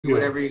Do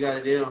whatever you got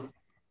to do.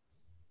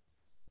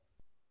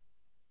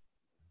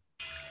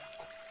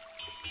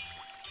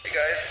 Hey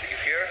guys, Steve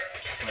here.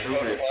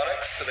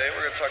 Aquaponics. Today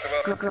we're going to talk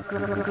about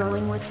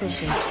growing with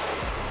fishes.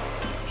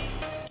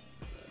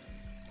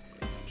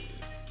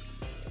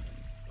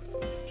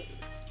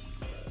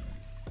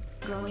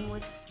 Growing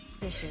with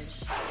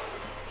fishes.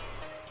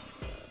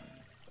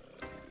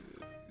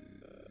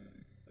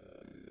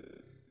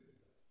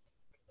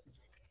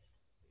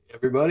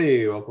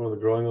 Everybody, welcome to the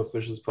Growing with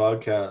Fishes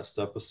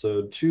podcast,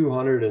 episode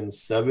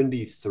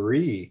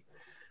 273.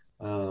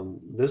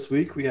 This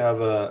week we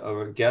have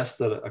a guest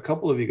that a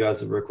couple of you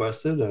guys have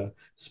requested,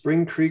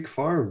 Spring Creek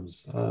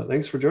Farms.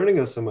 Thanks for joining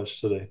us so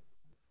much today.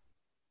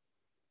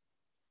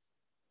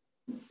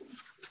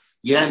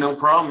 Yeah, no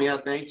problem. Yeah,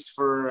 thanks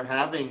for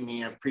having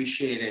me. I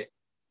appreciate it.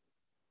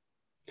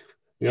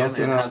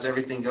 How's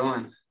everything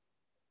going?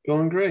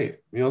 Going great.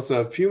 We also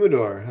have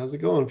Fumidor. How's it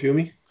going,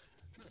 Fumi?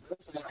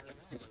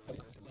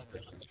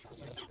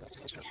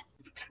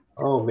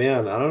 Oh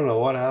man, I don't know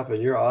what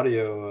happened. Your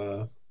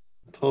audio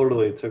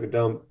totally took a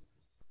dump.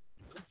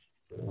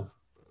 I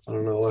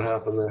don't know what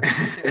happened there.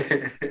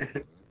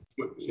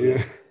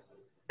 Yeah.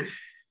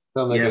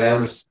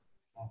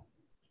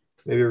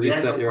 Maybe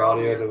reset your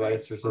audio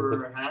device or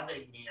something. Thanks for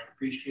having me. I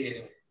appreciate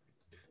it.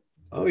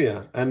 Oh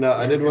yeah, and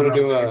I did want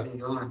to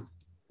do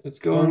It's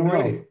going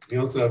well. We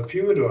also have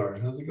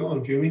Fumidor. How's it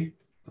going, Fumi?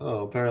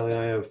 Oh, apparently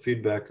I have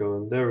feedback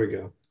going. There we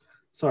go.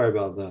 Sorry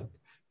about that.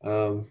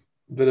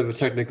 Bit of a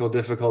technical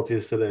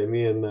difficulties today.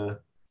 Me and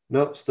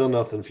nope, still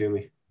nothing,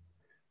 Fumi.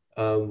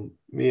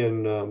 Me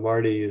and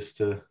Marty used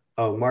to.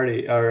 Oh,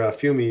 Marty or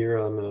Fumi,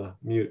 you're on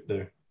mute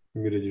there.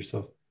 You muted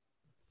yourself.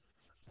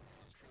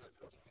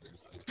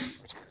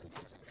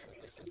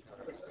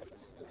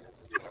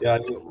 Yeah,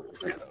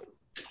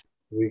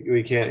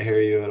 we can't hear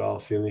you at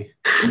all, Fumi.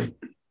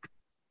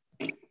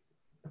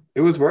 It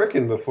was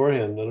working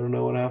beforehand. I don't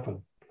know what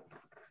happened.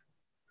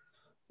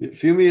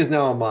 Fumi is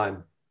now on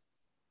mine.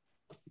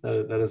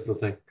 That is the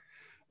thing.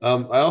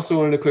 I also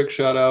wanted a quick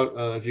shout out.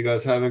 If you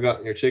guys haven't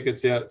gotten your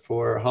tickets yet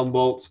for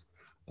Humboldt,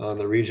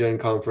 the Regen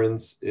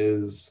Conference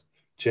is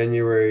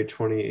January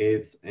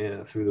 28th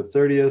and through the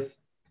 30th.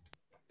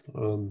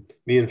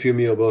 Me and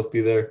Fumi will both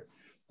be there.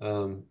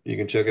 You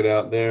can check it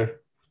out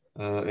there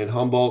in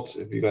Humboldt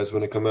if you guys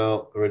want to come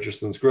out.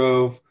 Richardson's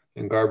Grove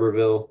and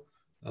Garberville.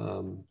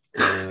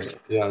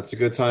 Yeah, it's a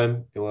good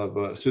time. You'll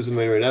have Susan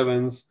Wainwright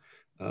Evans,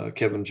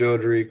 Kevin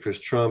Jodry, Chris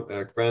Trump,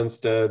 Eric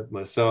Branstead,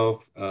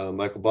 myself,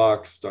 Michael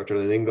Box, Dr.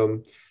 Lynn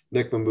Ingham,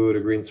 Nick Bamboo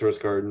to Green Source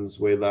Gardens,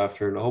 Wade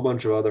Laughter, and a whole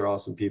bunch of other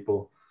awesome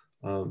people.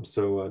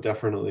 So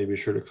definitely be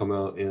sure to come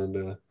out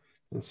and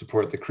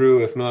support the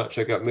crew. If not,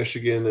 check out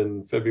Michigan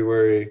in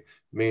February,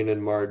 Maine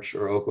in March,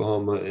 or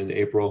Oklahoma in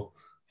April.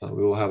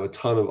 We will have a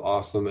ton of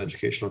awesome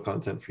educational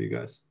content for you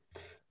guys.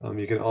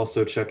 You can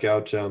also check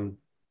out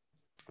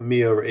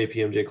me over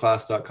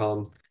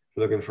apmjclass.com if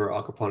you're looking for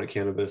aquaponic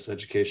cannabis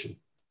education.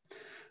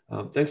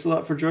 Thanks a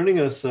lot for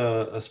joining us,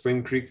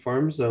 Spring Creek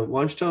Farms. Why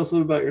don't you tell us a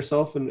little about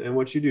yourself and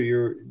what you do?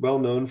 You're well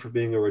known for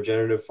being a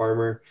regenerative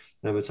farmer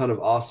and have a ton of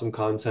awesome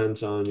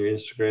content on your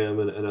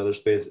Instagram and other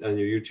space and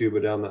your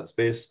YouTube down that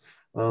space.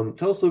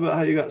 Tell us a little about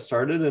how you got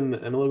started and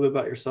a little bit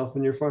about yourself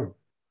and your farm.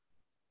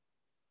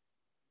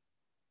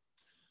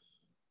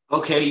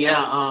 Okay,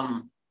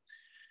 yeah.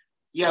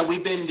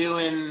 We've been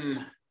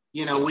doing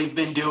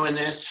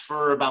this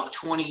for about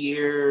 20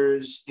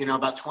 years.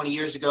 About 20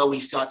 years ago,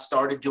 we got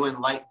started doing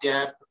light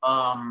dep.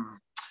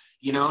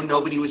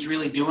 Nobody was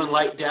really doing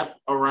light dep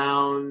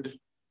around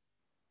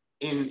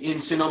in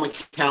Sonoma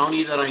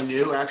County that I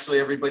knew. Actually,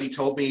 everybody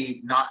told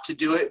me not to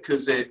do it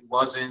because it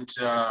wasn't,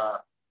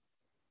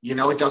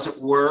 it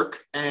doesn't work.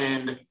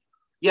 And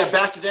yeah,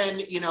 back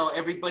then,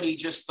 everybody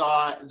just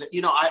thought that,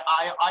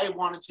 I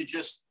wanted to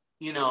just,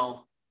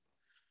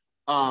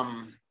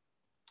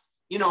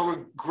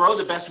 grow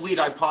the best weed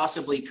I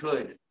possibly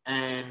could.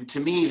 And to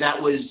me, that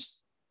was,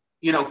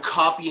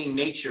 copying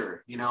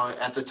nature.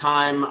 At the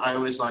time I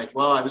was like,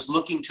 well, I was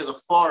looking to the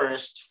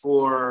forest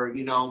for,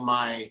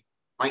 my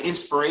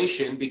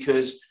inspiration,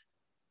 because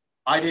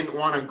I didn't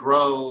want to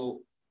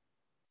grow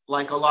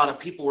like a lot of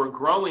people were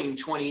growing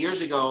 20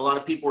 years ago. A lot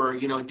of people were,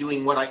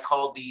 doing what I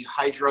called the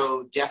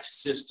hydro death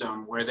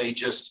system, where they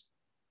just,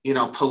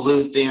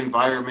 pollute the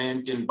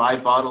environment and buy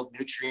bottled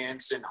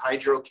nutrients and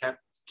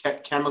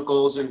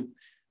chemicals and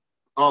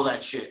all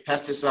that shit,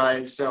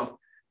 pesticides. So,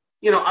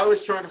 I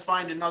was trying to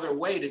find another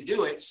way to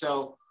do it.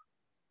 So,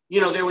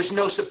 there was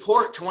no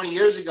support 20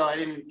 years ago. I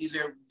didn't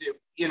either,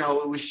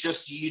 it was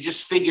just, you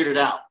just figured it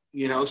out,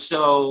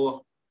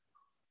 So,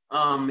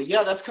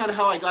 that's kind of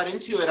how I got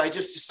into it. I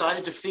just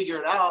decided to figure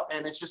it out.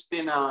 And it's just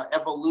been an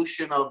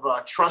evolution of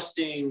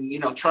trusting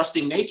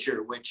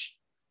nature, which,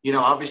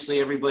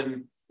 obviously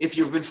everybody, if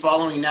you've been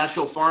following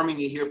natural farming,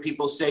 you hear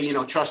people say,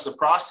 trust the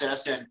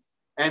process. And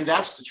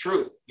that's the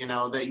truth,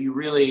 that you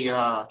really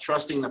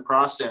trusting the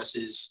process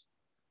is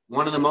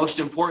one of the most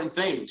important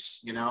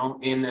things,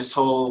 in this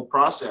whole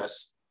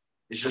process,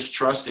 is just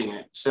trusting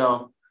it.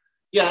 So,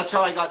 yeah, that's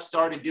how I got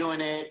started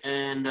doing it.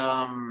 And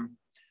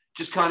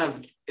just kind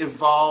of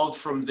evolved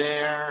from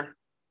there.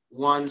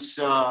 Once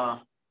it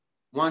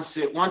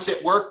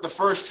worked the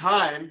first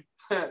time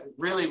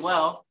really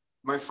well,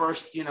 my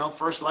first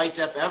light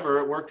dep ever,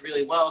 it worked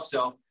really well.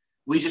 So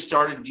we just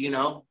started,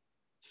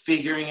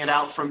 figuring it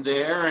out from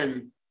there,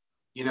 and,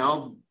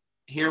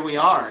 here we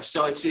are.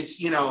 So it's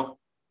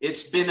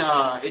been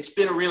a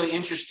really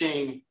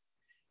interesting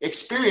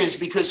experience,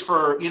 because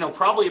for,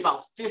 probably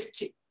about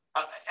 15,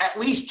 at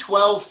least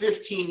 12,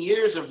 15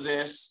 years of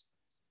this,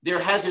 there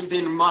hasn't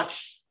been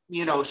much,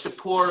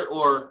 support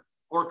or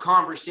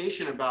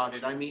conversation about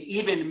it. I mean,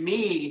 even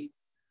me,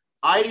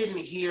 I didn't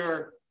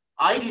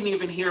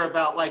even hear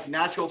about like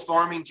natural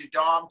farming,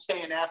 Jadam,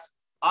 KNF.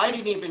 I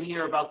didn't even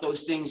hear about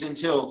those things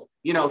until,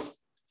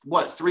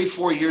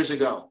 3-4 years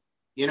ago.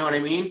 You know what I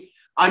mean?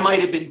 I might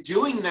have been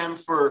doing them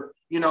for,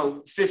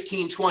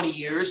 15, 20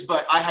 years,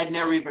 but I had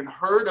never even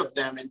heard of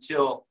them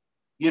until,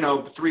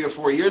 3 or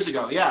 4 years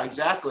ago. Yeah,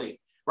 exactly.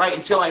 Right.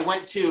 Until I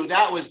went to,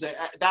 that was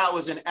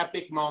an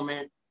epic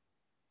moment.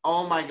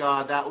 Oh my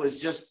God, that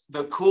was just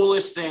the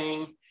coolest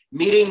thing.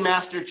 Meeting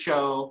Master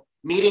Cho,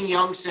 meeting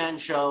Young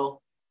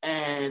Sancho,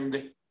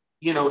 and,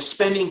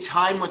 spending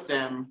time with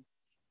them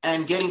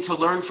and getting to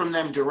learn from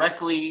them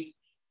directly.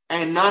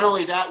 And not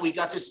only that, we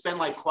got to spend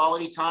like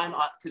quality time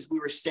because we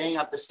were staying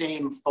at the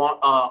same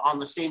on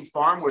the same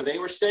farm where they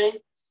were staying.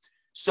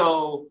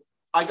 So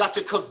I got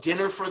to cook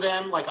dinner for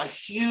them, like a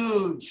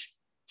huge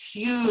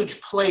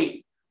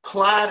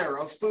platter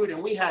of food.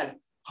 And we had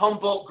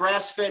Humboldt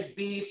grass-fed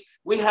beef.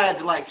 We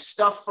had like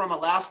stuff from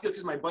Alaska,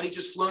 because my buddy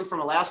just flew in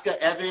from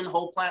Alaska, Evan,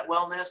 Whole Plant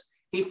Wellness.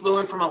 He flew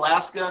in from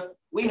Alaska.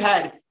 We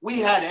had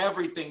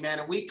everything, man.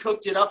 And we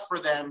cooked it up for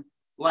them,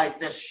 like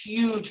this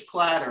huge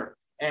platter.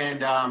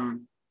 And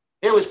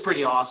it was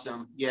pretty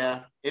awesome.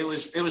 Yeah, it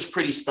was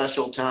pretty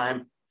special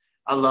time.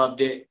 I loved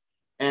it.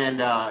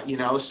 And,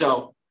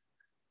 so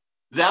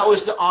that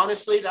was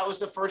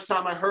the first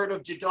time I heard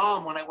of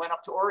Jadam, when I went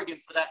up to Oregon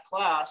for that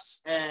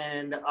class.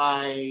 And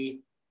I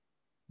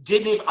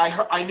knew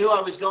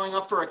I was going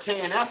up for a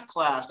KNF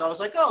class. I was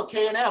like, oh,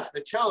 KNF,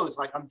 the Chos,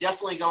 like I'm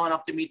definitely going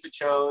up to meet the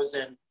Chos.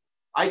 And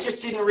I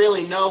just didn't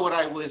really know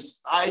I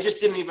just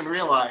didn't even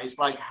realize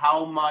like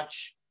how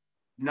much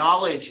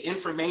knowledge,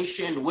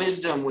 information,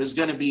 wisdom was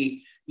going to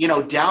be,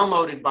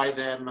 downloaded by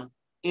them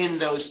in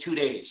those 2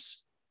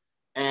 days.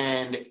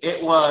 And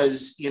it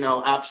was,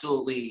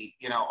 absolutely,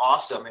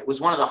 awesome. It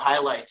was one of the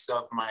highlights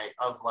of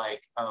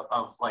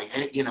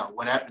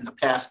whatever in the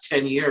past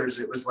 10 years,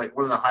 it was like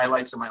one of the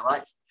highlights of my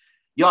life.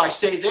 I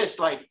say this,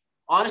 like,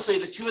 honestly,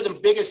 the two of the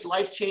biggest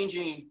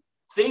life-changing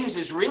things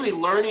is really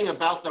learning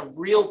about the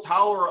real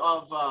power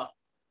of,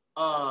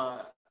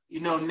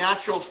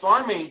 natural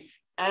farming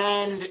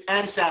and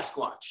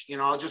Sasquatch.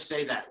 I'll just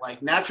say that,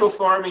 like, natural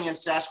farming and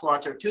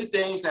Sasquatch are two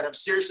things that have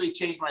seriously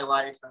changed my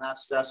life. And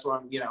that's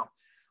what I'm,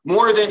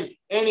 more than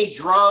any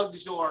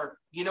drugs or,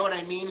 you know what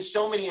I mean?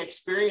 So many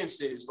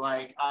experiences.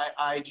 Like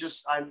I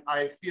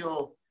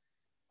feel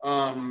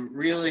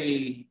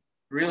really,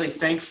 really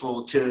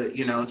thankful to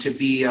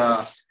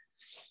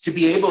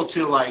be able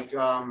to like,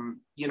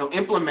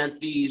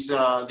 implement these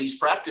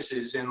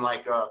practices in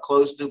like a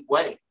closed loop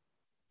way.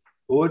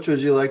 Well, which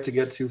would you like to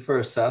get to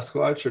first,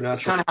 Sasquatch or natural?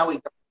 That's kind of how we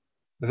go.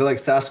 I feel like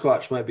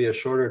Sasquatch might be a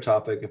shorter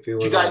topic if you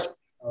would tell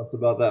us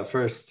about that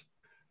first.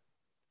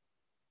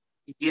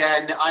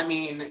 Yeah, I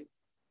mean,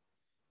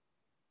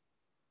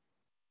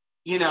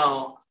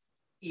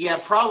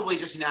 probably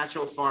just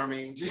natural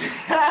farming. It's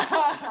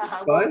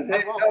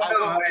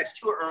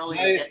too early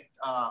to get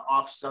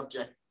off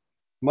subject.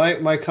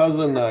 My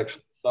cousin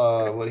actually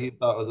saw what he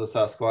thought was a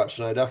Sasquatch,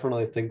 and I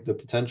definitely think the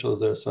potential is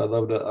there. So I'd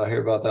love to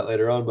hear about that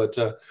later on. But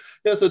so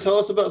tell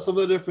us about some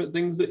of the different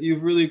things that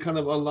you've really kind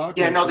of unlocked.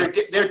 Yeah, no,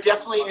 they're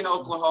definitely in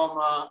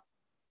Oklahoma.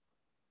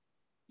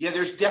 Yeah,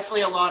 there's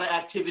definitely a lot of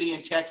activity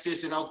in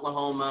Texas and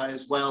Oklahoma,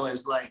 as well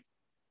as like,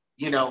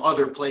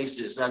 other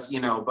places. That's,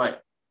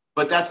 but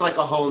that's like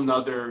a whole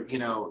nother,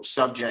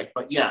 subject.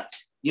 But yeah,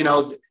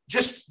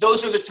 just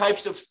those are the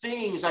types of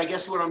things, I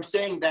guess what I'm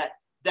saying, that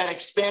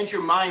expand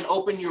your mind,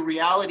 open your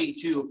reality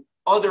to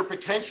other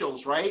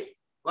potentials, right?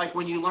 Like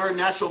when you learn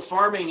natural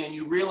farming and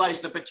you realize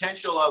the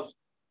potential of,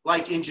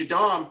 like in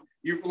Jadam,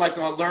 you like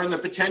learn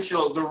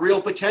the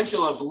real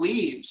potential of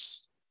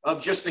leaves,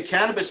 of just the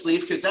cannabis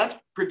leaf, because that's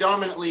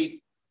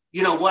predominantly,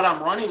 what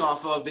I'm running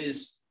off of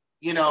is,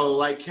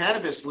 like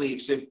cannabis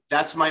leaves.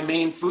 That's my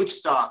main food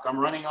stock. I'm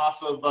running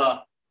off of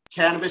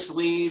cannabis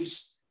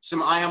leaves,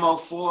 some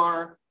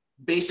IMO4,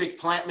 basic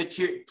plant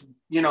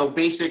material,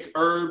 basic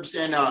herbs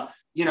and,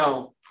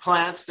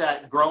 plants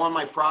that grow on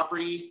my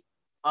property.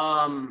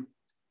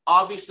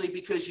 Obviously,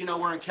 because,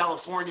 we're in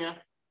California,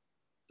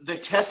 the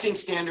testing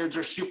standards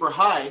are super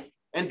high.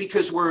 And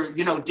because we're,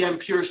 DEM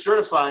Pure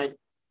certified,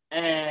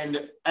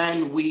 and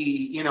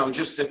we,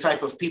 just the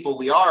type of people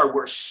we are,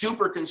 we're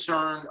super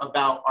concerned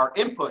about our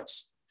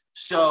inputs.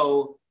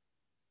 So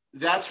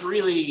that's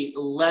really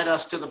led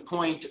us to the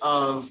point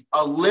of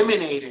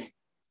eliminating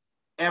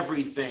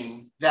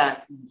everything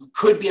that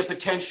could be a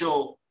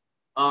potential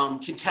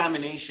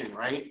contamination,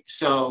 right?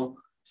 So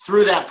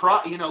through that,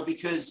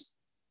 because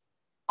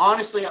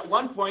honestly, at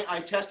one point, I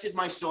tested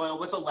my soil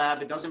with a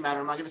lab. It doesn't matter.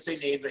 I'm not going to say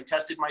names. I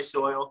tested my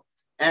soil,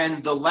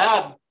 and the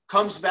lab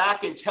comes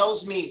back and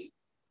tells me,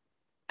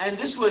 and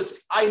this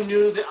was, I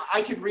knew that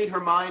I could read her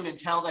mind and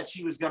tell that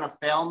she was going to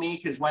fail me,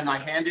 because when I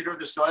handed her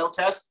the soil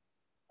test,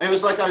 it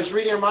was like I was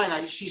reading her mind.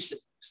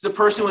 The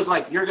person was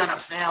like, "You're going to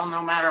fail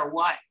no matter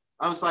what."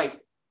 I was like,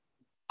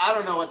 I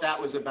don't know what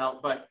that was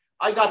about, but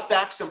I got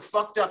back some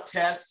fucked up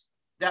test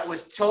that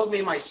told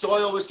me my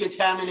soil was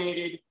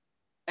contaminated.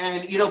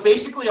 And,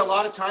 basically a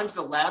lot of times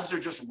the labs are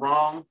just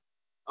wrong.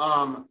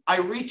 I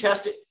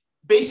retested.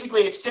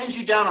 Basically, it sends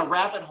you down a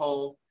rabbit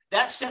hole.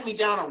 That sent me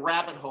down a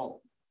rabbit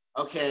hole.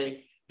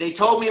 Okay. They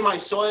told me my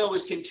soil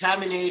was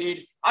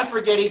contaminated. I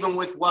forget even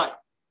with what.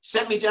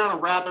 Sent me down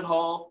a rabbit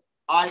hole.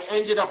 I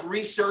ended up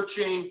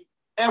researching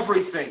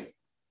everything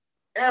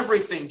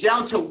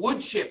down to wood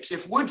chips.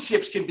 If wood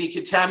chips can be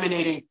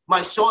contaminating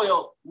my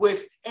soil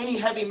with any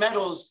heavy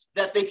metals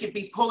that they could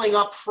be pulling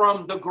up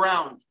from the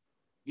ground.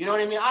 You know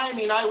what I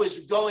mean? I was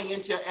going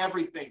into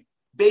everything.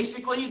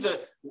 Basically, in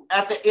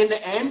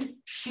the end,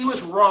 she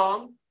was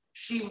wrong.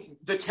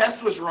 The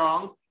test was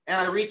wrong,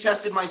 and I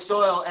retested my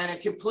soil, and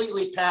it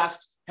completely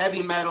passed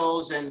heavy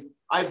metals. And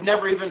I've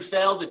never even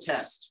failed the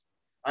test.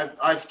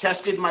 I've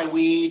tested my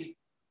weed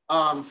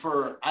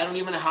for I don't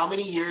even know how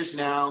many years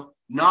now.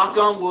 Knock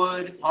on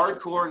wood,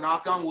 hardcore,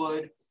 knock on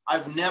wood.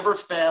 I've never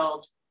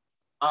failed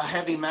a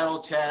heavy metal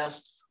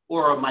test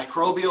or a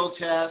microbial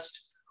test.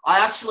 I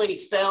actually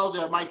failed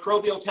a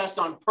microbial test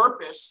on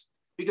purpose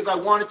because I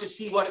wanted to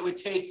see what it would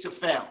take to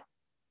fail.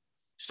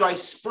 So I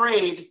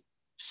sprayed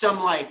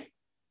some like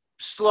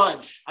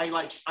sludge. I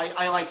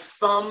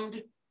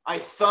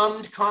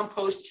thumbed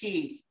compost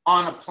tea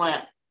on a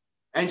plant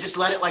and just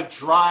let it like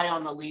dry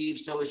on the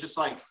leaves. So it was just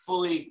like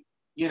fully,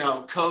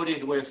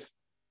 coated with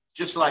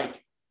just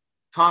like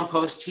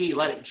compost tea,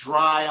 let it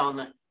dry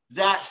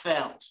that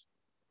failed.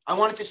 I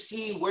wanted to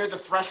see where the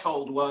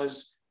threshold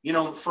was,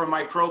 for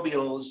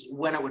microbials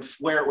where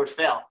it would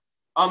fail.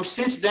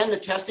 Since then, the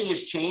testing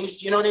has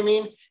changed. You know what I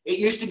mean? It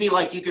used to be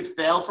like you could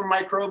fail for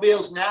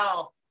microbials.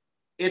 Now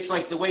it's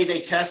like the way they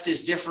test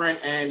is different,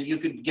 and you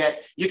could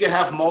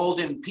have mold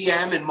and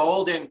PM and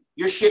mold, and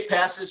your shit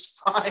passes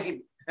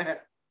fine.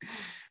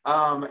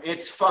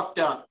 It's fucked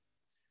up.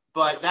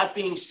 But that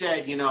being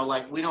said,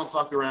 we don't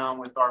fuck around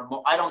with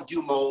I don't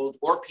do mold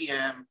or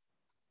PM.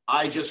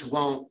 I just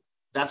won't.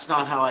 That's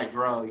not how I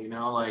grow,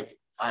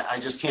 I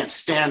just can't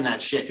stand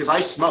that shit because I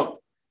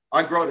smoke.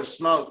 I grow to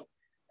smoke,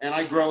 and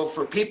I grow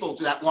for people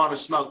that want to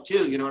smoke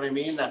too. You know what I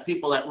mean? That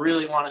people that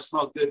really want to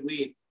smoke good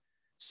weed.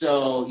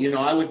 So,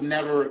 I would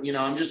never,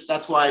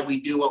 that's why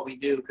we do what we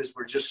do, because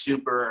we're just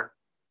super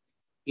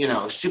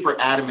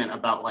adamant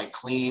about like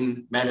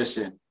clean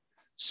medicine.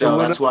 So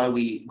that's why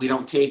we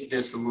don't take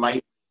this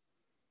light.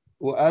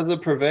 Well, as a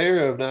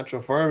purveyor of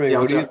natural farming,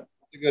 what do you think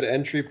is a good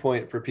entry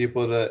point for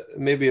people that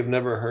maybe have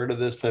never heard of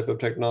this type of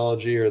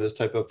technology or this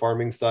type of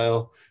farming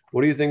style?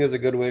 What do you think is a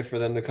good way for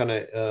them to kind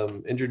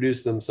of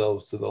introduce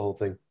themselves to the whole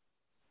thing?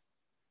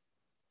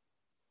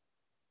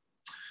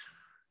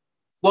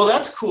 Well,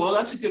 that's cool.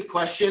 That's a good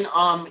question.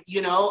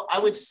 I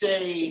would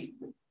say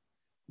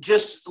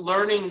just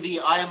learning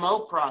the IMO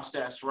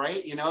process,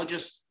 right?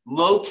 Just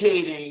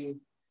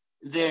locating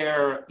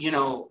their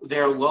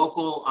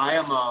local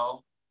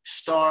IMO,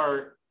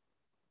 start,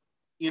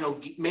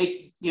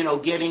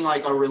 getting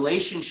like a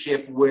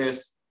relationship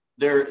with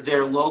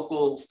their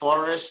local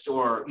forest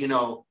or,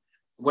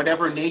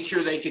 whatever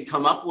nature they could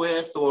come up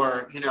with,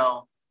 or,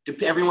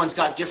 everyone's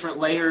got different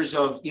layers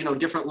of,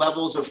 different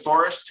levels of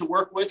forest to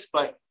work with.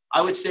 But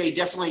I would say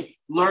definitely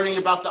learning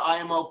about the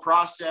IMO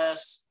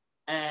process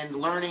and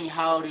learning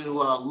how to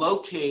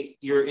locate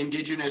your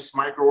indigenous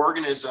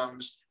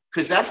microorganisms,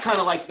 because that's kind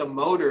of like the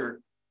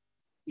motor,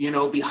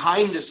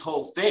 behind this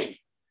whole thing.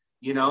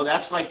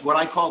 That's like what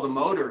I call the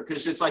motor,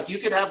 because it's like you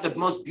could have the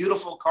most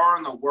beautiful car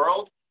in the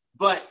world,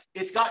 but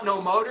it's got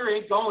no motor, it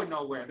ain't going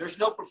nowhere. There's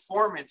no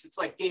performance. It's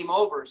like game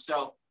over.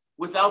 So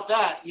without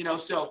that,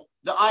 so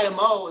the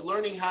IMO,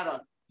 learning how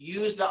to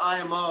use the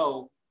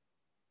IMO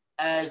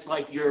as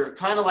like your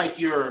kind of like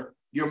your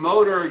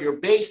motor, your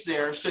base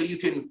there, so you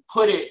can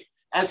put it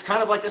as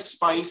kind of like a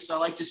spice. I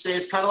like to say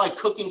it's kind of like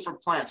cooking for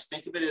plants.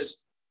 Think of it as,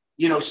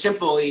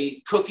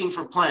 simply cooking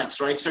for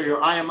plants, right? So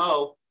your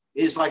IMO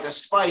is like a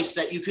spice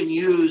that you can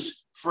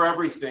use for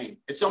everything.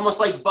 It's almost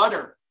like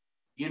butter.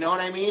 You know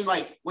what I mean?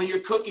 Like when you're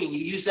cooking, you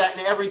use that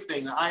in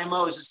everything. The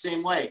IMO is the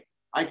same way.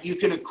 You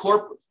can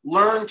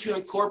learn to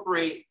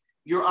incorporate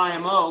your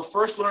IMO.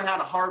 First, learn how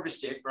to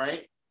harvest it,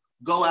 right?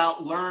 Go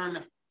out,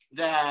 learn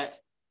that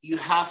you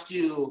have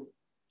to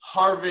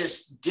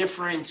harvest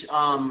different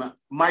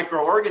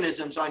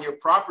microorganisms on your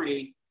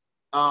property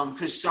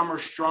because some are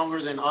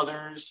stronger than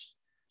others.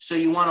 So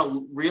you want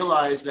to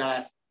realize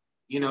that,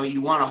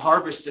 you want to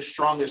harvest the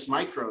strongest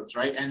microbes,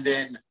 right? And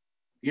then,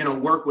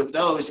 work with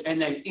those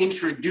and then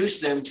introduce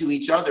them to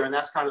each other. And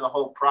that's kind of the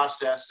whole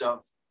process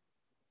of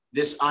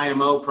this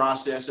IMO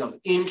process of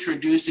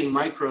introducing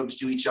microbes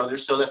to each other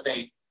so that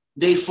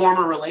they form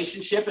a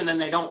relationship and then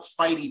they don't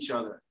fight each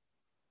other.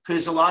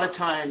 Because a lot of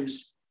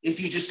times if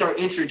you just start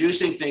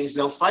introducing things,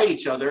 they'll fight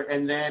each other.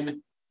 And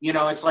then, you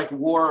know, it's like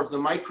war of the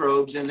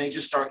microbes, and they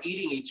just start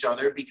eating each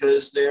other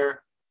because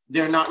they're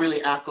not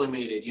really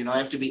acclimated, you know, they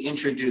have to be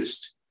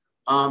introduced.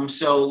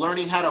 So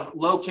learning how to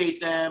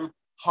locate them,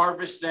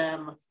 harvest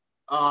them,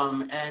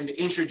 and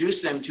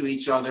introduce them to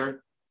each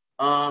other,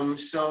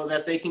 so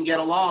that they can get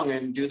along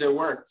and do their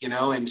work, you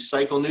know, and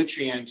cycle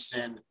nutrients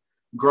and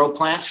grow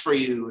plants for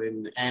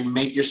you and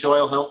make your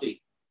soil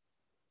healthy.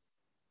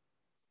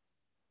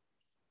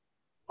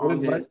 What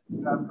advice do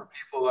you have for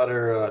people that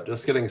are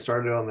just getting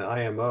started on the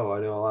IMO? I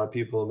know a lot of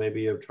people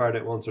maybe have tried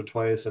it once or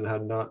twice and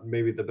had not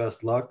maybe the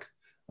best luck.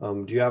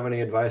 Do you have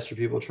any advice for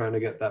people trying to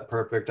get that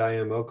perfect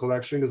IMO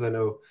collection? Because I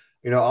know,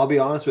 you know, I'll be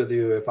honest with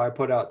you, if I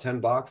put out 10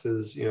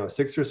 boxes, you know,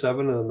 6 or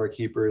 7 of them are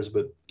keepers,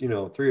 but, you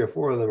know, 3 or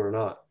 4 of them are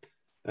not.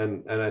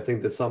 And I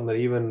think that's something that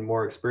even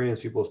more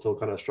experienced people still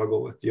kind of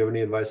struggle with. Do you have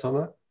any advice on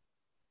that?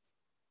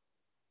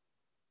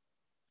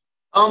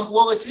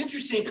 Well, it's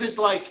interesting because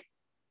like,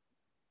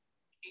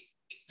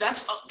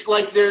 that's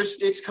like,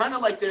 it's kind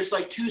of like there's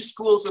like 2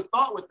 schools of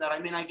thought with that. I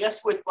mean, I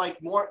guess with like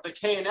more the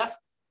KNF,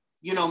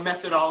 you know,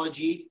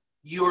 methodology,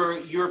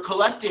 you're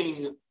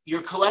collecting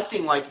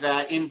like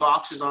that in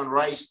boxes on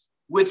rice.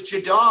 With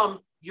Jadam,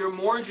 you're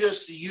more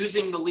just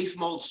using the leaf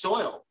mold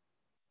soil,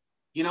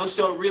 you know,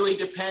 so it really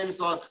depends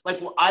on,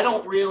 like, I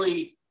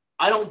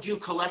don't do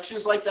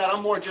collections like that.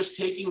 I'm more just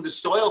taking the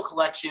soil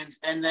collections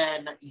and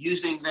then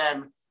using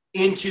them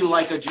into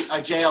like a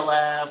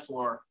JLF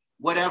or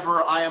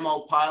whatever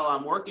IMO pile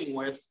I'm working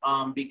with,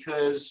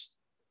 because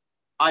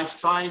I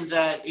find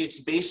that it's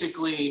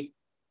basically,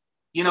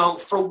 you know,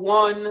 for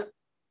one,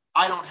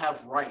 I don't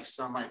have rice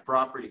on my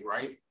property,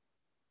 right?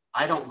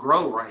 I don't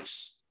grow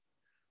rice.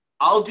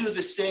 I'll do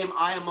the same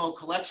IMO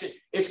collection.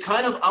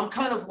 I'm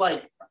kind of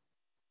like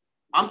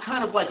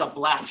a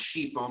black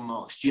sheep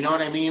almost. You know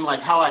what I mean?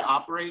 Like how I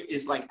operate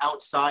is like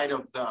outside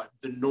of the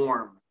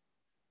norm.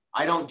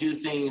 I don't do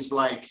things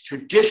like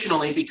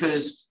traditionally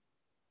because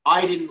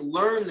I didn't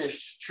learn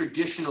this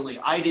traditionally.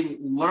 I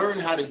didn't learn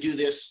how to do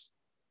this,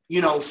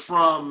 you know,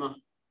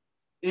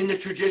 in the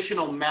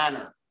traditional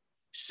manner.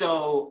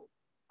 So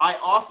I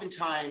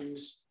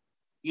oftentimes,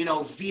 you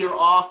know, veer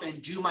off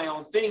and do my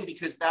own thing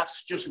because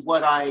that's just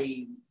what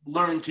I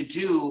learned to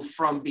do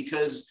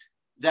because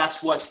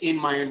that's what's in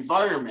my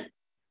environment.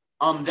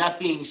 That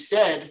being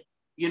said,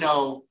 you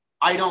know,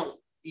 I don't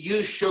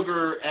use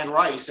sugar and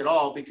rice at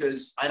all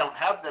because I don't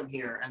have them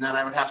here. And then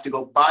I would have to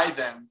go buy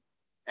them,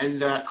 and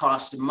that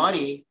costs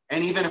money.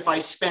 And even if I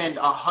spend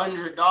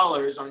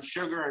 $100 on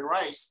sugar and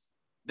rice,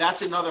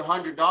 that's another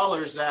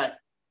 $100 that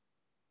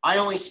I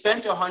only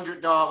spent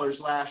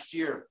 $100 last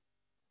year.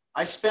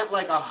 I spent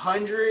like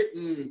under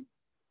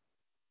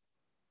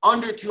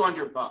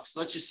 $200.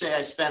 Let's just say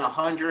I spent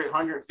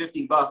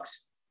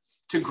 $150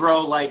 to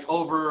grow like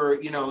over,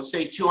 you know,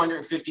 say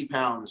 250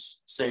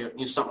 pounds, say, you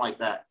know, something like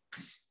that.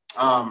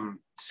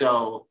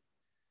 So,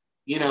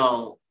 you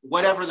know,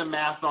 whatever the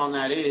math on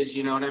that is,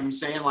 you know what I'm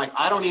saying? Like,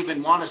 I don't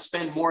even want to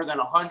spend more than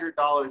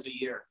 $100 a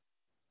year.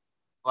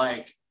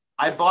 Like,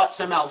 I bought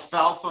some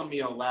alfalfa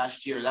meal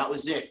last year. That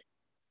was it.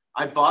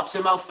 I bought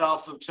some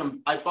alfalfa,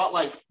 I bought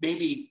like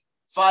maybe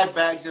 5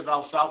 bags of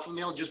alfalfa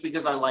meal just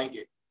because I like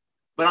it.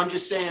 But I'm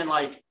just saying,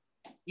 like,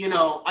 you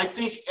know, I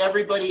think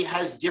everybody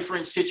has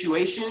different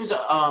situations.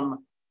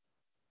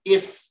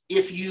 If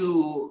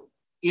you,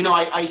 you know,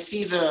 I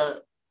see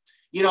the,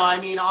 you know, I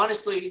mean,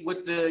 honestly,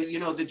 with the, you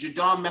know, the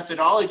Jadam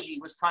methodology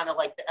was kind of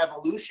like the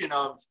evolution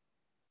of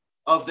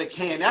the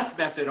KNF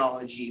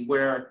methodology,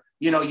 where,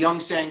 you know,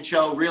 Young Sang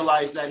Cho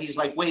realized that he's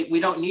like, wait,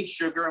 we don't need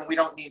sugar and we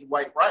don't need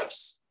white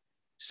rice.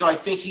 So I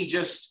think he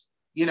just,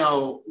 you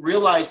know,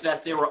 realized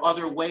that there were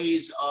other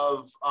ways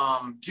of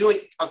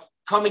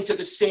coming to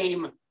the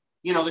same,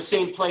 you know, the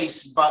same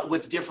place, but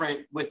with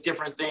different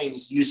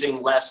things,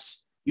 using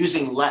less,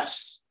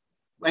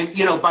 and,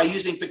 you know, by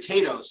using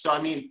potatoes. So,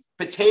 I mean,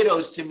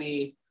 potatoes to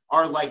me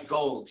are like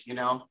gold, you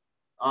know.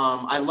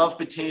 I love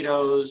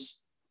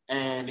potatoes,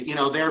 and, you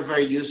know, they're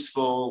very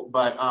useful,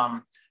 but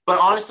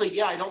honestly,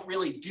 yeah, I don't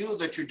really do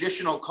the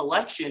traditional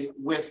collection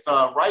with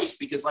rice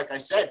because, like I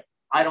said,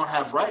 I don't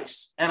have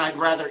rice and I'd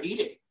rather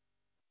eat it.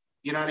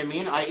 You know what I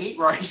mean? I eat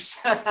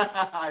rice.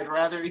 I'd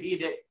rather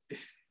eat it.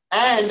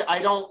 And I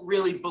don't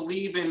really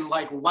believe in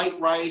like white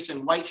rice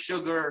and white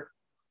sugar.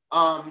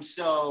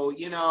 So,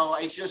 you know,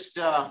 I just,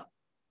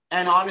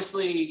 and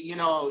honestly, you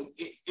know,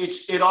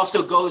 it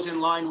also goes in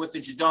line with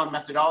the Jadam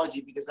methodology,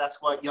 because that's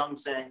what Young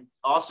Sang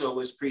also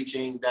was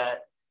preaching,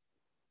 that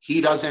he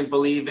doesn't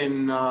believe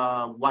in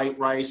white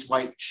rice,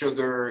 white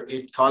sugar.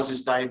 It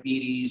causes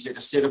diabetes, it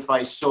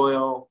acidifies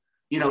soil,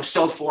 you know,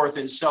 so forth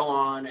and so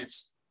on.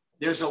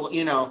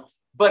 You know,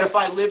 but if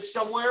I lived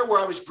somewhere where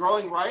I was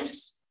growing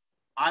rice,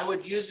 I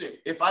would use it.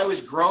 If I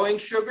was growing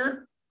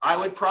sugar, I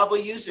would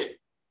probably use it.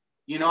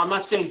 You know, I'm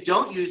not saying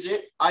don't use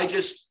it. I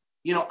just,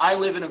 you know, I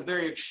live in a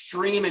very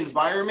extreme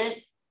environment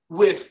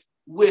with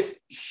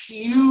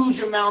huge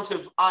amounts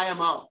of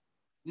IMO.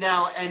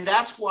 Now, and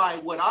that's why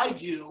what I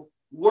do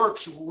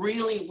works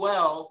really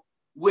well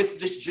with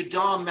this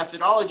Jadam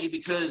methodology,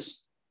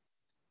 because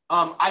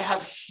I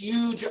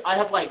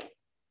have like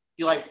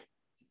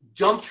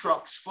dump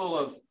trucks full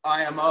of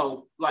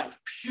IMO, like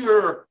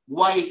pure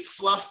white,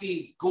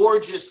 fluffy,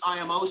 gorgeous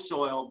IMO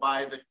soil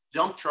by the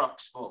dump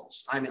trucks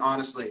fulls. I mean,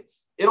 honestly,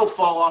 it'll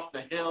fall off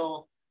the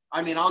hill.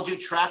 I mean, I'll do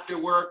tractor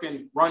work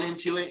and run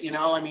into it, you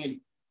know, I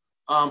mean,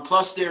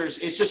 plus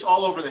it's just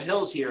all over the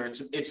hills here. It's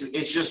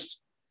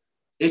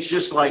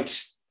just like,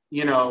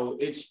 you know,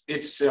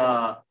 it's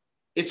a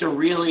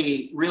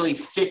really, really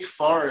thick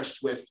forest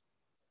with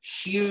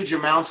huge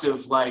amounts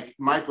of like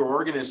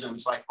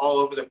microorganisms like all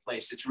over the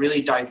place. It's really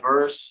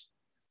diverse.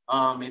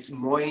 It's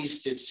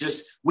moist. It's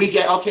just,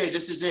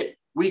 this is it.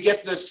 We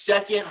get the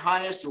second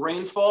highest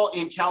rainfall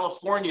in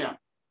California,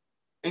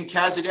 in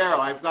Cazadero.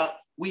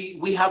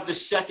 We have the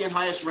second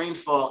highest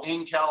rainfall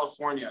in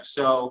California.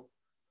 So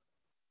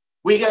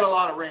we get a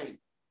lot of rain.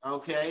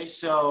 Okay.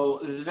 So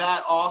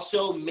that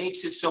also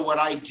makes it so what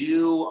I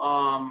do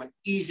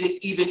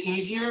even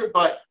easier,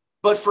 but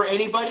for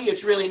anybody,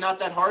 it's really not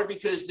that hard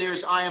because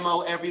there's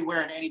IMO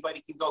everywhere and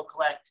anybody can go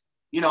collect,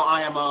 you know,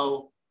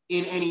 IMO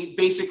in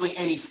basically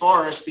any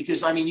forest,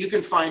 because I mean, you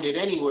can find it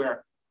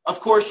anywhere. Of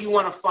course, you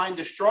want to find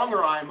the stronger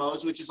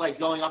IMOs, which is like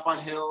going up on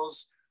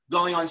hills,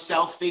 going on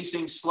south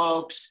facing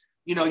slopes.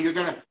 You know,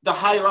 the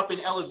higher up in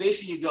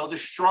elevation you go, the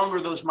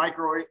stronger those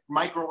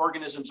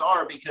microorganisms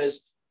are,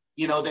 because,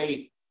 you know,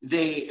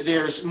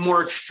 there's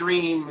more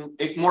extremes,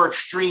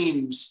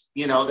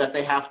 you know, that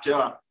they have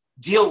to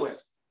deal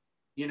with.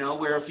 You know,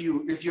 where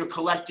if you're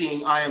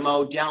collecting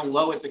IMO down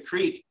low at the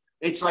creek,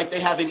 it's like they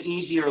have an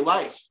easier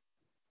life,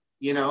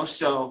 you know.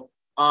 So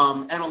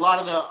and a lot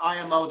of the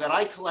IMO that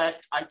I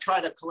collect, I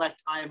try to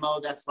collect IMO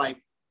that's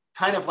like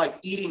kind of like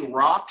eating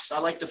rocks. I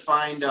like to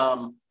find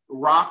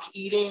rock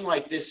eating,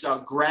 like this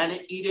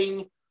granite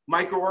eating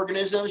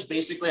microorganisms.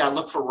 Basically, I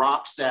look for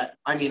rocks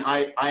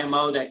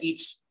IMO that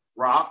eats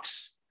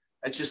rocks.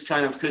 That's just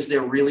kind of because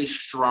they're really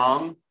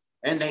strong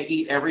and they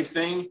eat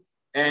everything.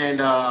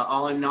 And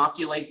I'll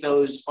inoculate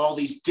all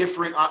these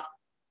different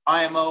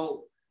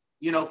IMO,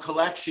 you know,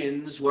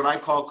 collections, what I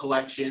call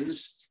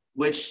collections,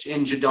 which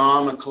in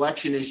Jadam, a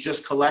collection is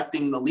just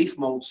collecting the leaf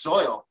mold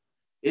soil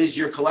is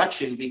your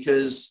collection,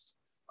 because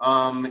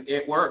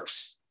it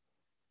works.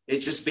 It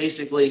just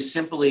basically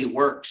simply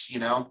works, you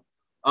know,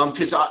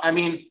 because I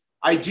mean,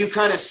 I do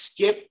kind of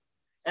skip.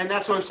 And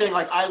that's what I'm saying.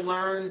 Like I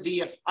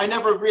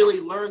never really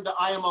learned the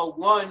IMO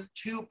 1,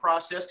 2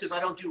 process because I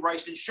don't do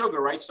rice and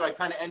sugar, right? So I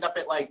kind of end up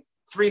at like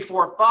 3,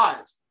 4, 5.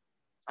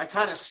 I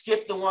kind of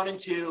skip the 1 and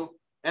 2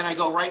 and I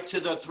go right to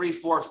the 3,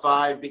 4,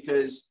 5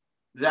 because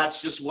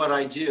that's just what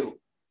I do,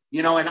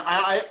 you know. And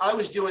I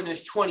was doing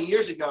this 20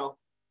 years ago.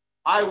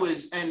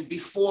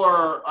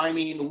 Before, I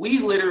mean, we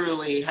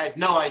literally had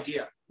no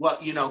idea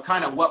what, you know,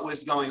 kind of what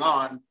was going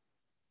on.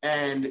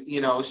 And,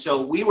 you know,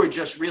 so we were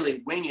just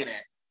really winging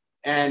it.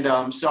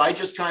 And so I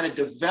just kind of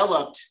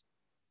developed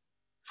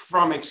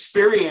from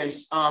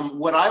experience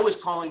what I was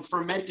calling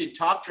fermented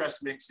top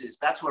dress mixes.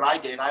 That's what I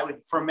did. I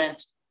would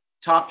ferment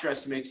top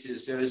dress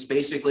mixes. It was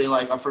basically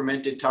like a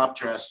fermented top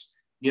dress,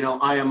 you know,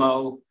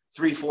 IMO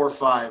 3, 4,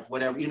 5,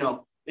 whatever, you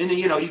know. And then,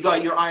 you know, you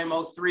got your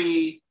IMO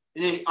 3,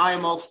 and then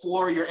IMO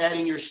 4, you're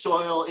adding your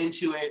soil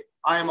into it.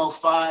 IMO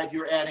 5,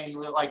 you're adding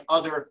like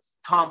other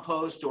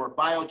compost or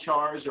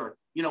biochars or,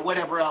 you know,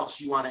 whatever else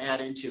you want to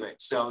add into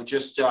it. So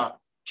just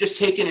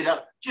taking it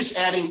up, just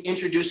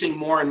introducing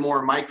more and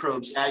more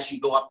microbes as you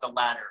go up the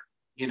ladder,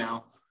 you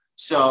know?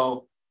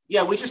 So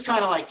yeah, we just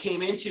kind of like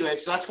came into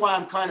it. So that's why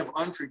I'm kind of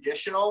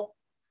untraditional,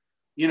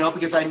 you know,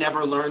 because I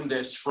never learned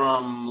this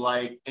from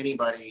like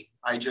anybody.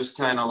 I just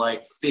kind of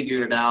like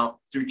figured it out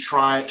through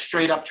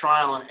straight up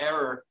trial and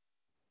error.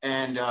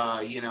 And,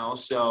 you know,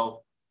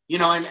 so, you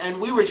know, and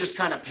we were just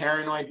kind of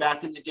paranoid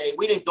back in the day.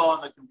 We didn't go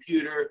on the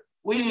computer.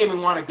 We didn't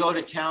even want to go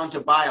to town to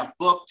buy a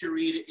book to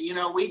read it. You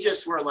know, we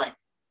just were like,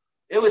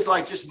 it was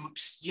like just,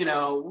 you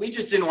know, we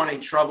just didn't want any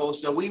trouble.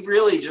 So we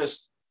really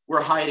just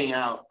were hiding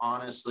out,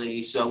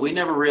 honestly. So we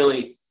never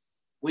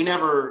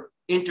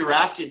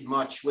interacted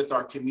much with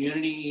our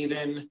community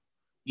even,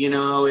 you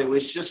know. It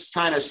was just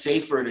kind of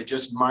safer to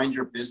just mind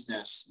your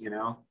business, you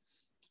know,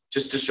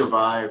 just to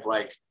survive.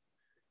 like.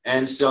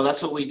 And so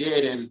that's what we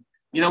did. And,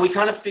 you know, we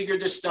kind of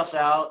figured this stuff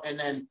out. And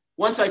then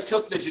once I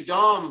took the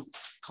Jadam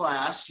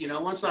class, you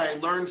know, once I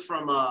learned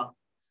from,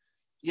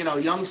 you know,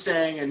 Young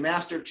Sang and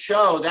Master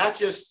Cho,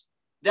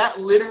 that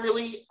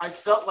literally, I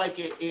felt like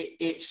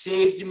it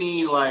saved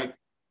me like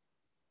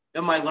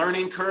in my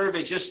learning curve.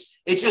 It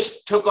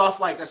just took off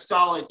like a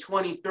solid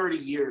 20, 30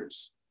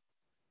 years.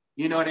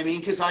 You know what I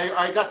mean? Because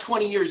I got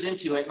 20 years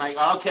into it and I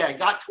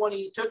got 20,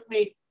 it took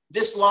me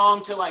this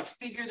long to like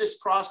figure this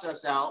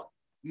process out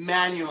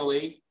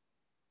manually,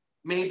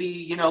 maybe,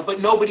 you know,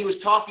 but nobody was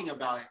talking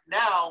about it.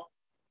 Now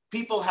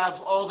people have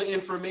all the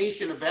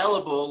information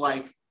available,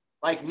 like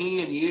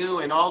me and you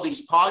and all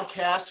these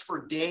podcasts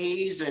for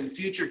days and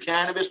future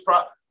cannabis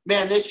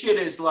man, this shit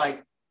is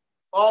like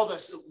all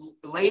this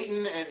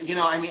latent and, you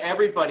know, I mean,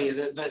 everybody,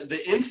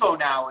 the info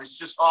now is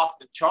just off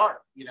the chart,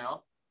 you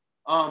know?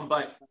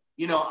 But,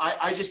 you know,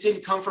 I just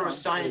didn't come from a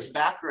science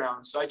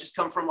background. So I just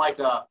come from like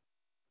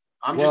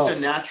I'm just a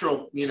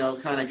natural, you know,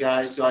 kind of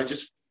guy. So I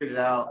just figured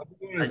it out,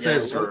 I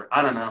guess, or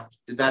I don't know.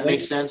 Did that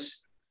make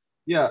sense?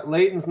 Yeah,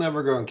 Leighton's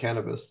never grown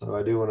cannabis, though.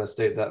 I do want to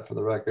state that for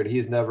the record.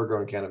 He's never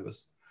grown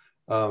cannabis.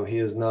 He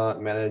has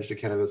not managed a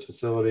cannabis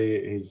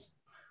facility.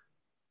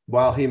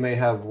 While he may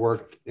have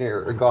worked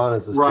or gone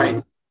as a student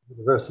at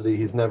university,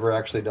 he's never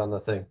actually done the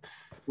thing.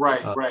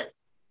 Right.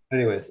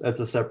 Anyways, that's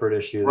a separate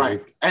issue.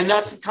 Right. And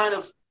that's kind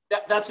of,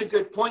 that's a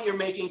good point you're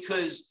making,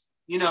 because,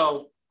 you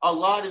know, a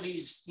lot of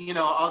these, you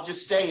know, I'll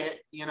just say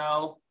it, you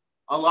know,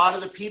 a lot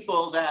of the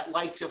people that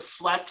like to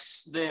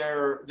flex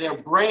their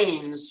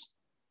brains,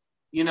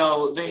 you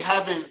know, they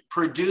haven't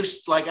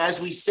produced, like,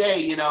 as we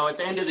say, you know, at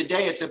the end of the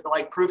day, it's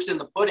like proofs in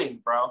the pudding,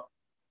 bro.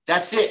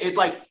 That's it. It's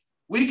like,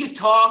 we could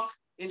talk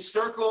in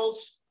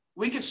circles.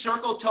 We could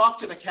circle talk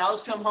to the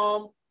cows come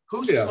home.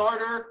 Who's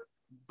smarter?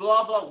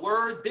 Blah,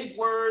 blah, big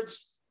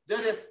words.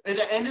 At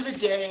the end of the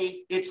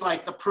day, it's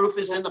like the proof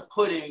is in the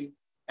pudding,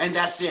 and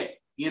that's it.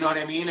 You know what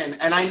I mean?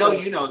 And I know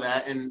you know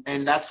that,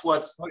 and that's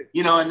what's,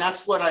 you know, and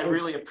that's what I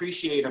really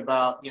appreciate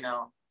about, you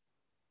know.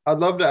 I'd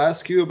love to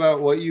ask you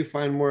about what you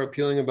find more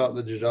appealing about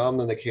the Jadam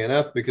than the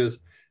KNF, because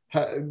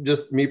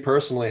just me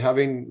personally,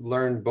 having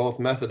learned both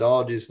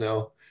methodologies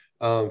now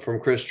from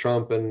Chris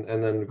Trump and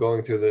then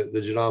going through the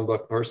Jadam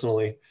book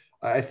personally,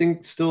 I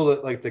think still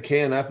that like the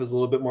KNF is a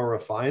little bit more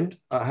refined.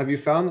 Have you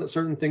found that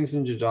certain things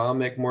in Jadam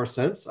make more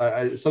sense?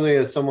 Something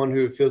as someone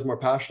who feels more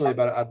passionately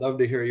about it, I'd love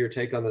to hear your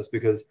take on this,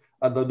 because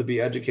I'd love to be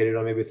educated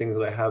on maybe things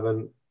that I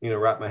haven't, you know,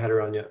 wrapped my head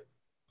around yet.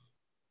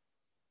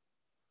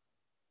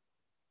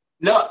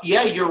 No,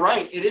 yeah, you're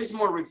right. It is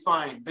more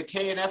refined. The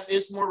KNF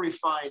is more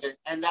refined.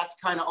 And that's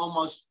kind of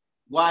almost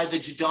why the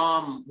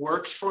Jadam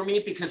works for me,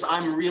 because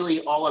I'm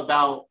really all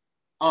about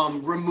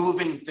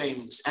removing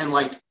things and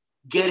like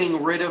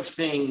getting rid of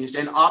things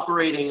and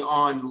operating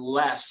on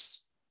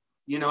less.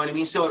 You know what I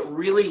mean? So it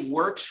really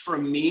works for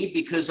me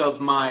because of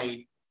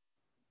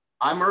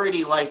I'm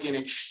already like an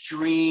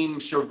extreme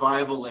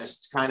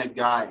survivalist kind of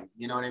guy.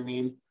 You know what I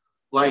mean?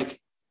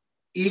 Like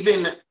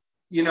even,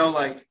 you know,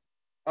 like,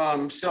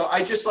 so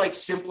I just like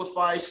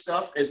simplify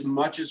stuff as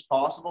much as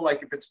possible.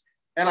 Like if it's,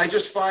 and I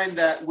just find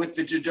that with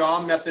the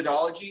Jadam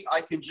methodology,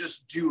 I can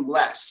just do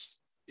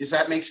less. Does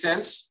that make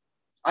sense?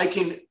 I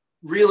can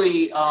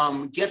really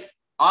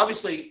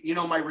obviously, you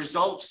know, my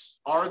results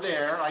are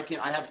there. I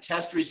have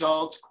test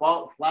results,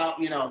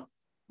 you know,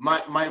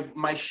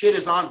 my shit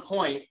is on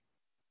point.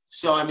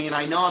 So, I mean,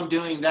 I know I'm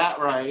doing that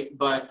right,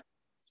 but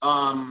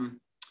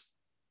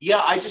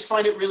yeah, I just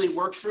find it really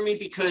works for me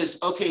because,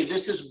 okay, I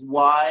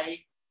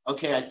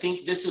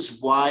think this is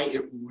why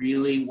it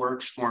really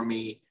works for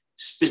me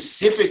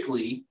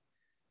specifically,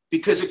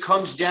 because it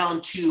comes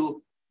down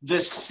to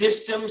the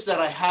systems that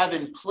I have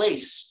in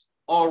place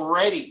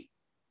already.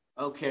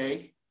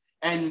 Okay.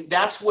 And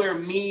that's where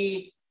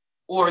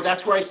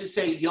that's where I should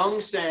say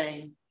Young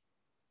Sang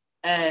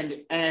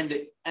and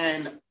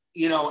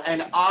you know,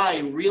 and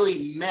I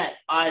really met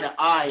eye to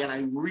eye, and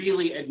I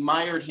really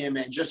admired him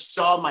and just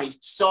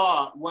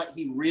saw what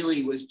he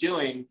really was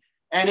doing.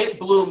 And it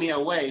blew me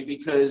away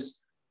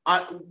because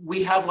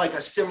we have like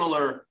a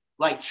similar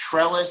like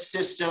trellis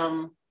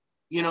system,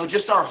 you know,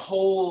 just the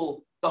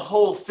whole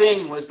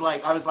thing was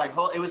like, I was like,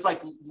 it was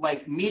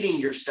like meeting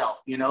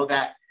yourself, you know,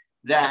 that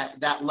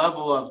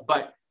level of,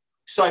 but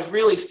so I've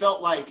really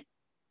felt like,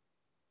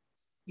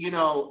 you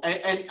know,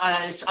 and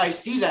I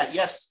see that,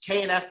 yes,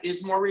 KNF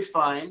is more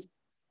refined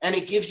and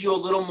it gives you a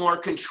little more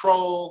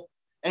control,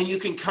 and you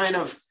can kind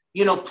of,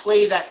 you know,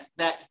 play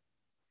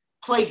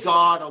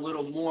God a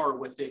little more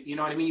with it. You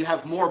know what I mean? You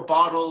have more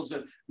bottles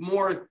and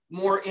more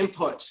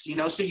inputs, you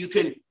know, so you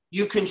can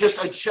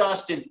just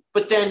adjust.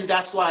 But then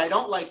that's why I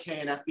don't like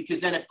KNF, because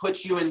then it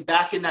puts you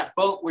back in that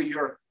boat where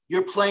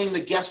you're playing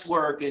the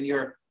guesswork and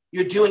you're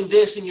doing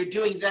this and you're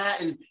doing that.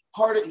 And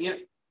part of, you know,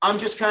 I'm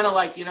just kind of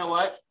like, you know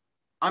what?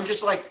 I'm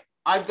just like,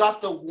 I've gone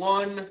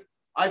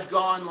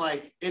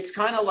like, it's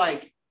kind of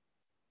like,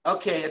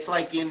 okay, it's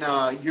like in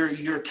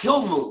your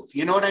kill move.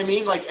 You know what I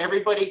mean? Like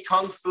everybody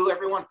kung fu,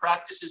 everyone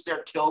practices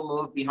their kill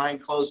move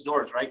behind closed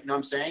doors, right? You know what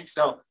I'm saying?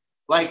 So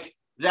like,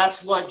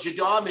 that's what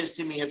Jadam is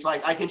to me. It's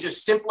like, I can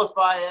just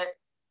simplify it.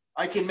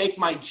 I can make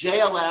my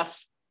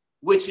JLF,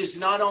 which is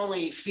not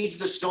only feeds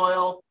the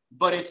soil,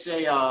 but it's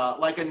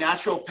like a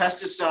natural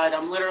pesticide.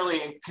 I'm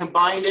literally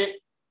combined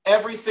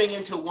everything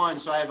into one.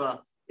 So I have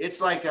it's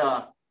like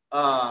a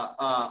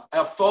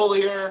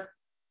foliar,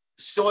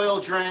 soil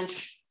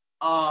drench,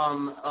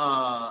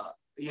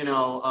 you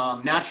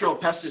know, natural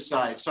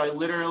pesticide. So I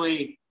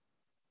literally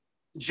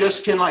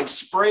just can like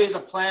spray the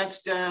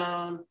plants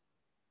down,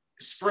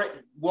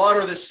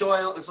 water the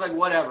soil. It's like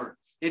whatever.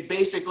 It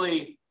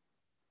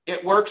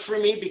works for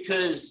me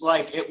because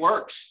like it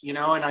works, you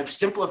know, and I've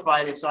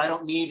simplified it. So I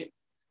don't need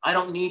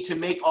to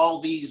make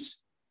all these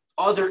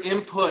other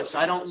inputs.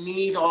 I don't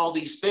need all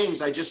these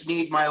things. I just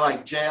need my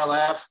like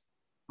JLF,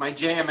 my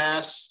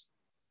JMS,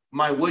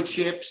 my wood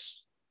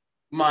chips,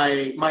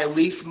 my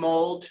leaf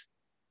mold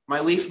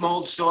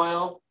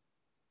soil,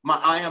 my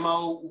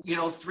IMO, you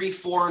know, 3,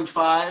 4, and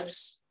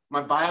 5s,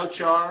 my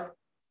biochar,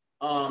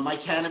 my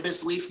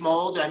cannabis leaf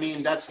mold. I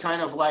mean, that's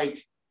kind of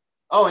like,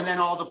 oh, and then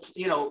all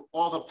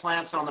the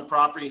plants on the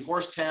property,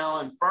 horsetail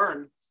and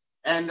fern.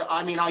 And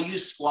I mean, I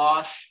use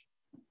squash,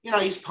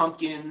 I use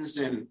pumpkins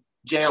and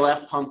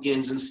JLF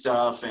pumpkins and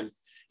stuff. And,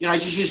 I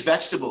just use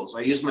vegetables. I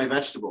use my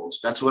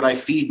vegetables. That's what I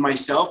feed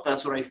myself.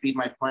 That's what I feed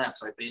my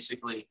plants. I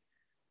basically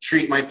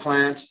treat my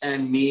plants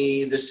and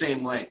me the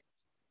same way.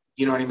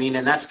 You know what I mean?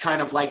 And that's kind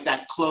of like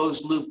that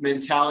closed loop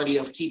mentality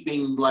of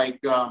keeping like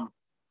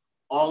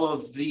all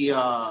of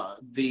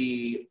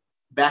the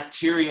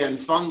bacteria and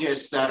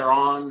fungus that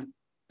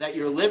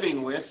you're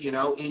living with,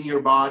 in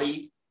your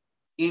body,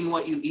 in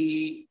what you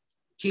eat,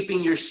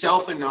 keeping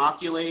yourself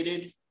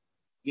inoculated,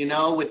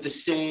 with the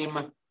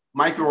same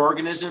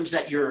microorganisms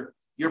that your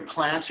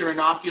plants are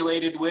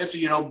inoculated with,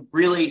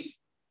 really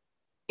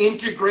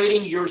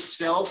integrating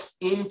yourself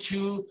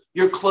into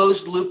your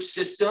closed loop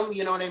system.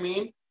 You know what I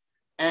mean?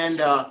 And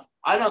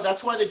I know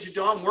that's why the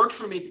Jadam works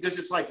for me, because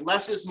it's like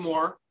less is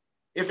more.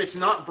 If it's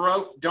not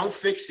broke, don't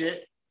fix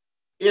it.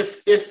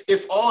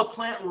 If all a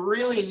plant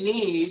really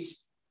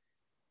needs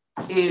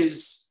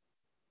is,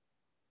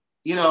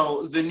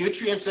 the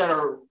nutrients that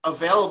are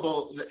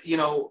available,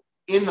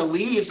 in the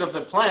leaves of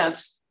the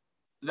plants,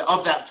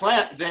 of that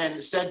plant,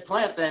 then said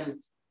plant, then,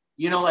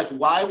 like,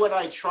 why would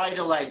I try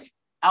to like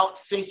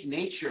outthink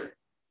nature?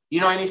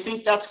 And I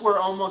think that's where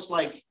almost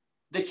like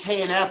the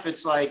KNF,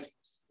 it's like,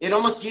 it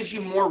almost gives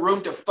you more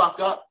room to fuck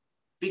up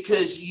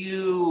because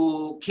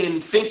you can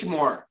think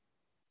more.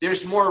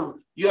 There's more,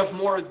 you have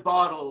more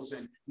bottles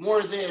and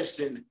more this,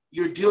 and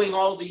you're doing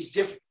all these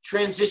different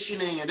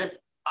transitioning. And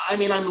I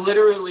mean, I'm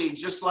literally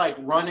just like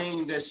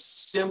running this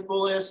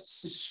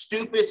simplest,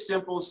 stupid,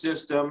 simple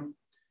system.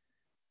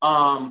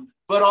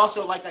 But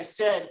also, like I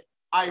said,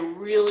 I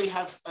really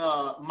have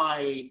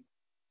my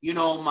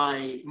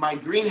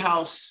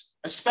greenhouse,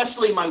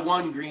 especially my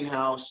one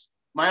greenhouse.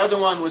 My other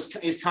one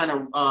is kind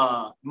of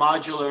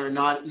modular,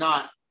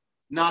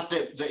 not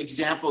the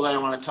example that I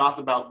want to talk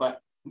about,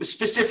 but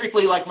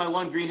specifically like my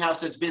one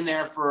greenhouse that's been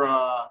there for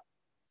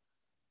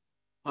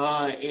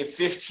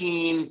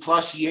 15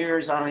 plus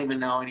years. I don't even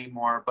know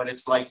anymore, but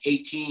it's like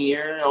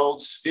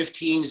 18-year-olds,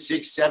 15,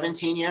 6,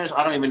 17 years.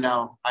 I don't even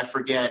know. I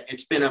forget.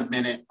 It's been a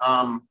minute.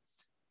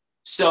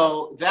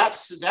 So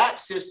that's that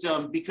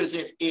system, because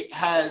it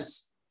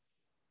has,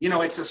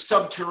 it's a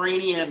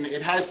subterranean.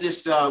 It has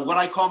this, what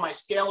I call my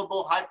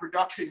scalable, high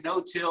production,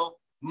 no-till,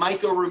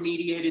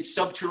 myco-remediated,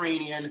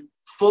 subterranean,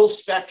 full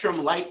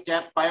spectrum, light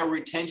depth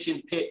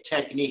bioretention pit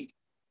technique.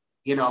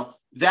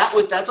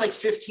 That's like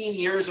 15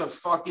 years of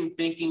fucking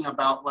thinking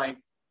about like,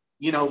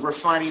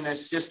 refining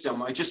this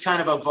system. It just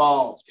kind of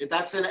evolved.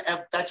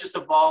 That just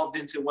evolved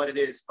into what it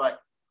is. But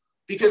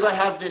because I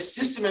have this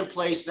system in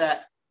place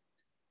that,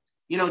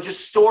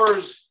 just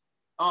stores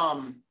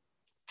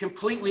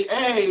completely,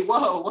 hey,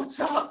 whoa, what's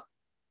up?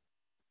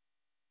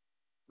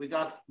 We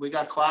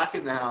got Clark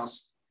in the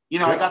house. I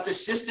got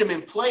this system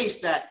in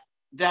place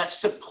that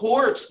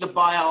supports the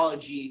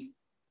biology.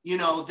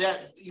 That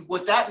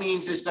what that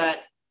means is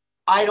that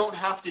I don't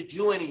have to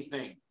do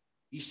anything.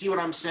 You see what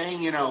I'm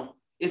saying?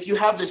 If you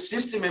have the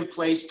system in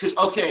place, because,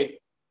 okay,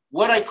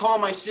 what I call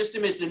my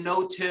system is the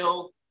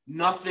no-till,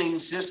 nothing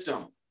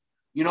system.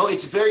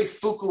 It's very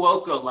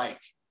Fukuoka-like.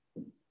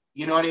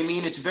 You know what I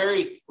mean? It's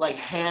very like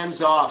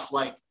hands-off.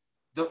 Like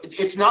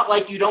it's not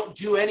like you don't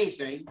do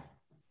anything.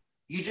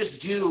 You just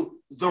do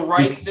the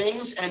right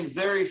things and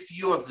very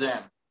few of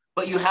them.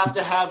 But you have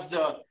to have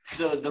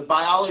the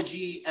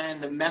biology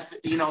and the method,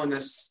 and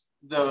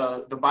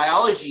the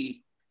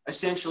biology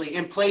essentially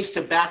in place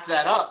to back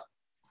that up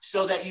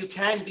so that you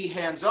can be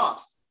hands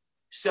off.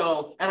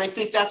 So, and I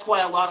think that's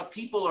why a lot of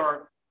people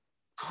are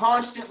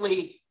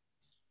constantly,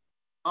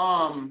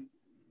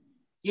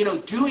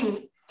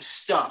 doing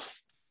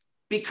stuff,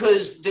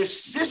 because their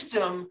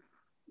system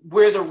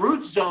where the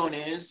root zone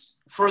is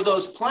for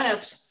those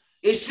plants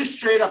is just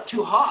straight up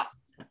too hot.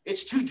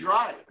 It's too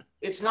dry.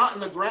 It's not in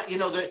the ground.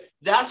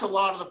 That's a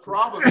lot of the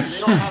problems. They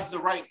don't have the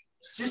right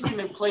system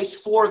in place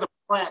for the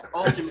plant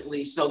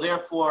ultimately. So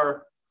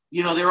therefore,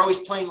 they're always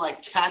playing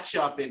like catch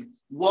up and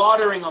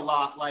watering a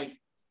lot. Like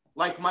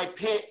my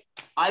pit,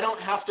 I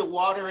don't have to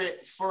water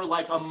it for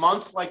like a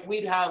month. Like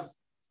we'd have,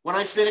 when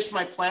I finish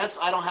my plants,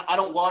 I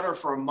don't water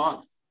for a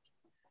month.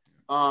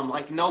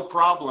 Like no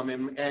problem.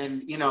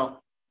 And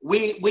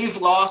we've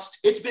lost,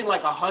 it's been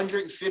like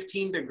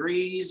 115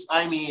 degrees.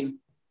 I mean,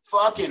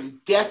 fucking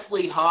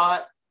deathly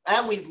hot.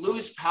 And we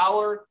lose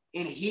power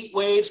in heat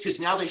waves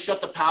because now they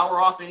shut the power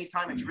off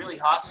anytime it's really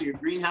hot. So your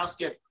greenhouse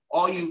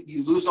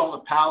you lose all the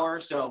power.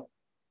 So,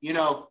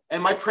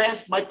 and my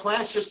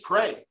plants just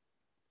pray.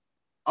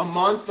 A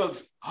month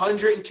of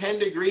 110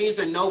 degrees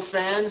and no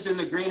fans in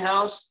the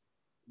greenhouse.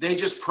 They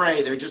just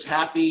pray. They're just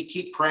happy,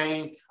 keep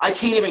praying. I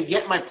can't even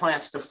get my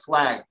plants to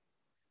flag.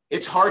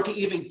 It's hard to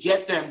even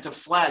get them to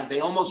flag. They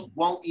almost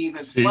won't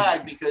even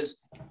flag because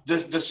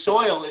the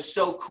soil is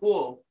so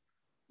cool.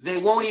 They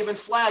won't even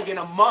flag in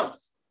a month.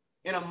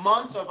 In a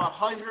month of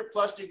 100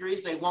 plus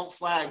degrees, they won't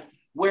flag.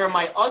 Where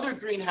my other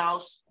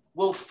greenhouse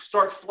will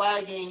start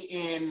flagging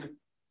in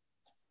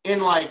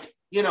like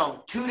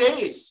 2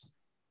 days.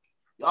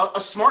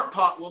 A smart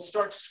pot will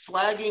start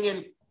flagging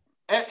in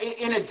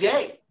a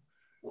day.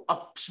 A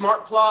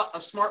smart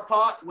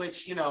pot,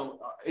 which,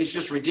 is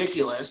just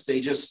ridiculous. They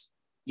just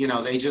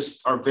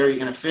are very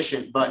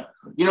inefficient. But,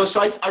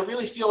 so I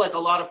really feel like a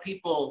lot of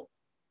people,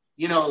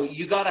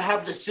 you got to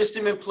have the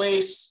system in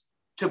place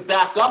to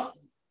back up,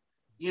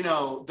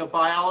 the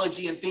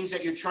biology and things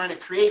that you're trying to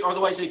create.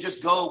 Otherwise they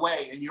just go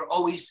away, and you're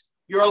always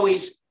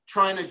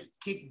trying to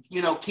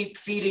keep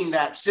feeding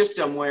that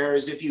system.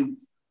 Whereas if you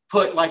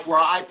put, like, where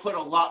I put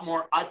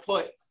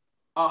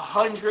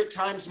 100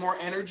 times more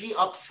energy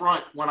up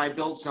front when I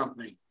build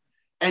something,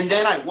 and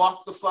then I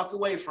walk the fuck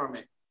away from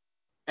it.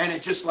 And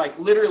it just, like,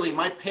 literally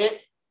my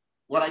pit,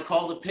 what I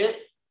call the pit,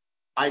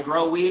 I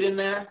grow weed in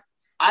there.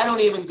 I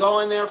don't even go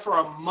in there for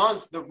a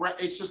month.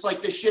 It's just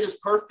like, this shit is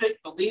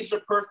perfect. The leaves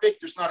are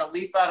perfect. There's not a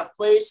leaf out of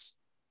place.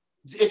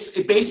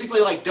 It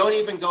basically, like, don't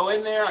even go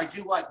in there. I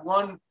do like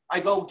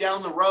I go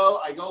down the row,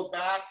 I go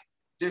back.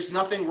 There's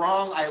nothing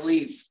wrong. I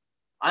leave.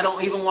 I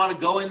don't even want to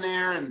go in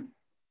there and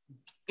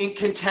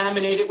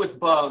contaminate it with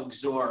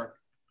bugs, or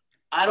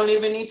I don't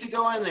even need to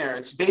go in there.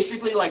 It's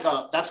basically like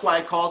that's why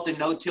I call it the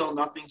no-till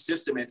nothing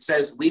system. It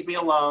says, leave me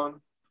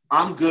alone.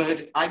 I'm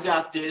good. I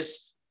got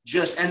this.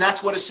 And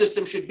that's what a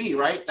system should be,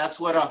 right? That's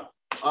what a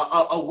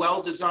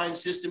well-designed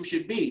system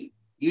should be.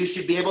 You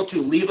should be able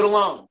to leave it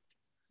alone,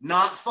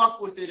 not fuck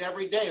with it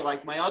every day.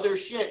 Like my other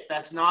shit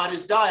that's not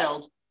as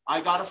dialed, I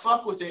got to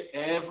fuck with it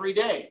every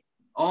day,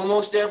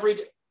 almost every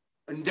day.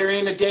 And there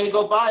ain't a day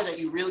go by that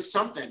you really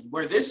something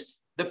where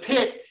the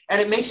pit,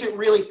 and it makes it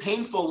really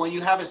painful when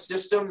you have a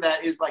system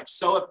that is, like,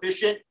 so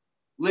efficient.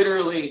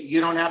 Literally, you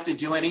don't have to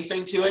do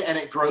anything to it, and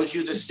it grows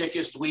you the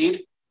sickest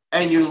weed,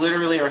 and you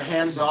literally are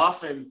hands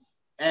off. And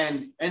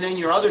then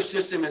your other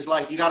system is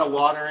like, you got to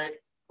water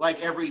it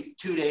like every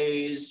 2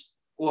 days,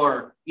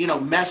 or,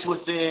 mess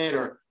with it,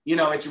 or,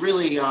 it's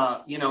really,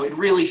 it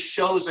really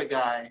shows a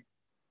guy,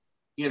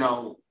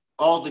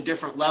 all the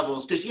different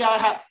levels. Cause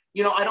I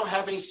don't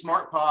have any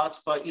smart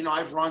pots, but,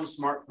 I've run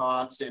smart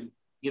pots, and,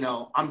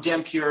 I'm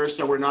damn pure,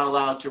 so we're not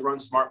allowed to run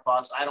smart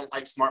pots. I don't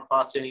like smart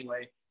pots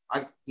anyway.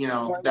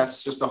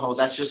 That's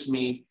just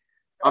me.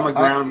 I'm a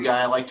ground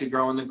guy. I like to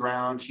grow in the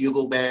ground,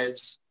 hugel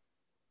beds.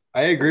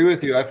 I agree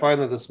with you. I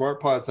find that the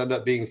smart pots end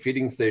up being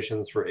feeding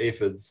stations for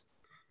aphids.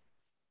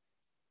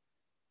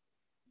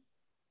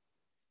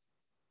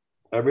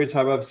 Every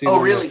time I've seen.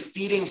 Oh, really?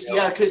 Feeding?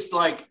 Yeah, because,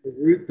 like,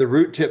 the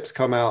root tips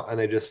come out, and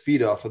they just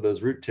feed off of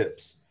those root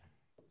tips.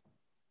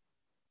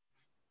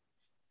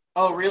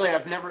 Oh, really?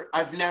 I've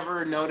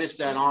never noticed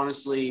that,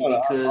 honestly,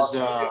 because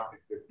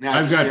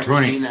I've got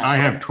 20. I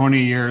have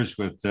 20 years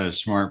with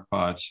smart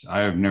pots. I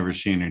have never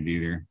seen it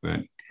either, but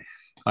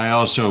I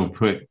also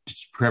put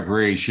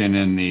preparation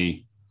in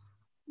the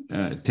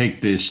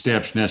take the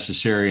steps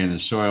necessary in the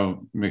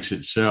soil mix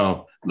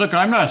itself. Look,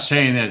 I'm not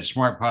saying that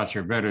smart pots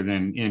are better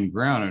than in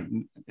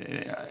ground,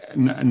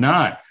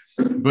 not.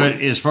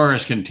 But as far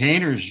as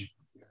containers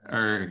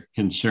are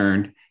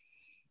concerned,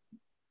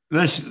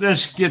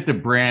 let's get the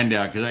brand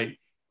out, because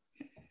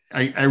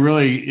I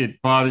really,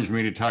 it bothers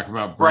me to talk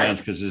about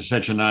brands because it's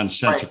such a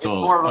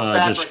nonsensical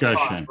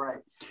discussion. Pot, right.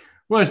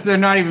 Well, they're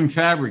not even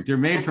fabric. They're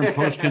made from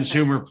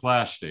post-consumer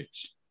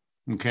plastics.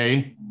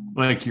 Okay,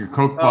 like your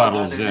Coke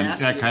bottles and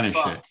that kind of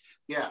shit.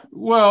 Yeah.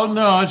 Well,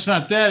 no, it's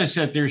not that. It's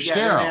that they're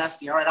sterile. They're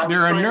nasty. All right,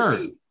 they're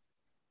inert.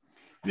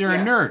 They're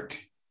inert.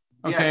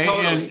 Okay,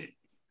 yeah,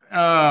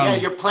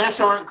 totally. Your plants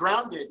aren't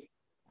grounded.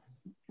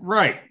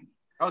 Right.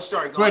 Oh,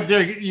 sorry. Go but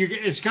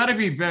it's got to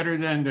be better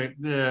than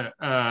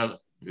the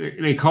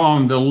they call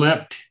them the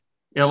lipped,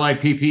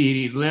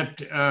 LIPPED,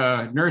 lipped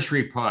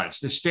nursery pots,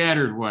 the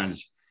standard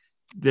ones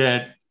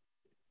that,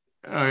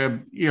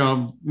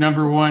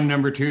 number 1,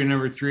 number 2,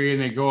 number 3,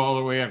 and they go all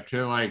the way up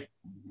to, like,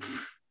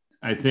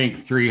 I think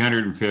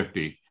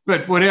 350,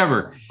 but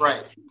whatever.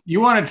 Right.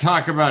 You want to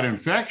talk about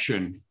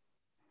infection.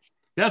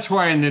 That's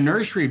why in the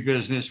nursery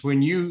business,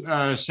 when you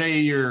say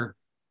you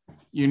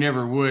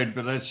never would,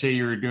 but let's say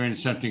you were doing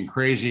something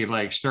crazy,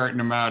 like starting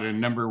them out in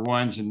number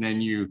 1s, and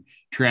then you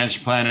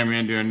transplant them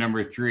into a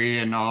number 3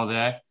 and all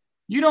that.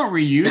 You don't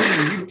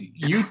reuse them.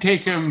 You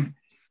take them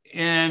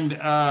and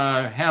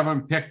have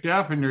them picked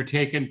up, and they're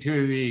taken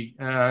to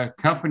the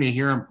company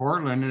here in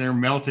Portland, and they're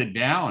melted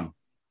down.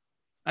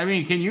 I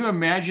mean, can you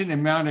imagine the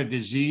amount of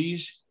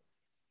disease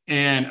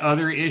and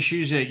other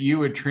issues that you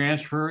would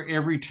transfer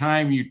every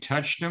time you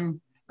touched them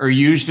or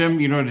used them,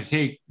 to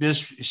take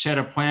this set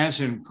of plants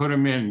and put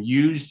them in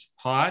used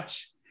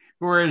pots?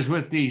 Whereas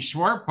with the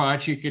smart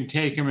pots, you can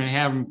take them and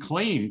have them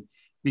clean,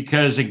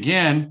 because,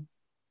 again,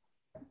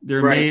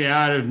 they're made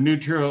out of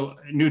neutral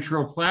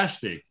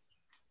plastic.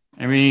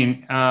 I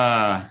mean,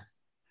 I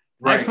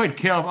put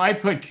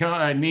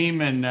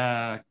neem and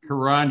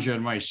karanja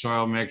in my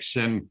soil mix,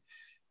 and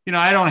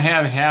I don't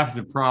have half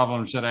the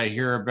problems that I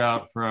hear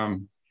about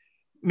from.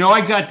 No,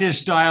 I got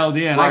this dialed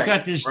in. I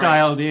got this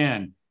dialed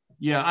in.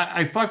 Yeah,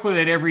 I fuck with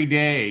it every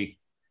day.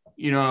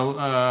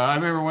 I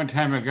remember one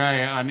time a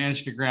guy on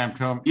Instagram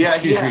told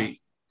me.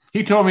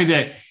 He told me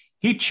that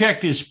he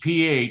checked his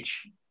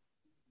pH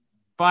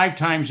 5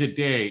 times a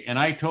day. And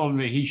I told him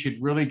that he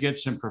should really get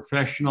some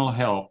professional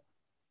help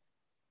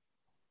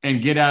and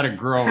get out of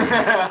growing.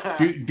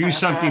 do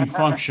something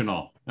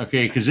functional.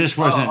 Okay. Because this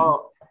wasn't,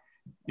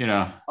 you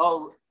know.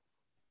 Oh,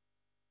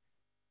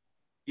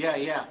 yeah.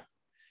 Yeah.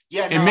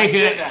 No, and make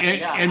it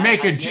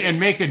and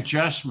make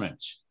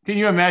adjustments. Can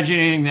you imagine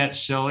anything that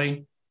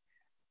silly?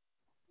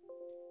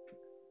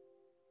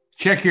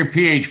 Check your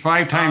pH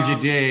 5 times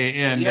a day,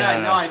 and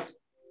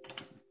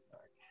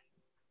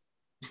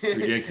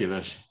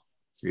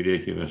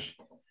ridiculous.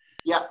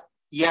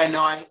 Yeah.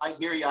 No, I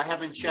hear you. I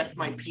haven't checked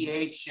my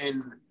pH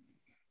in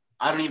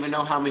I don't even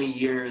know how many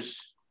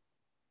years.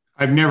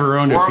 I've never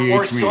owned a pH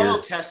or soil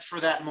meter. test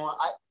for that more.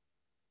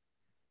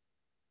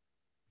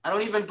 I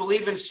don't even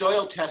believe in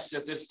soil tests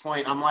at this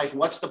point. I'm like,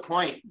 what's the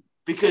point?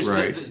 Because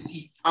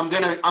I'm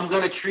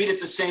gonna treat it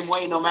the same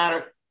way, no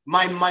matter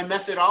my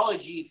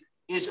methodology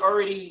is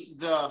already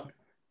the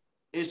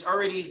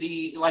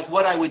like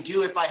what I would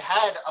do if I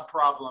had a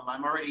problem.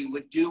 I'm already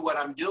would do what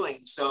I'm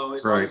doing. So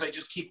as long as I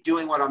just keep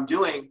doing what I'm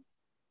doing,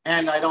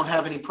 and I don't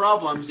have any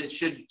problems, it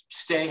should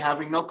stay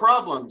having no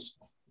problems.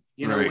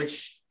 You know,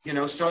 which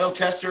soil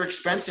tests are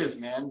expensive,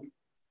 man.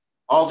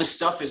 All this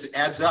stuff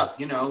adds up.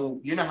 You know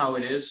how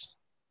it is.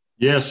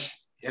 Yes.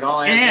 It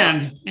all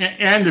adds up.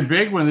 And the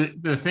big one,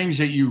 the things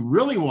that you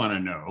really want to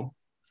know,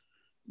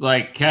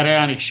 like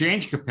cation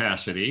exchange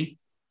capacity,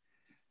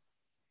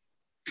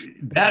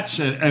 that's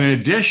an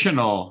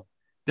additional,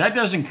 that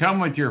doesn't come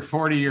with your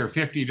 $40 or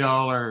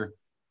 $50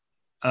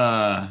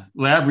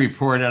 lab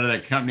report out of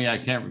that company. I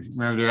can't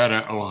remember, they're out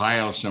of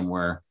Ohio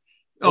somewhere.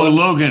 Oh,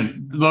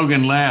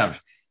 Logan Labs.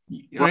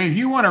 I mean, if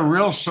you want a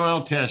real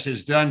soil test,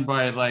 it's done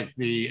by like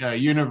the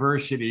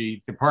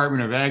University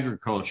Department of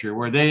Agriculture,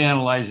 where they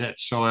analyze that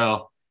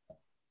soil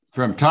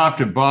from top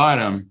to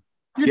bottom.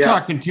 You're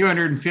talking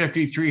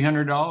 $250,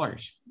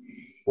 $300.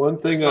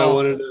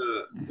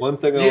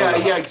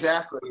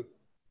 Exactly.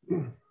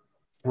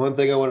 One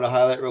thing I wanted to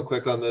highlight real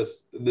quick on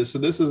this. So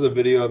this is a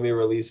video of me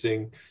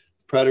releasing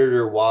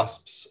predator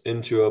wasps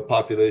into a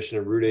population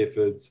of root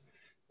aphids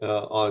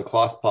on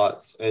cloth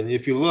pots. And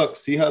if you look,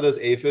 see how this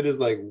aphid is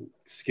like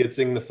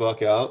skitzing the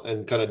fuck out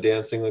and kind of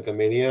dancing like a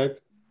maniac.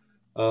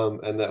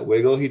 And that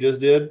wiggle he just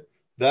did,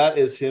 that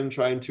is him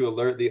trying to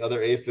alert the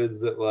other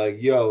aphids that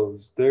like, yo,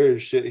 there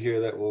is shit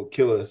here that will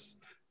kill us.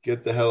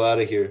 Get the hell out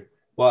of here.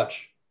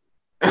 Watch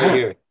right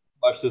here.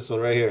 Watch this one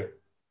right here.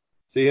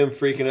 See him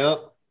freaking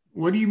out?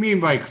 What do you mean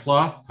by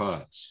cloth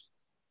pots?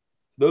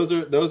 Those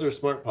are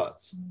smart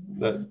pots.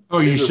 I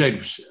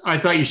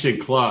thought you said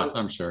cloth.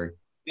 I'm sorry.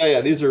 Yeah.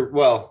 These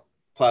are,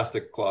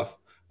 plastic cloth.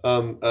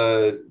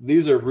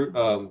 These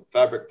are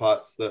fabric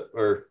pots that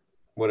are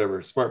whatever,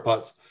 smart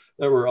pots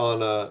that were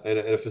on in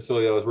a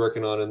facility I was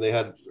working on, and they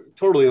had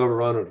totally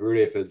overrun with root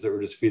aphids that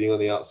were just feeding on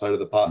the outside of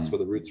the pots where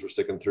the roots were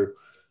sticking through.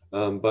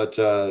 But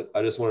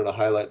I just wanted to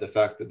highlight the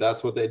fact that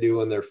that's what they do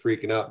when they're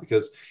freaking out,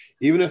 because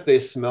even if they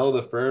smell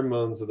the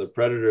pheromones of the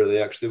predator,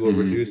 they actually will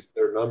reduce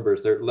their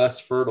numbers. They're less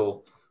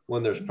fertile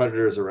when there's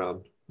predators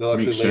around. They'll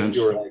actually lay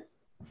fewer eggs.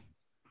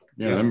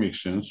 Yeah, that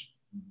makes sense.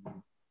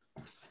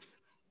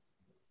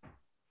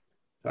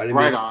 I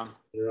didn't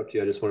interrupt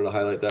you. I just wanted to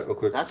highlight that real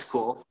quick. That's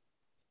cool.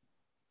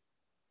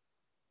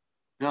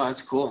 No,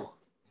 that's cool.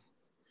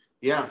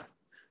 Yeah.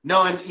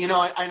 No, and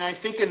and I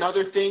think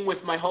another thing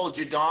with my whole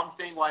Jadam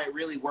thing, why it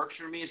really works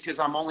for me is because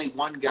I'm only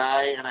one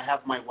guy and I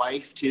have my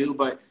wife too.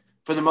 But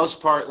for the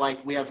most part,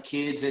 like we have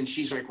kids and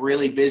she's like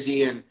really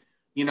busy, and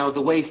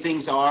the way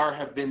things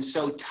have been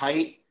so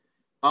tight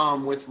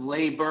with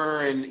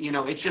labor, and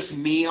it's just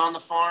me on the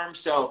farm.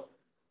 So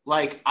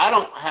like I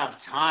don't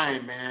have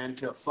time, man,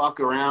 to fuck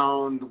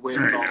around with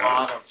a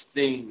lot of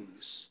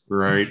things.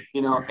 Right.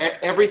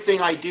 Everything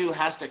I do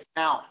has to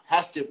count,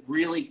 has to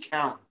really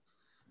count.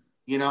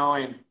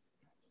 And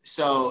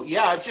so,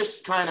 yeah, I've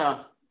just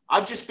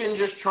been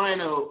trying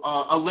to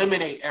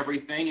eliminate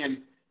everything.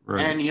 And,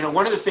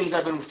 one of the things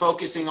I've been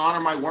focusing on are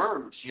my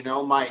worms,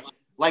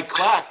 like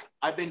Clack.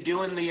 I've been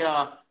doing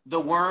the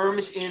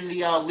worms in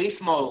the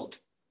leaf mold,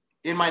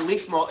 in my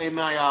leaf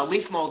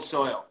mold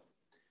soil.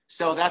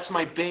 So that's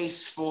my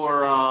base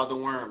for the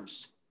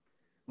worms,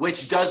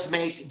 which does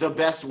make the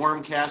best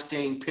worm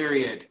casting,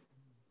 period.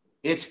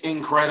 It's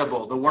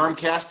incredible. The worm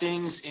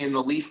castings in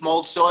the leaf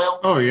mold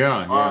soil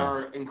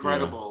are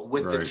incredible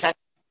with the tech,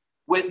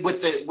 with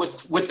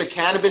the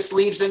cannabis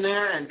leaves in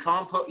there and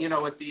compost,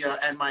 with the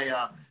and my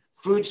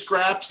food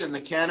scraps and the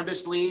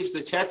cannabis leaves.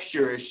 The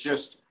texture is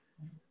just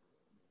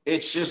I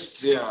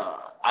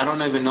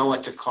don't even know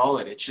what to call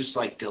it. It's just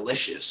like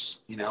delicious.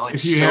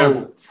 It's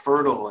so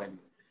fertile. And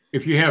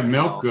if you have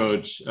milk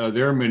goats,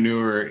 their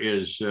manure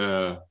is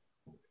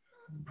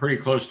pretty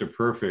close to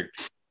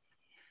perfect.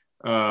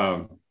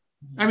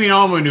 I mean,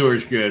 all manure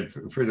is good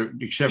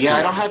except for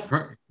I don't have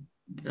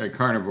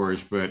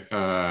carnivores, but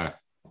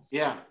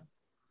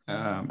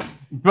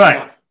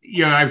but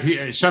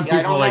some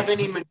people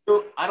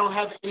I don't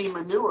have any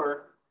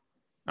manure.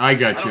 I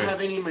got you. I don't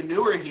have any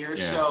manure here,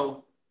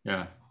 so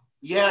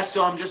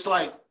so I'm just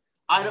like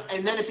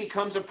and then it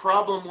becomes a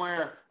problem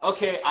where,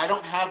 okay, I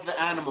don't have the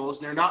animals,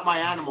 they're not my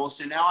animals,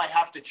 so now I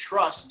have to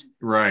trust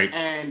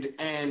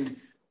and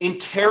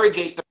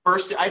interrogate the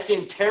person. I have to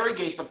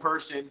interrogate the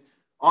person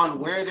on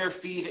where they're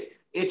feeding.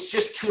 It's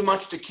just too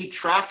much to keep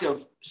track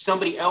of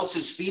somebody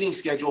else's feeding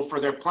schedule for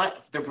their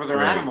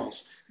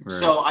animals. Right.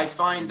 So I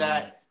find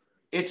that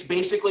it's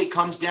basically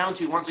comes down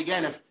to, once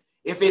again, if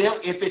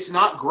it's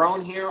not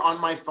grown here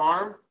on my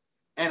farm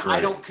and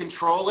I don't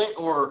control it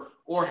or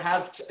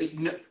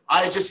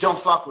I just don't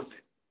fuck with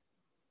it,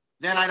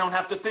 then I don't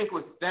have to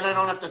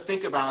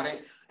think about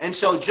it. And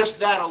so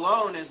just that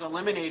alone is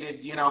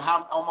eliminated,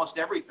 how almost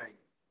everything,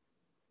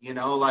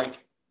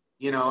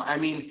 I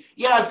mean,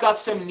 yeah, I've got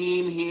some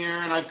neem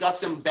here and I've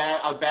got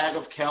a bag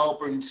of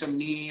kelp and some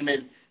neem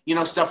and,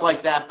 stuff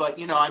like that. But,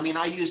 I mean,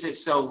 I use it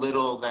so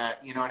little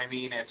that, you know what I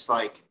mean? It's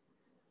like,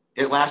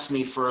 it lasts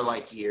me for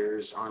like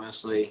years,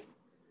 honestly.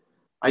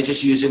 I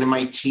just use it in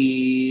my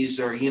teas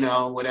or,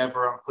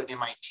 whatever I'm putting in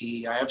my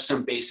tea. I have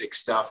some basic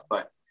stuff,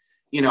 but,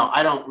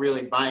 I don't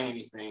really buy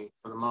anything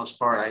for the most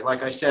part.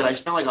 Like I said, I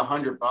spent like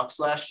 $100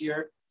 last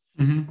year.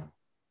 Mm-hmm.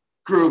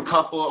 Grew a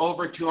couple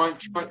over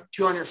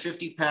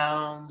 250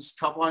 pounds,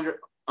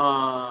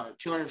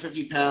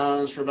 250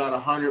 pounds for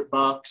about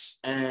 $100,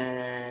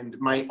 and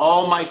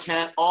all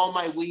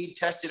my weed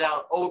tested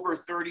out over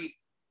 30.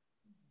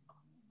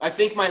 I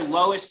think my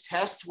lowest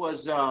test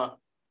was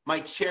my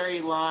cherry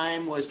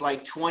lime was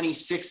like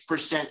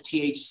 26%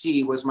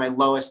 THC was my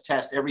lowest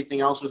test.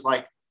 Everything else was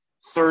like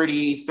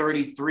 30,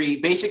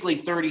 33, basically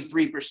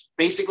 33%,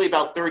 basically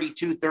about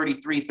 32,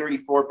 33,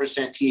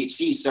 34%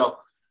 THC. So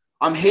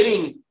I'm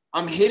hitting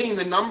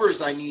the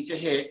numbers I need to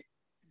hit.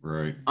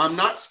 Right. I'm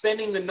not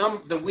spending the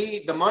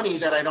money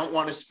that I don't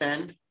want to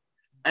spend.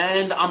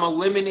 And I'm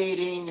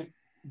eliminating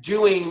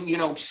doing,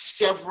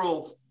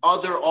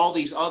 all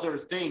these other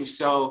things.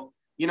 So,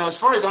 as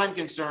far as I'm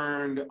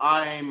concerned,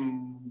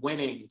 I'm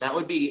winning. That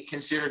would be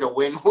considered a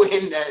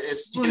win-win.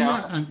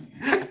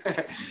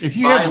 If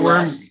you have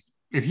worms,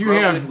 if you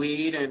have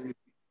weed and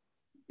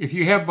if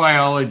you have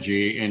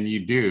biology, and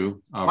you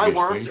do, obviously. My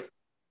worms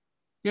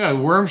Yeah,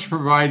 worms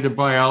provide the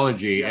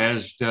biology,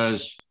 as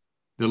does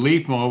the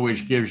leaf mold,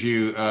 which gives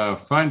you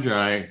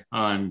fungi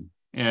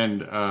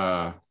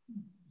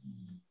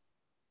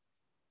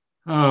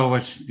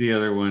what's the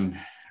other one?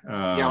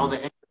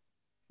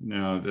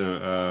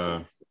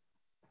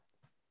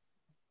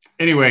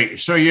 Anyway,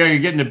 so you're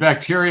getting the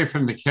bacteria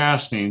from the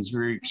castings,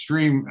 very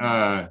extreme,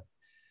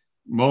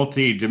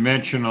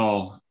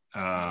 multi-dimensional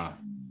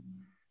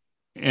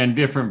and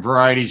different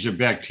varieties of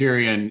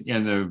bacteria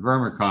in the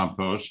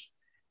vermicompost.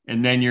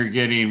 And then you're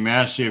getting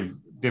massive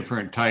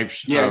different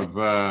types of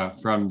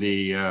from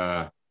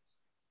the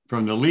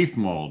leaf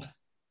mold.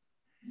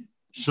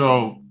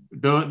 So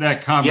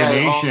that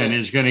combination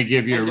is going to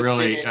give you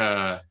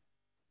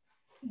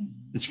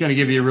it's going to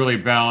give you a really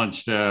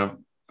balanced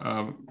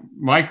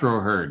micro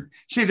herd.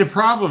 See, the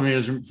problem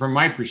is, from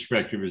my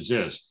perspective, is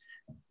this: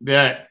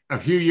 that a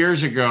few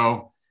years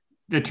ago,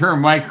 the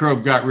term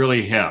microbe got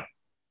really hip.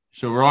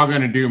 So we're all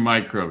going to do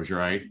microbes,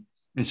 right?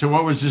 And so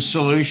what was the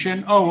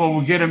solution? Oh, well,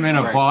 we'll get them in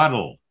a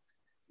bottle.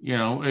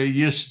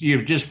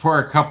 You just pour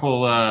a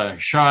couple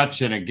shots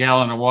in a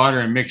gallon of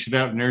water and mix it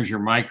up, and there's your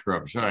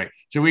microbes. All right.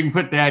 So we can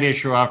put that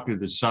issue off to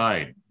the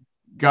side.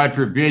 God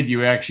forbid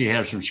you actually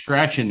have some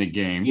scratch in the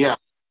game. Yeah.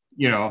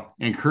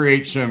 And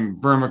create some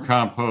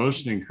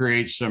vermicompost and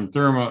create some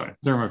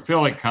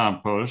thermophilic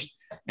compost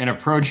and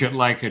approach it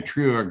like a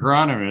true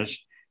agronomist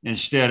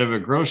instead of a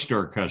grocery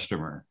store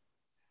customer.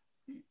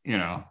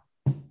 Yeah.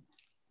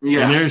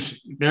 And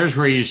there's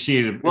where you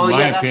see, in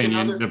my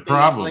opinion, the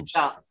problems.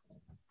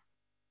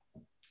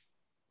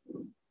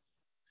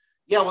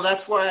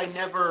 That's why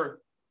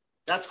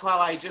that's how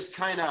I just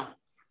kind of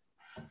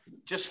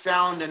just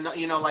found, and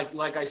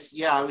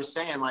I was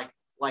saying, like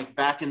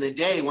back in the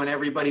day when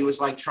everybody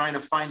was like trying to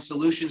find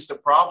solutions to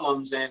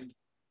problems, and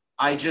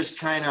I just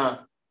kind of,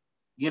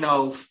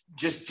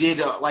 just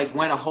did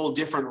went a whole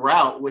different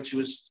route, which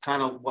was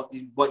kind of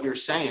what you're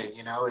saying,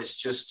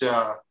 it's just,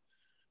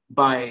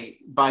 by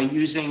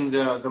using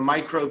the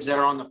microbes that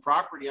are on the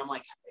property. I'm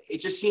like, it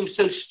just seems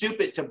so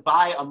stupid to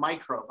buy a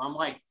microbe. I'm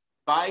like,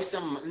 buy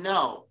some,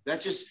 no,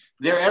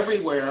 they're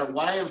everywhere.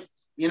 Why,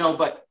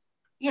 but,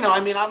 I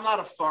mean, I'm not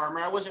a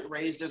farmer. I wasn't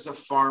raised as a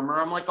farmer.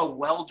 I'm like a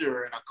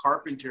welder and a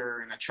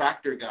carpenter and a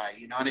tractor guy.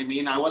 You know what I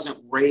mean? I wasn't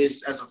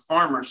raised as a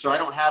farmer. So I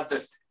don't have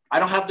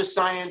the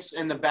science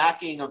and the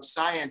backing of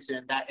science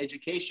and that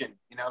education.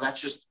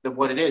 That's just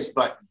what it is.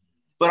 But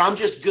I'm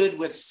just good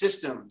with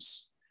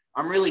systems.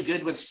 I'm really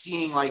good with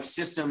seeing like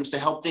systems to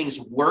help things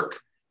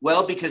work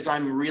well, because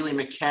I'm really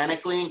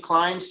mechanically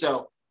inclined.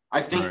 So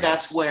I think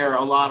that's where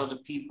a lot of the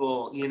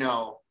people, you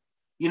know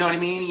what I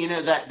mean?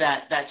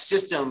 That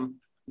system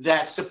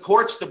that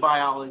supports the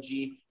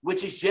biology,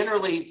 which is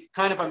generally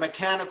kind of a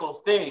mechanical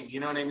thing.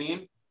 You know what I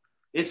mean?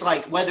 It's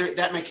like whether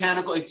that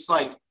mechanical, it's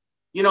like,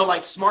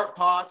 like smart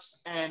pots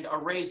and a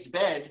raised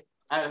bed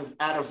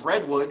out of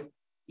redwood.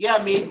 Yeah,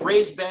 I mean,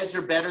 raised beds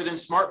are better than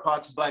smart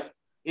pots, but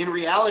in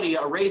reality,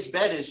 a raised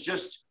bed is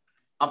just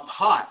a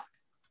pot.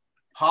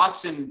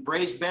 pots and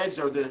raised beds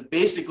are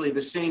basically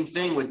the same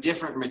thing with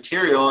different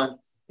material. And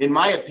in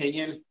my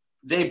opinion,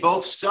 they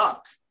both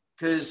suck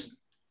because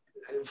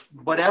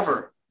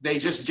whatever, they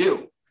just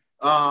do.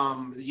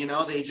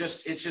 It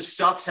just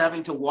sucks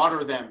having to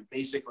water them.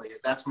 Basically,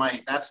 that's my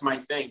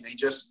thing.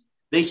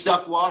 They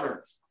suck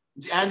water,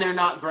 and they're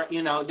not,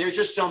 there's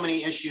just so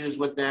many issues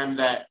with them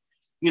that,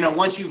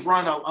 once you've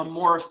run a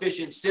more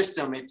efficient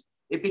system,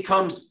 it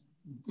becomes,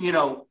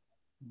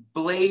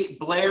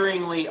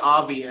 blaringly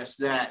obvious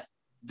that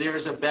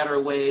there's a better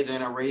way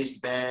than a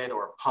raised bed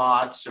or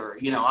pots or,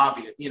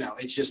 obvious,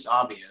 it's just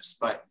obvious.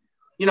 But,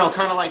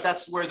 kind of like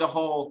that's where the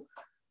whole,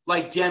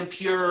 like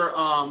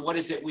DemPure, what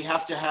is it? We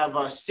have to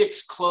have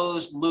 6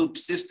 closed loop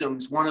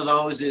systems. One of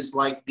those is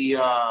like the,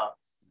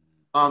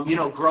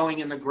 growing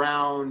in the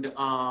ground,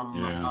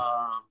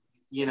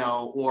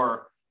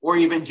 or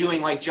even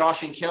doing like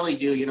Josh and Kelly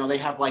do, they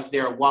have like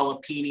their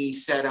Wallapini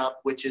setup,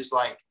 which is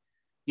like,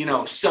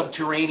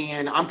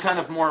 subterranean. I'm kind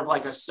of more of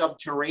like a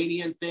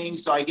subterranean thing.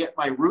 So I get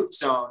my root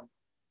zone.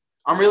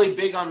 I'm really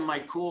big on my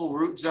cool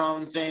root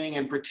zone thing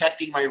and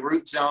protecting my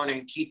root zone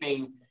and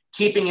keeping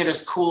it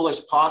as cool as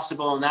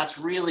possible. And that's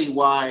really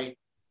why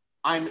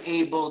I'm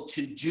able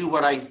to do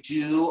what I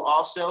do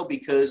also,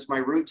 because my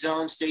root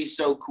zone stays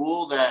so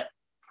cool that,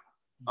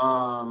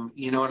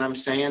 you know what I'm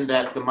saying,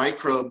 that the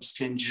microbes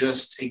can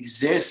just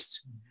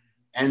exist.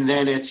 And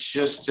then it's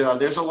just,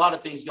 there's a lot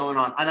of things going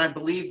on. And I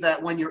believe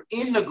that when you're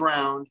in the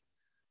ground,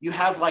 you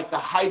have like the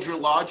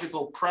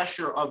hydrological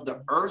pressure of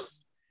the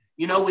earth,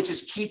 which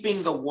is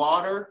keeping the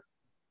water,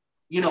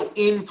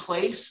 in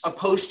place,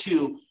 opposed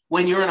to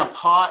when you're in a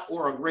pot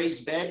or a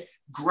raised bed,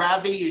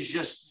 gravity is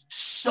just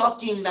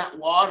sucking that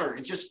water.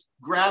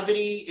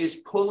 Gravity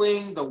is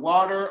pulling the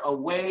water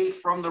away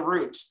from the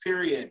roots,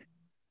 period.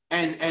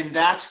 And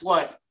that's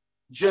what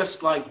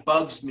just like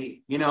bugs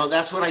me.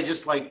 That's what I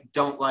just like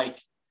don't like.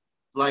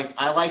 Like,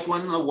 I like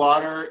when the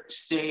water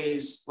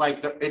stays like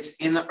it's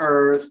in the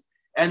earth,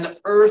 and the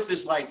earth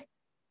is like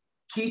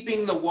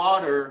keeping the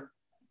water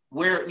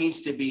where it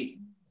needs to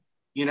be.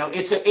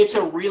 It's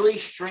a really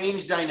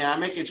strange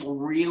dynamic. It's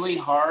really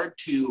hard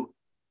to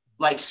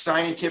like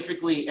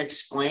scientifically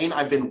explain.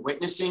 I've been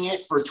witnessing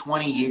it for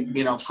 20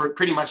 years, for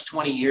pretty much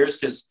 20 years,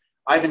 because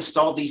I've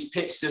installed these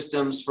pit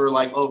systems for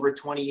like over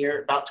 20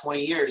 years, about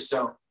 20 years.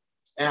 So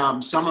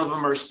some of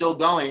them are still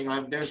going.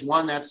 There's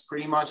one that's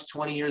pretty much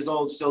 20 years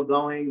old, still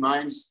going.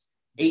 Mine's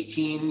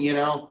 18,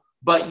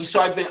 But so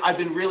I've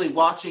been really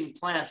watching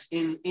plants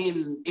in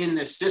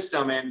this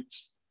system, and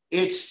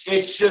it's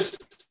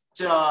just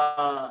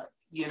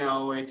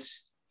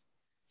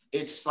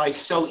it's like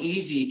so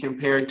easy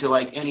compared to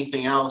like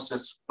anything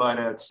else. But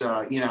it's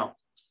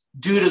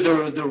due to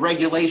the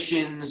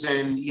regulations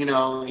and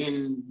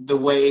in the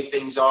way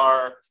things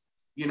are.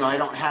 I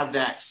don't have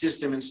that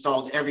system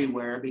installed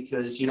everywhere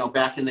because,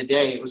 back in the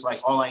day, it was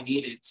like all I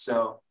needed.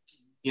 So,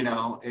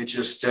 it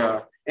just,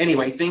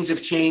 anyway, things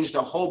have changed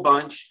a whole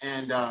bunch,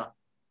 and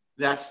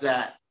that's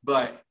that.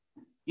 But,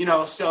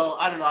 so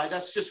I don't know.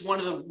 That's just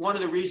one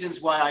of the reasons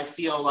why I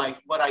feel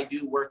like what I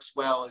do works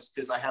well is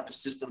because I have a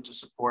system to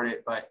support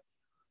it. But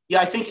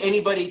yeah, I think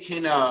anybody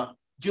can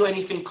do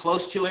anything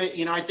close to it.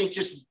 I think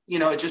just,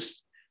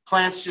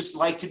 plants just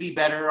like to be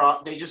better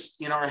off. They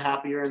just, are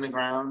happier in the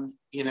ground.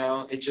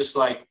 It's just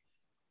like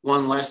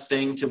one less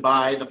thing to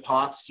buy the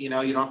pots, you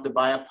don't have to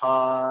buy a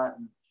pot.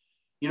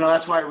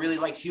 That's why I really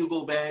like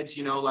hugel beds,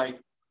 like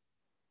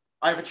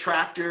I have a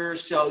tractor.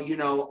 So,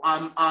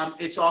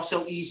 it's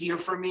also easier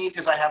for me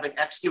because I have an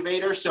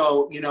excavator.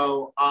 So,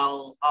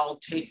 I'll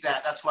take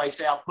that. That's why I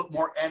say I'll put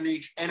more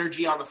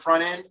energy on the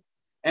front end.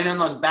 And then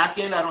on the back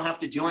end, I don't have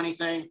to do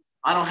anything.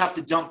 I don't have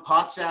to dump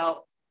pots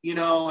out,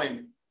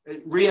 and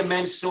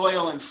re-amend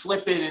soil and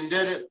flip it and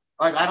did it.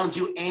 Like, I don't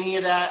do any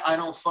of that. I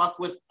don't fuck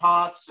with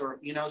pots or,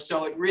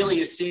 so it really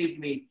has saved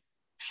me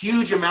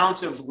huge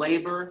amounts of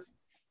labor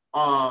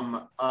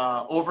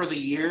over the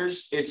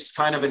years. It's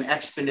kind of an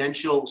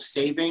exponential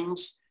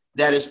savings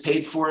that has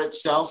paid for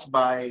itself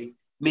by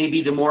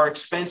maybe the more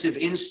expensive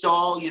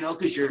install,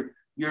 because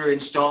you're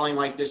installing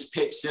like this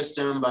pit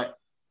system, but,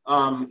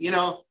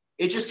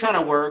 it just kind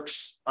of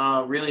works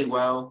really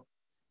well.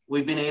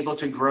 We've been able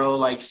to grow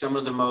like some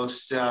of the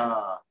most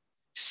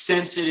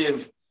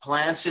sensitive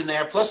plants in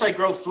there. Plus I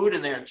grow food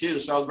in there too.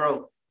 So I'll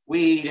grow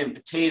wheat and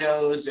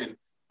potatoes and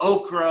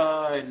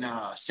okra and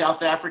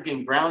South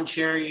African ground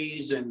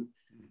cherries. And,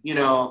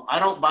 I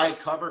don't buy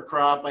cover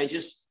crop. I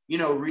just,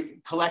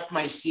 collect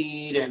my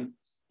seed and,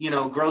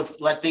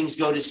 let things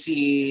go to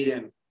seed.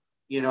 And,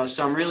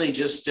 so I'm really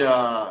just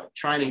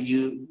trying to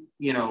use,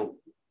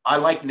 I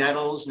like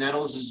nettles.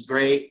 Nettles is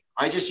great.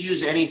 I just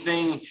use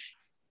any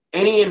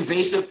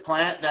invasive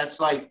plant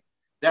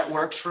that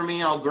works for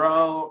me. I'll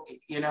grow,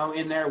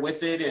 in there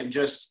with it and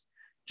just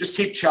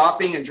keep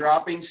chopping and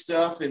dropping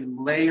stuff and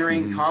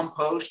layering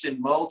compost and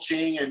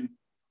mulching and,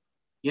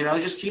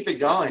 just keep it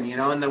going,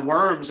 and the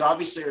worms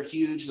obviously are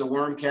huge. The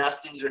worm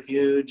castings are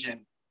huge.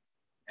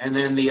 And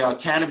then the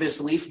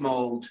cannabis leaf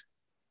mold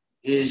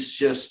is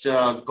just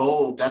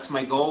gold. That's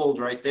my gold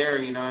right there.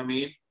 You know what I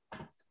mean?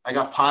 I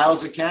got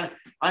piles of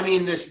I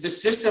mean, the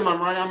system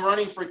I'm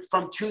running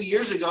from 2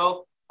 years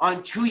ago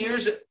on 2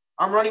 years.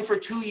 I'm running for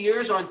 2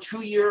 years on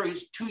 2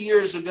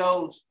 years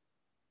ago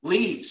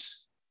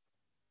leaves.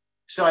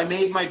 So I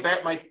made my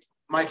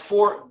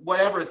four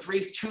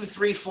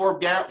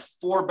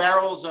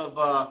barrels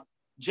of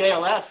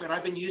JLF, and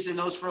I've been using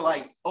those for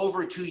like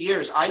over 2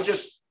 years. I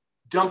just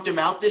dumped them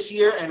out this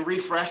year and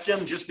refreshed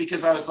them just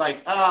because I was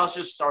like, oh, I'll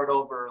just start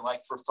over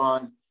like for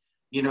fun,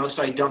 you know.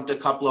 So I dumped a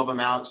couple of them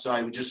out. So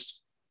I would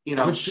just, you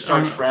know,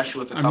 start fresh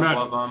with a couple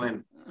of them.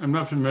 And I'm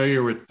not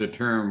familiar with the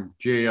term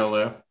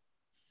JLF.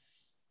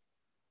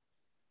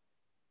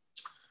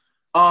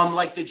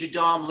 Like the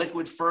Jadam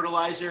liquid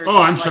fertilizer.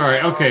 Oh, I'm sorry.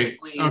 Okay.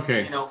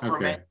 You know,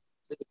 ferment.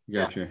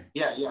 Gotcha.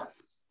 Yeah.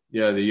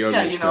 The yoga.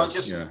 Yeah, you know,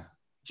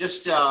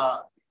 just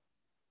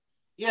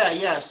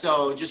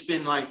So just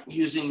been like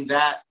using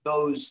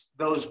those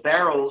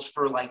barrels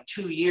for like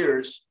 2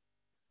 years.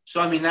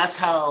 So I mean that's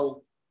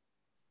how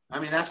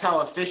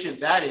efficient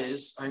that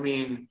is. I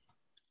mean,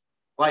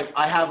 like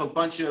I have a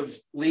bunch of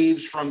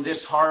leaves from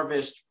this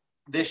harvest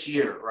this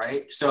year,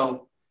 right?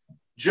 So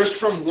just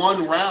from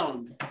one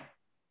round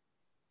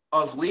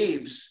of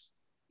leaves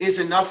is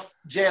enough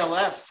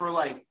JLF for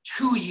like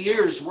 2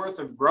 years worth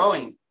of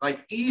growing,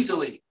 like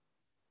easily.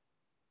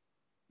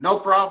 No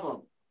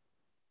problem.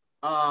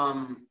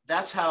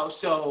 That's how,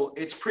 so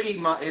it's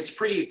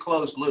pretty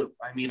closed loop.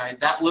 I mean,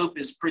 that loop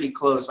is pretty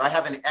close. I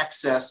have an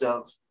excess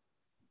of,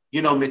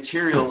 you know,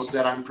 materials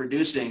that I'm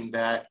producing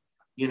that,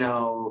 you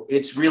know,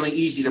 it's really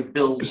easy to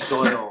build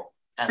soil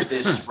at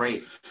this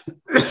rate,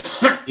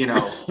 you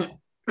know,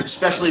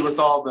 especially with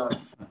all the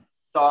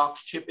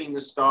stalks, chipping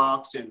the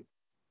stalks and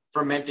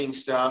fermenting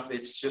stuff.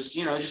 It's just,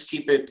 you know, just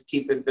keep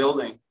it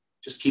building,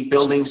 just keep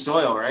building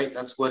soil, right?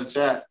 That's what it's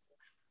at.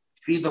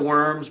 Feed the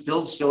worms,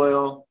 build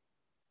soil,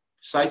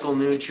 cycle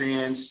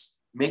nutrients,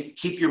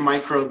 keep your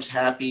microbes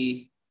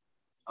happy.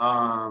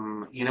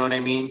 You know what I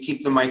mean?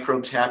 Keep the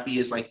microbes happy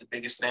is like the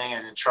biggest thing,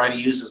 and then try to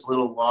use as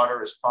little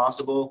water as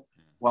possible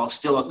while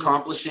still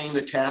accomplishing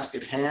the task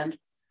at hand.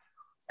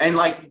 And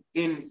like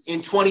in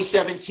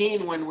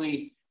 2017, when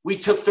we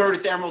took third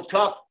at the Emerald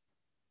Cup,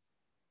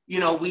 you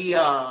know,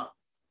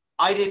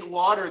 I didn't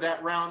water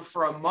that round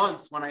for a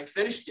month when I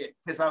finished it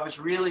because I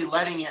was really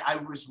letting it. I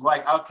was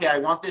like, okay, I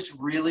want this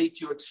really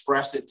to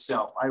express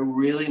itself. I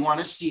really want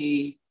to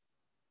see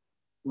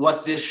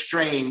what this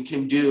strain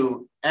can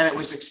do. And it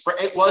was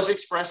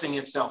expressing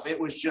itself. It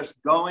was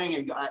just going,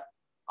 and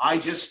I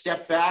just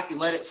stepped back and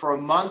let it for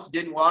a month,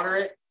 didn't water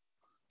it.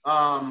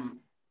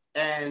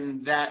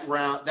 And that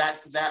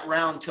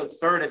round took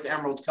third at the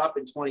Emerald Cup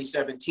in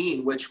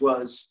 2017, which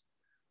was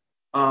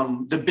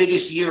the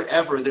biggest year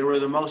ever. There were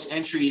the most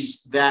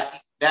entries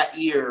that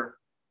year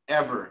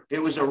ever.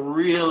 It was a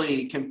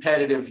really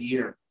competitive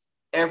year.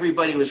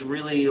 Everybody was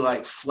really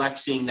like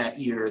flexing that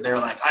year. They're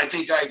like, I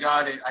think I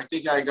got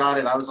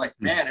it. I was like,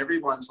 man,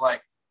 everyone's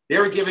like, they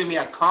were giving me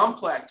a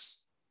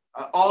complex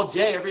all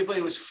day.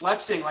 Everybody was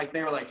flexing. Like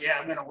they were like, yeah,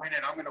 I'm going to win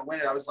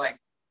it. I was like,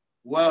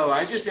 whoa,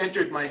 I just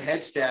entered my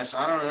head stash.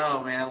 I don't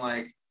know, man.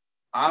 Like,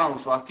 I don't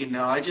fucking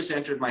know. I just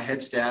entered my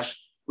head stash.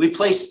 We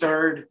placed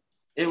third.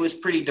 It was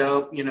pretty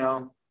dope, you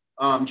know,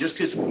 just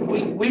because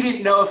we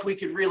didn't know if we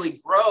could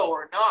really grow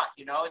or not.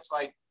 You know, it's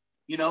like,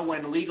 you know,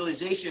 when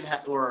legalization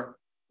or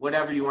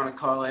whatever you want to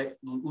call it,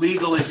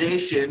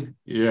 legalization.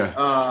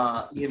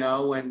 Yeah. You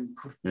know, when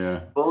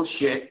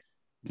bullshit.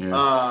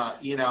 Yeah.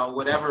 You know,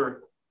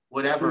 whatever.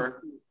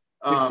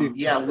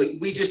 Yeah,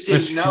 we just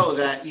didn't know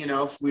that, you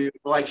know, if we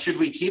like, should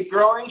we keep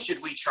growing?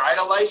 Should we try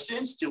to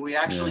license? Do we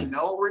actually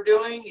know what we're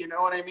doing? You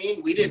know what I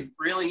mean? We didn't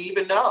really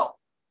even know.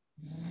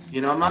 You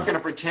know, I'm not going to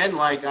pretend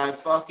like I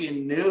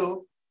fucking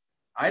knew.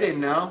 I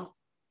didn't know.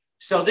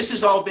 So this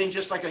has all been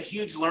just like a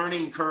huge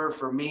learning curve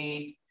for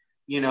me.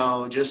 You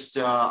know, just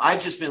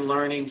I've just been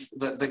learning.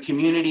 The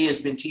community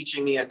has been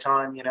teaching me a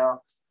ton, you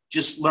know,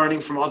 just learning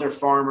from other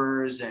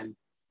farmers and,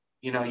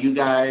 you know, you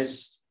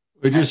guys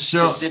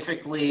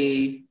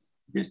specifically.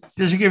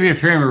 Just to give you a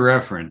frame of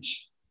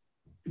reference,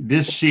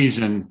 this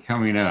season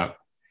coming up,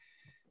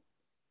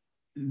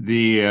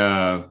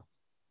 the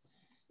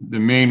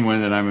main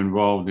one that I'm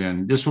involved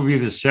in, this will be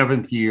the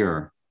 7th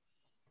year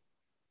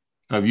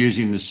of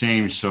using the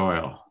same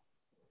soil.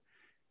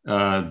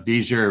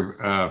 These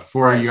are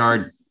 4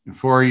 yard,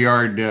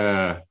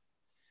 and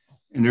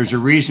there's a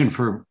reason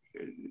for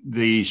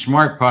the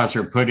smart pots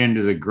are put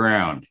into the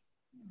ground.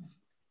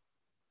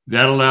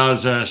 That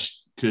allows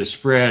us to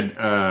spread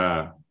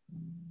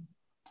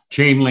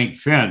chain link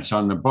fence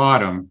on the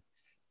bottom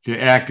to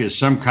act as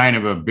some kind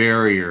of a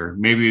barrier.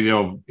 Maybe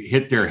they'll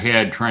hit their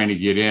head trying to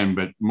get in,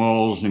 but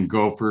moles and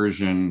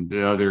gophers and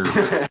the other,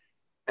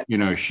 you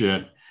know,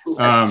 shit.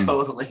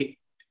 Totally.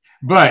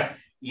 But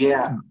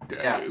yeah,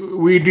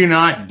 we do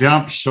not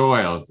dump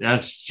soil.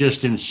 That's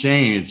just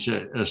insane. It's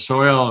a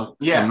soil.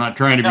 Yeah. I'm not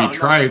trying to be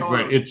trite,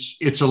 totally. But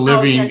it's a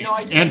living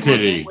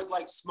entity with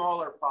like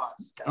smaller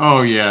pots.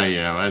 Oh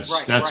yeah.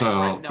 That's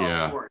all. No,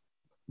 yeah.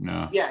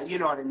 No. Yeah. You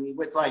know what I mean?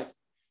 With like,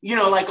 you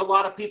know, like a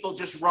lot of people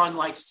just run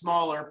like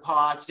smaller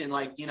pots and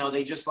like, you know,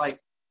 they just like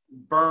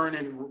burn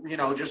and, you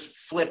know, just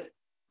flip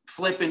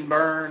flip and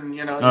burn,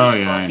 you know, Oh just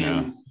yeah, I know.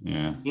 fucking,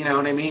 Yeah. you know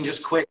what I mean?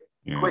 Just quick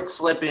Yeah.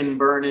 flipping,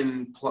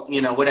 burning,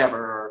 you know,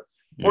 whatever.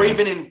 Or Yeah.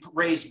 even in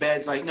raised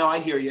beds, like, no, I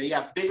hear you.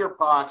 Yeah, bigger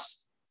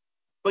pots.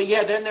 But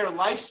yeah, then their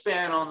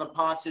lifespan on the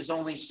pots is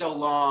only so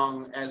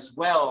long as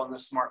well on the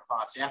smart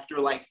pots. After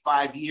like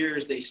 5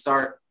 years, they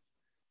start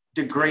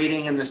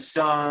degrading in the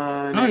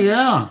sun. Oh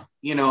yeah.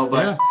 You know,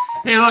 but Yeah.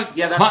 Hey, look.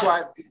 yeah, that's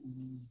why.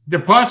 The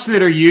pots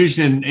that are used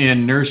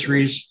in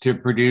nurseries to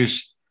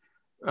produce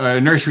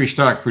nursery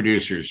stock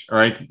producers, all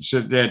right, so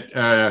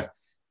that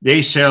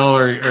they sell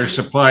or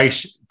supply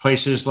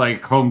places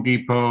like Home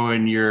Depot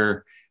and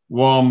your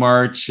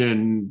Walmarts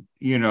and,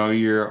 you know,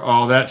 your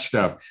all that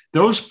stuff.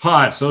 Those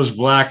pots, those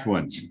black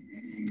ones,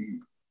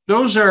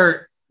 those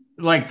are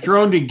like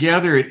thrown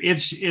together.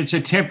 It's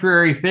a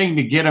temporary thing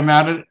to get them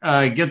out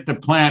of get the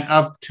plant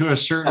up to a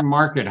certain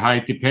market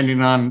height,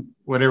 depending on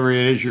whatever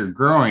it is you're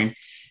growing,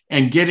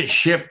 and get it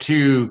shipped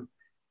to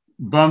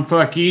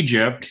bumfuck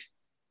Egypt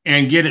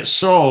and get it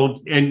sold.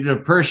 And the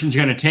person's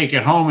going to take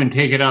it home and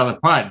take it out of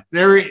the pot.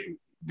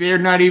 They're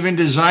not even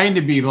designed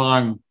to be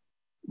long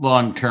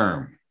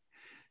term.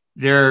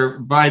 They're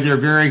by their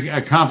very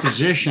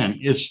composition.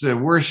 It's the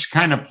worst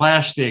kind of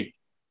plastic.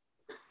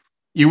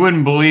 You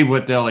wouldn't believe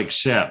what they'll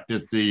accept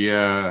at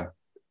the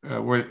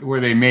where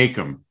they make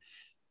them.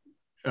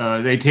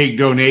 They take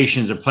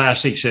donations of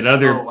plastics that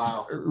other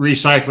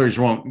recyclers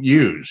won't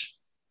use.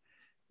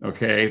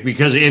 Okay,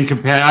 because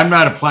I'm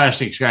not a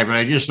plastics guy, but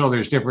I just know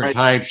there's different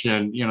types,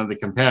 and you know the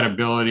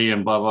compatibility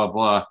and blah blah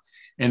blah,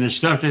 and the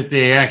stuff that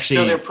they actually.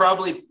 So they're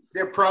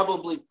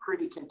probably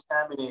pretty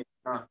contaminated.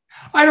 Huh?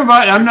 I don't know.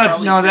 I'm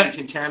not. No, that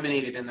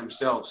contaminated in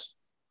themselves.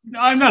 No,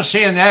 I'm not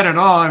saying that at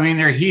all. I mean,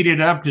 they're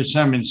heated up to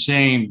some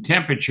insane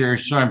temperature,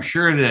 so I'm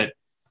sure that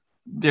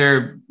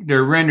they're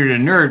rendered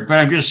inert. But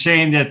I'm just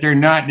saying that they're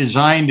not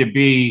designed to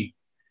be.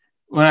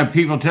 When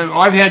people tell me, "Oh,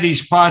 I've had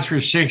these pots for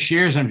 6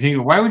 years," I'm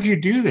thinking, why would you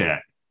do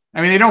that?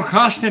 I mean, they don't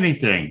cost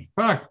anything.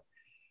 Fuck,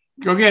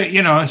 go get it.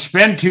 You know,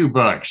 spend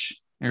 $2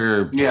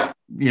 or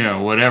you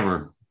know,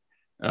 whatever.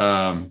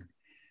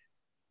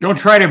 Don't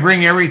try to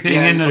bring everything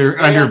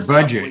under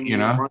budget. You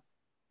know.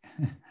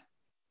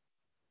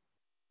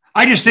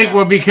 I just think,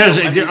 well, because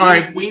all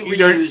right, we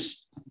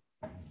reuse.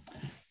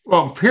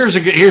 Well, here's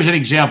an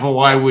example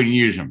why I wouldn't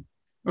use them.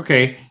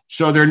 Okay,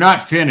 so they're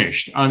not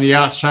finished on the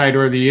outside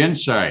or the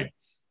inside,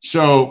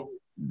 so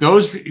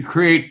those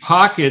create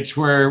pockets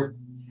where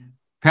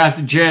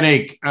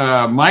pathogenic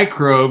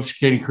microbes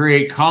can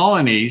create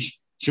colonies.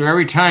 So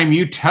every time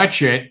you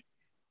touch it,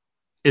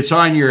 it's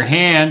on your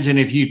hands, and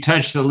if you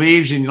touch the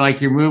leaves and like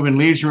you're moving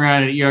leaves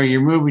around, you know,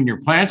 you're moving your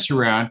plants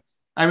around.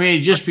 I mean,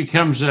 it just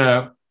becomes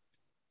a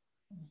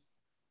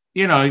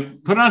you know,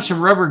 put on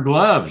some rubber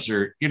gloves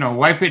or, you know,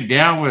 wipe it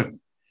down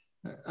with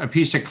a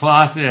piece of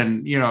cloth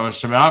and, you know,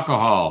 some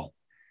alcohol.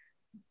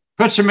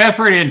 Put some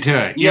effort into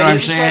it. You know what I'm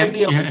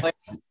saying?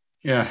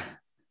 Yeah.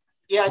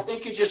 Yeah, I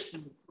think it just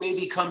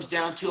maybe comes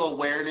down to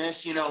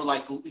awareness, you know,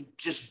 like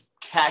just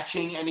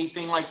catching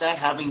anything like that,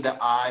 having the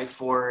eye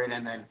for it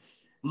and then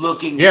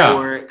looking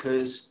for it.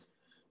 Because,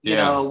 you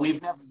know,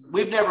 we've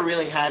never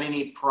really had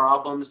any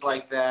problems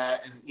like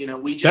that. And, you know,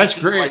 we just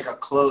keep like a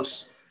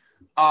close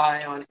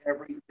eye on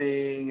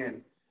everything,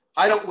 and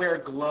I don't wear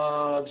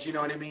gloves, you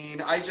know what I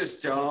mean? I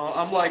just don't.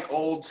 I'm like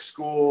old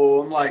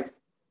school. I'm like,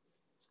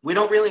 we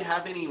don't really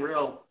have any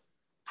real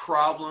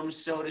problems,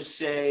 so to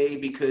say,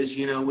 because,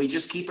 you know, we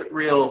just keep it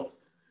real,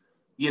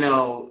 you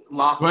know,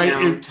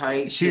 lockdown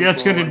tight. See,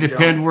 that's going to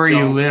depend where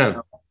you live.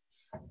 You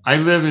know. I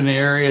live in an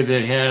area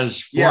that has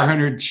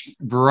 400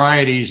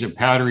 varieties of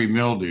powdery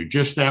mildew,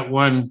 just that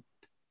one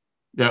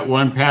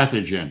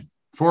pathogen,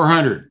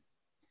 400.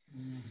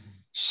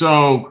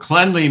 So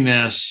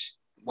cleanliness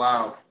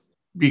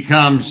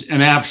becomes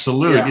an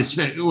absolute. Yeah. It's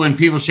when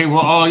people say,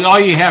 well, all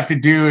you have to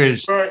do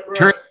is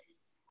turn.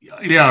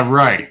 Yeah,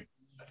 right.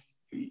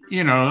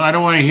 You know, I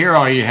don't want to hear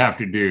all you have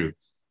to do.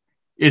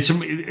 It's,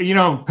 you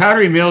know,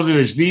 powdery mildew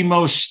is the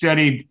most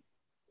studied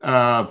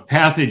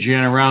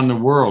pathogen around the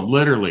world,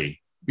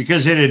 literally,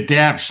 because it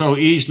adapts so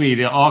easily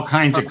to all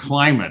kinds of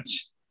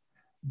climates.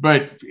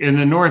 But in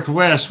the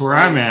Northwest, where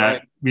I'm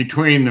at,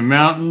 between the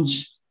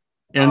mountains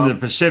and the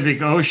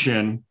Pacific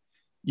Ocean,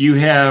 you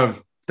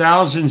have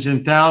thousands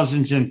and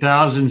thousands and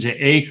thousands of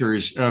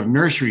acres of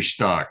nursery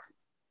stock.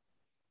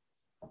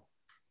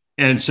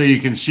 And so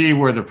you can see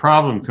where the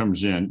problem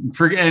comes in.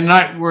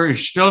 We're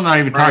still not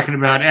even talking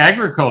about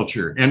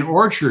agriculture and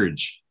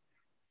orchards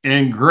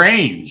and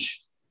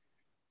grains.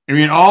 I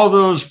mean, all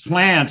those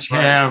plants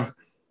have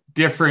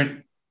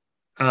different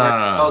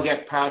I'll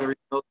get powdery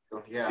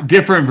mildew,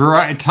 different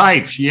variety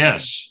types,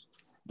 yes.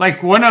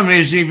 Like one of them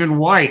is even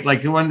white,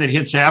 like the one that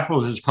hits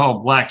apples is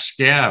called black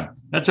scab.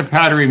 That's a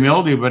powdery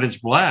mildew, but it's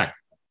black.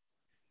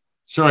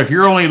 So if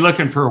you're only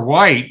looking for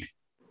white,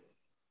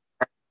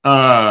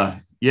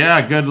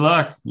 good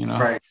luck, you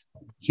know,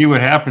 see what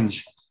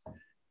happens.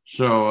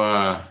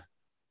 So,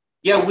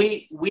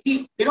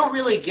 we don't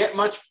really get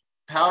much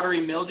powdery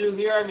mildew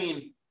here. I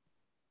mean,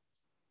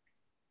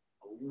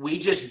 We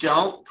just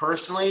don't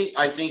personally.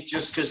 I think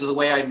just because of the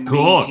way I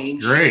Cool. maintain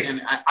Great. shit,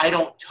 and I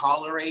don't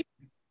tolerate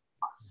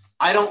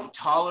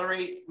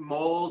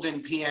mold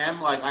and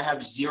PM. Like I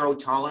have zero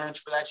tolerance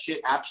for that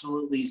shit.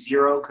 Absolutely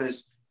zero,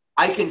 because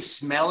I can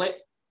smell it.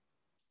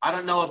 I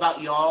don't know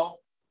about y'all.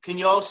 Can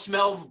y'all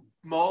smell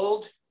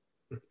mold?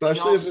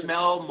 Especially if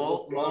smell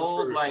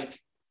mold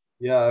like.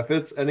 Yeah, if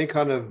it's any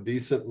kind of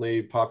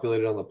decently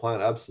populated on the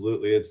planet,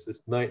 absolutely. It's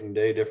night and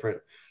day different.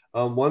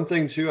 One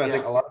thing too, I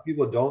think a lot of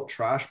people don't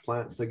trash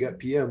plants that get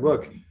PM.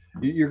 Look,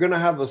 you're going to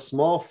have a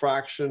small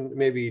fraction,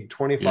 maybe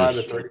 25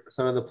 to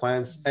 30% of the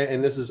plants,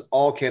 and this is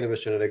all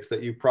cannabis genetics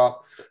that you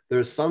prop.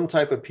 There's some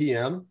type of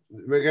PM.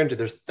 Granted,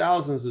 there's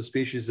thousands of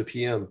species of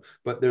PM,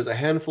 but there's a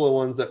handful of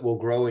ones that will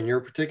grow in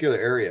your particular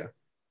area.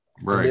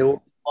 Right. And they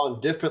will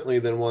respond differently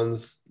than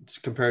ones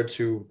compared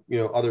to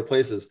other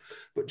places.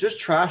 But just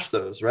trash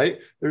those,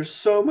 right? There's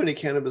so many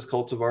cannabis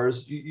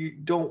cultivars. You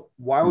don't.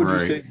 Why would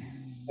you say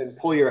and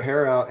pull your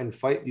hair out and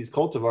fight these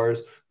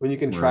cultivars when you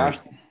can trash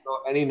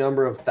any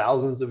number of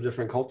thousands of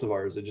different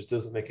cultivars? It just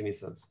doesn't make any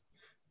sense.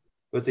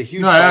 But it's a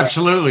huge. No,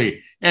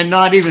 absolutely, and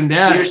not even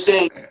that. You're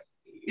saying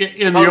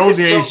in the old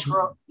days.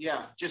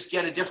 Just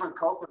get a different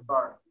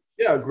cultivar.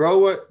 Yeah, grow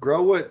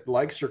what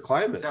likes your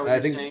climate. I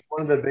think saying?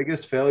 One of the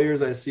biggest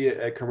failures I see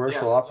at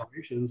commercial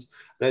operations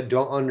that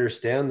don't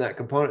understand that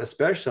component,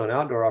 especially on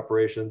outdoor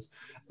operations,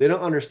 they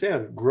don't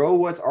understand. Grow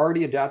what's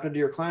already adapted to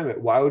your climate.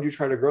 Why would you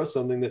try to grow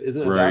something that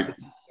isn't adapted?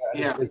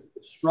 It's a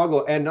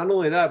struggle. And not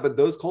only that, but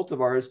those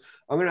cultivars,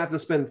 I'm going to have to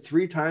spend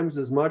 3 times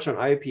as much on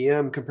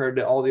IPM compared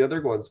to all the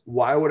other ones.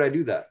 Why would I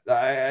do that?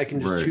 I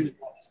can just choose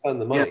not to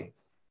spend the money.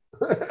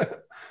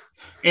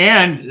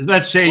 And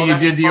let's say you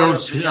did the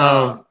old.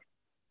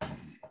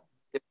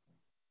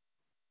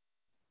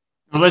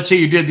 Well, let's say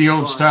you did the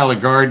old style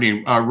of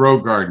gardening, row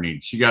gardening.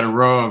 So you got a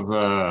row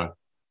of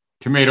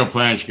tomato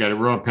plants, you got a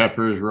row of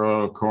peppers,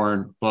 row of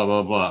corn, blah,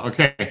 blah, blah.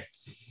 Okay.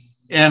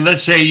 And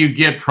let's say you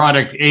get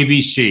product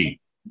ABC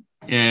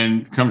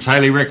and comes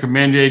highly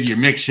recommended. You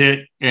mix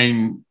it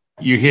and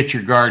you hit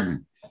your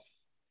garden.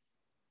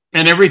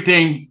 And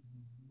everything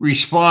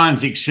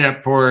responds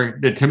except for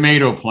the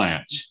tomato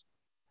plants.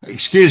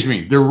 Excuse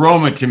me, the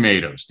Roma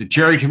tomatoes. The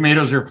cherry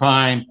tomatoes are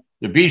fine.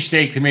 The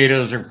beefsteak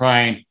tomatoes are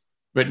fine,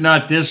 but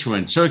not this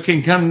one. So it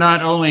can come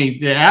not only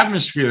the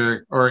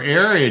atmosphere or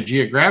area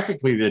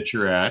geographically that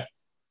you're at,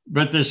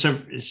 but the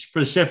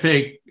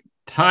specific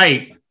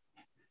type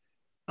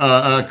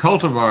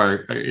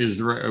cultivar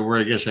is where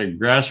I guess I'm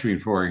grasping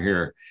for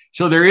here.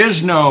 So there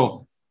is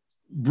no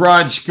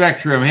broad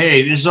spectrum.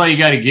 Hey, this is all you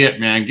got to get,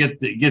 man.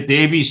 Get the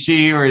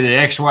ABC or the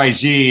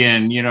XYZ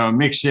and,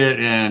 mix it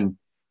and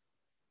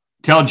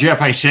tell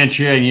Jeff I sent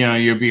you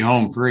and, you'll be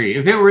home free.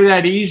 If it were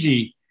that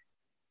easy,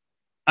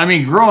 I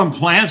mean, growing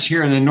plants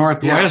here in the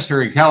Northwest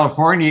or in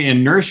California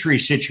in nursery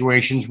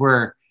situations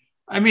where,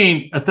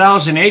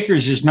 1,000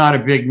 acres is not a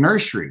big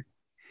nursery.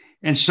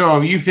 And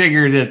so you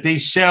figure that they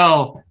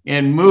sell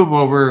and move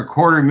over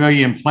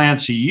 250,000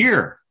 plants a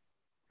year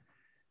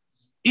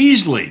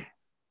easily.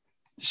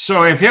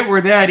 So if it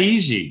were that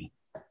easy,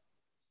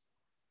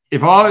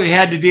 if all they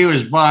had to do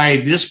is buy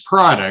this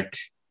product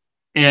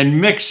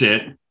and mix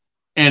it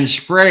and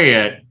spray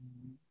it,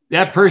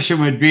 that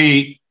person would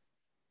be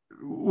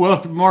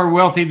more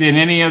wealthy than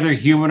any other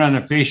human on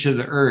the face of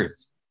the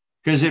earth,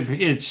 because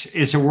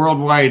it's a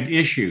worldwide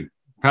issue.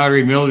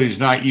 Powdery mildew is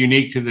not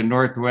unique to the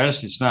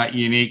Northwest. It's not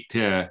unique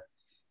to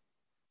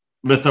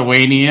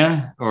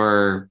Lithuania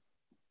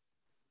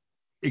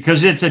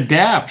because it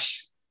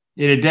adapts.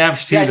 It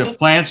adapts to the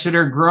plants that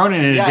are grown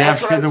and it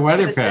adapts to the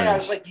weather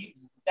patterns.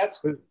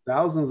 There's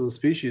thousands of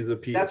species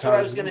of peat. That's what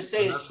I was going to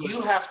say is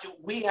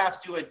we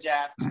have to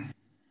adapt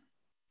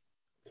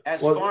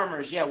as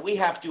farmers. Yeah, we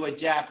have to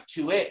adapt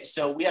to it.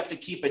 So we have to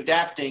keep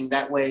adapting.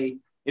 That way,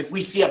 if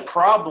we see a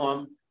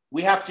problem,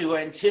 we have to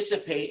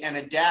anticipate and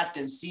adapt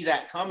and see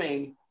that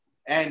coming.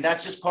 And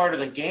that's just part of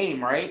the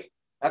game, right?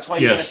 That's why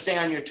you got to stay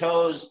on your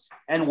toes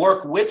and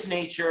work with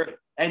nature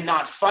and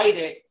not fight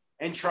it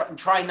and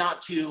try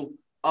not to,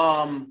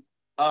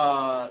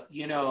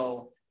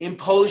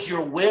 impose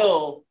your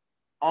will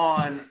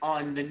on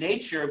the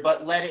nature,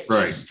 but let it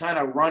just kind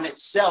of run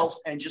itself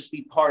and just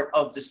be part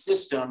of the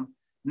system,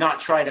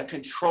 not try to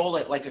control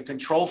it like a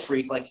control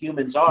freak, like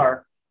humans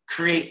are,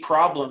 create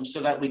problems so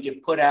that we can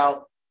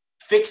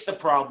fix the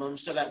problem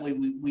so that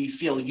we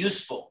feel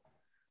useful.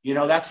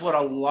 That's what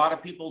a lot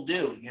of people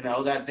do,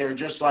 that they're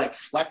just like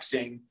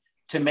flexing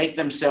to make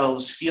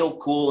themselves feel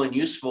cool and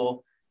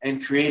useful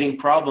and creating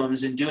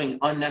problems and doing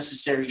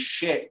unnecessary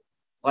shit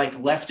like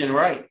left and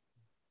right,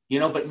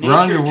 but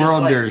nature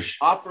just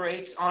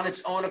operates on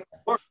its own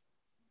accord.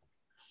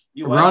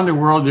 Around the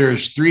world,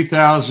 there's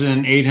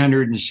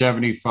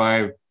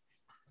 3,875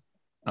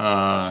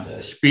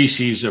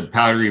 species of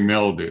powdery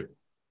mildew.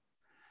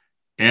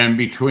 And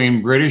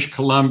between British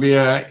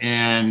Columbia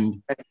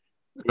and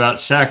about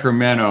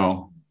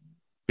Sacramento,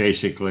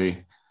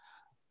 basically,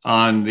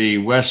 on the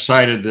west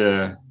side of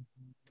the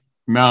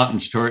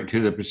mountains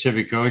to the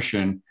Pacific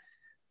Ocean,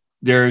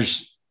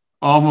 there's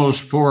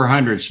almost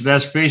 400. So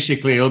that's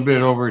basically a little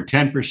bit over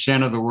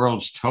 10% of the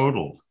world's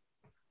total.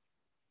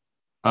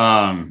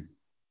 Yeah,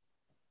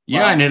 wow.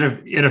 And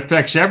it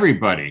affects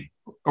everybody.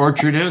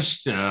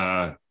 Orchardists,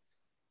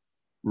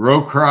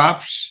 row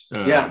crops,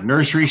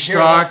 nursery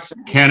stock,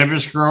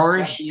 cannabis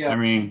growers. Yeah. I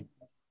mean,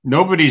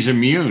 nobody's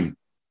immune,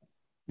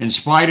 in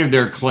spite of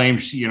their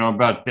claims,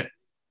 about that.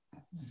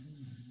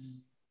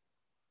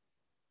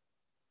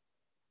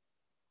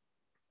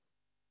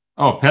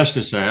 Oh,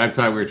 pesticide. I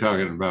thought we were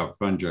talking about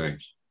fungi.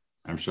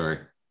 I'm sorry.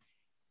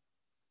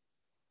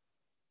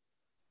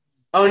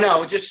 Oh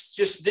no, just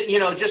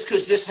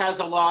because this has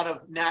a lot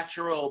of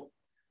natural,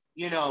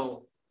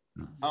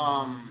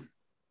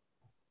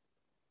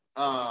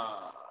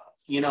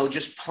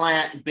 just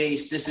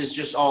plant-based. This is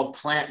just all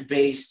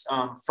plant-based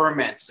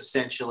ferments,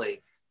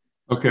 essentially.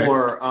 Okay.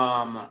 Or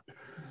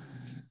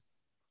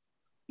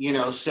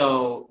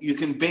so you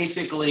can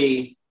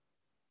basically,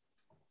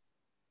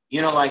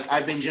 like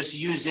I've been just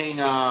using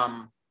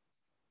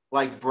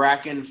like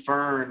bracken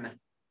fern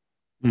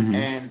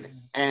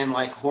and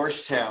like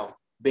horsetail,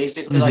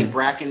 basically like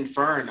bracken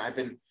fern. I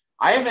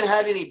haven't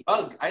had any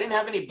I didn't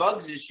have any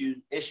bugs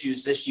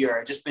issues this year.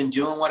 I've just been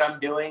doing what I'm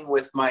doing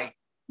with my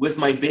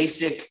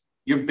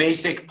your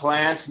basic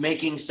plants,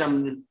 making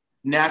some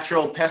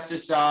natural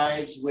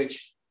pesticides,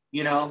 which,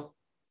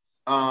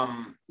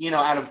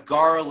 out of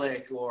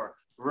garlic or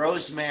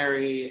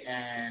rosemary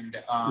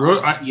and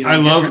I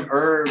love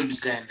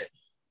herbs, and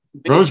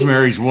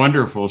rosemary's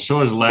wonderful.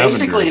 So is lavender.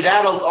 Basically,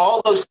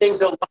 all those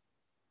things.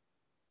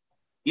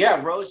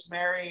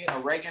 Rosemary,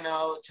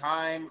 oregano,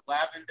 thyme,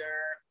 lavender,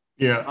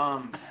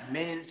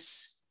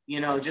 mints.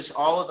 Just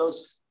all of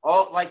those.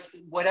 All like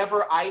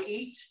whatever I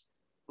eat,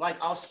 like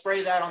I'll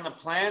spray that on the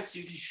plants.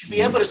 You should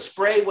be able to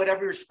spray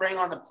whatever you're spraying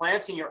on the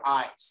plants in your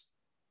eyes.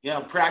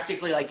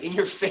 Practically like in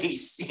your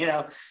face.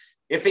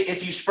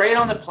 If you spray it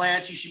on the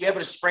plants, you should be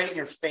able to spray it in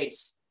your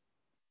face.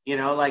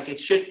 Like it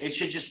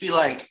should just be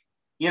like,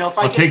 if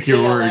I get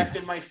JLF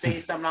in my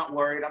face, I'm not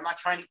worried. I'm not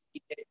trying to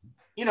eat it.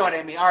 You know what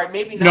I mean? All right,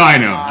 maybe not. No, I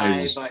know.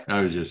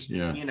 I was just,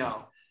 yeah. You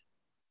know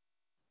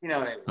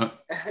what I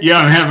mean?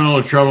 I'm having a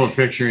little trouble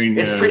picturing.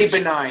 It's pretty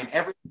benign.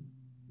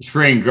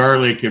 Spraying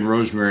garlic and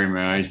rosemary in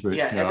my eyes, but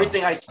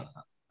everything I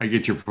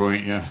get your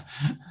point. Yeah.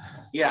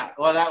 Yeah.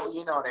 Well, that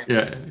you know what I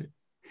mean.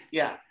 Yeah.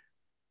 Yeah.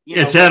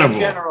 It's edible.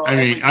 General, I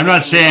mean, I'm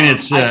not saying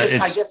it's. I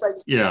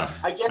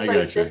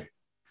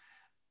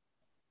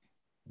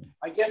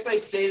guess I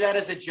say that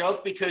as a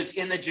joke because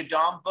in the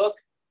Jadam book,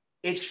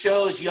 it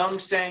shows Young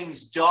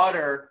Sang's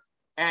daughter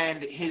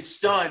and his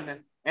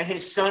son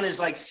is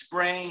like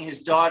spraying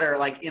his daughter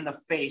like in the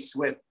face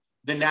with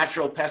the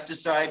natural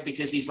pesticide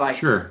because he's like,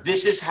 sure,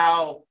 this is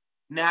how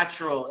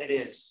natural it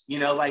is.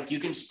 Like you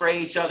can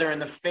spray each other in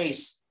the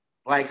face,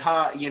 like,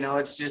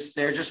 it's just,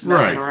 they're just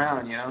messing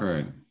around,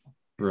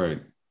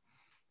 Right.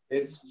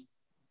 Have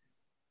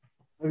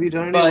you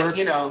done any work?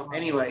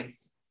 Anyway.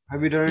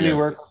 Have you done any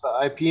work with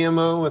the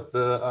IPMO, with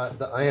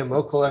the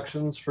IMO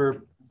collections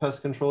for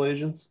pest control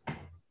agents?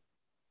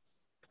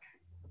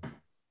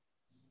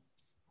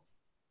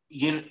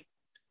 It's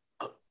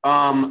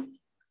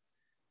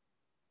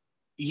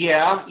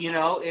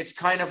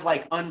kind of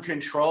like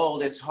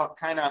uncontrolled. It's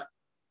kind of,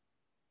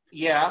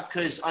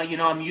 because,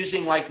 I'm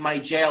using like my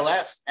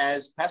JLF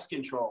as pest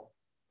control.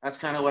 That's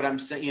kind of what I'm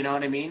saying. You know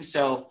what I mean?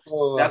 So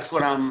that's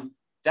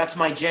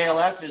my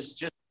JLF is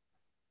just.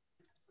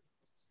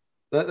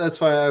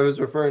 That's why I was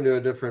referring to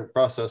a different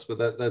process, but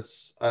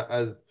that's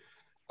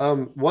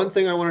one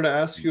thing I wanted to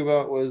ask you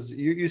about was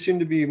you seem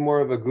to be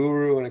more of a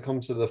guru when it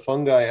comes to the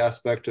fungi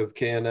aspect of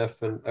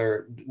KNF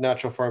or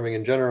natural farming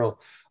in general.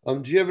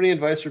 Do you have any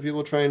advice for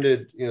people trying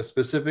to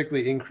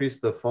specifically increase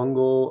the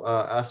fungal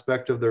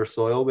aspect of their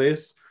soil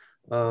base?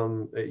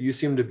 You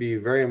seem to be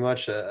very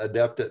much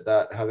adept at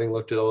that, having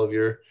looked at all of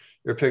your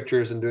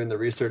pictures and doing the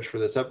research for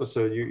this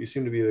episode. You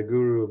seem to be the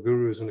guru of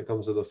gurus when it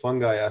comes to the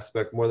fungi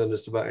aspect, more than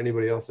just about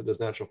anybody else that does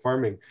natural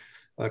farming.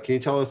 Can you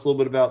tell us a little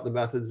bit about the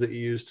methods that you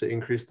use to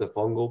increase the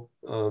fungal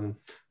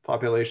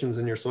populations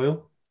in your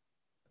soil?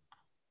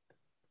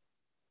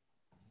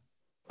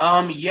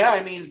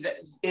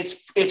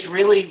 It's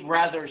really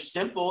rather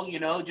simple,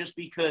 just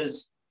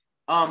because,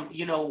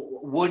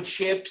 wood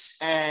chips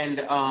and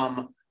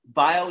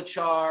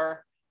biochar,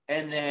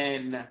 and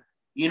then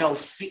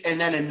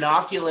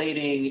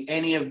inoculating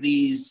any of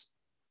these,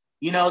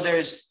 you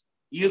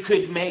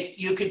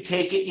could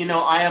take it,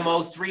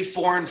 IMO 3,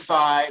 4, and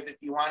 5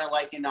 if you want to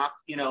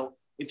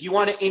if you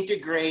want to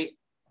integrate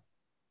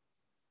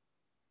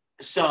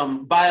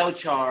some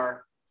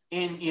biochar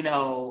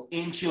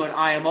into an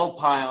IMO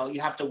pile,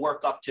 you have to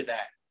work up to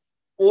that.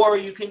 Or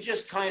you can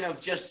just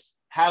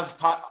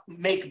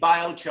make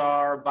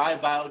biochar, buy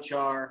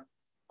biochar,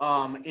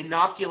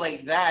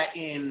 inoculate that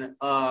in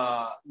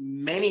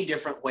many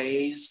different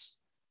ways,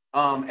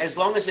 as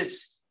long as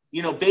it's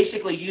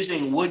basically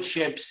using wood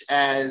chips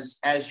as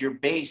your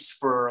base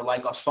for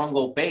like a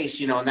fungal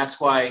base, and that's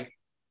why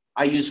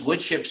I use wood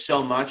chips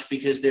so much,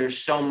 because there's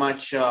so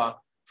much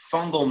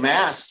fungal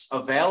mass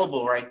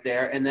available right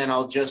there. And then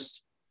I'll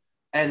just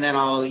and then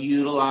I'll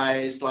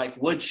utilize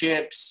like wood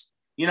chips,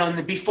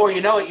 and before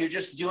you know it, you're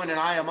just doing an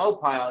IMO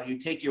pile. You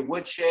take your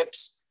wood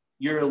chips,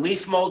 your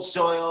leaf mold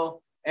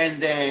soil,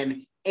 and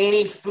then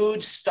any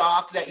food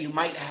stock that you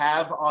might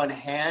have on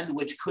hand,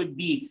 which could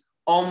be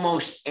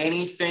almost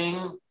anything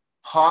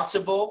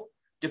possible,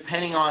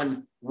 depending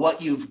on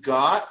what you've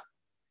got,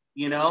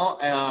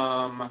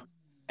 and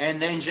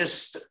then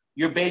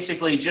you're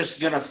basically just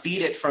going to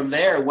feed it from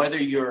there, whether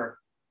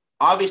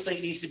obviously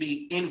it needs to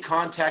be in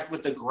contact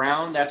with the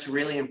ground. That's a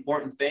really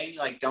important thing.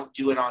 Like, don't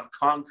do it on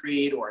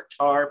concrete or a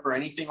tarp or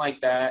anything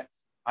like that.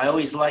 I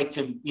always like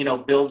to,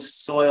 build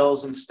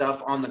soils and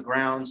stuff on the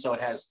ground so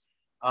it has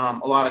a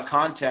lot of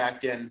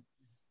contact, and,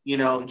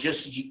 I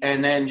guess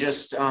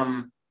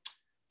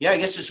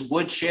just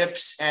wood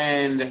chips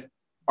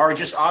are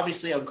just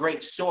obviously a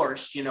great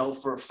source,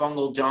 for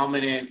fungal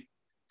dominant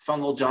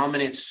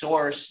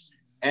source.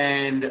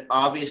 And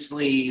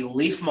obviously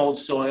leaf mold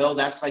soil,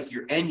 that's like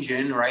your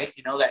engine, right?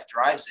 That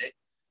drives it.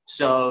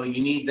 So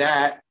you need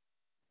that.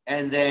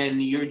 And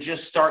then you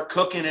just start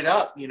cooking it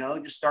up,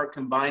 just start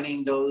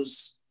combining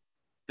those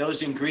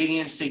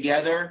ingredients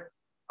together.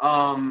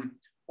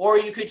 Or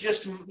you could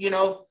just,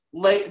 do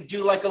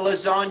like a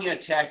lasagna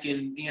tech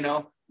and,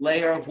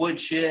 layer of wood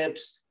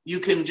chips. You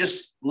can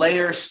just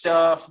layer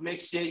stuff,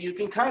 mix it. You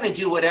can kind of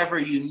do whatever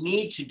you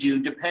need to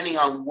do depending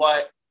on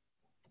what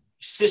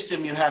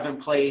system you have in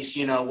place,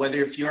 whether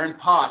if you're in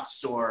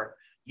pots or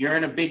you're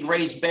in a big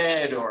raised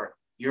bed or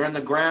you're in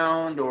the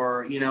ground,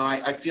 or,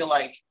 I feel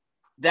like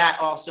that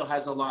also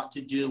has a lot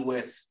to do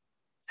with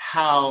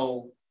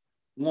how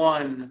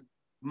one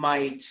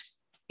might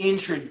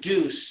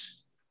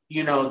introduce,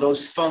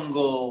 those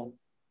fungal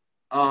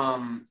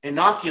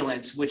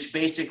inoculants, which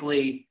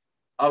basically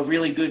a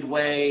really good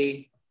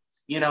way,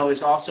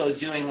 is also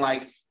doing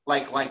like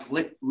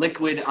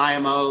liquid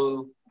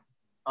IMO.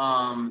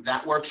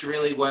 That works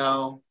really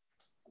well.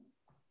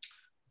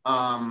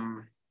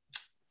 I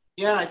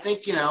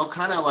think,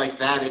 kind of like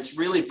that. It's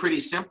really pretty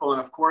simple. And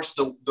of course,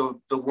 the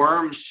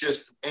worms,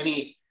 just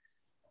any,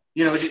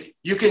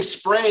 you can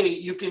spray,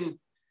 you can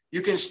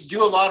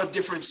do a lot of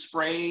different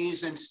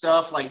sprays and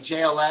stuff like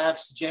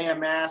JLFs,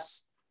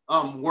 JMS,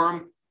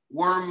 worm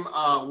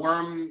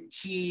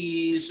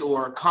teas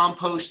or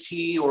compost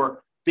tea,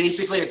 or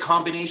basically a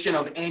combination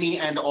of any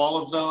and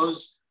all of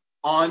those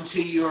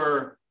onto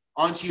your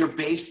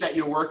base that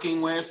you're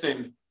working with.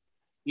 And,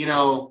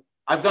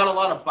 I've got a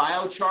lot of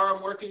biochar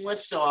I'm working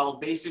with. So I'll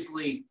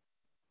basically,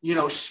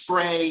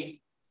 spray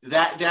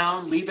that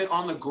down, leave it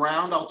on the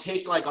ground. I'll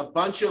take like a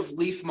bunch of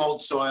leaf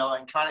mold soil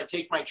and kind of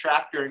take my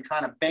tractor and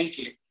kind of bank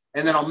it.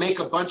 And then I'll make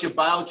a bunch of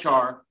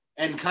biochar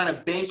and kind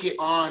of bank it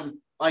on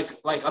like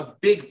a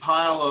big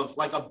pile of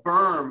like a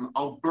berm.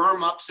 I'll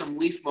berm up some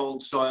leaf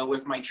mold soil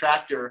with my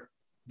tractor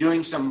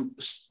doing some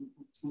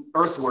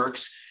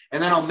earthworks.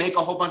 And then I'll make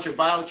a whole bunch of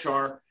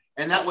biochar.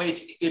 And that way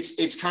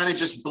it's kind of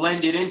just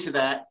blended into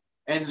that.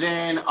 And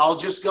then I'll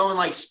just go and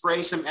like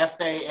spray some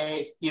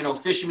FAA,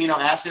 fish amino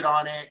acid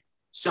on it,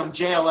 some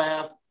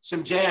JLF,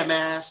 some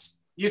JMS.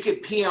 You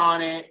could pee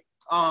on it,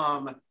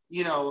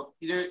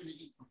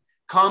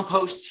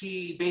 compost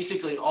tea,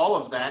 basically all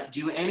of that.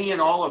 Do any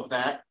and all of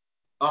that.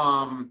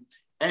 And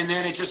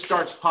then it just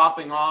starts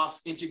popping off.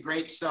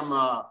 Integrate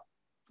some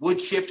wood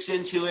chips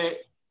into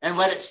it and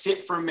let it sit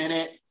for a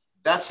minute.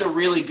 That's a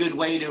really good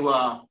way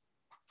to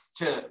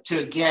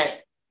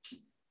get,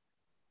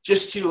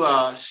 just to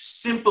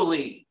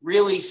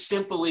really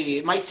simply,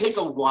 it might take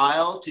a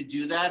while to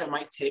do that. It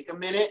might take a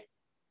minute,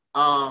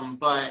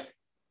 but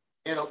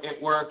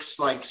it works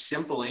like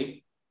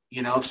simply,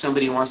 if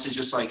somebody wants to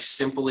just like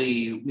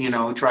simply,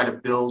 try to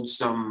build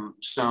some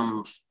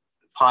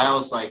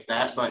piles like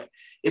that. But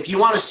if you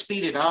want to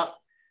speed it up,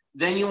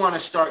 then you want to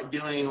start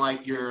doing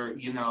like your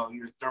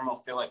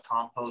thermophilic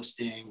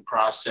composting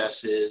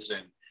processes.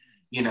 And,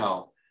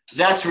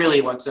 that's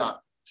really what's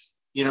up,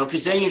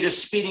 because then you're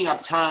just speeding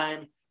up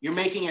time. You're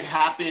making it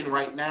happen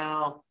right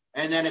now,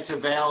 and then it's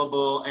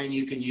available and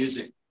you can use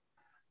it,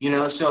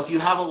 so if you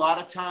have a lot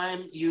of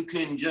time, you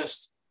can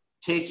just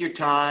take your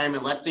time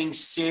and let things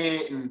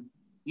sit and,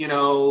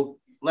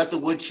 let the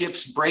wood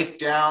chips break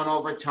down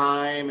over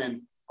time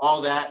and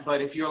all that.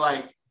 But if you're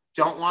like,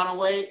 don't want to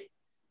wait,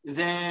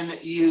 then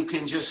you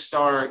can just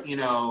start,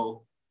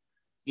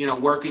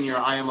 working your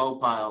IMO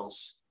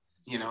piles,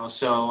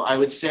 so I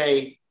would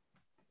say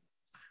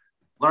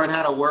learn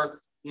how to work,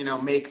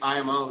 make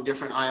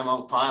different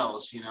IMO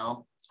piles,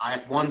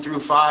 1 through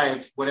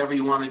 5, whatever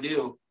you want to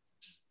do.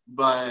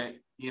 But,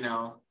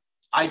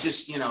 I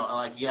just,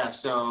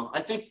 so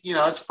I think,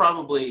 it's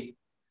probably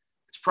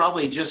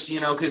just,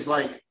 because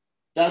like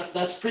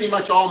that's pretty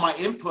much all my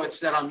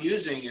inputs that I'm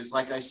using is,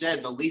 like I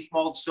said, the leaf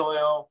mold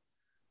soil,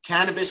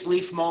 cannabis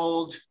leaf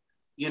mold,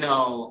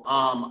 IMO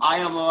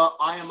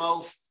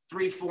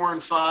 3, 4,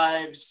 and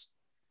 5s,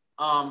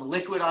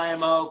 liquid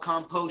IMO,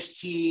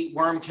 compost tea,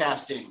 worm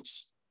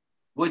castings,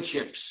 wood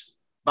chips,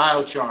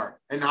 biochar,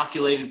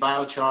 inoculated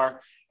biochar,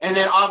 and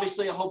then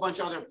obviously a whole bunch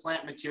of other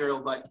plant material.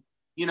 But,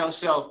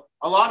 so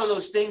a lot of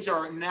those things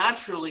are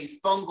naturally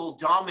fungal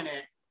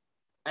dominant,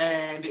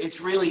 and and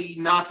it's really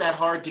not that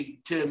hard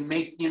to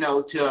make,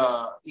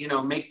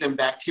 make them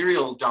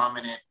bacterial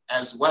dominant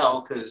as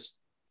well. Because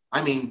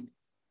I mean,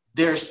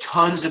 there's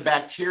tons of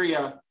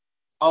bacteria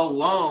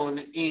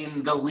alone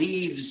in the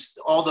leaves,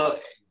 all the,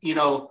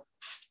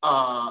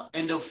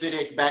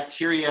 endophytic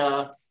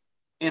bacteria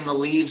in the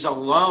leaves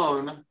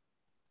alone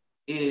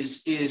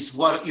is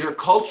what you're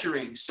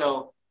culturing.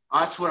 So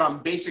that's what I'm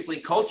basically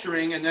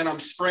culturing. And then I'm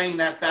spraying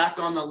that back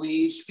on the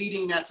leaves,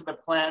 feeding that to the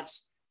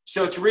plants.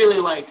 So it's really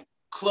like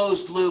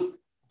closed loop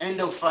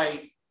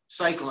endophyte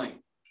cycling.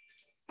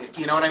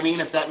 You know what I mean?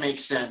 If that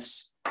makes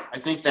sense.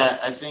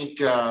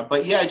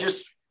 But yeah,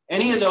 just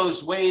any of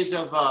those ways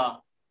of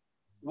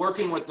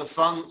working with the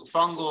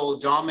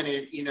fungal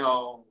dominant,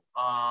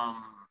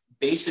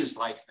 bases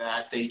like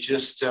that, they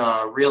just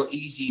real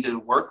easy to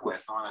work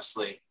with,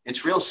 honestly.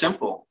 It's real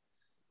simple.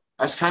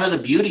 That's kind of the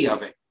beauty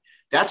of it.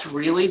 That's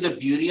really the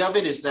beauty of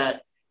it, is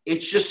that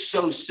it's just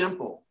so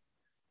simple.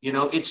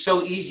 It's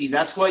so easy.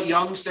 That's what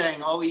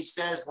Young-Sang always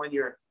says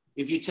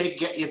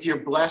if you're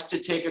blessed to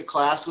take a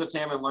class with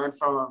him and learn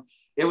from him.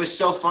 It was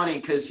so funny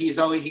because he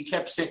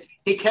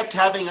kept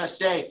having us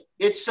say,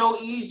 it's so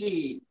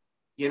easy,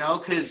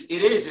 because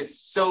it's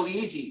so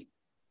easy.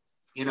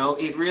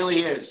 It really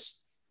is.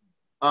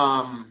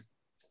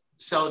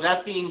 So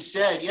that being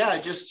said, yeah,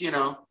 just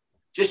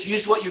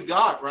use what you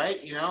got, right?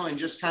 And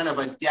just kind of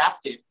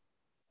adapt it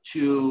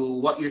to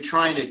what you're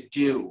trying to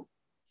do,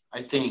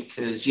 I think,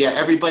 because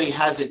everybody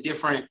has a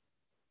different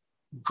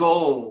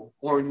goal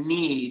or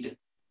need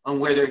on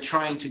where they're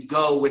trying to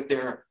go with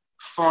their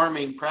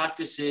farming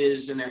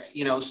practices and their,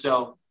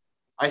 so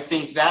I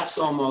think that's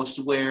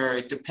almost where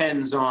it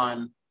depends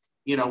on,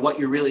 what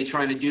you're really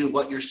trying to do,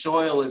 what your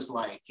soil is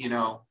like,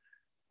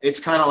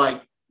 it's kind of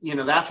like,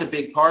 that's a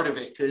big part of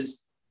it,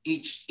 because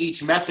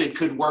each method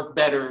could work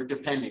better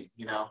depending,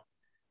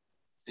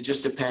 it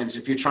just depends.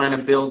 If you're trying to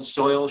build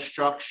soil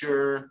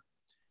structure,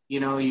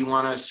 you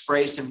want to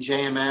spray some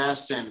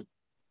JMS and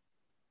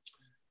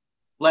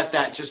let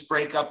that just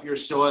break up your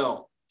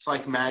soil. It's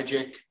like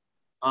magic.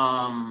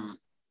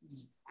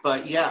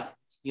 But yeah,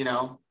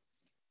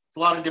 it's a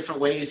lot of different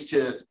ways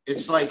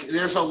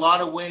there's a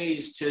lot of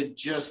ways to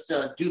just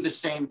do the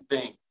same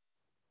thing.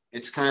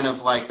 It's kind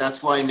of like,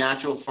 that's why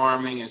natural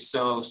farming is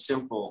so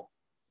simple.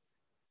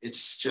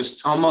 It's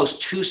just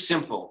almost too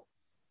simple.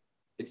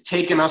 It's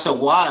taken us a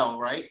while,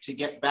 right, to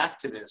get back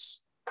to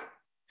this.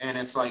 And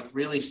it's like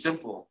really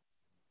simple.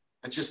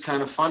 It's just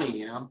kind of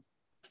funny,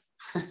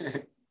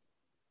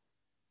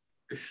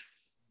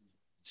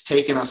 It's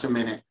taken us a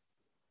minute.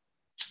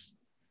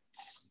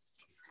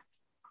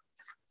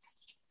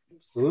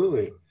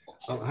 Absolutely.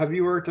 Have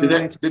you worked on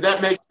did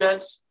that make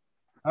sense?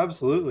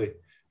 Absolutely.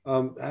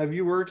 Have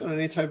you worked on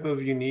any type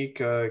of unique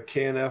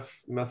KNF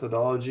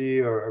methodology,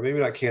 or maybe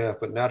not KNF,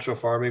 but natural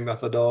farming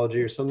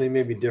methodology, or something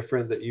maybe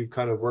different that you've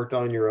kind of worked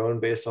on your own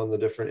based on the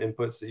different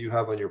inputs that you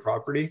have on your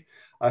property?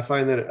 I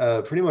find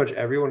that pretty much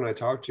everyone I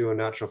talk to in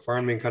natural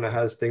farming kind of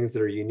has things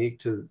that are unique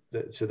to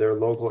their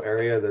local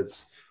area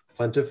that's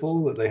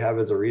plentiful, that they have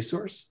as a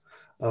resource.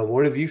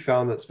 What have you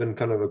found that's been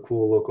kind of a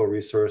cool local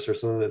resource, or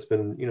something that's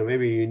been,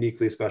 maybe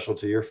uniquely special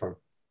to your farm?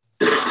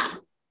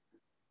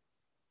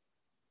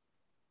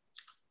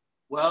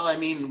 Well, I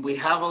mean, we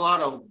have a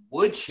lot of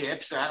wood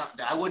chips.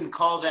 I wouldn't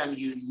call them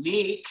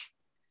unique,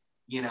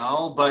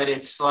 but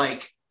it's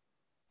like,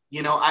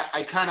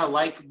 I kind of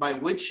like my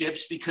wood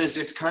chips because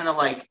it's kind of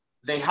like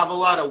they have a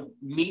lot of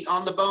meat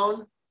on the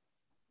bone,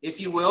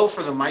 if you will,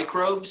 for the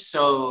microbes.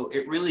 So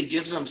it really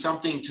gives them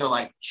something to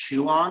like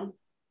chew on.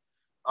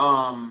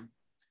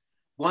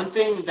 One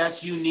thing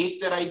that's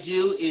unique that I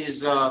do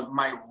is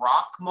my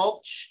rock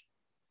mulch,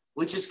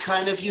 which is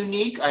kind of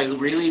unique. I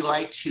really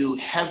like to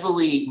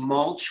heavily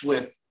mulch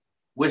with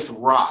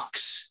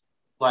rocks.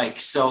 I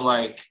feel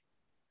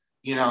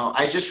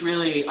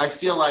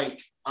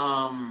like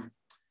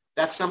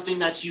that's something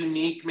that's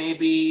unique.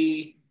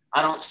 Maybe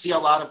I don't see a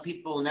lot of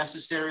people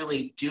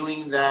necessarily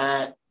doing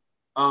that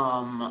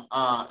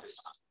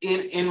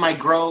in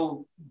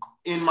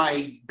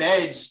my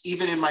beds,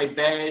 even in my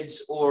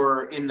beds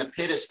or in the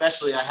pit,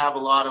 especially. I have a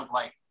lot of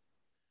like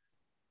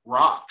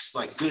rocks,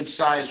 like good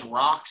sized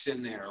rocks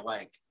in there,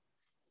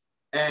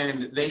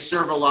 and they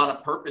serve a lot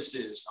of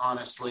purposes,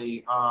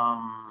 honestly.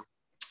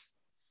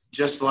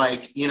 Just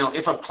like,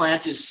 if a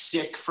plant is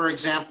sick, for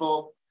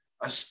example,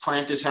 a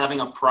plant is having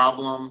a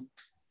problem,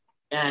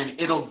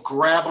 and it'll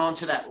grab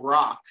onto that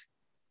rock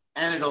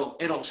and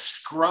it'll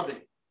scrub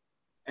it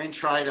and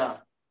try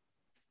to,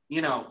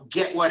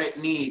 get what it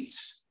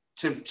needs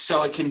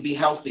so it can be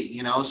healthy,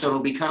 so it'll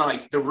be kind of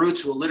like the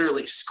roots will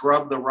literally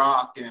scrub the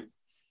rock. And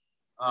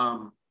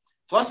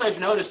plus, I've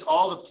noticed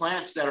all the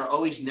plants that are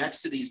always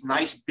next to these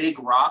nice big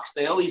rocks,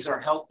 they always are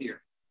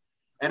healthier.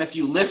 And if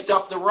you lift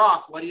up the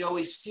rock, what do you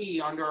always see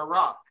under a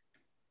rock,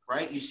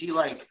 right? You see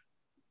like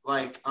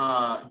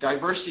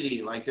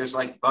diversity, like there's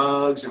like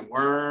bugs and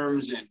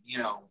worms and,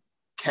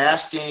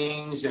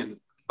 castings and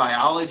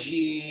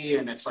biology,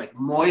 and it's like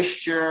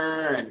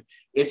moisture, and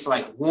it's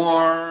like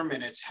warm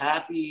and it's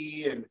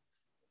happy. And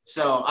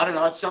So I don't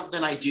know. It's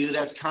something I do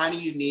that's kind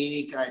of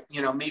unique.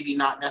 Maybe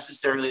not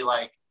necessarily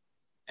like,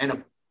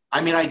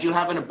 I do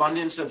have an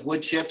abundance of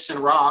wood chips and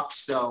rocks.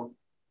 So,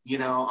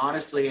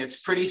 honestly, it's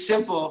pretty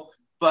simple.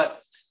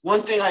 But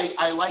one thing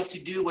I like to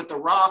do with the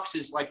rocks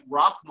is like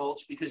rock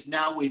mulch, because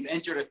now we've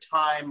entered a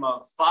time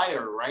of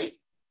fire, right?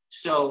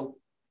 So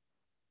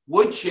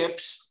wood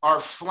chips are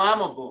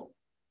flammable.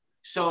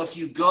 So if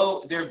you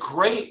go, they're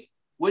great.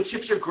 Wood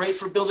chips are great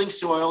for building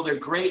soil. They're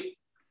great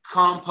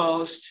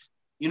compost,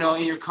 in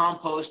your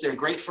compost. They're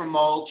great for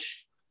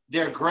mulch.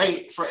 They're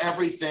great for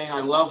everything.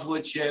 I love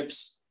wood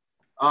chips.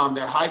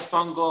 They're high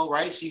fungal,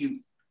 right?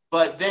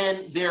 But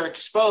then they're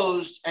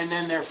exposed and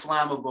then they're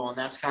flammable. And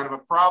that's kind of a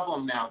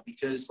problem now,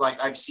 because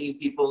like I've seen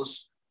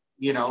people's,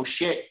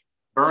 shit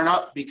burn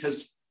up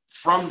because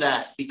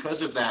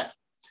of that.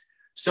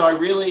 So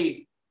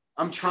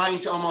I'm trying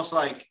to almost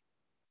like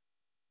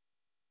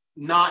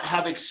not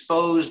have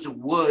exposed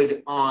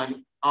wood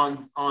on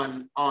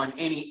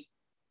any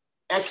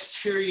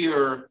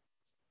exterior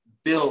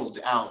build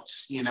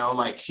outs,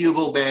 like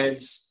hugel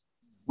beds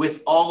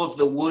with all of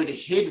the wood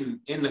hidden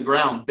in the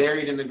ground,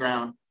 buried in the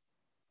ground.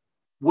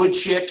 Wood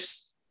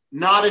chips,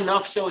 not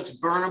enough so it's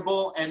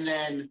burnable, and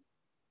then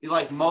you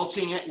like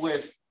mulching it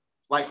with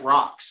like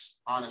rocks,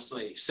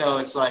 honestly. So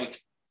it's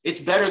like,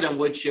 it's better than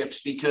wood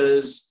chips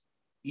because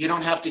you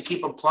don't have to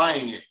keep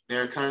applying it.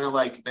 They're kind of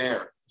like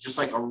there, just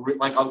like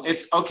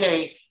it's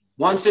okay.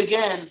 Once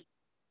again,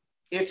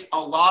 it's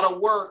a lot of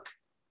work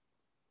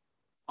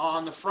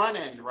on the front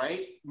end,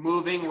 right?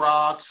 Moving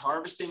rocks,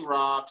 harvesting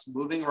rocks,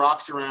 moving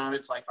rocks around.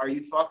 It's like, are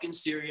you fucking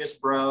serious,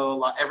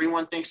 bro?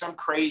 Everyone thinks I'm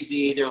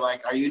crazy. They're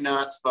like, are you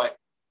nuts? But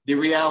the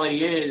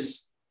reality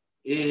is,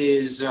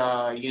 it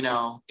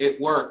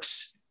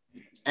works.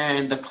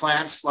 And the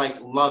plants like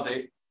love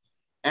it.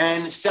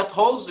 And Sepp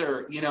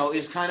Holzer,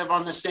 is kind of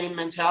on the same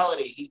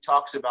mentality. He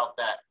talks about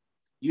that,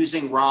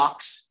 using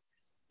rocks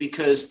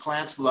because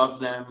plants love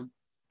them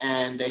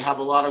and they have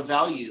a lot of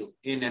value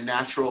in a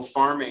natural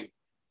farming.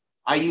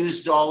 I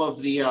used all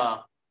of the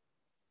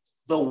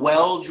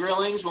well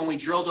drillings. When we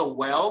drilled a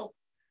well,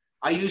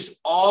 I used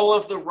all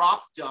of the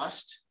rock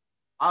dust.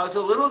 I was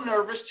a little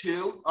nervous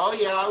too. Oh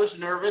yeah, I was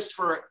nervous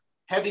for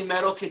heavy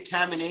metal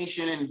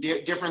contamination and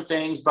different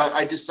things, but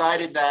I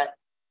decided that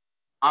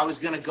I was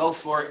going to go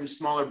for it in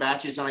smaller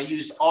batches. And I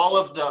used all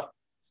of the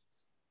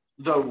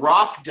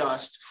rock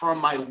dust from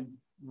my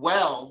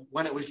well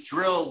when it was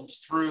drilled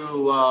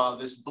through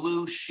this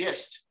blue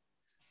schist.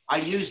 I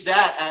used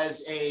that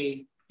as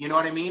a, you know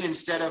what I mean?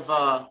 Instead of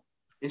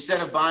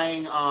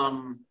buying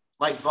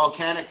like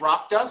volcanic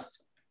rock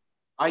dust,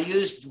 I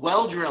used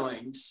well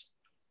drillings,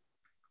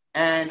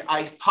 and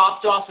I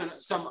popped off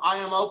some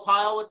IMO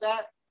pile with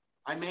that.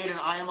 I made an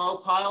IMO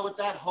pile with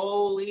that.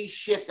 Holy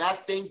shit,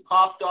 that thing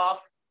popped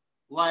off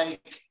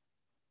like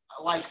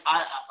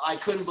I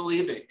couldn't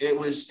believe it.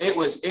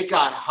 It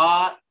got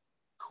hot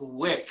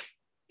quick.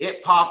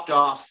 It popped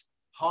off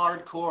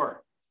hardcore.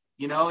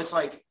 It's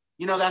like,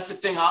 that's the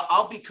thing.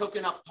 I'll be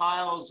cooking up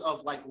piles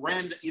of like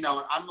random,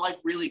 I'm like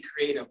really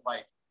creative.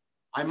 Like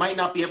I might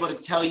not be able to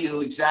tell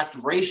you exact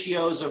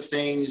ratios of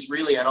things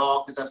really at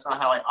all, because that's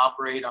not how I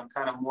operate. I'm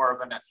kind of more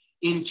of an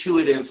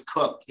intuitive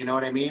cook. You know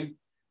what I mean?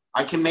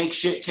 I can make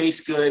shit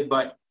taste good,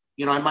 but,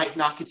 I might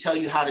not could tell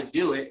you how to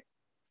do it.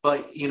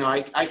 But,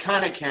 I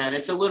kind of can.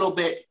 It's a little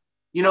bit,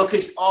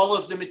 because all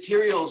of the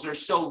materials are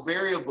so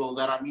variable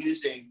that I'm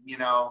using,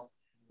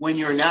 when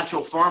you're a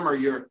natural farmer,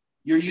 you're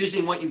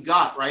using what you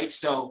got, right?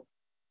 So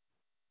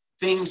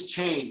things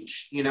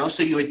change,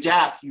 so you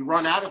adapt, you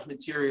run out of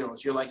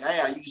materials. You're like, hey,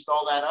 I used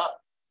all that up.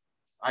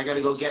 I got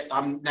to go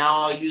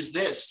now I'll use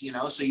this,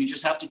 so you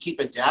just have to keep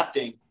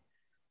adapting.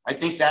 I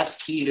think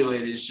that's key to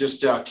it, is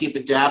just keep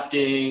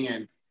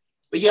adapting.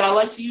 But yeah, I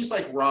like to use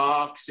like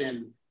rocks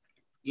and,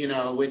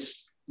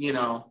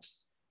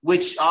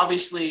 which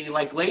obviously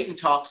like Leighton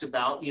talks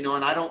about,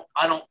 and I don't,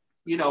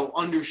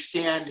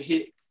 understand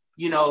his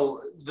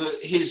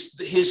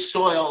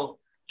soil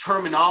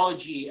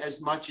terminology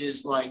as much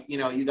as like,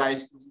 you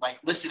guys like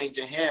listening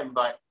to him,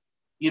 but,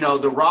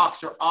 the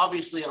rocks are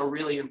obviously a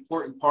really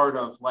important part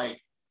of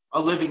like a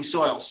living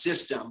soil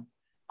system.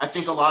 I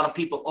think a lot of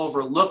people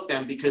overlook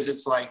them because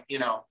it's like,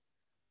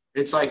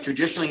 it's like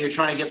traditionally you're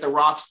trying to get the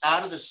rocks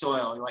out of the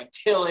soil. You like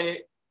till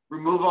it,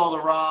 remove all the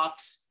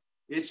rocks.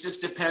 It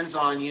just depends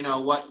on,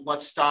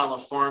 what style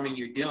of farming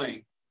you're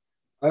doing.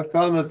 I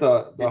found that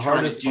the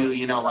hardest to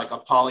do, like a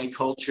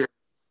polyculture.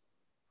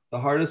 The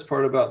hardest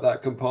part about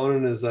that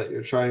component is that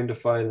you're trying to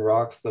find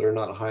rocks that are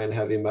not high in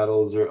heavy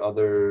metals or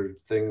other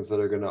things that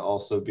are going to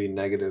also be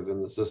negative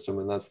in the system.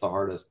 And that's the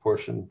hardest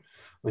portion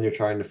when you're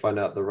trying to find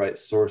out the right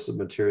source of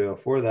material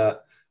for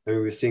that. I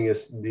mean, we're seeing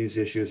these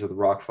issues with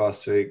rock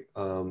phosphate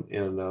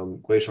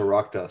and glacial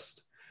rock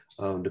dust.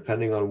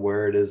 Depending on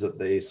where it is that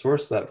they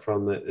source that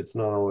from, it's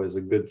not always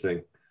a good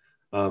thing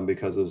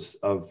because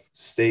of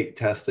state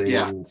testing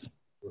and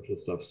social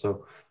stuff.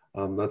 So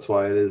that's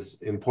why it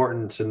is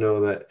important to know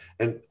that,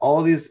 and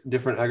all these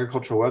different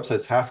agricultural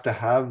websites have to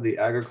have the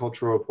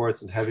agricultural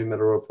reports and heavy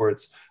metal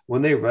reports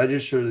when they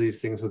register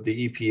these things with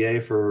the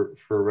EPA for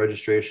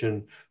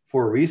registration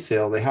for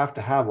resale, they have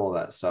to have all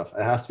that stuff.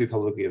 It has to be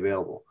publicly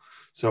available.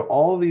 So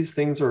all of these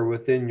things are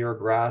within your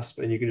grasp,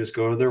 and you can just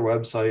go to their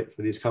website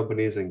for these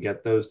companies and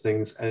get those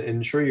things and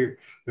ensure you're,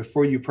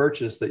 before you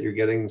purchase, that you're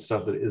getting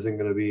stuff that isn't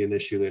going to be an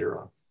issue later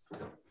on.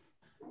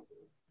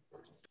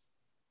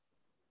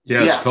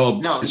 Yeah, it's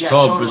called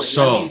totally.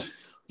 Basalt.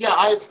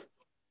 I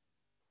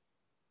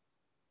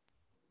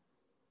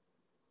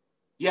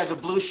mean, the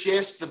blue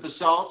schist, the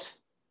basalt.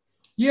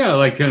 Yeah,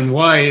 like in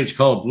Hawaii, it's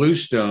called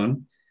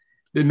bluestone.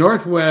 The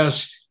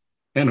Northwest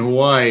and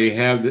Hawaii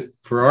have,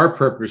 for our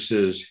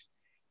purposes,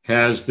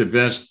 has the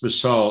best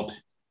basalt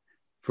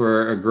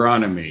for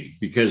agronomy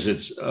because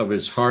it's of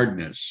its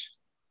hardness.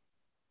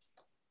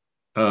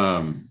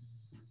 Most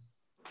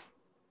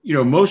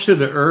of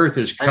the earth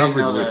is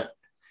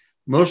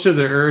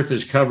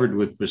covered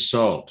with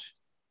basalt.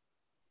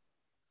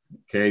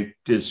 Okay,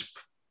 it's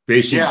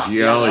basic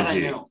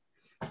geology.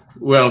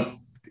 Well,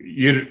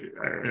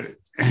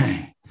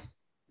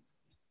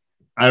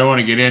 I don't want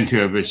to get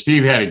into it, but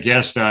Steve had a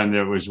guest on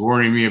that was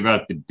warning me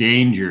about the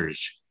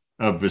dangers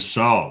of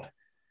basalt.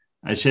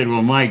 I said,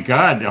 well, my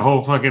God, the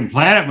whole fucking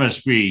planet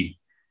must be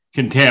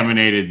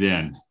contaminated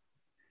then.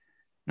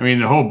 I mean,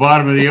 the whole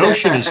bottom of the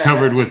ocean is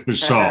covered with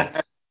basalt,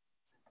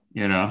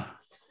 Right.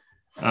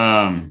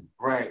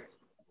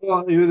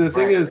 Well, the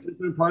thing is,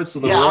 different parts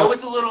of the world. I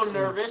was a little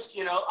nervous,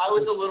 seeing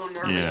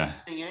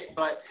it,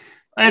 but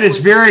I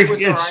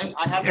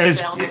haven't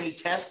found any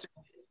tests.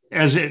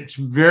 As its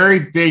very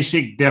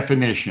basic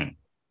definition,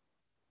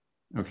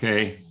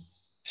 okay,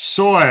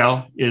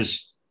 soil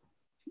is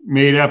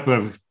made up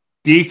of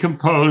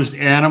decomposed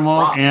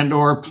animal and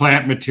or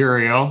plant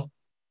material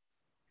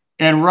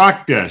and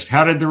rock dust.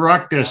 How did the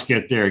rock dust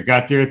get there? It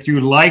got there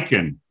through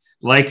lichen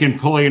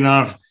pulling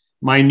off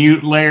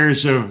minute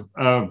layers of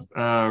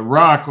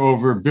rock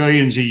over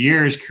billions of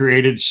years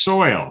created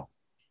soil.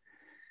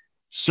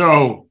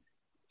 So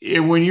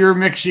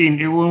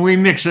when we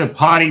mix a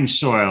potting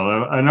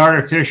soil, an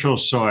artificial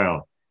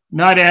soil,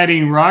 not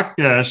adding rock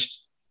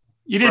dust,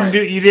 you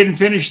didn't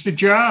finish the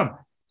job.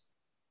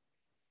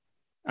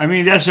 I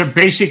mean, that's a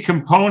basic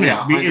component.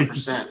 Yeah,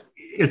 100%.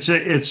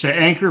 It's an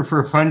anchor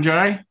for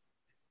fungi,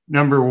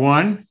 number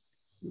one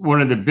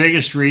of the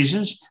biggest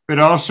reasons, but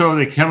also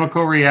the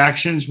chemical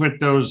reactions with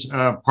those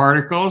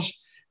particles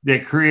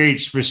that create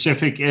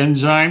specific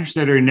enzymes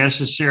that are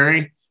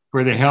necessary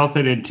for the health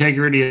and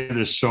integrity of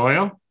the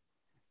soil.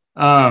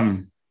 I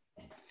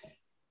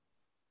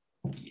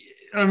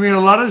mean,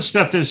 a lot of the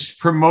stuff that's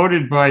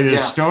promoted by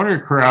the stoner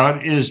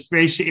crowd is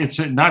it's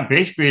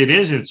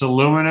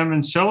aluminum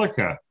and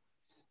silica,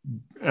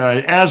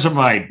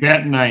 azomite,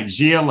 bentonite,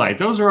 zeolite.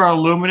 Those are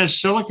all luminous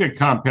silica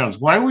compounds.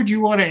 Why would you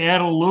want to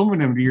add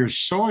aluminum to your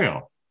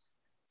soil?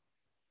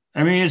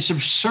 I mean, it's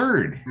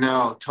absurd.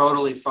 No,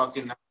 totally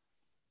fucking.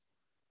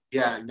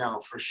 Yeah, no,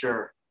 for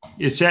sure.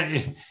 It's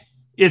and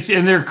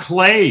they're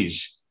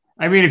clays.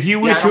 I mean, if you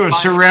went to a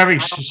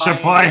ceramic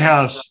supply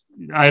house,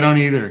 I don't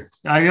either.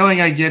 The only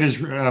thing I get is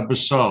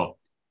basalt.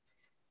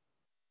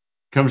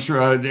 Comes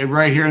from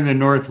right here in the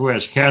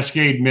Northwest,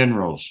 Cascade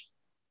Minerals.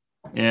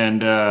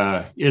 And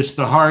it's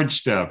the hard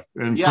stuff.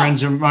 And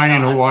friends of mine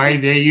in Hawaii,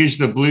 they use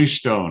the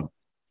bluestone,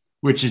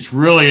 which is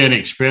really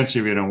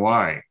inexpensive in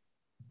Hawaii.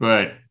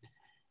 But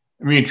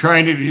I mean,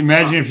 trying to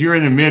imagine if you're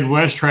in the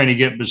Midwest trying to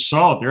get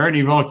basalt, there aren't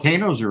any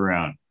volcanoes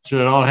around. So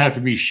it all have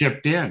to be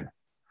shipped in.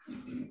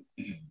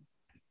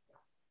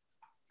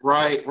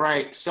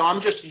 Right. So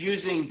I'm just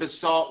using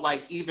basalt,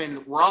 like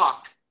even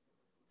rock,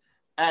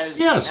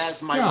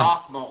 as my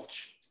rock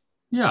mulch.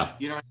 Yeah.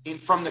 You know what I mean?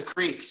 From the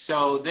creek.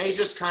 So they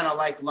just kind of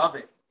like love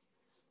it.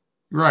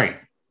 Right.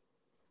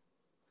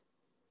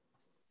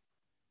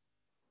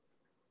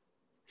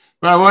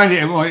 Well, I wanted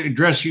to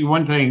address you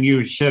one thing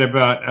you said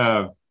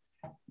about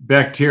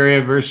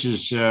bacteria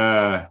versus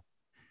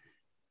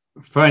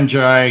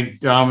fungi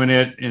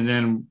dominant, and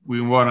then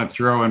we want to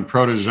throw in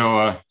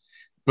protozoa.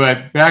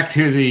 But back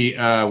to the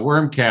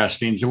worm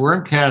castings. The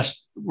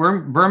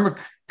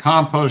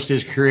vermicompost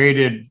is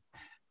created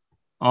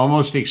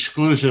almost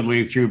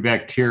exclusively through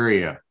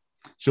bacteria.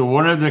 So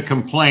one of the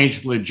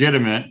complaints,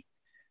 legitimate,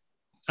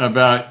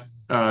 about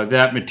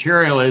that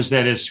material is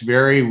that it's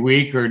very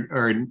weak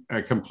or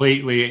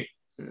completely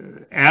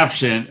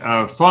absent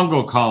of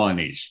fungal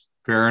colonies.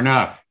 Fair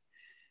enough.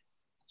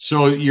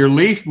 So your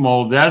leaf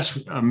mold, that's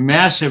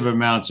massive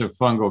amounts of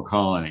fungal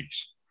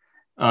colonies.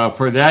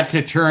 For that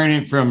to turn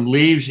it from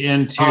leaves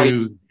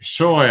into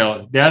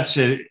soil, that's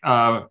a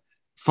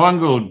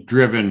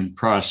fungal-driven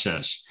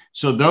process.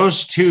 So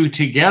those two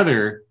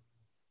together,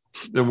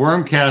 the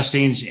worm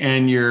castings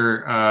and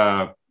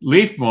your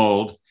leaf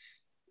mold,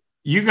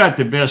 you got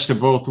the best of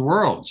both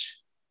worlds.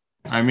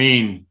 I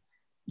mean,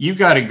 you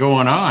got it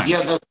going on.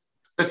 Yeah,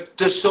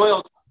 the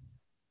soil.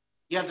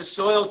 Yeah, the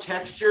soil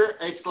texture.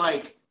 It's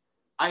like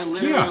I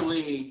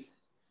literally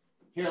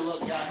here.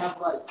 Look, I have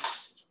like.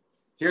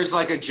 Here's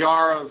like a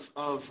jar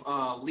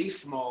of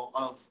leaf mold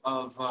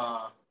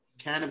of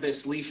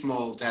cannabis leaf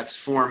mold that's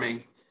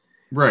forming.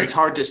 Right. It's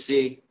hard to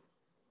see.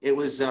 It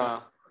was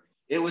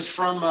It was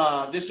from,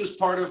 this was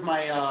part of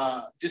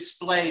my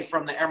display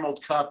from the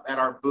Emerald Cup at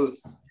our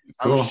booth.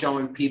 Cool. I was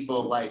showing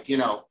people like, you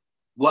know,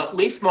 what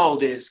leaf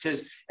mold is. And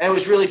it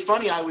was really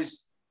funny. I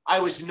was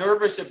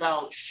nervous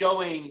about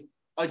showing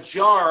a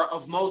jar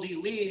of moldy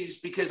leaves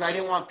because I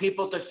didn't want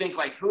people to think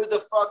like, who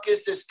the fuck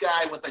is this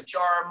guy with a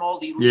jar of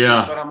moldy leaves?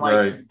 Yeah, but I'm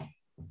like,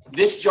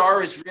 this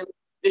jar is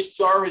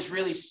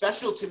really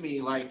special to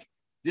me. Like,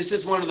 this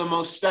is one of the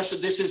most special.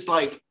 This is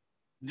like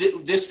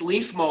this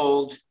leaf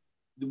mold,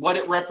 what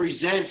it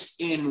represents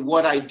in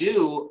what I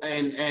do.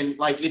 And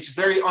like, it's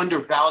very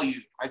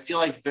undervalued. I feel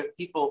like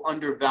people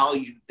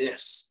undervalue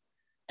this.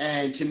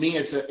 And to me,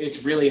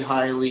 it's really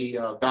highly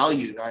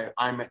valued.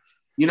 I'm,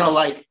 you know,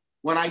 like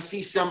when I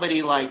see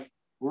somebody like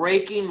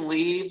raking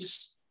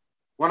leaves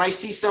under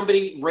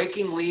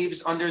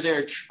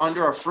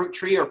a fruit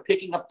tree or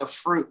picking up the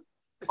fruit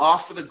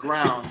off of the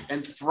ground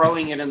and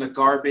throwing it in the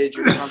garbage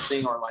or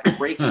something, or like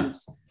raking,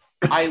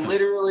 I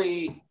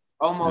literally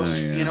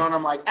almost, you know, and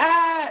I'm like,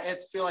 I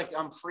feel like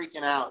I'm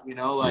freaking out, you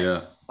know,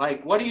 like,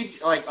 like, what do you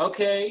like?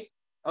 Okay,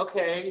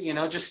 you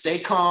know, just stay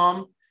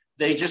calm.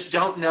 They just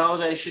don't know.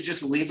 They should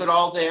just leave it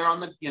all there on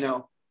the, you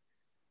know,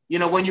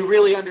 when you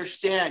really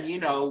understand,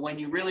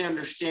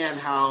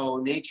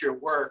 how nature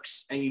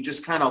works and you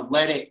just kind of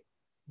let it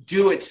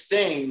do its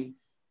thing,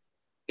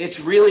 it's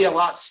really a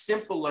lot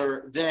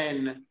simpler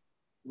than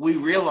we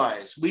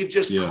realize. We've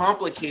just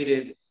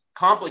complicated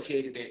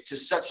it to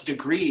such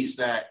degrees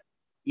that,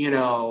 you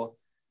know,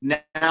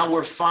 now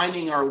we're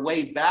finding our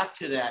way back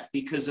to that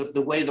because of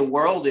the way the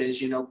world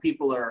is. You know,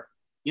 people are,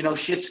 you know,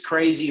 shit's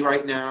crazy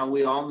right now.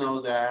 We all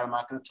know that. I'm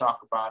not going to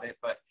talk about it,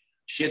 but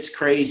shit's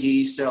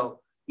crazy.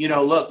 So, you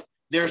know, look,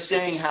 they're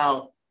saying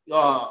how,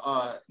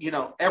 you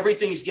know,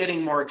 everything's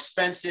getting more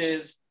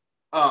expensive.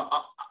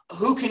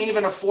 Who can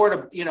even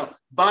afford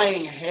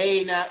buying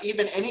hay now,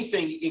 even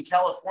anything in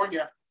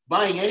California,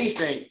 buying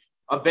anything,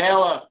 a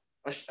bale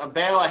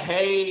of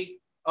hay,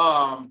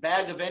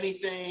 bag of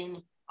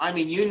anything. I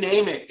mean, you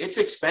name it, it's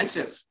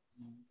expensive.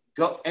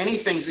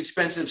 Anything's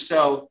expensive.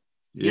 So,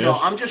 you know,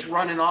 I'm just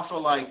running off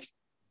of like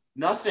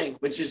nothing,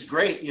 which is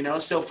great, you know?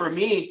 So for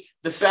me,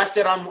 the fact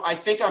that I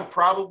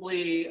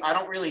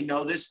don't really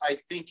know this. I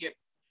think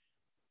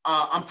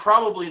I'm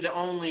probably the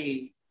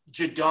only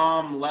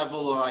Jadam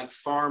level like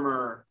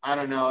farmer. I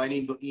don't know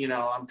you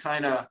know, I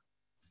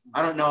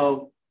don't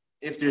know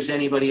if there's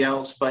anybody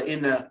else, but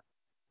in the,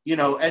 you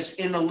know, as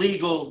in the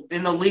legal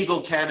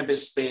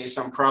cannabis space,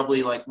 I'm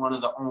probably like one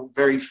of the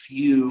very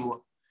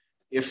few,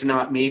 if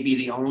not maybe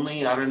the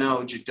only, I don't know,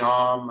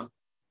 Jadam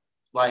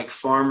like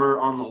farmer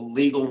on the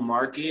legal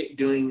market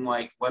doing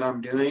like what I'm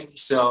doing.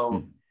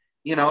 So,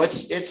 you know,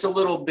 it's a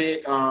little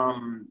bit,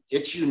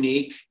 it's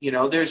unique, you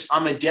know,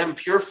 I'm a Dem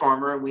Pure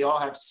farmer and we all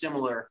have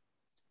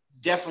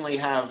definitely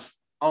have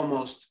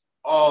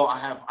I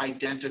have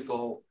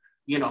identical,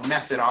 you know,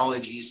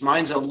 methodologies.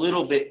 Mine's a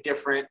little bit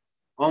different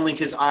only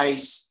because I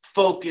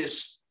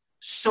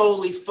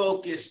solely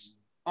focus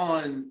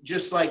on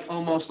just like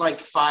almost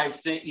like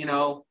you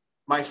know,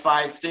 my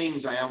 5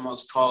 things, I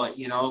almost call it,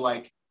 you know,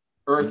 like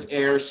earth,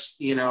 air,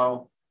 you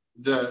know,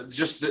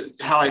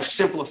 how I've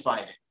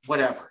simplified it,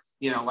 whatever,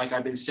 you know, like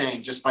I've been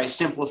saying, just by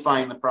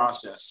simplifying the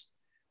process.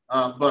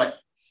 But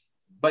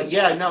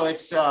yeah, no,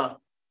 it's,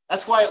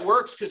 that's why it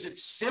works, because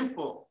it's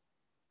simple,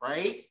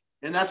 right?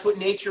 And that's what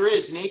nature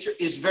is. Nature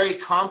is very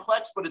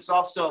complex, but it's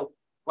also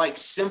like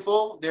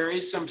simple. There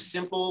is some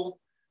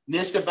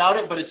simpleness about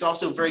it, but it's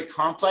also very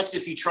complex.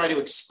 If you try to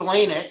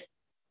explain it,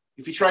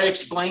 if you try to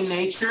explain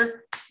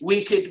nature,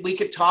 we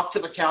could talk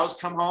till the cows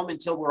come home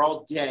until we're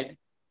all dead,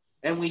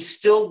 and we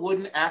still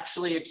wouldn't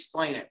actually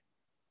explain it.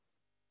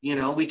 You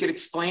know, we could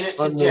explain it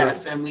to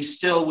death, and we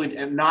still would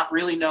not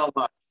really know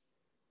much.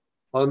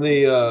 On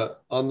the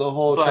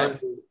whole,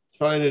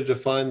 trying to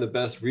define the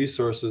best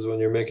resources when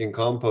you're making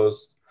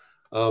compost,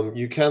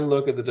 you can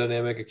look at the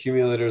dynamic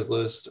accumulators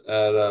list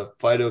at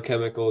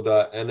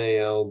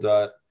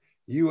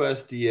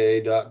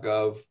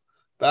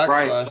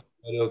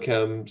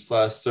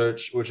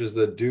phytochemical.nal.usda.gov/phytochem/search, which is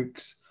the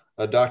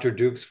Dr.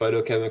 Duke's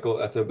Phytochemical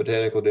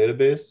Ethnobotanical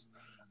Database.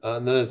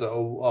 And then there's a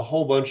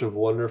whole bunch of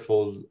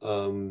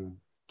wonderful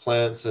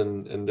plants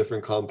and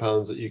different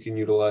compounds that you can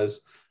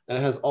utilize. And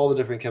it has all the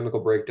different chemical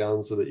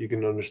breakdowns so that you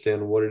can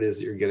understand what it is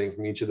that you're getting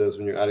from each of those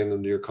when you're adding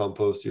them to your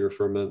compost, or your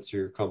ferments, or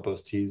your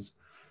compost teas.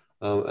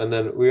 And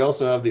then we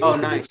also have the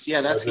nice.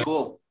 Yeah, that's project.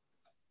 Cool.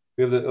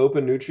 We have the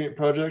Open Nutrient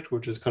Project,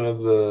 which is kind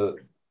of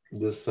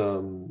this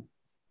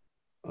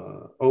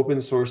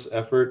open source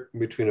effort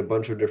between a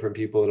bunch of different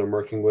people that I'm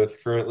working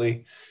with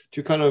currently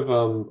to kind of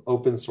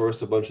open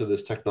source a bunch of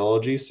this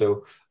technology.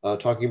 So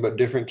talking about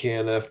different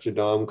KNF,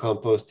 Jadam,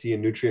 compost tea,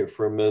 and nutrient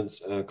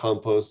ferments,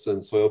 composts,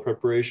 and soil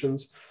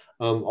preparations,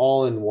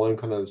 all in one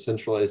kind of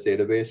centralized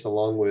database,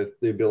 along with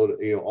the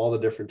ability, you know, all the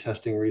different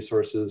testing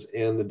resources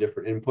and the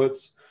different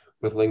inputs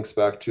with links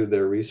back to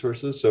their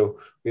resources. So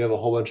we have a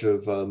whole bunch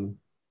of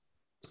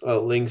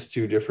links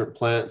to different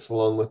plants,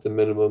 along with the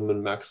minimum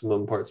and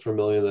maximum parts per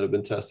million that have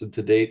been tested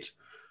to date,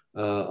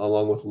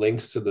 along with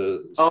links to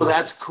the... Oh,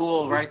 that's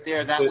cool right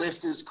there. That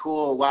list is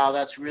cool. Wow,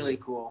 that's really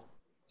cool.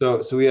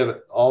 So we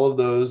have all of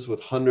those with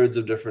hundreds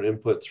of different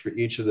inputs for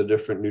each of the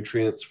different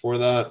nutrients for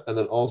that. And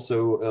then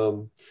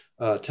also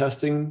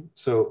testing.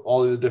 So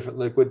all of the different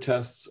liquid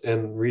tests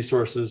and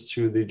resources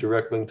to the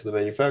direct link to the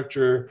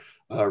manufacturer,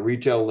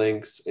 retail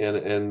links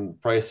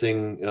and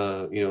pricing,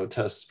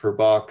 tests per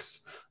box,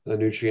 the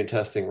nutrient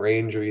testing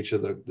range of each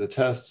of the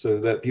tests so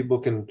that people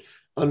can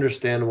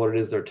understand what it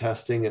is they're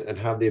testing and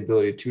have the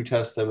ability to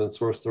test them and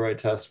source the right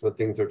test for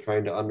things they're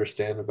trying to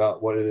understand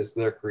about what it is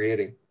they're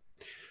creating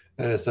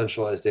in a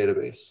centralized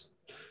database.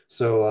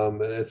 So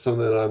it's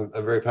something that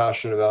I'm very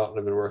passionate about and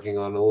I've been working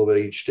on a little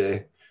bit each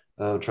day,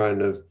 trying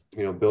to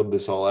build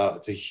this all out.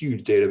 It's a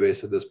huge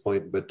database at this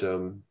point, but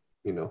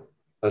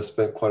I've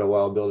spent quite a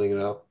while building it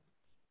out.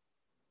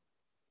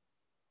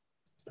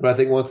 But I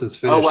think once it's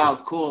finished, oh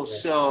wow, cool.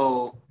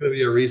 So it's going to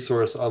be a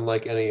resource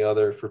unlike any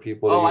other for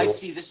people. Oh, I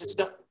see. This is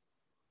stuff.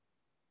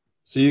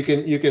 So you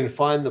can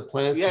find the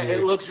plants. Yeah,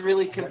 it looks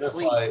really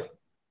complete.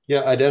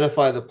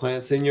 Identify the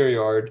plants in your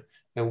yard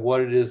and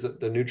what it is that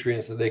the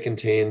nutrients that they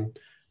contain,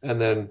 and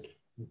then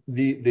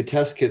the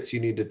test kits you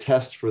need to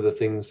test for the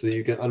things so that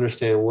you can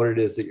understand what it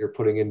is that you're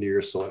putting into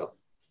your soil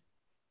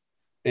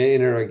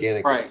in an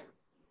organic way.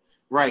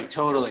 Right,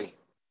 totally.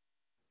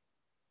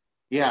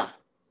 Yeah.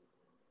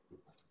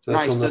 So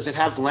nice. Does it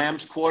have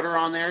lamb's quarter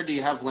on there? Do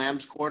you have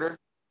lamb's quarter?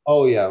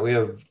 Oh yeah, we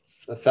have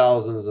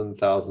thousands and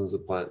thousands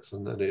of plants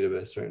in the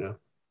database right now.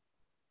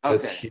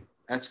 Okay,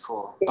 that's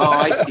cool. Oh,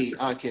 I see.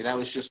 Okay, that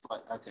was just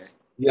like, okay.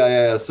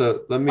 Yeah.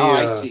 So let me. Oh,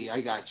 I see.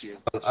 I got you.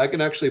 I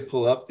can actually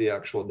pull up the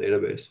actual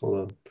database. Hold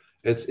on.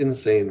 It's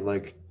insane.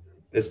 Like,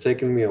 it's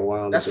taken me a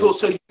while. That's cool.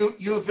 So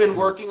you've been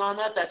working on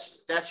that.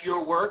 That's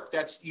your work.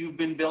 You've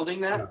been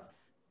building that. Yeah.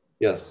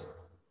 Yes.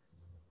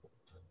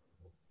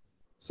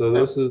 So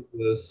this is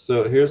this.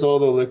 So here's all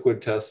the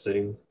liquid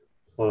testing.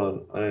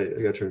 Hold on. I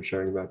got to turn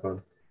sharing back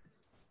on.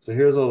 So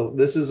here's all.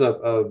 This is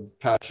a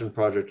passion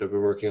project I've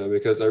been working on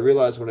because I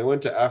realized when I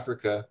went to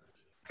Africa,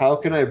 how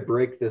can I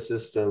break the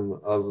system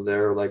of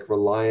their like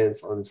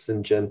reliance on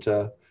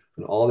Syngenta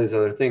and all these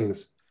other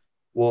things?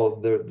 Well,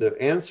 the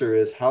answer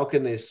is how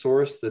can they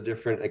source the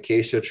different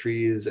acacia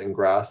trees and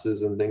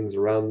grasses and things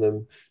around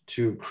them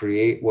to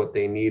create what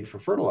they need for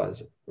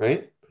fertilizer,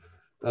 right?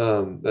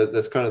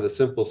 That's kind of the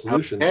simple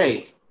solution.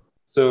 Okay.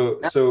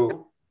 So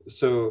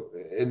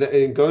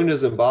going to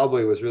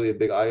Zimbabwe was really a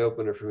big eye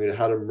opener for me to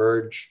how to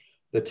merge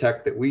the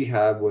tech that we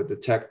have with the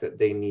tech that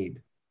they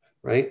need.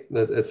 Right?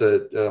 It's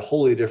a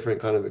wholly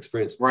different kind of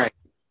experience. Right.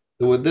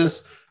 So with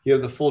this, you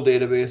have the full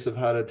database of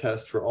how to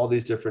test for all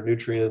these different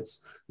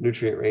nutrients,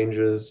 nutrient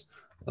ranges,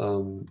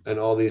 and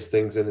all these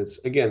things. And it's,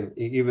 again,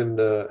 even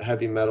the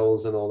heavy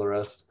metals and all the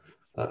rest.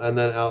 And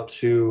then out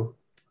to,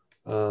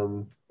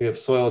 we have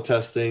soil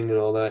testing and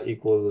all that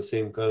equal to the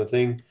same kind of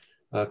thing.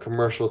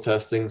 Commercial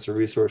testing, so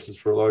resources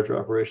for larger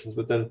operations.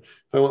 But then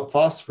if I want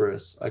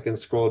phosphorus, I can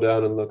scroll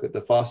down and look at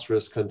the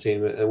phosphorus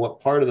containment and what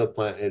part of the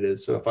plant it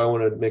is. So if I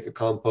want to make a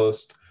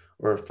compost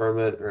or a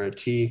ferment or a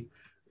tea,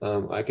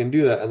 I can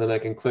do that. And then I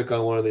can click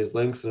on one of these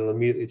links and it'll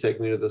immediately take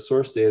me to the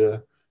source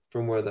data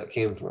from where that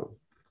came from.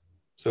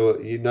 So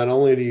not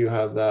only do you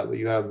have that, but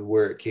you have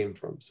where it came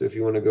from. So if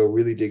you want to go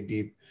really dig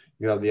deep,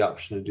 you have the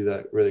option to do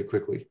that really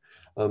quickly.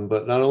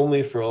 But not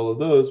only for all of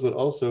those, but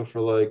also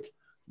for like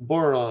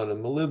boron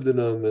and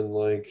molybdenum and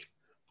like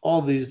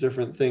all these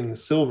different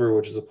things, silver,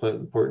 which is a plant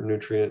important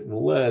nutrient, and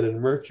lead and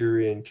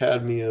mercury and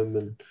cadmium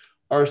and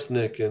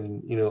arsenic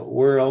and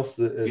where else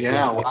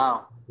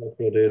wow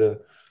data,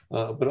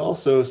 but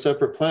also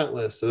separate plant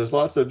lists. So there's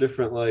lots of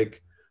different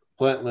like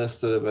plant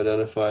lists that have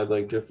identified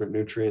like different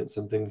nutrients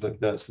and things like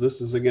that. So this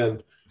is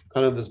again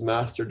kind of this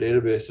master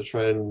database to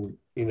try and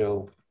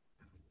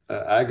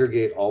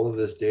aggregate all of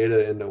this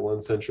data into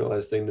one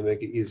centralized thing to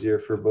make it easier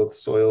for both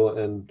soil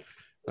and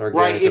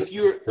organic if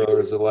you're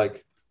growers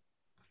alike.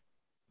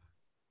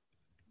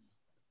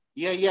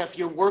 If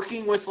you're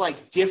working with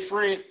like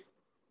different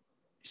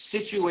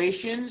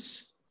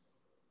situations,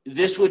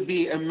 this would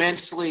be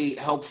immensely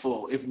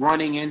helpful if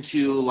running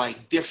into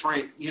like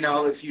different,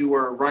 if you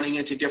were running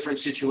into different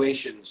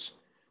situations,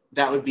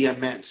 that would be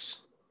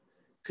immense.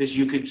 Because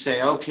you could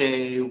say,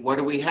 okay, what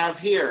do we have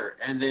here?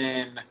 And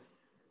then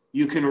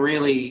you can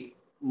really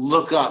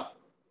look up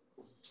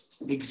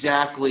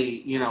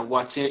exactly,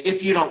 what's in it.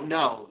 If you don't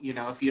know,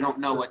 if you don't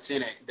know what's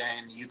in it,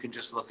 then you can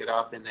just look it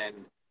up and then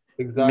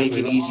make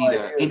it easy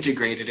to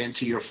integrate it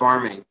into your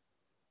farming.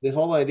 The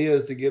whole idea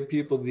is to give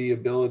people the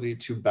ability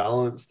to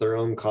balance their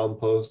own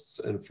composts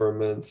and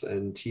ferments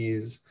and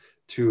teas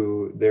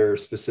to their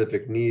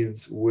specific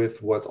needs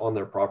with what's on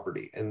their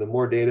property. And the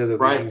more data that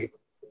we can get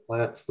from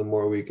plants, the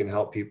more we can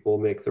help people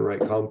make the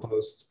right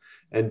compost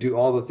and do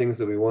all the things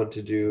that we want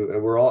to do.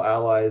 And we're all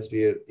allies,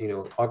 be it,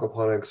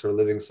 aquaponics or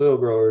living soil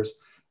growers.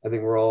 I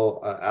think we're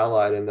all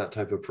allied in that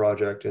type of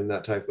project, and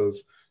that type of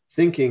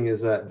thinking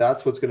is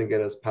that's what's going to get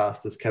us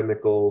past this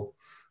chemical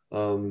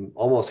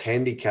almost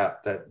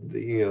handicap that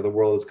the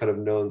world has kind of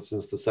known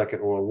since the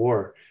Second World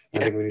War. I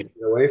think we need to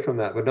get away from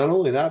that. But not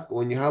only that, but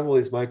when you have all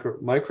these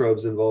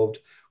microbes involved,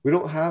 we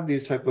don't have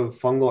these type of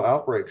fungal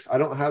outbreaks. I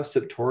don't have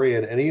Septoria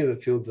in any of the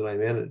fields that I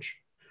manage,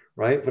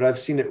 right? But I've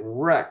seen it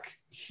wreck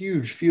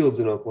huge fields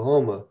in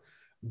Oklahoma,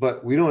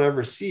 but we don't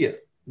ever see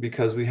it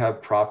because we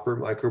have proper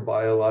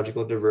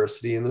microbiological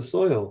diversity in the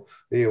soil.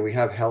 We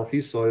have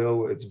healthy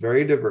soil. It's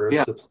very diverse.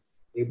 Yeah. The plant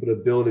is able to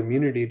build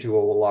immunity to a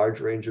large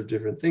range of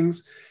different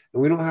things.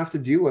 And we don't have to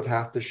deal with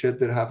half the shit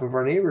that half of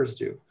our neighbors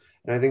do.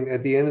 And I think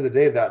at the end of the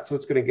day, that's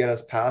what's going to get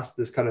us past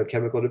this kind of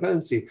chemical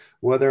dependency,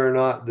 whether or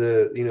not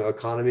the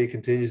economy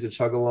continues to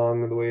chug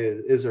along the way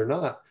it is or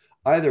not.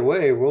 Either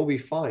way, we'll be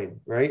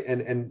fine, right?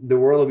 And the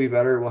world will be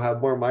better. We'll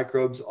have more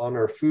microbes on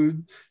our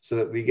food so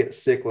that we get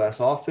sick less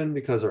often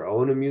because our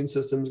own immune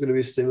system is going to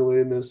be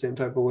stimulated in those same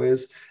type of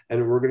ways.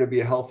 And we're going to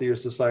be a healthier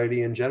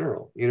society in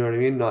general. You know what I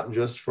mean? Not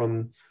just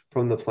from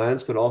the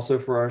plants, but also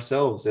for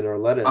ourselves and our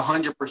lettuce,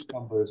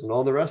 100%, and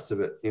all the rest of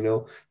it.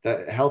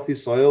 That healthy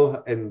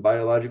soil and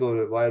biological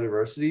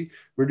biodiversity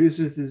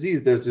reduces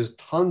disease. There's just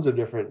tons of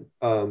different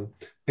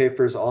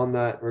papers on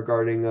that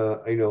regarding,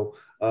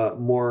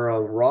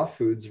 more raw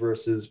foods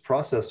versus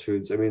processed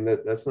foods. I mean,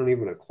 that's not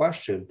even a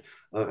question.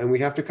 And we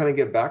have to kind of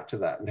get back to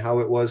that and how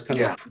it was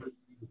kind of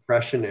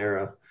Depression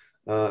era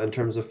in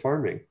terms of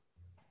farming.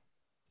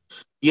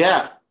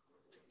 Yeah.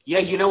 Yeah,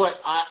 you know what?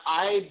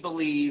 I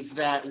believe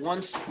that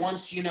once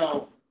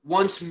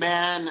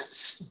man,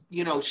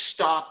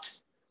 stopped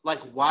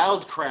like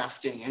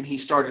wildcrafting and he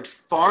started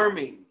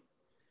farming,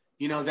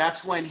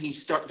 that's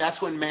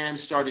when man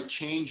started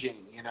changing.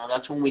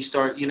 That's when we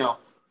start,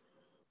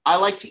 I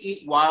like to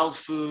eat wild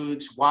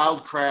foods,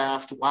 wild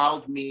craft,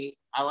 wild meat.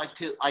 I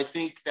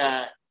think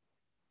that,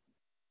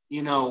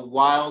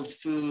 wild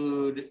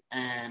food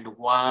and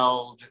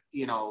wild,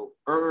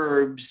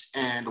 herbs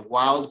and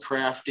wild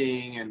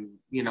crafting and,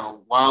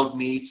 wild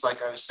meats,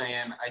 like I was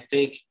saying, I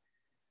think,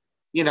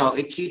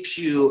 it keeps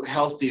you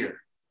healthier.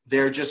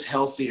 They're just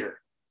healthier.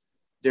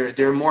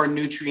 They're more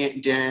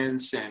nutrient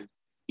dense. And,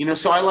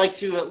 so I like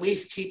to at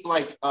least keep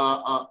like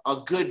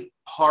a good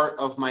part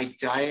of my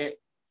diet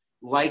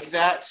like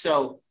that.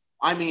 So,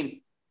 I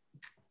mean,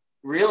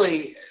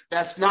 really,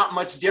 that's not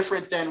much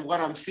different than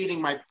what I'm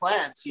feeding my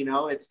plants.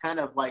 It's kind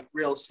of like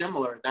real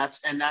similar.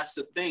 That's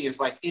the thing, is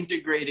like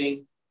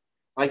integrating,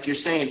 like you're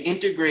saying,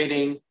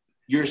 integrating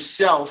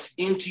yourself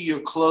into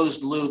your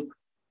closed loop,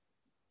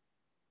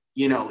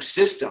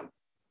 system,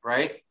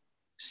 right?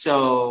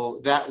 So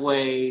that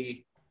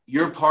way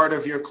you're part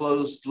of your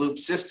closed loop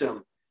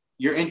system.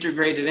 You're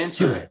integrated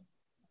into it.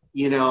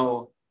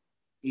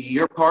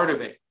 You're part of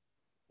it.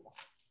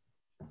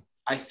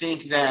 I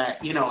think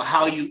that,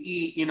 how you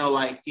eat,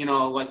 like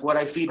what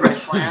I feed my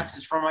plants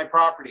is from my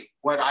property.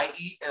 What I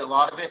eat, a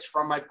lot of it's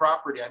from my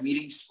property. I'm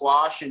eating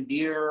squash and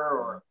deer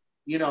or,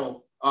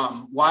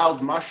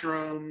 wild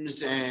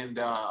mushrooms and,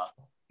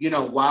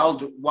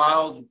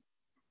 wild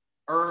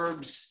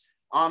herbs,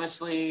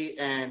 honestly.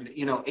 And,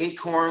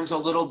 acorns a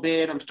little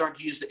bit. I'm starting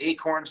to use the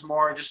acorns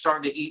more. I'm just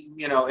starting to eat,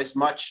 as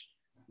much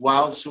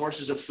wild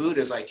sources of food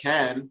as I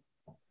can.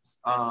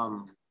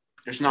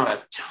 There's not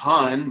a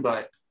ton,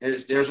 but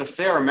there's a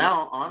fair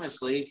amount,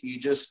 honestly, if you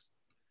just,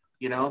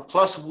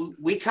 plus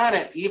we kind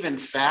of even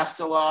fast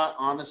a lot,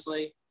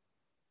 honestly.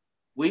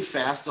 We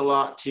fast a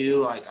lot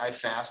too. Like I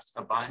fast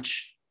a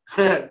bunch.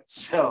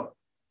 So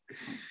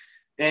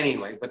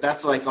anyway, but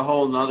that's like a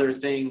whole nother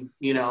thing,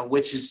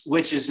 which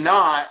is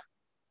not,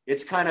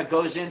 it's kind of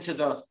goes into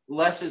the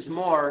less is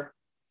more.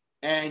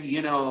 And,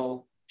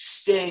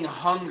 staying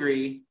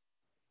hungry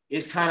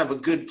is kind of a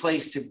good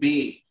place to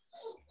be.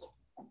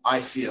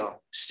 I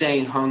feel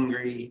staying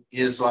hungry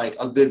is like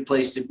a good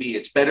place to be.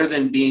 It's better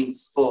than being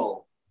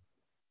full.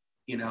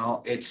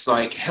 It's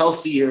like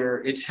healthier.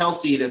 It's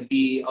healthy to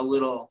be a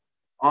little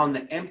on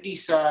the empty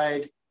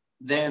side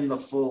than the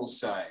full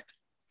side.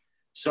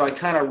 So I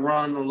kind of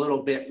run a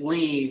little bit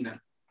lean.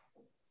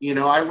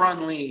 I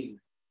run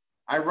lean.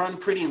 I run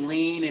pretty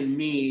lean and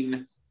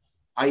mean.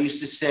 I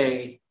used to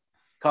say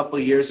a couple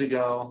of years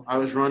ago, I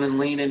was running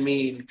lean and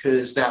mean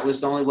because that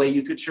was the only way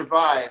you could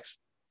survive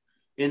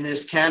in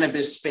this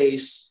cannabis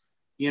space,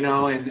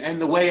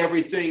 and the way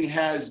everything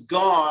has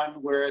gone,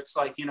 where it's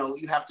like,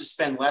 you have to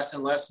spend less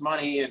and less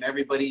money and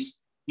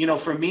everybody's,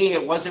 for me,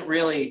 it wasn't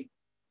really,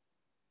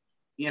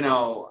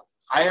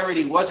 I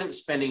already wasn't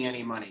spending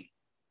any money.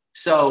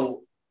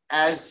 So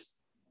as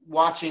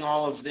watching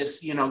all of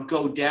this,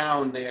 go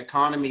down, the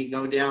economy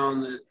go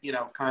down,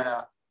 kind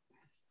of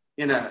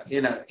in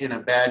a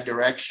bad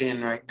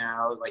direction right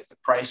now, like the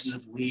prices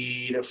of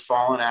weed have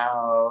fallen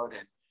out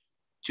and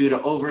due to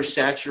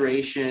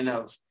oversaturation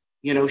of,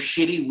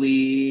 shitty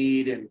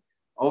weed and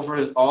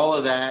over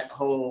all that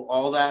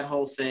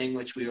whole thing,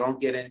 which we won't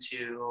get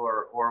into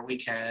or we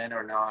can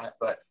or not.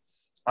 But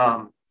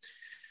I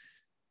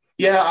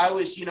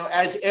was,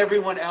 as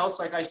everyone else,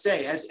 like I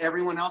say, as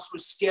everyone else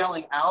was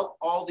scaling out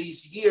all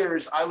these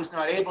years, I was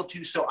not able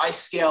to. So I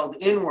scaled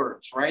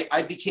inwards, right?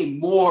 I became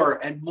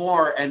more and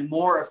more and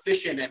more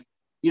efficient. And,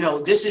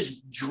 this has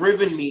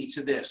driven me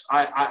to this.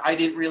 I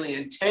didn't really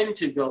intend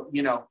to go,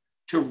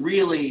 to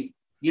really,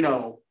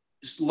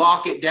 just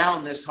lock it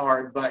down this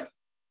hard, but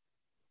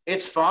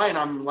it's fine.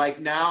 I'm like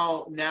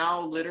now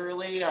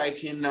literally I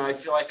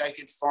feel like I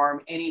could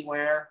farm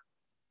anywhere,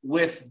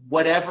 with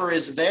whatever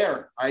is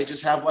there. I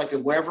just have like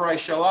wherever I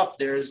show up,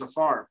 there's a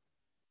farm.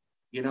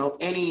 You know,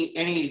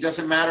 any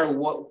doesn't matter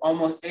what,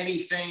 almost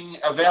anything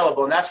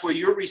available. And that's where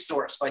your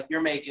resource, like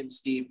you're making,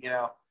 Steve, you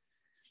know,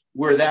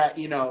 where that,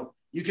 you know,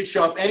 you could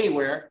show up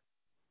anywhere,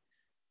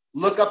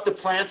 look up the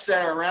plants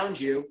that are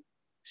around you,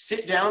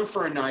 sit down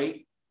for a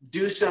night,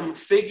 do some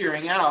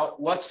figuring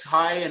out what's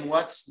high and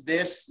what's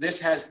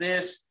this has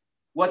this,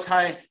 what's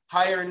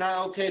higher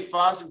now. Okay,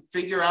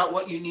 figure out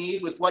what you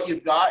need with what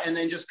you've got, and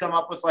then just come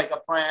up with like a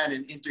plan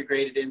and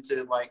integrate it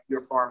into like your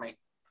farming.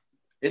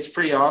 It's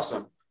pretty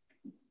awesome.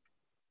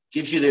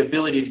 Gives you the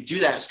ability to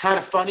do that. It's kind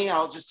of funny.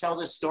 I'll just tell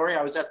this story.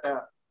 I was at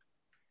the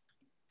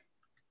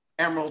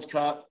Emerald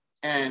Cup,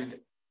 and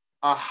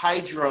a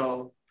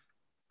hydro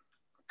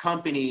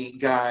company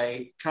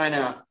guy kind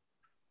of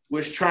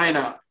was trying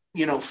to,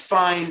 you know,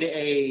 find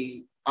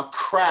a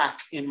crack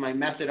in my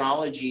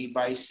methodology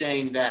by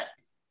saying that,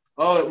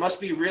 oh, it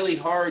must be really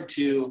hard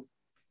to,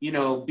 you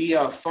know, be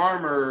a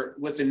farmer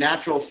with the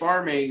natural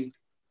farming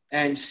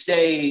and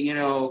stay, you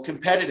know,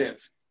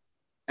 competitive.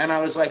 And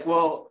I was like,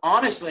 well,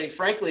 honestly,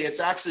 frankly, it's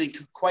actually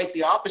quite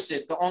the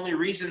opposite. The only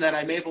reason that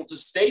I'm able to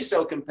stay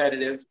so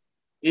competitive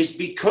is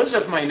because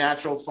of my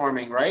natural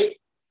farming, right?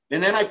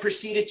 And then I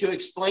proceeded to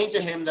explain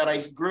to him that I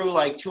grew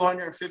like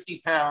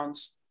 250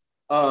 pounds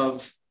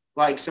of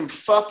like some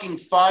fucking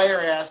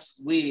fire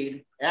ass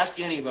weed. Ask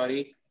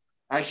anybody.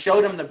 I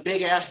showed him the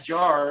big ass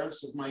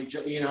jars of my,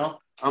 you know,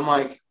 I'm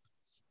like,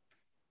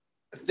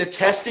 the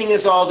testing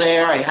is all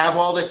there. I have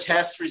all the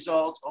test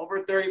results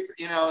over 30,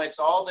 you know, it's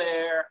all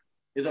there.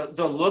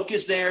 The look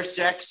is there,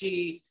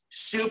 sexy,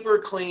 super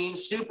clean,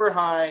 super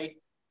high.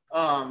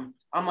 I'm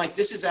like,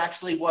 this is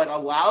actually what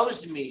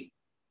allows me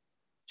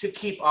to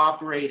keep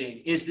operating,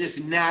 is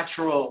this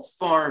natural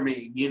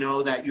farming, you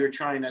know, that you're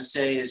trying to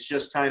say is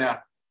just kind of,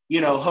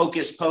 you know,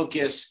 hocus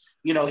pocus,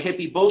 you know,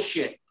 hippie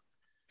bullshit.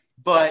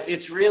 But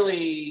it's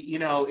really, you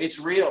know, it's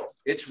real,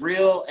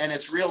 and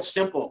it's real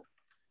simple.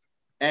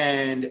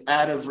 And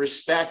out of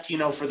respect, you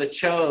know, for the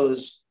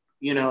Chos,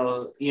 you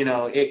know,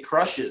 it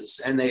crushes,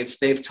 and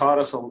they've taught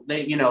us,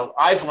 you know,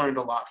 I've learned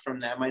a lot from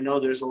them. I know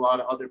there's a lot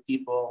of other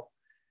people,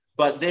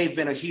 but they've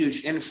been a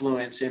huge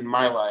influence in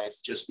my life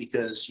just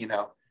because, you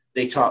know,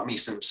 they taught me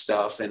some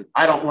stuff. And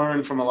I don't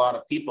learn from a lot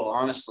of people,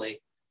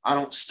 honestly. I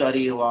don't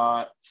study a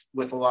lot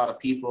with a lot of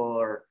people,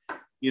 or,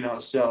 you know,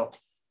 so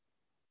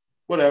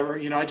whatever,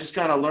 you know, I just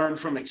kind of learned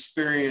from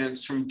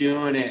experience, from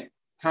doing it,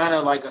 kind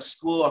of like a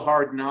school of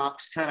hard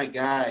knocks kind of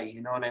guy,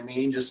 you know what I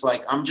mean? Just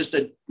like, I'm just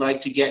like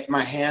to get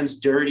my hands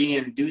dirty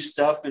and do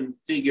stuff and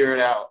figure it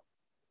out.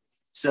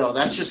 So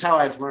that's just how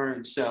I've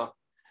learned. So,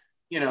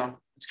 you know,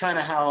 it's kind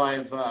of how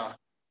I've,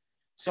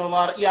 so a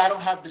lot of, yeah, I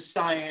don't have the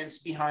science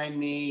behind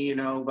me, you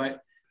know, but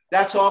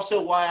that's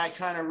also why I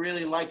kind of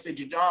really like the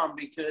Jadam,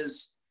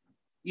 because,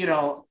 you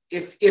know,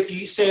 if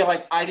you say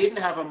like, I didn't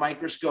have a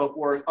microscope,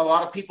 or a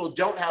lot of people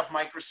don't have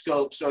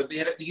microscopes, or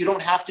you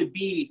don't have to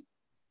be,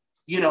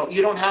 you know,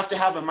 you don't have to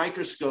have a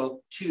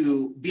microscope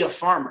to be a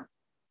farmer.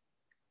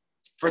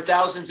 For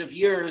thousands of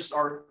years,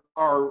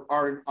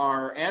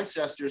 our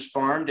ancestors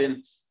farmed,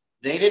 and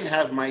they didn't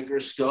have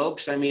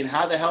microscopes. I mean,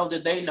 how the hell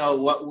did they know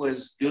what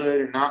was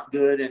good or not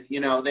good? And, you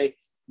know,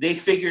 they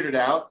figured it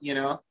out, you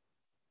know.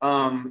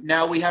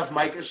 Now we have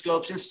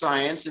microscopes in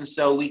science, and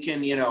so we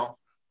can, you know,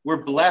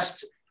 we're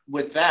blessed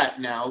with that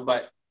now,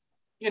 but,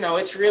 you know,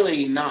 it's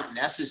really not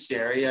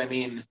necessary. I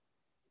mean,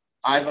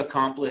 I've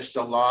accomplished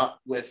a lot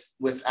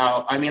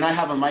without, I mean, I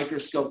have a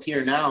microscope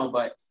here now,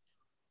 but,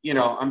 you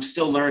know, I'm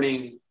still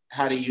learning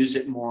how to use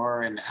it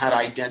more and how to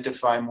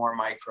identify more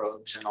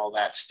microbes and all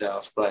that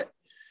stuff. But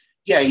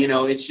yeah, you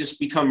know, it's just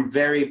become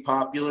very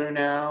popular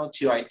now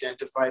to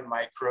identify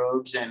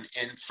microbes, and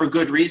for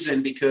good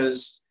reason,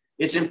 because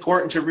it's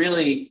important to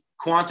really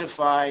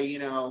quantify, you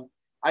know,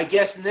 I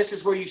guess, and this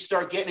is where you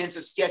start getting into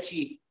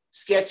sketchy,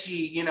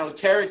 you know,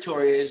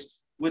 territory, is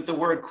with the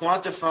word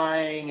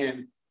quantifying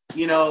and,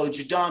 you know,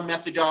 Jadam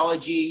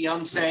methodology,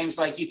 Young sayings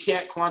like you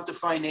can't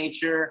quantify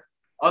nature.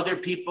 Other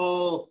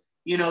people,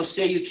 you know,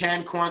 say you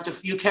can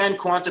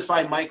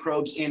quantify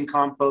microbes in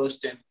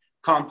compost and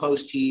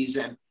compost teas.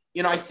 And,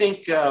 you know, I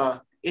think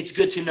it's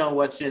good to know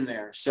what's in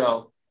there.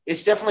 So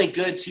it's definitely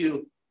good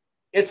to,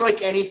 it's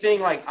like anything,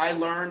 like I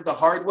learned the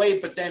hard way,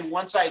 but then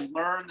once I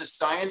learned the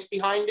science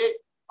behind it,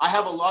 I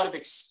have a lot of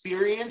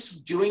experience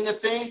doing the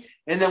thing.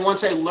 And then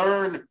once I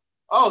learn,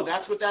 oh,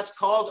 that's what that's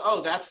called. Oh,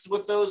 that's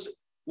what those,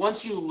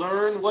 once you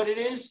learn what it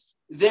is,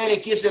 then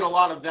it gives it a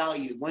lot of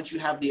value. Once you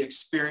have the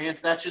experience,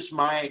 that's just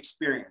my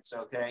experience.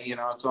 Okay. You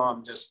know, it's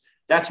all,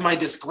 that's my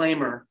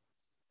disclaimer,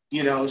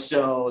 you know,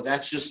 so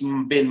that's just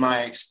been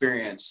my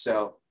experience.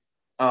 So,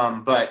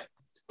 but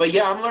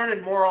yeah, I'm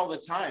learning more all the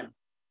time.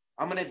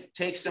 I'm going to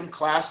take some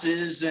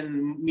classes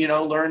and, you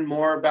know, learn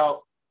more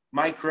about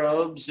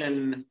microbes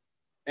and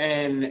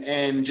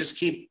just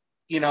keep,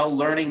 you know,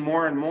 learning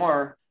more and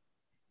more,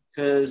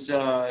 because,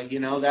 you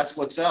know, that's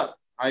what's up.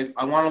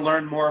 I want to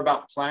learn more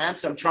about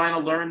plants. I'm trying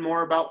to learn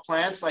more about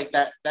plants, like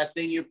that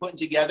thing you're putting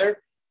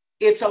together.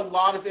 It's a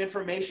lot of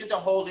information to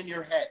hold in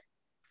your head.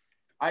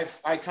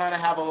 I kind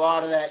of have a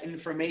lot of that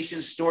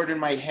information stored in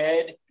my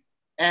head.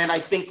 And I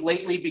think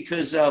lately,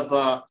 because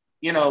of,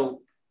 you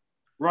know,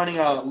 running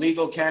a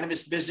legal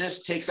cannabis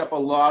business takes up a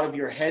lot of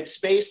your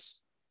headspace.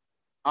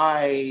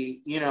 I,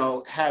 you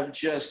know, have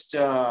just,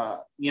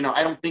 you know,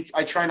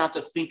 I try not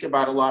to think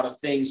about a lot of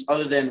things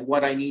other than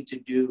what I need to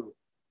do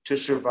to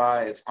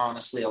survive,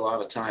 honestly, a lot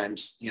of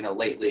times, you know,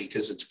 lately,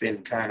 because it's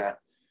been kind of,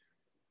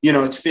 you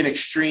know, it's been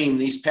extreme.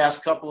 These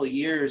past couple of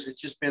years, it's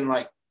just been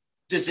like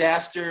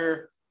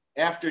disaster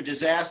after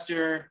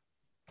disaster,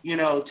 you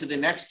know, to the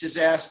next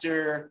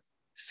disaster,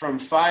 from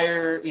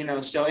fire, you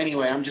know. So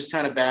anyway, I'm just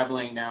kind of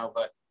babbling now,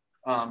 but,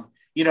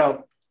 you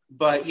know,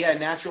 but yeah,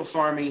 natural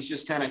farming has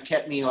just kind of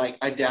kept me like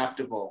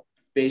adaptable,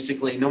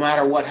 basically. No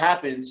matter what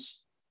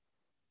happens,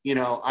 you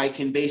know, I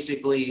can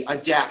basically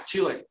adapt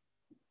to it,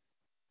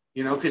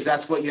 you know, because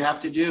that's what you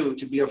have to do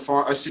to be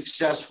a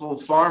successful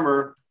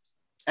farmer.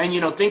 And,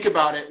 you know, think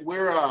about it.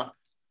 We're,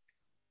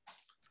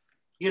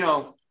 you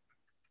know,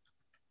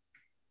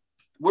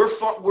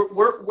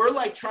 we're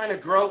like trying to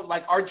grow,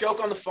 like our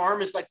joke on the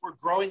farm is like we're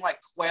growing like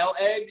quail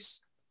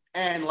eggs,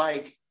 and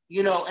like,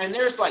 you know, and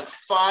there's like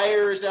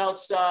fires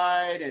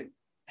outside and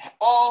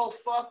all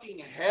fucking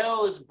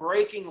hell is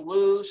breaking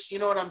loose. You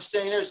know what I'm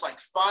saying? There's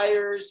like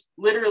fires.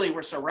 Literally,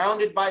 we're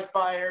surrounded by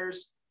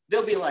fires.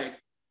 There'll be like,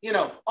 you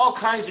know, all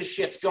kinds of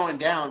shit's going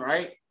down,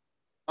 right?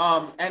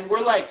 And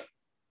we're like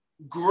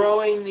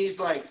growing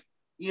these, like,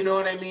 you know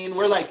what I mean?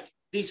 We're like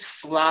these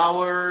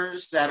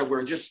flowers that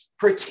we're just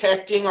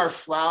protecting our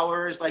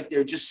flowers, like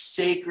they're just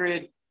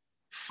sacred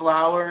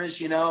flowers,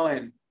 you know.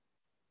 And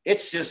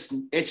it's just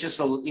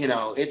a, you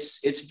know,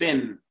 it's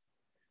been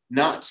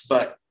nuts,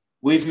 but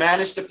we've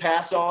managed to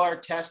pass all our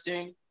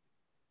testing,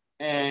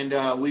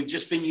 and we've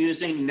just been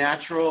using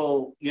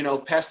natural, you know,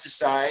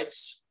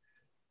 pesticides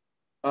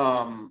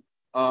to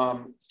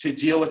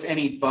deal with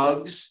any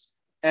bugs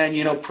and,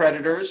 you know,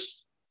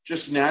 predators,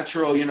 just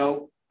natural, you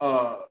know,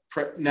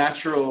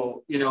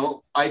 natural, you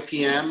know,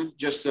 IPM,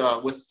 just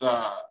with,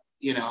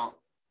 you know,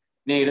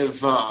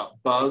 native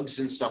bugs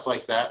and stuff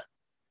like that,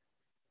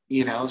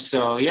 you know.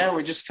 So yeah,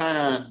 we're just kind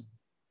of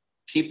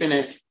keeping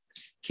it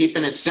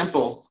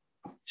simple,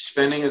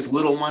 spending as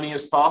little money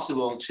as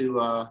possible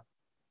to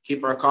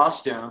keep our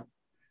costs down,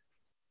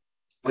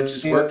 which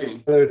is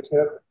working.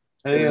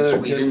 Any other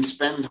we didn't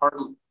spend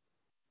hardly.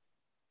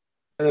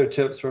 Other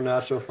tips for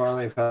natural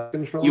farming pest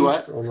control? You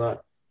what? Or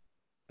not?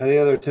 Any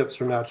other tips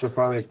for natural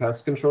farming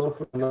pest control?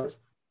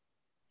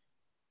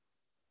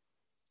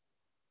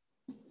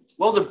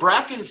 Well, the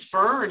bracken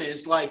fern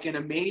is like an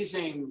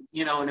amazing,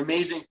 you know, an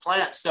amazing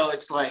plant. So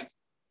it's like,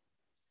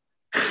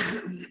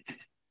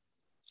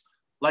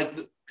 like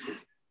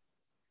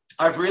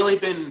I've really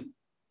been,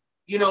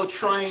 you know,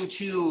 trying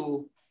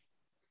to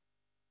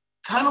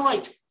kind of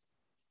like,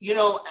 you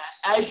know,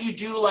 as you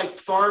do like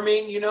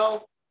farming, you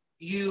know,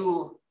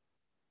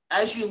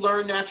 as you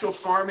learn natural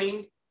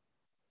farming,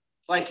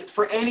 like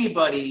for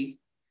anybody,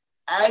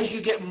 as you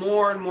get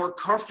more and more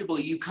comfortable,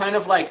 you kind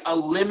of like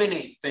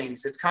eliminate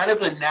things. It's kind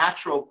of a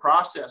natural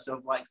process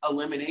of like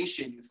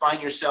elimination. You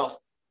find yourself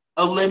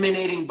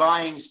eliminating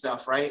buying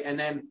stuff, right? And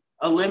then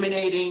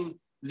eliminating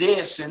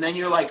this, and then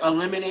you're like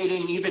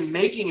eliminating even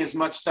making as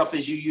much stuff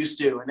as you used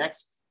to. And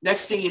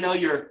next thing you know,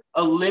 you're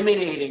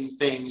eliminating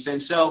things. And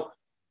so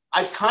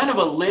I've kind of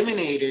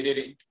eliminated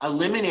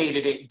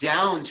it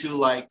down to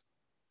like,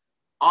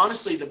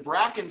 honestly, the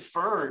bracken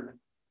fern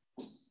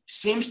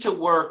seems to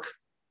work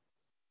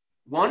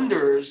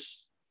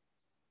wonders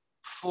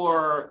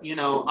for, you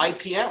know,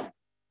 IPM,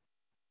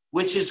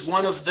 which is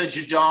one of the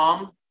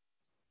Jadam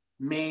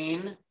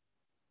main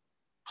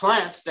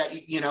plants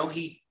that, you know,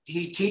 he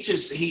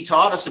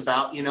taught us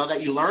about, you know,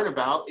 that you learn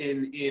about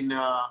is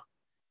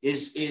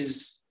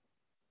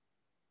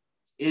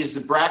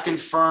the bracken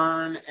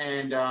fern.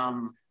 And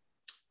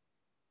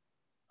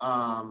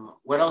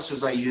what else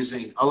was I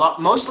using?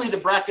 Mostly the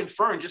bracken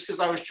fern, just because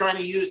I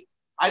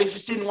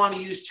just didn't want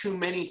to use too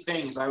many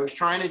things. I was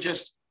trying to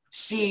just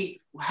see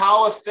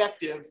how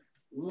effective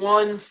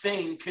one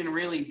thing can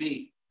really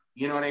be.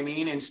 You know what I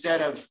mean?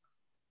 Instead of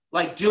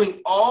like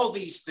doing all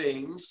these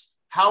things,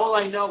 how will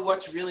I know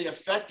what's really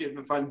effective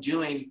if I'm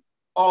doing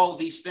all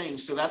these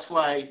things? So that's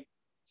why,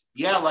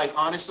 yeah, like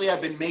honestly,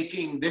 I've been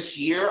making this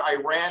year, I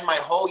ran my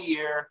whole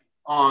year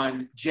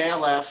on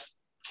JLF,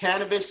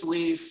 cannabis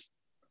leaf,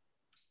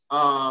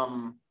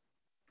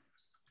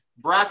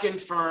 bracken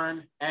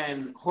fern,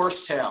 and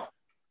horsetail.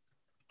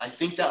 I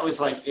think that was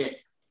like it.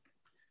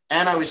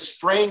 And I was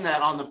spraying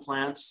that on the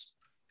plants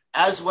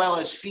as well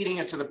as feeding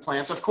it to the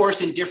plants, of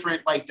course, in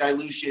different like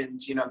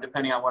dilutions, you know,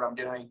 depending on what I'm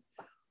doing.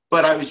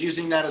 But I was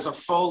using that as a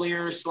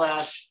foliar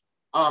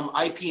 /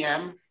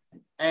 IPM.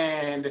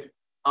 And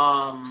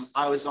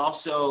I was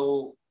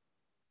also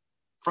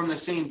from the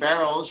same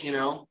barrels, you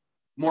know,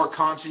 more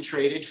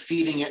concentrated,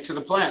 feeding it to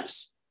the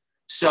plants.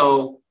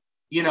 So,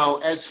 you know,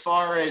 as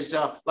far as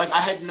like I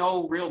had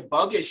no real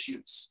bug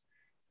issues.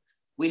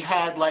 We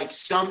had like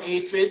some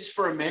aphids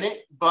for a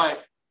minute,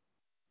 but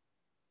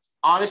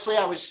honestly,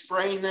 I was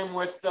spraying them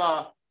with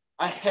a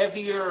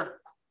heavier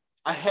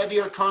a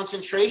heavier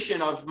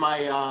concentration of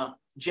my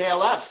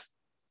JLF,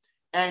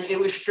 and it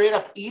was straight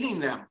up eating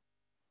them.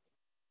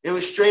 It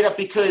was straight up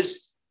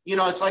because, you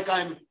know, it's like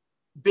I'm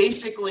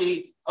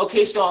basically,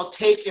 okay, so I'll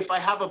take, if I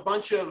have a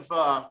bunch of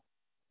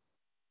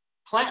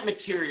plant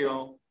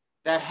material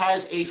that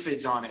has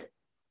aphids on it,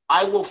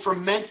 I will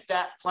ferment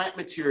that plant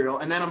material,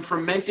 and then I'm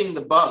fermenting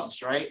the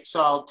bugs, right?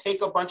 So I'll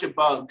take a bunch of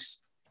bugs.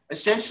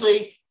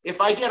 Essentially,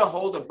 if I get a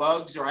hold of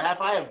bugs or if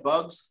I have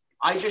bugs,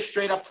 I just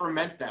straight up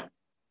ferment them.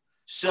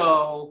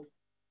 So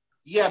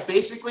yeah,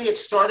 basically it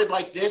started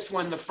like this.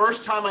 When the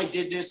first time I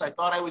did this, I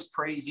thought I was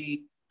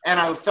crazy and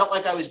I felt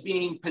like I was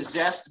being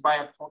possessed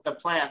by the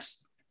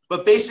plants.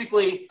 But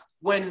basically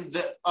when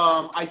the,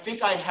 I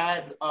think I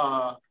had,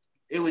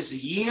 it was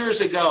years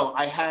ago,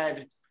 I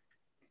had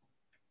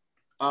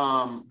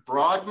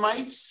broad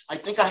mites. I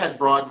think I had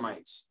broad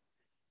mites.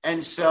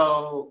 And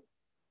so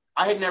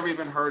I had never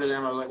even heard of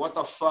them. I was like, what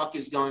the fuck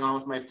is going on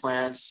with my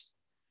plants?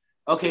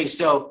 Okay,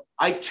 so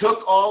I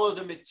took all of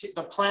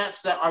the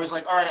plants that I was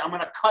like, all right, I'm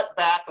going to cut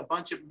back a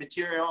bunch of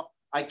material.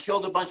 I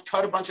cut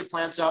a bunch of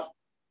plants up,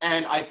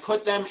 and I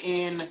put them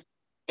in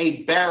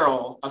a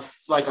barrel of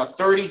like a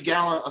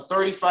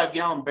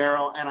 35-gallon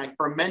barrel, and I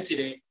fermented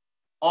it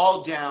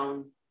all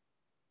down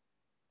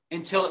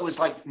until it was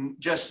like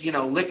just, you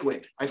know,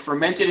 liquid. I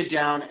fermented it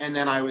down, and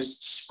then I was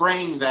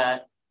spraying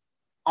that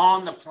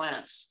on the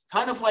plants,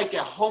 kind of like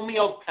a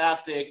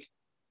homeopathic.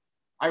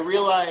 I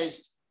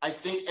realized, I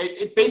think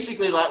it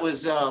basically that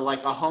was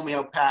like a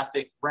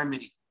homeopathic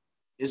remedy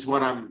is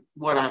what I'm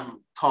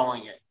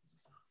calling it.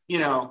 You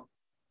know,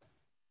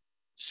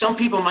 some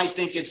people might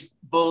think it's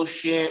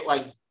bullshit,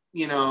 like,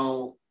 you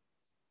know,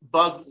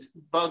 bug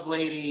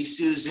lady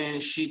Susan,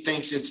 she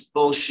thinks it's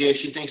bullshit.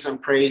 She thinks I'm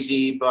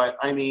crazy, but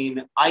I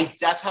mean,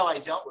 that's how I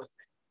dealt with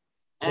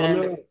it. And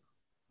well,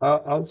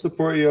 no, I'll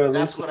support you.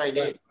 That's what I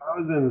did. I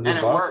was in and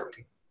it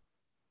worked.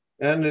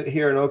 And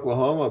here in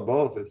Oklahoma,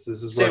 both. This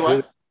is Say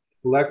what?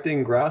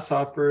 Collecting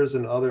grasshoppers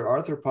and other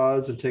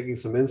arthropods and taking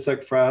some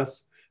insect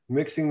frass,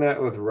 mixing that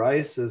with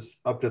rice is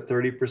up to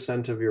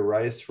 30% of your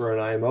rice for an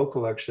IMO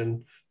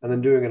collection, and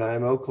then doing an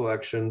IMO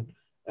collection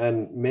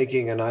and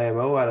making an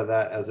IMO out of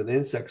that as an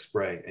insect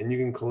spray. And you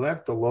can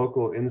collect the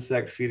local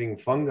insect feeding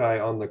fungi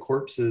on the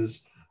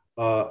corpses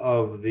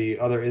of the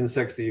other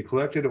insects that you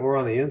collected or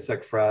on the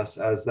insect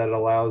frass, as that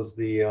allows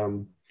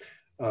the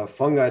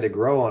fungi to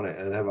grow on it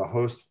and have a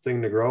host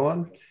thing to grow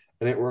on.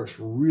 And it works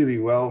really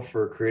well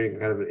for creating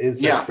kind of an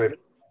insect spray for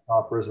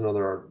hoppers and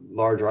other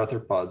large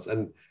arthropods.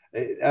 And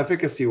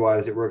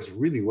efficacy-wise, it works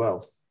really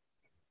well.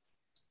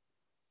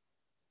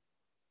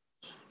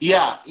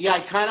 Yeah, I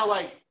kind of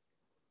like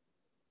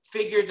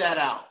figured that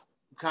out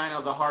kind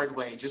of the hard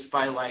way, just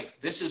by like,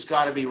 this has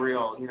got to be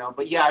real, you know.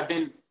 But yeah,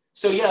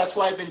 that's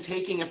why I've been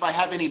taking, if I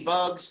have any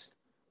bugs,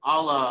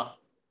 I'll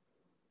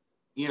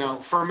you know,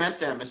 ferment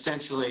them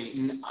essentially.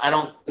 I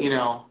don't, you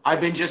know, I've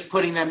been just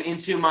putting them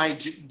into my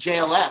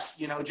JLF,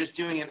 you know, just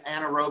doing an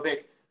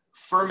anaerobic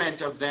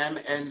ferment of them.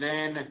 And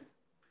then,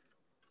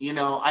 you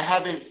know, I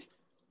haven't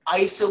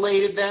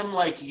isolated them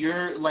like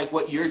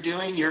what you're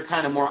doing. You're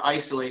kind of more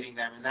isolating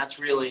them. And that's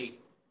really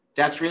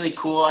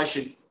cool. I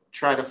should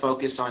try to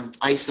focus on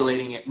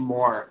isolating it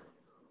more,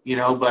 you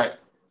know, but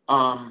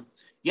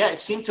yeah,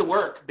 it seemed to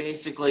work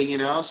basically, you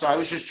know. So I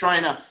was just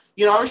trying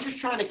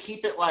to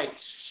keep it like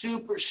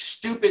super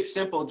stupid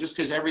simple, just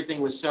because everything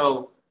was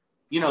so,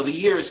 you know, the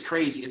year is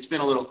crazy. It's been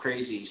a little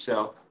crazy.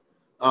 So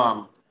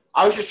I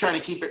was just trying to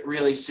keep it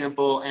really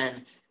simple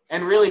and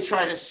really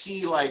try to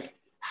see like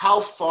how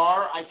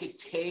far I could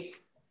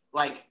take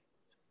like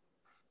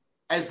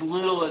as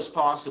little as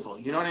possible.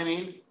 You know what I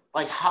mean?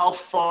 Like how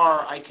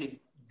far I could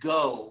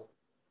go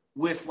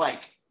with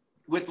like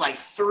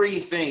three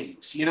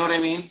things. You know what I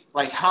mean?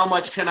 Like how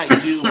much can I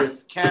do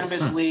with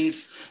cannabis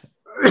leaf,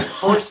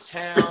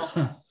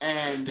 horsetail,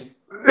 and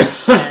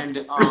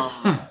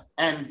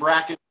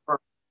bracket,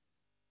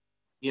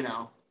 you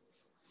know.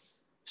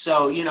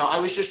 So, you know, I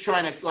was just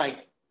trying to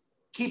like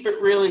keep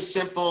it really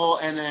simple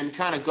and then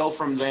kind of go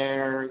from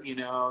there, you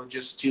know,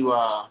 just to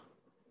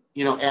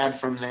you know, add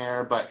from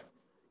there. But,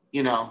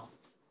 you know,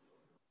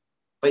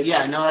 but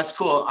yeah, no, that's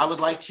cool. I would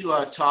like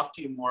to talk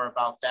to you more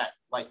about that,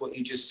 like what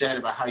you just said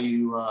about how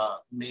you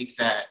make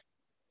that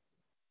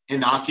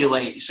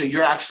inoculate. So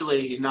you're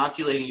actually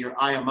inoculating your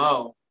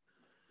IMO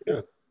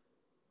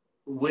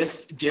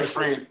with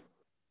different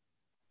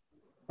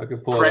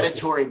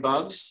predatory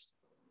bugs.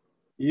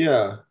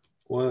 Yeah.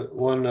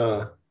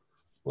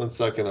 One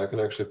second. I can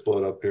actually pull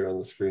it up here on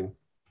the screen.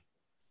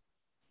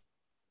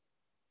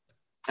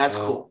 That's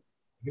cool.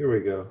 Here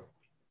we go.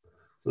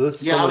 So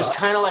this. Yeah, I was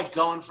kind of like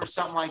going for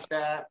something like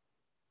that.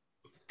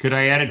 Could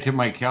I add it to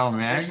my CalMag?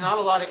 There's not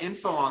a lot of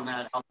info on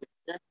that out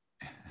there.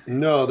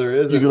 No, there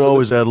isn't. You can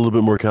always add a little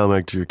bit more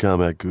CalMag to your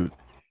CalMag, Coot.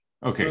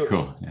 Okay,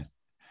 cool. Yeah.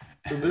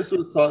 So this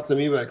was taught to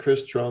me by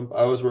Chris Trump.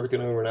 I was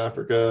working over in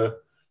Africa.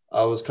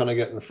 I was kind of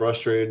getting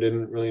frustrated,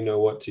 didn't really know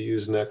what to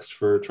use next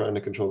for trying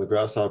to control the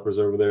grasshoppers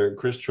over there. And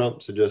Chris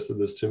Trump suggested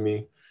this to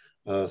me.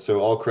 So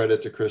all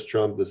credit to Chris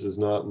Trump. This is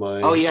not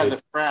my. Oh yeah,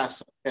 the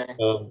frass. Okay.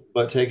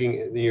 But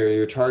taking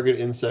your target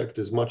insect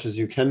as much as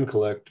you can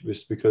collect,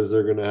 just because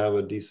they're going to have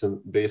a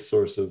decent base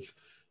source of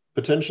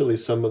potentially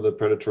some of the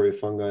predatory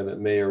fungi that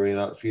may or may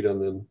not feed on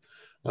them.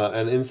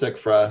 And insect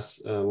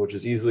frass, which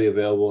is easily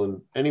available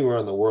in anywhere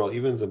in the world,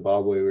 even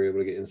Zimbabwe, we were able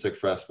to get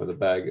insect frass by the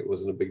bag. It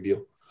wasn't a big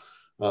deal.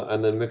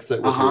 And then mix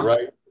that with your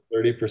right.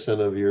 30%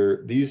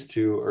 of these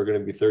two are going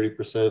to be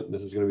 30%.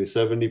 This is going to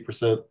be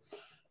 70%.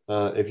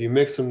 If you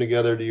mix them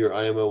together to your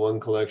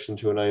IMO1 collection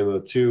to an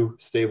IMO2,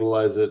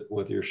 stabilize it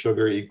with your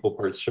sugar, equal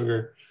parts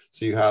sugar,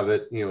 so you have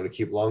it, to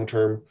keep long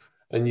term.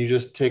 And you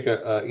just take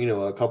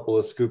a couple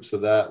of scoops of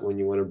that when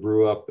you want to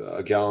brew up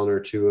a gallon or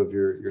two of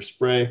your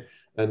spray.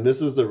 And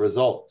this is the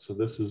result. So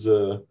this is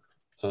a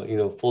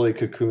fully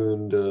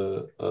cocooned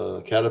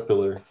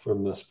caterpillar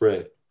from the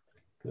spray.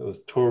 It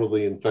was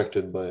totally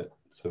infected by it.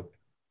 So.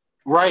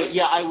 Right.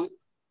 Yeah.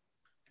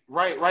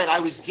 Right. I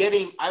was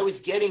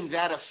getting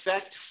that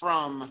effect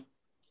from,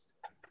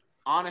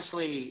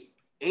 honestly,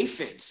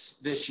 aphids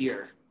this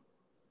year.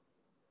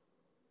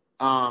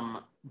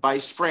 By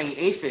spraying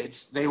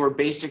aphids, they were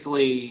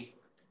basically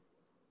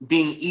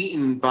being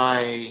eaten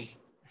by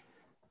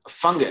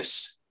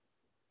fungus.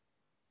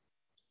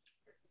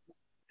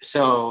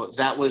 So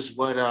that was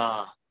what,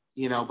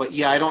 but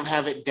yeah, I don't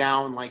have it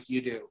down like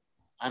you do.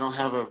 I don't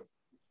have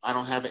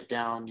it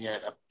down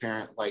yet,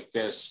 apparent like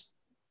this.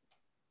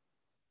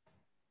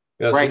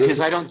 Yeah, right, because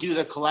I don't do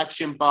the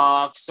collection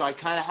box. So I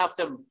kind of have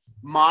to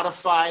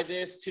modify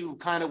this to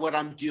kind of what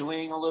I'm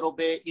doing a little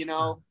bit,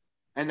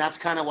 and that's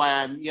kind of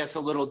why it's a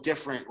little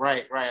different.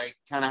 Right. I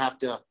kind of have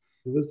to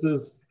this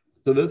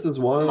is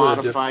one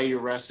modify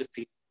your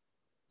recipe.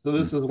 So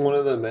this is one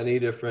of the many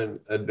different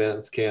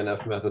advanced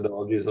KNF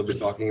methodologies I'll be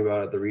talking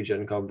about at the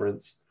Regen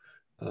conference.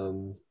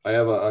 I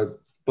have a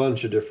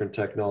bunch of different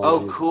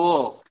technologies. Oh,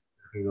 cool.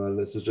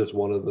 This is just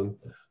one of them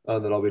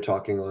that I'll be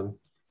talking on.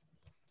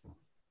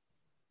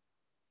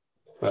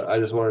 But I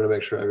just wanted to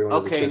make sure everyone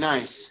okay,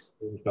 nice.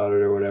 About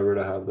it or whatever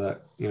to have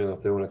that,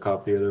 if they want to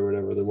copy it or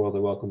whatever, they're more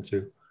than welcome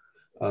to.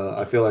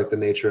 I feel like the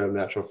nature of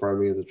natural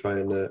farming is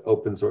trying to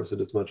open source it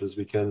as much as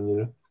we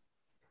can,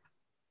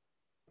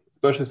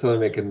 especially so they're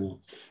making.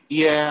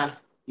 Yeah,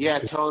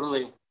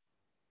 totally.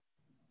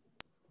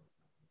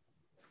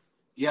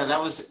 Yeah,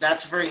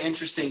 that's very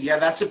interesting. Yeah,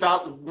 that's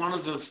about one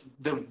of the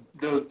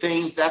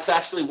things. That's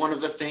actually one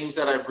of the things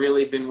that I've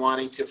really been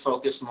wanting to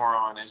focus more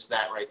on is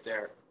that right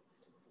there.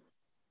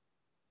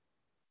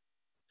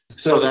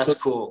 So that's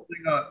cool.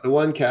 The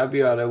one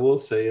caveat I will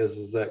say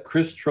is that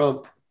Chris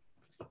Trump,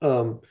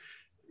 him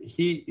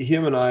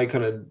and I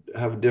kind of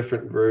have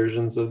different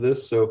versions of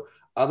this. So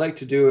I like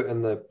to do it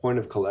in the point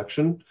of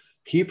collection.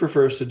 He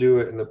prefers to do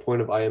it in the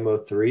point of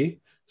IMO3.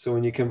 So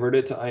when you convert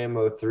it to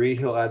IMO3,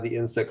 he'll add the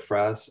insect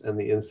frass and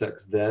the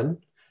insects then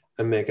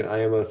and make an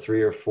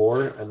IMO3 or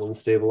 4 and then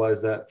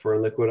stabilize that for a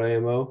liquid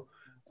IMO.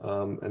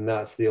 And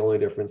that's the only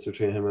difference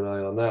between him and I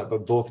on that.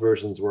 But both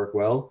versions work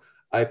well.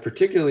 I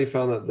particularly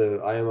found that the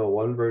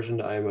IMO1 version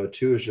to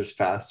IMO2 is just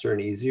faster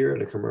and easier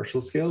at a commercial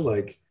scale.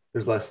 Like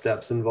there's less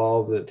steps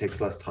involved and it takes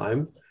less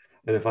time.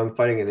 And if I'm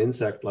fighting an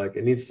insect, like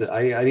I need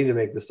to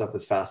make this stuff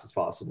as fast as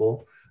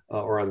possible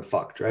or I'm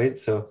fucked, right?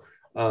 So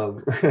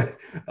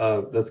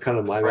that's kind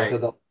of my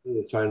method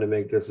is trying to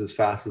make this as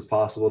fast as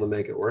possible to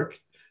make it work.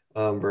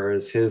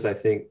 Whereas his, I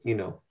think,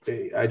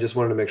 I just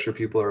wanted to make sure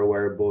people are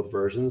aware of both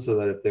versions so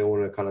that if they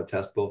want to kind of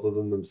test both of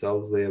them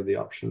themselves, they have the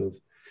option of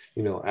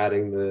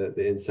adding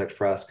the insect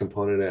frass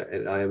component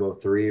at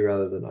IMO3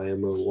 rather than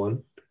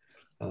IMO1.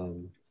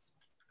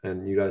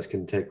 And you guys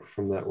can take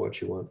from that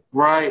what you want.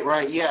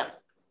 Right. Yeah.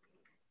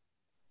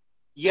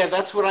 Yeah,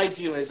 that's what I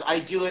do is I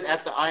do it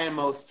at the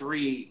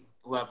IMO3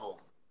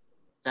 level.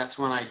 That's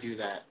when I do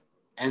that.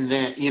 And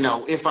then,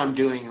 if I'm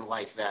doing it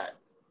like that,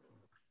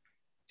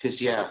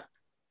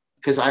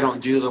 because I don't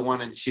do the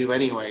 1 and 2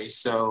 anyway.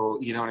 So,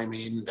 you know what I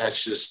mean?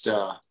 That's just,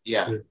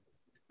 yeah.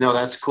 No,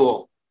 that's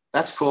cool.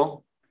 That's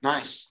cool.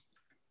 Nice.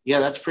 Yeah,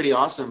 that's pretty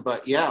awesome.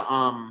 But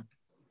yeah,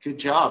 good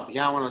job.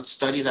 Yeah, I want to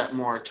study that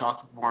more,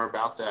 talk more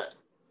about that.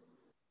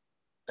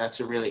 That's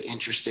a really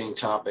interesting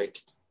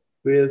topic.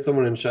 We had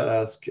someone in chat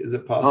ask, is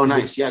it possible? Oh,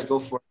 nice. Yeah, go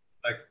for it.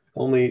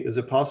 Is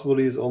it possible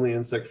to use only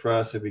insect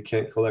frass if you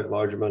can't collect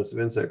large amounts of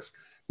insects?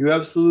 You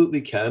absolutely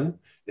can.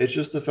 It's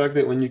just the fact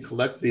that when you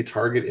collect the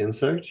target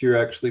insect, you're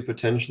actually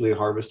potentially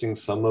harvesting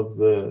some of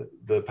the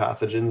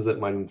pathogens that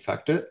might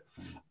infect it.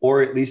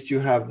 Or at least you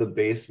have the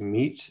base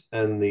meat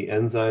and the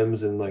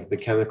enzymes and like the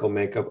chemical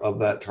makeup of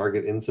that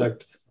target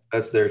insect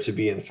that's there to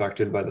be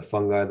infected by the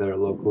fungi that are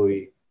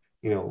locally,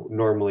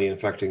 normally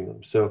infecting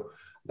them. So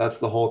that's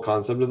the whole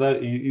concept of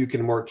that. You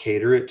can more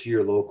cater it to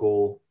your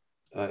local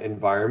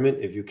environment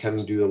if you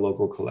can do a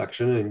local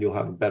collection and you'll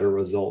have better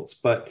results,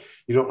 but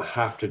you don't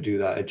have to do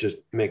that. It just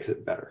makes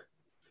it better.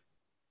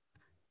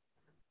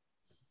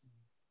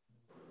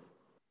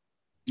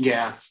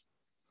 Yeah,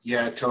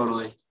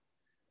 totally.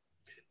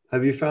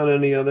 Have you found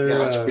any other? Yeah,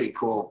 that's pretty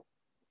cool.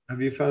 Have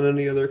you found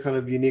any other kind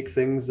of unique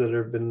things that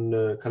have been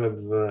kind of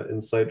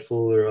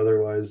insightful or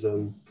otherwise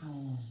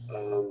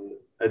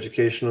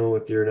educational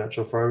with your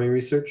natural farming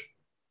research?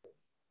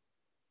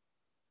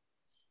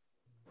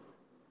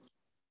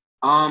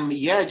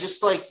 Yeah,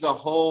 just like the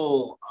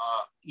whole,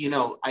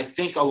 I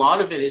think a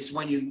lot of it is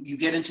when you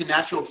get into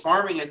natural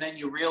farming and then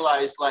you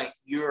realize like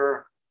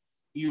you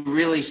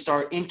really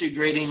start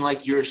integrating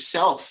like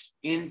yourself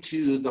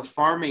into the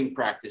farming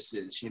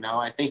practices.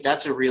 I think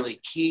that's a really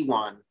key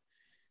one.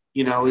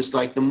 It's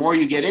like the more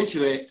you get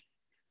into it,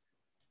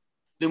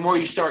 the more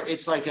you start,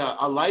 it's like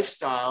a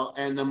lifestyle,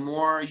 and the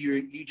more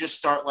you just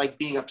start like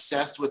being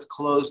obsessed with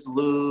closed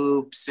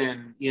loops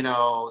and,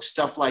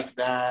 stuff like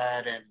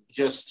that. And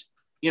just,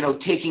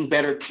 taking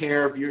better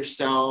care of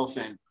yourself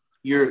and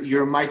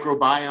your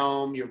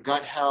microbiome, your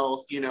gut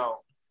health,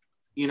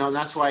 and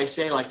that's why I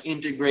say like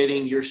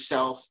integrating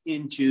yourself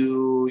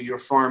into your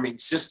farming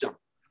system,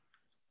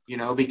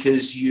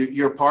 because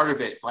you're part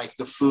of it, like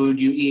the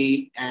food you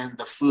eat and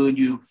the food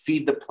you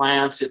feed the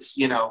plants.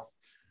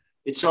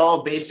 It's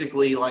all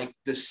basically like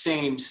the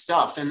same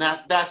stuff. And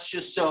that's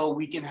just so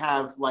we can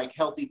have like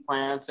healthy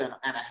plants and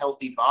a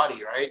healthy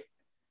body, right?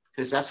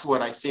 Because that's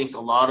what I think a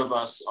lot of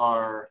us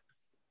are,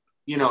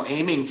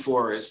 aiming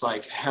for, is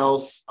like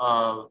health,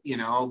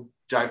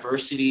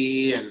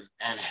 diversity and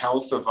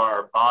health of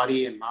our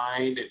body and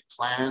mind and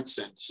plants.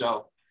 And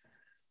so,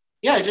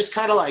 yeah, just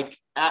kind of like,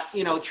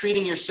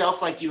 treating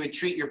yourself like you would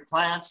treat your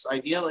plants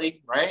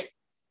ideally, right?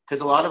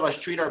 Because a lot of us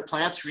treat our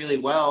plants really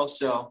well.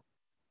 So,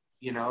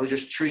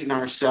 just treating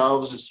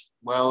ourselves as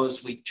well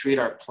as we treat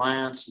our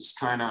plants is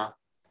kind of,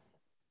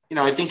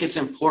 I think it's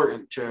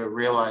important to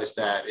realize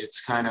that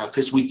it's kind of,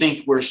 because we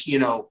think we're,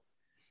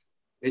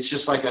 it's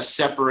just like a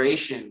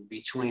separation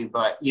between,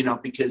 but,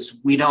 because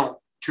we don't,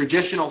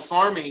 traditional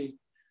farming,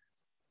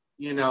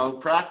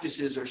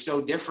 practices are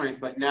so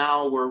different, but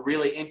now we're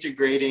really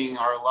integrating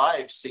our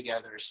lives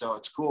together. So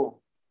it's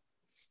cool.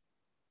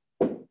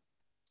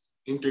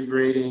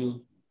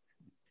 Integrating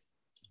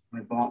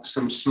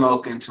some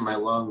smoke into my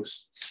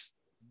lungs.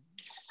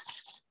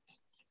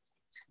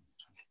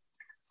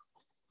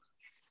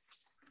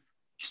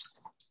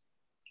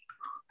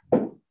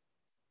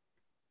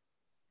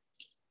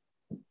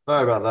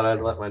 Sorry about that. I had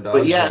to let my dog.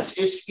 But yeah,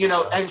 it's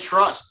and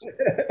trust.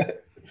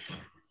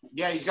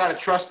 Yeah, you got to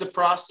trust the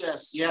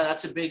process. Yeah,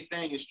 that's a big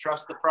thing, is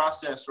trust the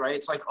process, right?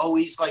 It's like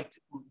always like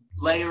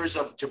layers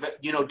of,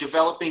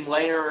 developing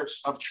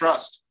layers of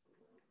trust.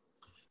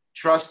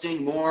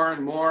 Trusting more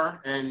and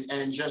more,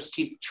 and just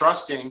keep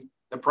trusting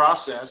the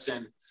process.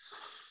 And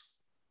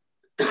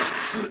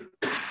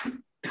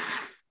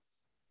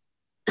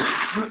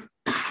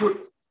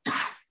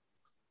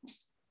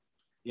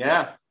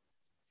yeah,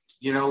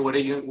 what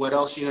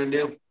else are you gonna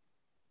do?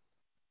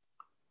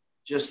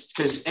 Just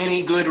because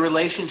any good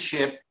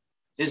relationship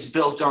is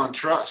built on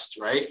trust,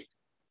 right?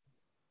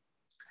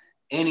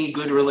 Any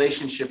good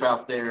relationship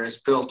out there is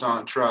built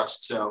on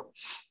trust. So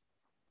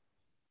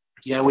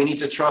yeah, we need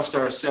to trust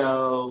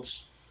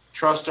ourselves,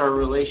 trust our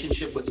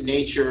relationship with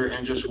nature,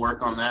 and just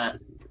work on that.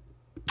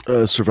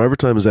 Survivor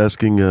Time is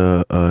asking,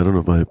 I don't know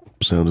if my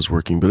sound is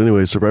working, but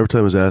anyway, Survivor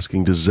Time is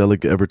asking, does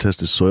Zelig ever test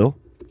his soil?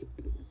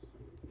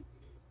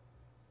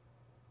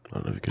 I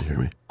don't know if you can hear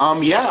me.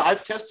 Yeah,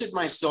 I've tested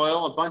my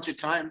soil a bunch of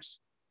times.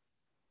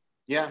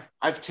 Yeah,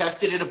 I've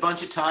tested it a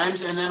bunch of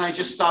times, and then I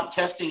just stopped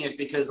testing it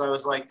because I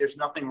was like, there's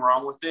nothing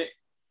wrong with it.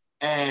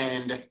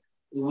 And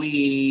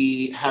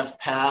we have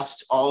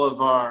passed all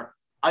of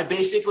I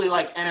basically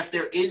like, and if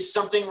there is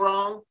something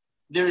wrong,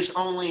 there's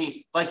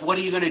only like, what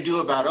are you going to do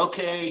about it?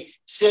 Okay,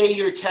 say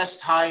your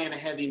test high in a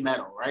heavy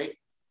metal, right?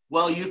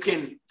 Well, you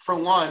can, for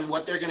one,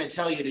 what they're going to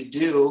tell you to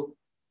do,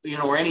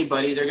 or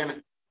anybody,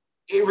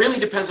 it really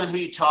depends on who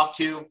you talk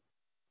to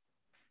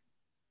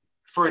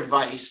for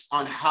advice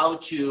on how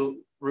to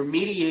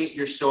remediate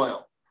your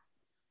soil.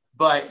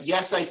 But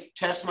yes, I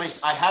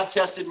have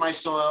tested my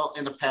soil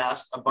in the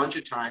past a bunch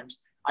of times.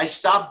 I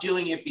stopped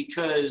doing it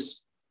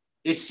because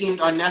it seemed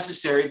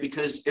unnecessary,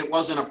 because it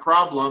wasn't a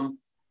problem.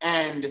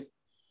 And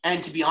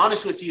to be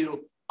honest with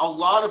you, a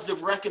lot of the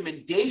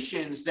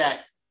recommendations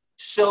that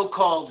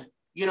so-called,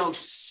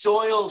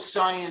 soil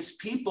science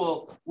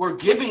people were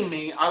giving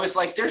me, I was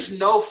like, there's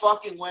no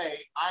fucking way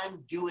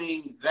I'm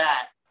doing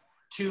that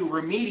to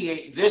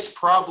remediate this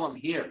problem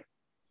here.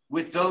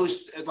 With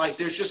those, like,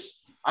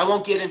 I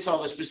won't get into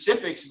all the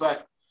specifics,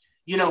 but,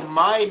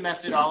 my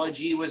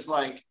methodology was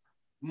like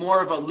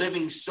more of a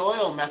living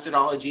soil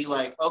methodology.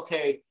 Like,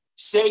 okay,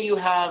 say you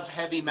have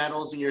heavy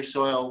metals in your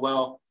soil.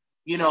 Well,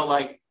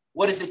 like,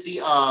 what is it?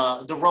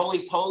 The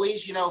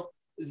roly-polies,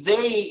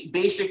 they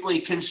basically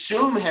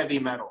consume heavy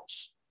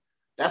metals.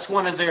 That's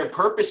one of their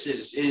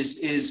purposes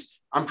is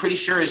I'm pretty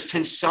sure is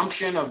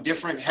consumption of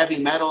different heavy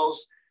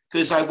metals.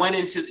 Because I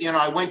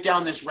went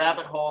down this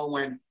rabbit hole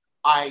when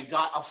I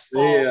got a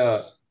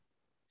false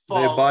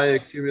they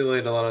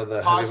bioaccumulate a lot of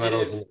the positive,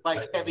 heavy metals,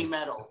 like heavy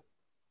metal.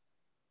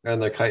 And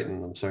the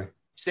chitin. I'm sorry.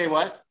 Say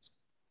what?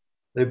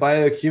 They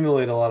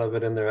bioaccumulate a lot of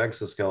it in their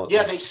exoskeleton.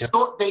 Yeah, they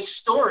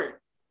store it.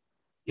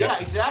 Yeah,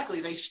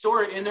 exactly. They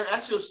store it in their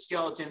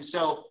exoskeleton.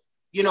 So,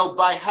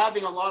 by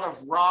having a lot of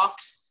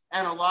rocks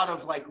and a lot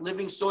of like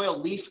living soil,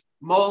 leaf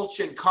mulch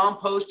and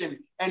compost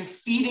and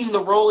feeding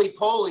the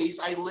roly-polies.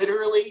 I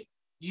literally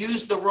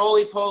use the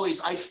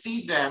roly-polies. I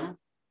feed them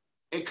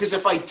because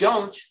if I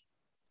don't,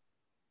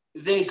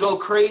 they go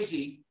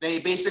crazy. They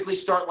basically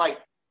start like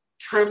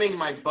trimming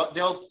my butt.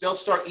 They'll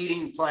start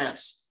eating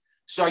plants.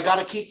 So I got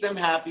to keep them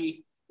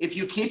happy. If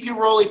you keep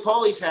your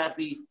roly-polies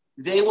happy,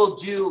 they will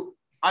do,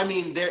 I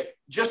mean, they're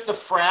just the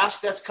frass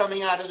that's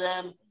coming out of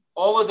them,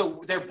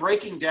 they're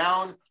breaking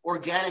down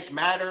organic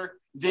matter.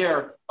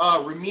 They're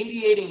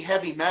remediating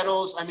heavy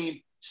metals. I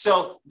mean,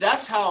 so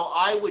that's how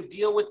I would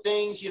deal with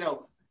things,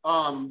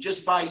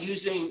 just by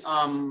using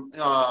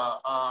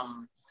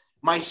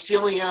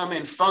mycelium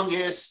and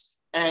fungus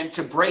and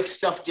to break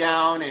stuff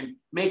down and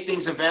make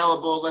things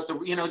available.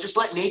 Just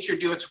let nature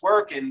do its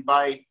work. And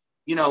by,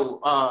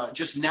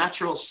 just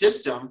natural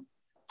system.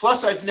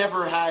 Plus, I've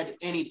never had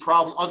any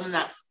problem other than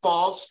that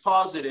false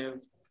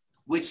positive,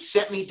 which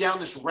sent me down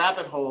this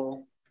rabbit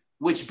hole,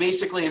 which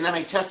basically, and then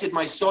I tested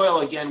my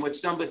soil again with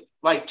somebody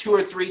like 2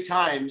 or 3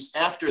 times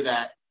after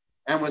that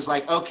and was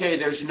like, okay,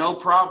 there's no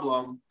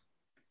problem.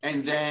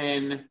 And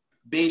then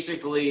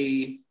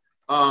basically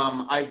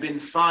I've been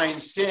fine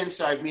since.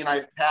 I've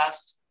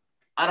passed,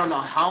 I don't know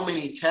how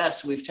many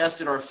tests. We've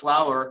tested our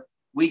flower.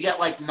 We get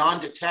like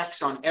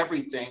non-detects on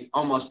everything,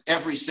 almost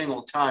every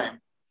single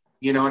time.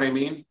 You know what I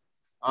mean?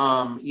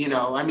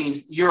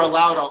 You're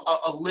allowed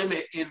a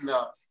limit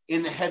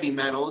in the heavy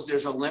metals.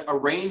 There's a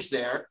range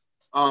there.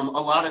 A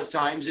lot of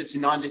times it's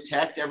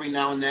non-detect. Every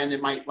now and then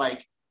it might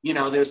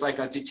there's like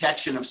a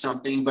detection of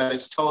something, but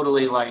it's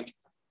totally like,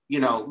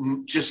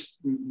 it's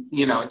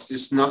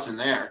just nothing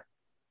there.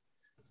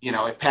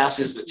 It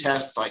passes the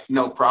test like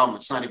no problem.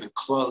 It's not even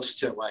close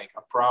to like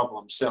a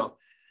problem. So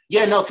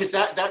yeah, no, because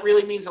that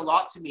really means a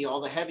lot to me.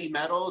 All the heavy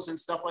metals and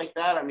stuff like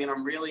that. I mean,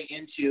 I'm really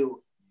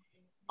into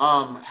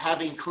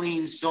having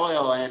clean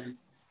soil and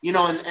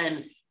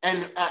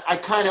I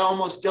kind of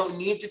almost don't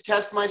need to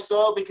test my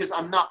soil because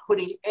I'm not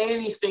putting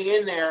anything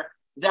in there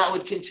that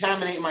would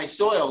contaminate my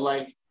soil.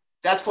 Like,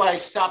 that's why I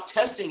stopped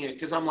testing it,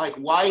 because I'm like,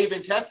 why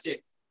even test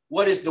it?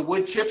 What is the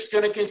wood chips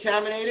going to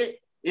contaminate it?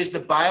 Is the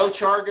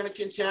biochar going to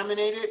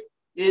contaminate it?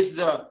 Is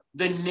the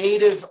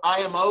native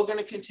IMO going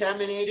to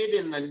contaminate it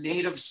in the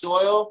native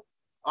soil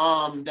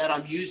that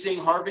I'm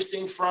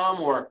harvesting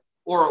from? Or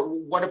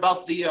what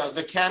about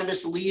the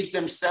cannabis leaves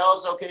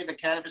themselves? Okay, the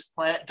cannabis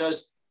plant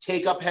does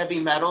take up heavy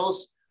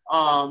metals.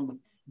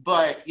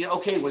 But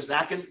okay,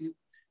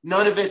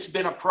 none of it's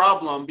been a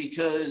problem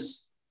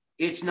because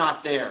it's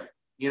not there.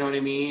 You know what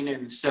I mean?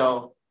 And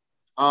so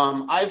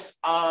I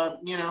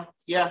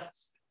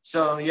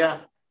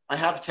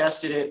have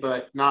tested it,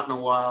 but not in a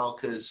while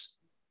because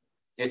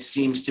it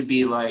seems to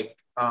be like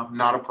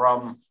not a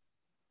problem.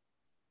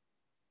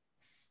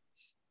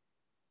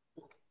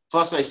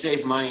 Plus, I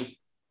save money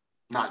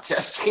not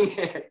testing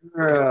it.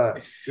 No,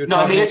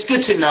 I mean, it's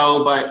good to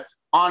know, but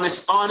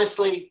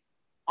honestly,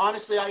 I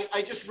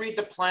just read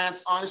the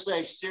plants.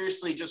 Honestly,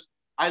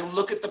 I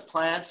look at the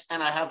plants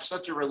and I have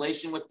such a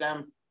relationship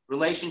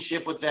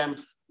with them.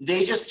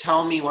 They just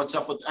tell me what's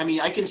up with,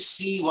 I can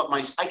see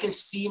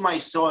my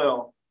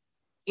soil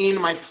in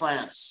my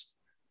plants,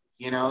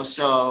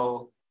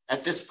 so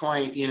at this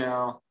point,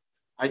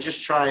 I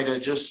just try to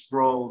just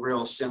roll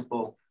real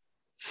simple.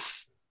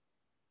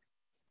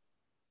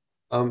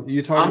 I'm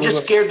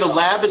just scared the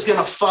lab is going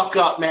to fuck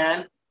up,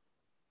 man.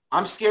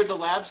 I'm scared the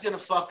lab's going to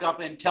fuck up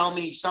and tell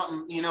me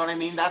something, you know what I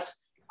mean?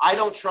 I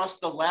don't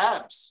trust the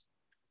labs.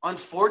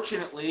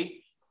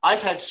 Unfortunately,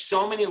 I've had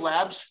so many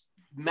labs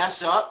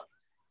mess up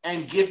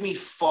and give me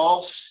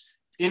false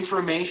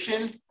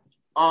information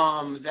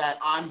that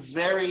I'm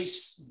very,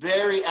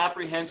 very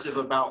apprehensive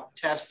about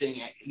testing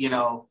it,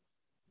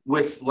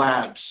 with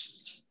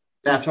labs.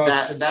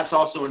 That's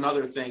also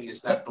another thing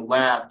is that the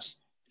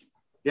labs.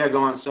 Yeah,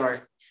 go on.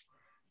 Sorry.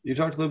 You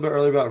talked a little bit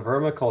earlier about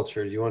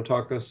vermiculture. Do you want to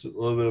talk us a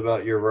little bit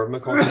about your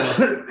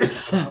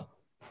vermiculture?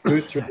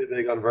 Boot's really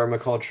big on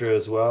vermiculture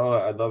as well.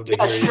 I'd love to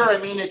hear. Sure. I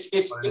mean, it's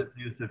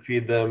used to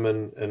feed them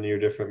and your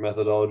different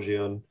methodology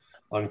on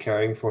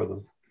caring for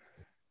them.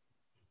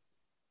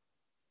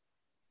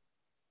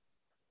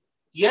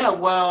 Yeah,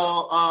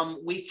 well,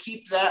 we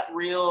keep that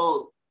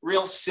real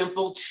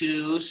simple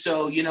too.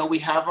 So, we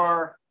have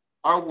our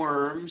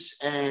worms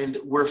and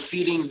we're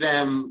feeding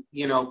them,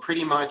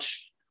 pretty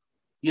much,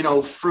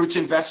 fruits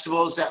and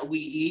vegetables that we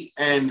eat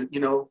and,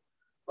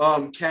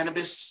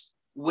 cannabis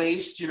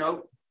waste,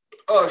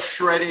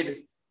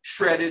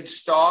 shredded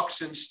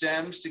stalks and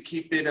stems to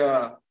keep it,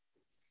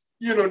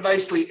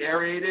 nicely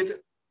aerated.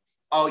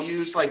 I'll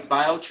use like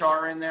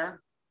biochar in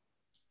there.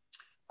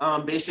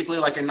 Basically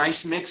like a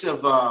nice mix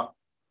of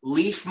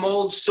leaf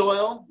mold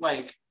soil,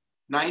 like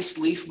nice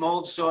leaf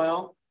mold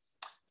soil,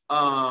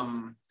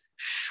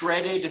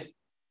 shredded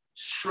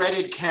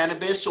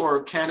cannabis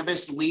or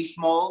cannabis leaf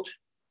mold,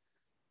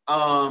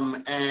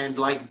 and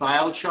like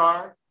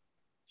biochar.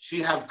 So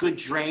you have good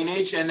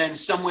drainage and then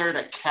somewhere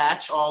to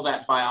catch all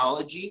that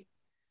biology.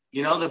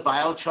 The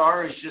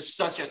biochar is just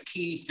such a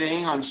key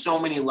thing on so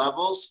many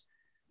levels.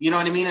 You know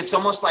what I mean? It's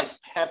almost like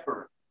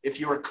pepper. if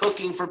you were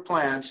cooking for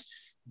plants,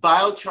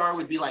 biochar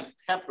would be like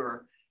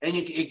pepper. And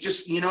it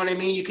just, you know what I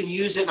mean? You can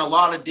use it in a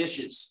lot of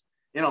dishes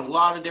in a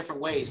lot of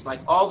different ways.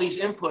 Like all these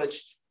inputs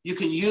you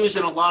can use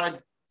in a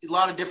lot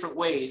of different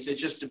ways. It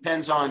just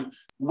depends on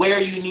where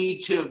you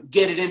need to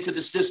get it into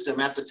the system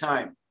at the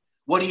time.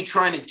 What are you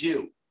trying to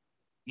do?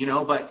 You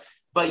know, but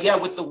yeah,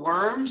 with the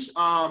worms,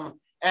 and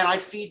I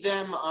feed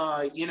them,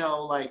 you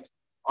know, like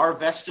our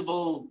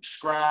vegetable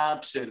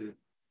scraps and,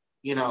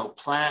 you know,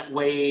 plant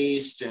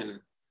waste and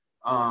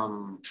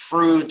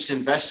fruits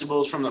and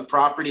vegetables from the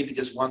property,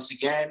 because once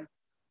again,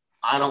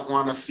 I don't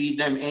want to feed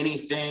them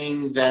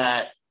anything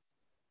that,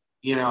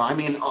 you know, I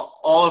mean,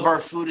 all of our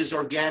food is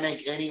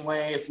organic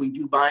anyway. If we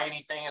do buy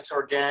anything, it's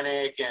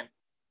organic. And,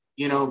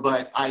 you know,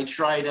 but I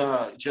try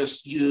to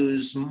just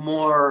use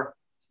more.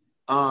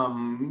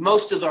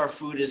 Most of our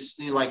food is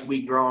like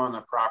we grow on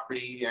the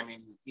property. I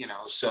mean, you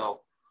know,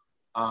 so,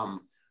 oh,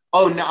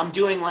 no, I'm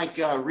doing like,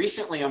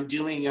 recently I'm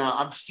doing,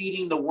 I'm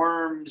feeding the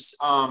worms,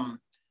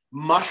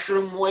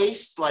 mushroom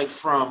waste, like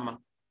from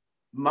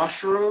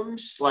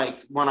mushrooms,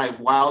 like when I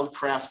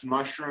wildcraft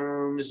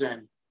mushrooms,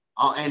 and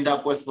I'll end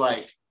up with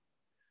like,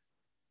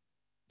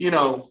 you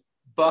know,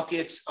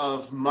 buckets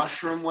of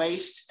mushroom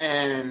waste,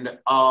 and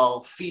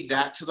I'll feed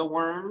that to the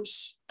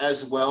worms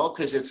as well,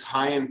 because it's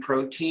high in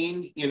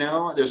protein. You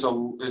know,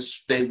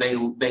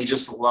 they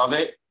just love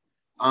it.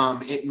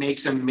 It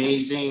makes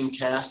amazing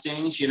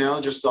castings, you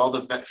know, just all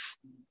the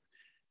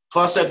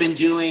plus I've been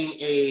doing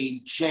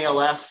a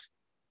JLF,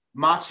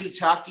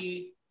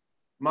 Matsutake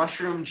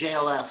mushroom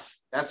JLF.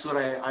 That's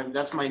what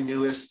that's my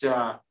newest,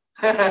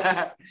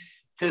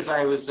 because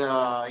I was,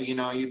 you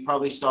know, you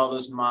probably saw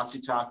those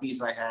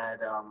Matsutakes I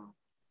had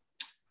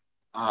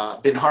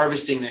been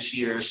harvesting this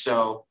year.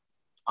 So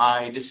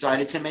I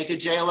decided to make a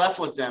JLF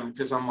with them,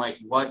 because I'm like,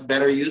 what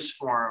better use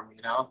for them,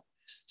 you know?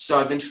 So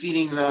I've been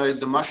feeding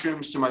the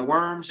mushrooms to my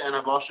worms, and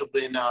I've also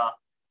been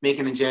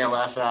making a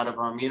JLF out of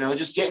them, you know,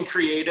 just getting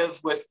creative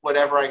with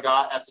whatever I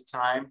got at the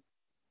time,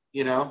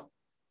 you know,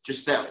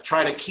 just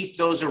try to keep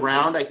those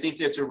around. I think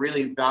that's a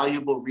really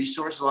valuable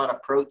resource, a lot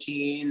of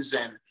proteins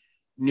and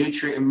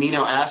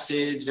amino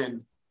acids,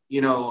 and,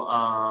 you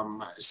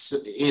know,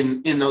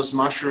 in those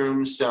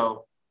mushrooms.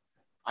 So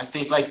I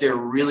think like they're a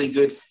really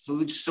good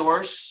food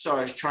source. So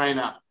I was trying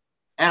to,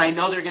 and I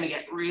know they're going to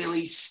get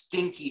really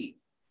stinky.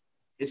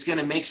 It's going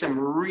to make some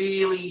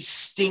really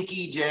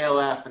stinky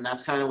JLF. And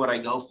that's kind of what I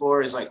go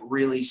for, is like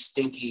really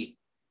stinky,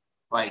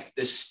 like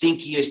the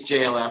stinkiest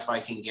JLF I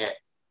can get.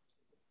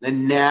 The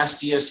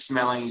nastiest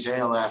smelling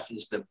JLF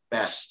is the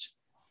best.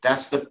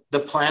 That's the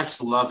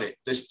plants love it.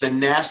 The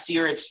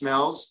nastier it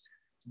smells,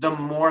 the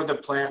more the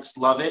plants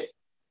love it.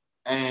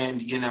 And,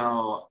 you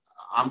know,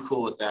 I'm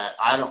cool with that.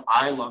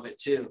 I love it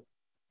too.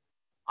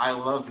 I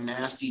love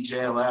nasty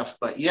JLF.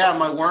 But yeah,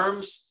 my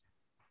worms,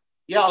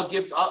 yeah,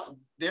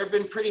 they've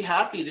been pretty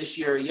happy this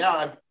year.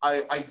 Yeah,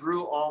 I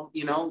grew all,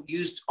 you know,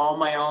 used all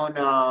my own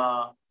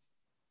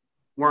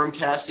worm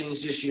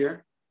castings this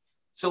year.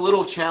 It's a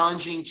little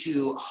challenging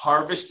to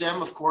harvest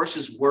them, of course,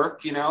 is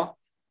work, you know.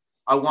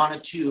 I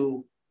wanted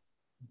to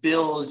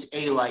build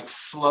a like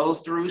flow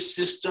through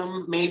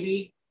system,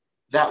 maybe.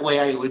 That way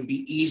it would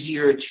be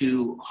easier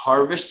to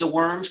harvest the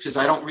worms, because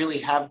I don't really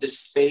have the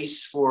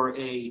space for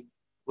a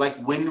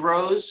like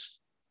windrows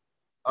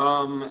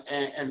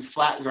and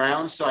flat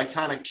ground. So I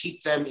kind of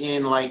keep them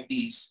in like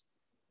these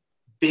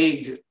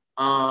big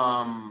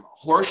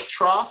horse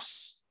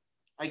troughs.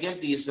 I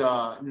get these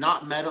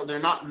not metal. They're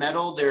not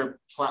metal. They're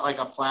like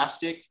a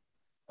plastic,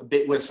 a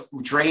bit with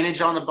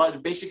drainage on the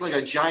bottom, basically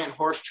like a giant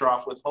horse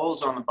trough with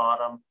holes on the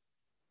bottom,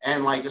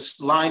 and like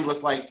it's lined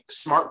with like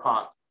Smart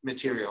Pot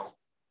material.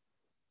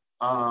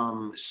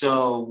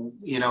 So,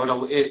 you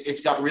know,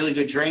 it's got really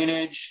good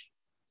drainage.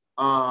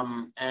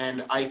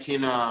 And I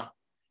can,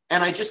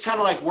 and I just kind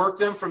of like work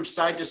them from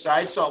side to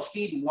side. So I'll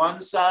feed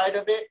one side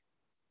of it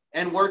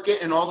and work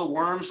it, and all the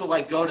worms will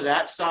like go to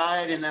that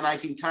side. And then I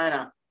can kind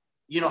of,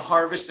 you know,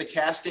 harvest the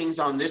castings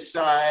on this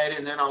side,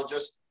 and then I'll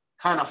just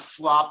kind of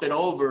flop it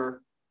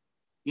over,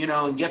 you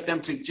know, and get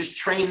them to just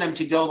train them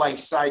to go like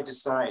side to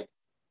side,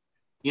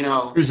 you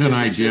know. Here's an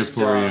idea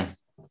for you.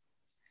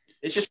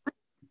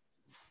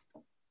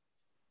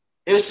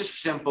 It was just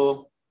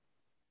simple.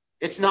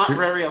 It's not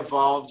very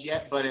evolved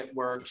yet, but it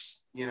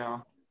works, you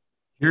know.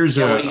 Here's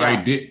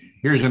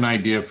an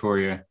idea for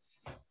you.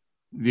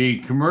 The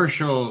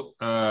commercial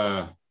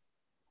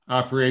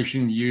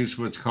operation use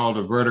what's called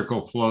a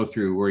vertical flow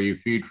through, where you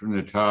feed from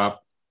the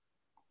top,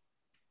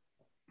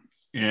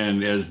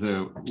 and as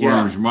the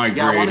worms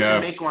migrate I wanted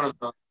up. To make one of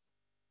those.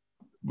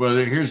 Well,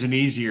 here's an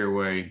easier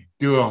way.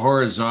 Do a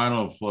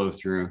horizontal flow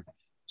through.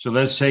 So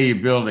let's say you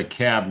build a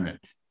cabinet.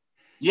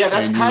 Yeah,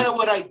 that's kind of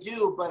what I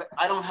do, but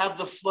I don't have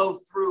the flow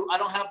through. I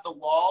don't have the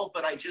wall,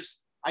 but I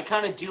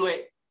kind of do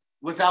it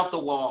without the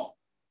wall.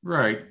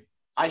 Right.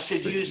 I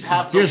should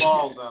have the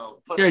wall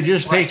though. It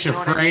just takes a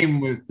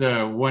frame with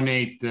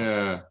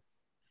 1/8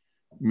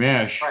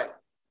 mesh. Right.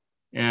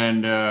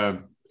 And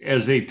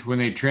when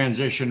they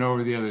transition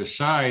over the other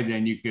side,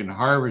 then you can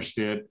harvest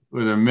it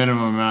with a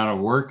minimum amount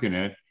of work in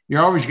it.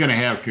 You're always going to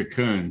have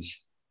cocoons.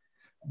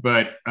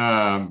 but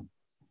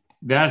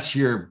that's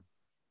your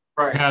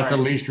path of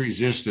Right. least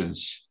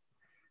resistance.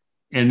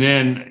 And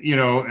then,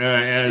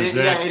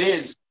 It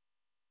is.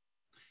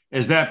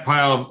 as that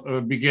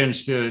pile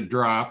begins to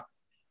drop,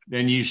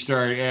 then you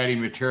start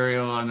adding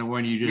material on the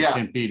one you just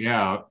emptied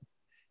out,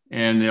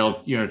 and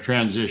they'll,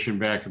 transition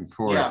back and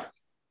forth. Yeah.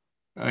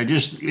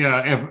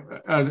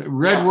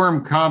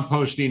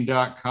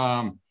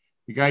 Redwormcomposting.com.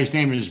 The guy's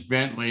name is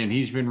Bentley, and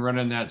he's been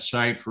running that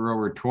site for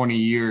over 20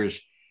 years.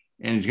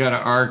 And he's got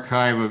an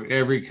archive of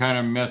every kind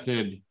of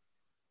method.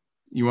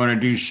 You want to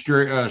do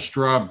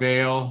straw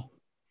bale,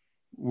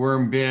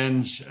 worm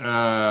bins.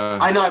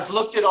 I know. I've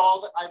looked at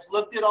all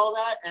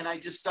that, and I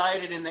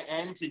decided in the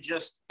end to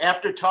just,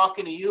 after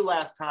talking to you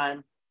last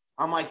time,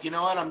 I'm like, you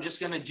know what? I'm just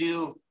going to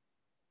do,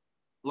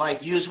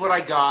 use what I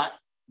got,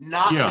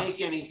 not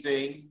make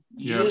anything,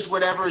 use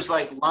whatever is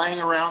lying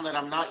around that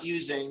I'm not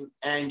using,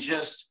 and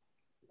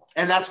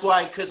that's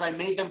why, because I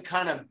made them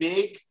kind of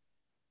big,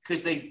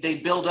 because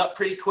they build up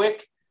pretty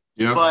quick.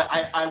 Yeah. But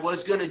I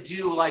was going to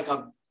do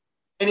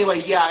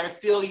anyway, I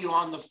feel you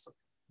on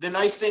the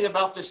nice thing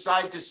about the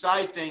side to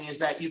side thing is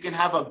that you can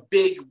have a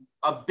big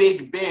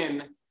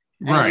bin,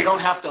 and you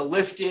don't have to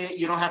lift it.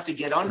 You don't have to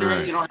get under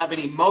it. You don't have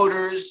any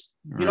motors.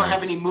 You don't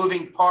have any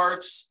moving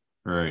parts.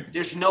 Right.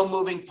 There's no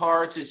moving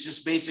parts. It's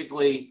just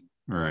basically,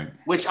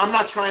 which I'm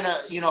not trying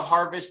to,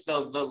 harvest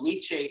the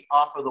leachate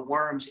off of the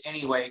worms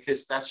anyway,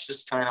 because that's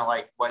just kind of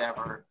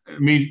whatever.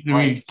 I'm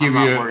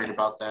not worried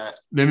about that.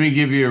 Let me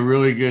give you a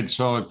really good,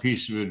 solid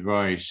piece of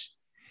advice.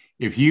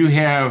 If you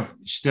have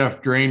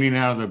stuff draining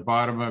out of the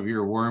bottom of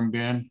your worm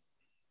bin,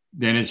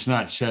 then it's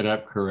not set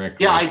up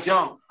correctly. Yeah, I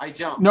don't.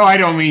 No, I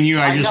don't mean you.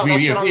 I just know, mean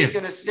that's what I was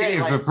gonna say,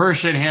 if a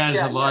person has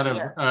a lot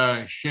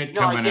of shit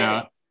coming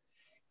out,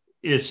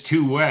 it's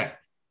too wet.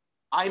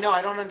 I know.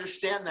 I don't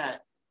understand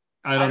that.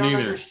 I don't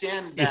either.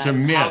 Understand that, it's a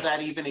myth. How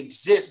that even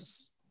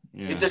exists.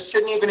 Yeah. It just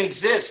shouldn't even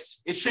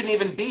exist. It shouldn't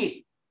even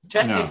be.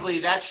 Technically,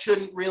 that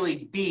shouldn't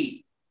really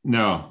be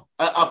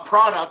a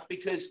product,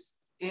 because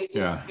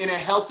in a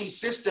healthy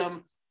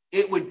system,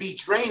 it would be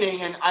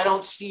draining. And I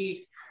don't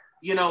see,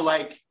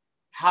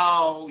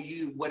 how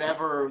you,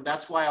 whatever.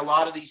 That's why a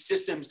lot of these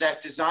systems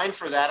that design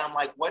for that, I'm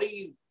like, what are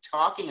you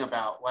talking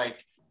about? I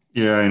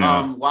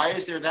know. Why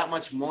is there that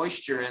much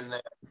moisture in there?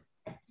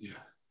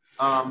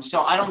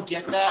 So I don't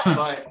get that,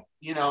 but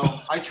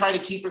I try to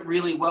keep it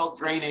really well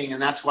draining,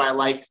 and that's why I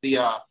like the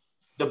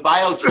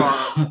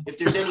biochar. If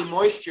there's any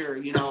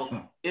moisture,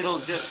 it'll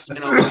just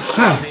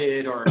absorb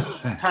it or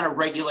kind of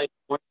regulate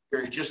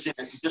moisture just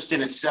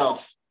in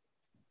itself.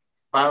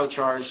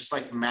 Biochar is just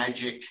like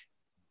magic.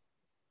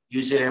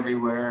 Use it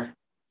everywhere.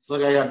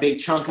 Look, I got a big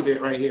chunk of it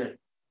right here.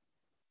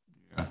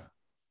 Yeah.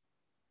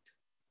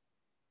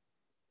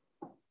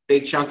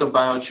 Big chunk of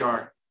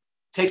biochar.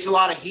 Takes a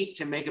lot of heat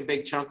to make a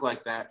big chunk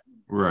like that.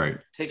 Right.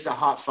 Takes a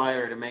hot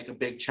fire to make a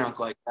big chunk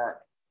like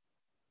that.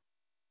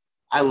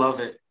 I love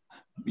it.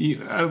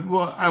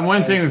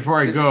 One thing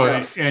before I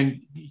go,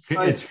 and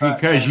it's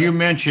because you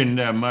mentioned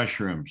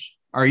mushrooms.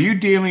 Are you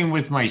dealing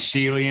with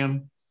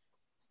mycelium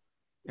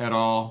at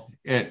all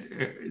at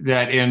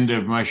that end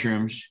of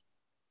mushrooms?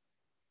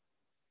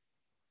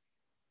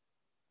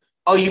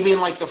 Oh, you mean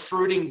like the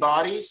fruiting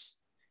bodies?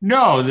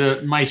 No,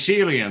 the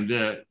mycelium,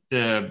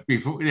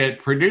 that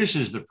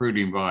produces the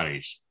fruiting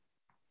bodies.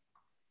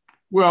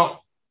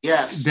 Well,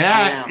 yes,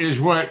 that is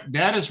what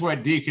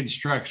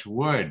deconstructs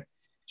wood.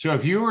 So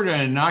if you were to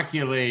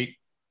inoculate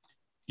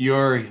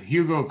your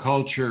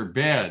hugelkultur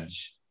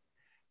beds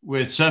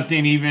with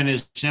something even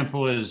as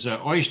simple as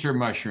oyster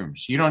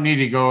mushrooms, you don't need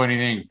to go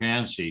anything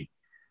fancy.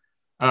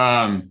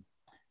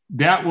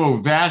 That will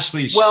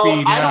vastly speed up.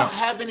 Well, I don't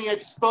have any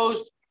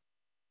exposed.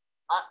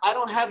 I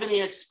don't have any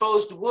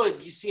exposed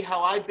wood. You see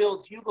how I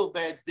build hugel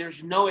beds?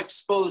 There's no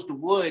exposed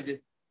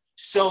wood,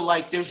 so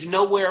there's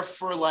nowhere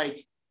for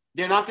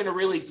they're not going to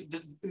really.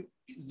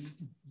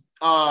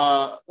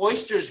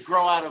 Oysters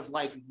grow out of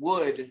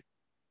wood,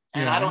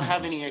 and I don't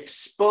have any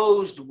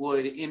exposed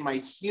wood in my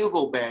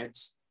hugel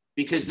beds,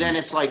 because then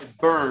it's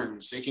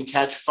burns. It can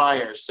catch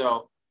fire.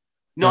 So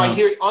no, I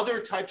hear other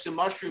types of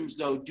mushrooms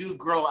though do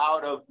grow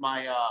out of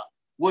my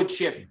wood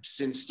chips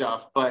and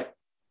stuff,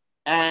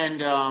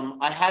 I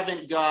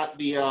haven't got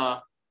the I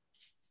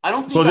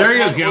don't think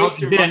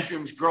oyster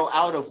mushrooms grow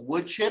out of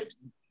wood chips.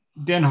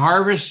 Then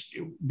harvest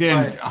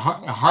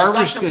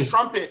harvest the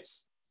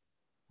trumpets.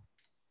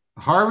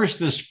 Harvest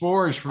the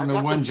spores from the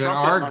ones that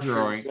are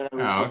growing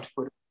out,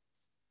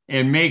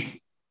 and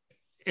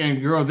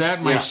grow that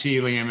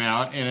mycelium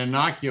out and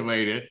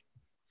inoculate it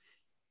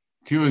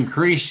to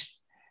increase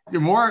the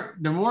more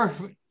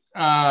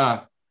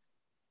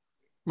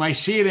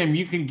mycelium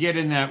you can get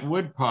in that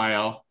wood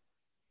pile,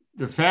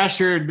 the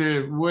faster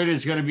the wood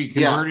is going to be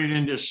converted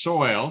into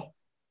soil.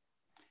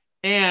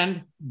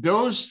 And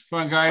those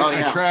fungi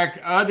attract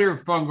other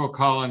fungal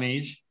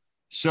colonies.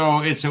 So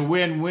it's a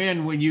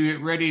win-win when you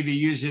get ready to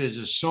use it as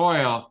a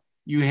soil.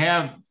 You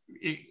have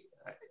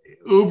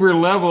uber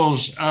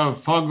levels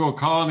of fungal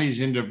colonies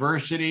in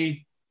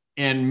diversity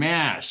and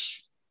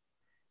mass,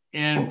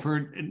 and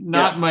for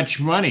not much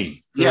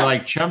money, for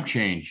chump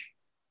change.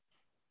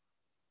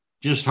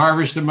 Just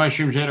harvest the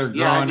mushrooms that are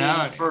growing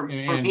out. For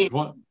me,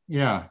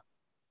 yeah.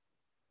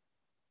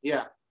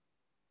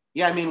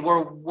 Yeah, I mean,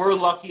 we're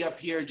lucky up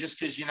here just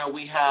because, you know,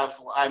 we have,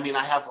 I mean,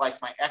 I have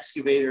like my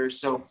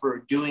excavators. So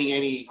for doing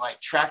any like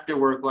tractor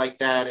work like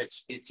that,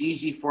 it's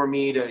easy for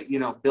me to, you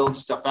know, build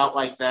stuff out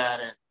like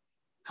that and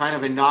kind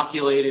of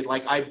inoculated.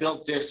 Like I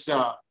built this,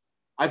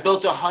 I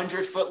built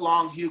 100-foot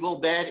long hugel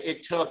bed.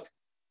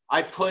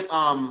 I put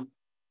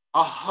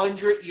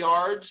 100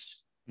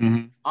 yards,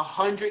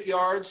 100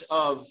 yards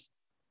of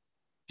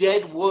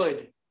dead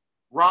wood,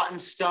 rotten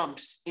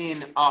stumps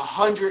in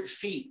 100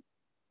 feet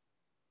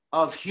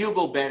of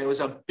hugel bed. It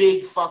was a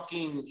big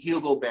fucking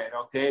hugel bed.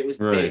 Okay. It was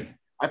big.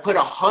 I put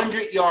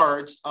 100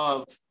 yards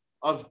of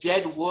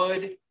dead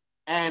wood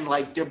and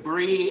like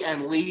debris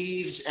and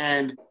leaves,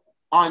 and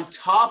on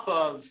top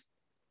of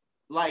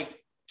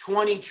like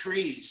 20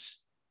 trees,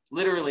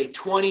 literally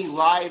 20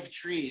 live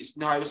trees.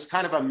 No, it was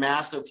kind of a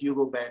massive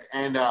hugel bed.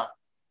 And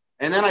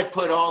then I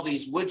put all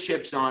these wood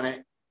chips on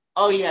it.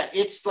 Oh yeah.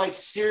 It's like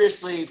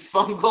seriously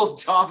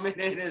fungal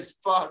dominant as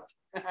fuck.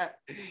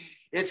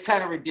 It's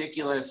kind of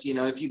ridiculous, you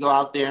know, if you go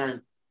out there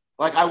and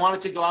like, I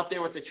wanted to go out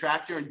there with the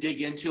tractor and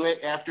dig into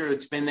it after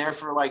it's been there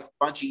for like a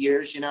bunch of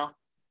years, you know.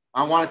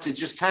 I wanted to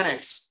just kind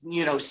of,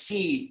 you know,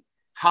 see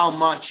how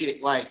much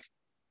it like,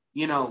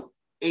 you know,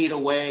 ate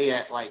away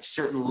at like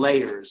certain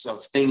layers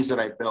of things that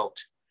I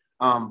built.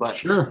 But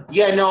sure.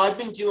 Yeah, no, I've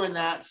been doing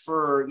that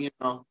for, you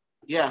know,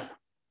 yeah.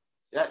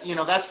 You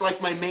know, that's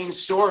like my main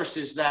source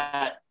is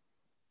that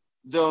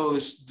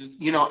those,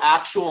 you know,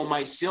 actual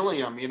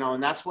mycelium, you know,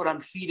 and that's what I'm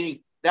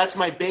feeding. That's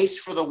my base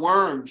for the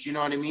worms. You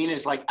know what I mean?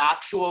 Is like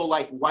actual,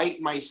 like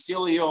white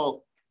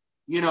mycelial,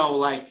 you know,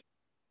 like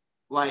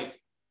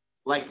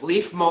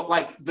leaf mold,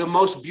 like the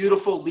most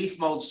beautiful leaf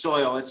mold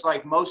soil. It's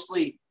like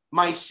mostly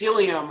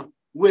mycelium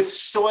with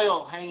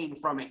soil hanging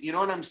from it. You know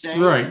what I'm saying?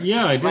 Right.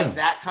 Yeah, I do. Like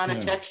that kind of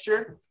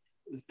texture.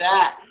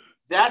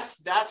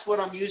 That's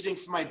what I'm using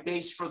for my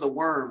base for the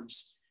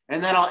worms.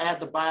 And then I'll add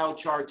the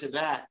biochar to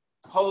that.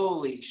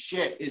 Holy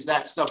shit, is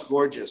that stuff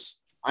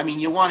gorgeous? I mean,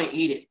 you want to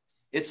eat it.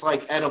 It's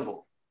like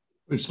edible.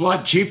 It's a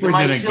lot cheaper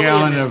than a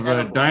gallon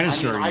of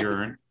dinosaur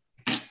urine.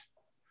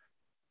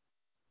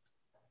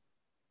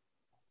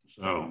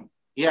 So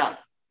yeah,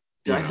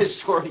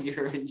 dinosaur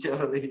urine,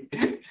 totally.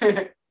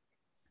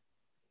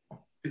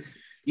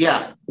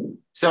 Yeah.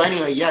 So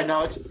anyway, yeah,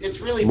 no, it's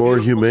really more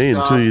humane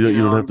stuff, too. You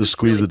don't have to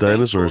squeeze really the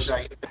dinosaurs.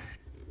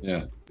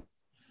 Yeah.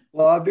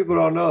 Well, a lot of people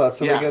don't know that.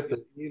 So they get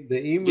the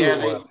emu. Yeah,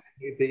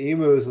 they eat the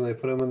emus and they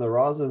put them in the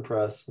rosin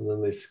press and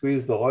then they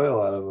squeeze the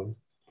oil out of them.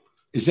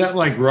 Is that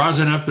like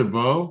rosin up the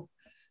bow?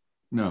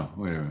 No,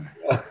 wait a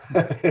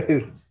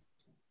minute.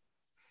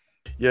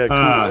 Yeah,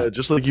 cool.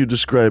 Just like you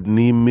described,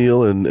 neem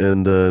meal and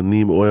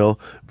neem oil,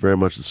 very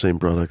much the same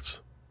products.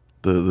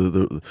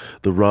 The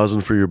rosin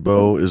for your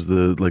bow is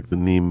the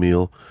neem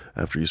meal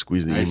after you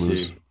squeeze the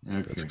emus. See.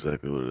 Okay. That's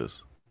exactly what it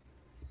is.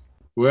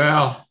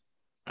 Well,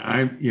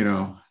 I'm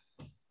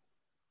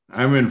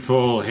in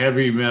full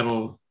heavy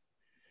metal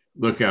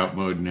lookout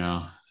mode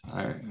now.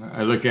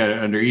 I look at it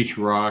under each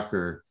rock,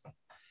 or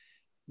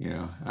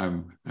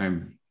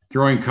I'm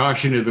throwing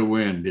caution to the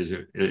wind, as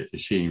it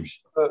seems.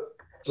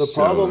 The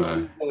problem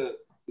is that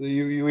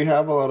we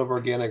have a lot of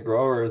organic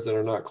growers that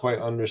are not quite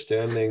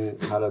understanding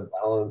how to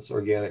balance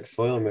organic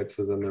soil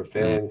mixes, and they're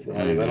failing for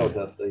heavy metal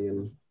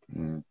testing.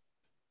 And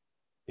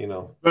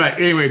But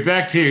anyway,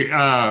 back to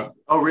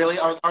oh really?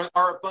 Are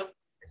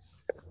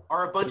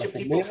a bunch of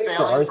people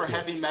failing for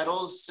heavy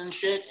metals and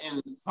shit?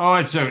 And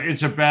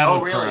it's a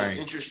battle cry. Oh really?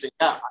 Interesting.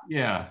 Yeah.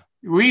 Yeah.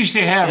 We used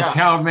to have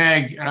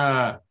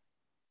CalMag.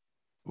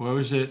 What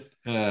was it?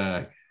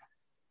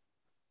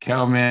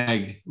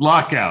 CalMag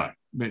lockout,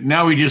 but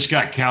now we just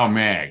got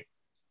CalMag.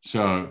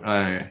 So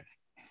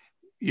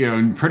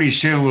and pretty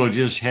soon we'll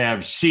just have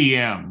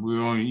CM. We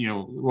won't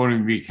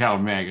even be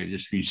CalMag. It'll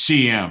just be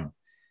CM.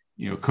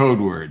 Code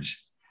words.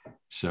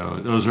 So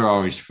those are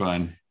always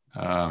fun.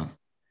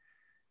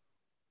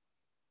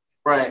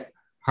 Right.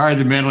 Hard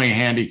to mentally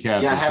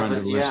handicapped. Yeah, fun to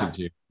listen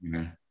to.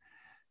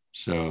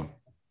 So.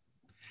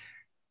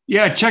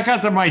 Yeah, check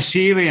out the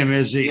mycelium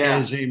as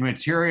a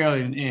material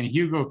in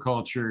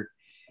hugelkultur,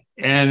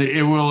 and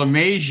it will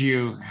amaze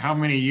you how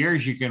many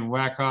years you can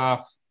whack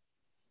off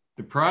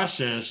the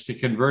process to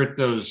convert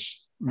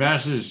those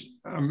mass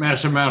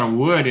amount of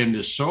wood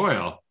into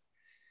soil,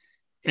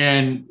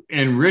 and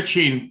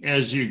enriching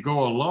as you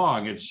go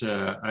along. It's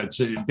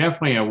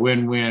definitely a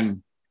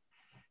win-win,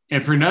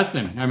 and for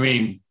nothing. I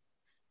mean,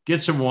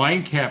 get some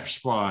wine cap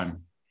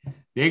spawn.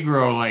 They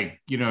grow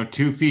like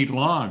 2 feet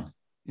long,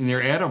 and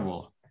they're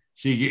edible.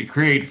 So you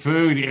create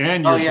food,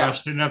 and you're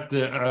busting up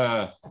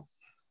the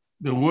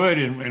wood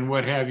and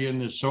what have you in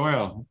the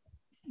soil.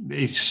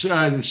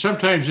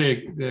 Sometimes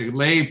the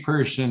lay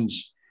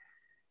person's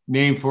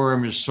name for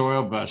them is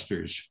soil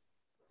busters,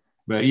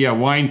 but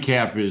wine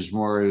cap is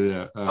more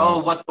the.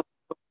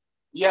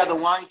 The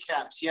wine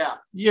caps, yeah.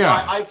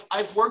 Yeah,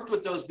 I've worked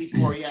with those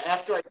before. Yeah,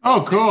 after I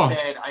cool. This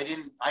bed, I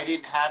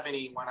didn't have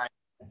any when I,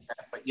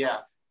 but yeah.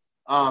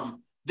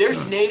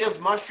 There's native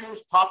mushrooms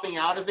popping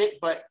out of it,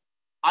 but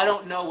I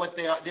don't know what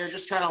they are. They're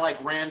just kind of like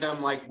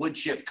random, like wood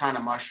chip kind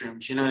of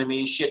mushrooms. You know what I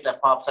mean? Shit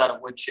that pops out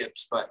of wood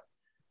chips. But,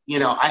 you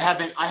know, I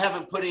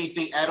haven't put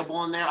anything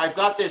edible in there. I've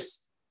got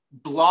this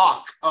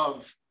block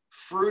of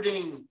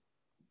fruiting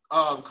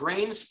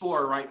grain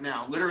spore right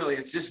now. Literally,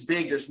 it's this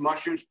big. There's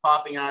mushrooms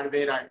popping out of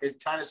it.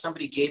 It kind of,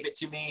 somebody gave it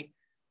to me.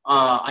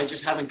 I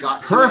just haven't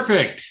got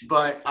perfect. To it,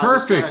 but I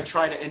was going to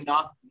try to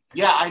inoculate.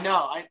 Yeah, I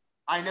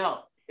know.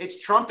 It's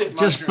trumpet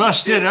mushrooms. Just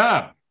bust it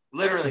up.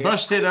 Literally.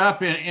 Bust it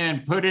up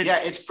and put it. Yeah,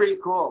 it's pretty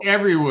cool.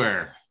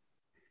 Everywhere.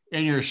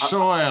 In your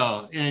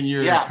soil, in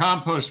your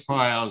compost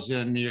piles,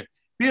 and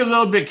be a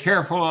little bit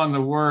careful on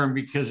the worm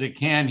because it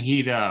can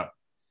heat up.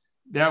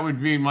 That would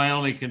be my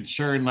only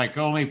concern. Like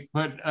only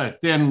put a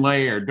thin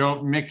layer.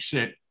 Don't mix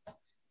it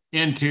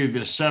into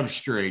the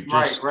substrate.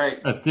 Just right.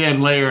 A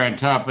thin layer on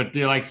top. But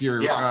like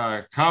your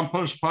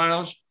compost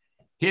piles,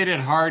 hit it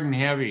hard and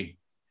heavy.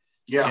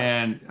 Yeah.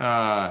 And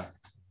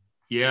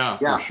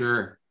for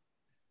sure.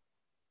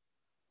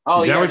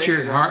 Oh, is that what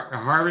you're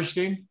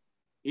harvesting?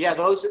 Yeah,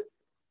 those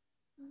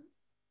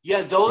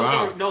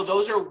wow.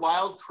 those are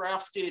wild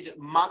crafted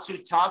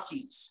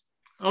matsutakis.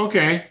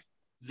 Okay.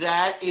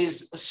 That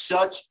is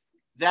such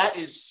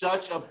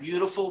a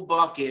beautiful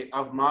bucket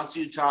of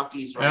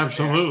matsutakis right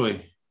Absolutely.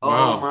 there.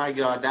 Wow. Oh my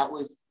God.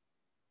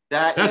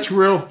 That's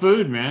real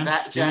food, man.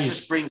 That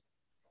just brings.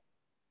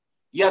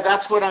 Yeah,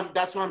 that's what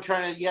I'm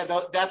trying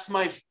to,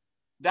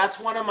 that's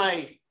one of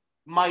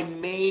my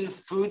main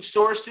food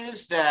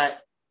sources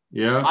that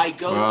I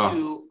go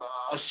to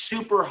a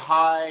super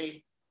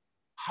highly,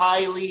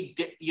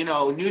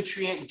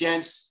 nutrient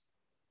dense.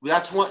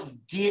 That's what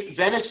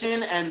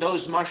venison and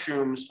those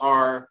mushrooms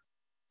are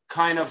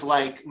kind of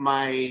like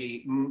my,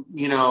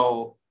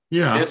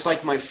 it's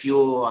like my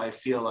fuel. I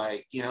feel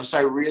like,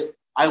 so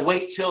I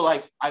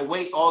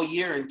wait all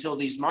year until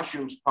these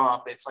mushrooms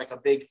pop. It's like a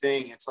big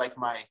thing. It's like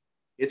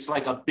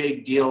a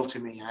big deal to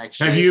me.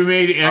 Actually, have you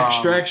made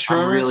extracts from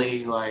it?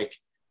 Really like.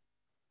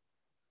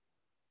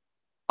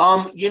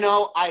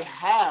 I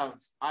have.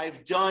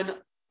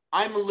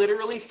 I'm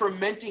literally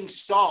fermenting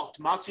salt,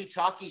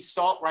 matsutake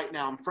salt right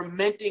now. I'm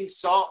fermenting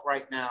salt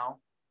right now.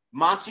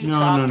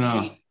 Matsutake.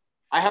 No.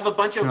 I have a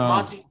bunch of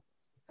matsu.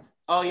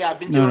 Oh yeah, I've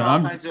been doing all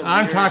kinds of.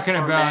 I'm talking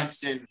about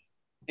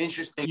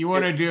interesting. You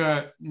want to do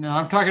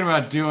I'm talking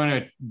about doing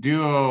a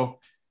duo,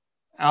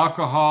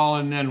 alcohol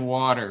and then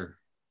water,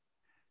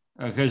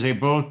 because they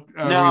both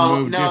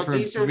remove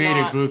different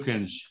beta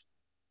glucans.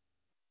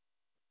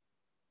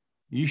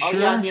 You sure? Oh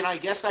yeah, I mean, I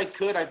guess I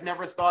could. I've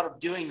never thought of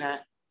doing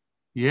that.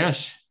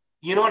 Yes.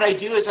 You know what I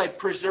do is I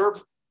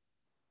preserve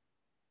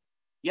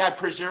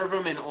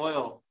them in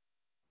oil.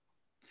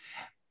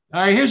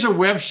 Here's a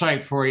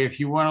website for you if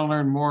you want to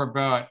learn more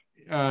about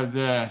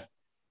the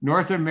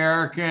North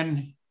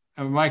American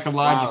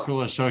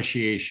Mycological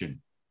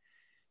Association,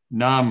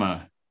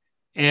 NAMA.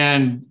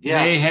 And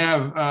they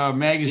have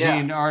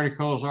magazine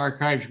articles,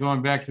 archives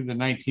going back to the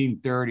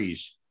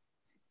 1930s.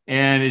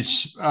 And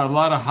it's a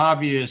lot of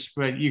hobbyists,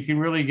 but you can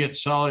really get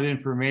solid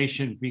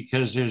information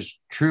because there's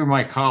true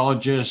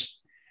mycologists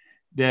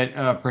that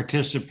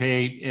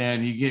participate,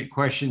 and you get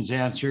questions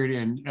answered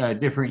and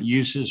different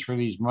uses for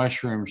these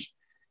mushrooms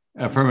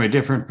from a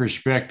different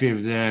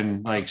perspective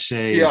than, like,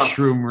 say,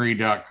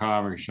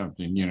 shroomery.com or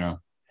something,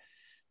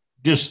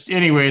 Just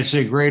anyway, it's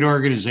a great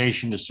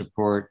organization to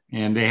support,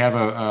 and they have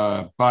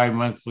a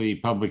bi-monthly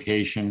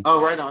publication.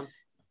 Oh, right on.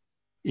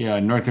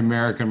 Yeah, North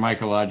American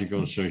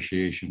Mycological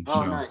Association.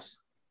 Oh, nice.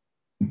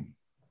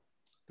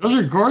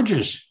 Those are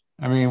gorgeous.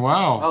 I mean,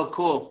 wow. Oh,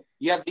 cool.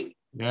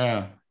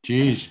 Yeah.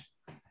 Geez.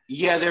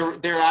 Yeah,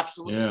 they're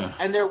absolutely. Yeah.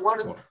 And they're one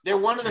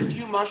of the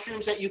few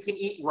mushrooms that you can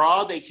eat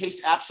raw. They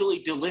taste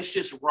absolutely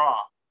delicious raw.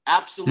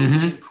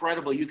 Absolutely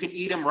incredible. You can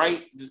eat them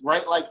right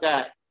like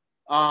that.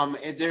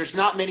 And there's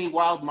not many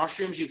wild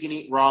mushrooms you can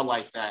eat raw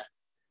like that.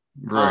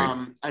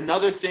 Right.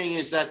 Another thing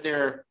is that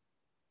they're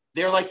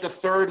like the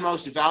third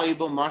most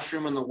valuable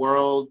mushroom in the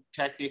world.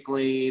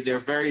 Technically, they're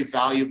very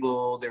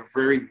valuable. They're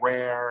very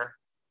rare.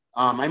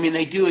 I mean,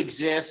 they do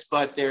exist,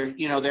 but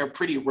they're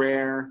pretty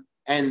rare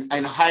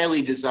and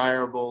highly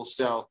desirable.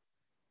 So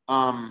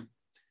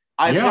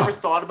I've never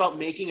thought about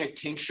making a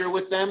tincture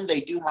with them.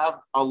 They do have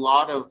a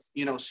lot of,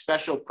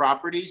 special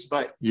properties,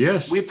 but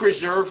we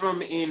preserve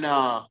them in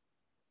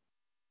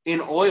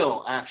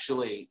oil,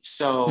 actually.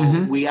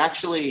 So we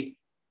actually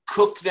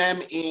cook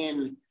them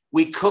in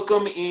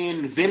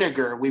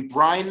vinegar. We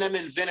brine them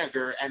in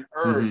vinegar and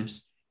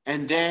herbs,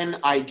 and then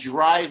I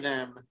dry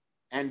them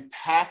and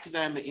pack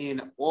them in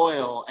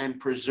oil and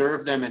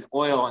preserve them in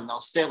oil, and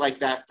they'll stay like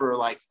that for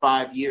like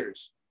 5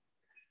 years.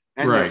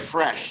 And they're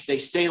fresh. They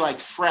stay like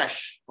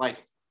fresh. Like,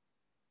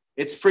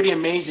 it's pretty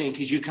amazing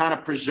because you kind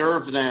of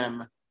preserve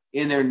them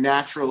in their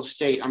natural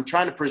state. I'm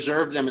trying to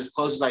preserve them as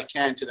close as I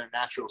can to their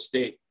natural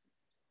state.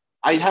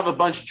 I have a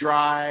bunch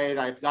dried.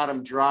 I've got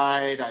them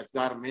dried. I've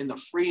got them in the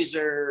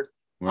freezer.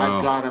 Wow.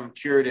 I've got them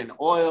cured in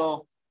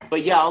oil.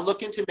 But yeah, I'll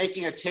look into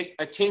making a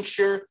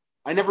tincture.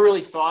 I never really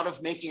thought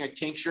of making a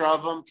tincture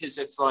of them because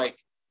it's like,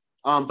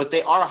 but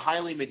they are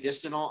highly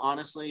medicinal,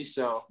 honestly.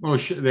 So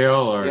they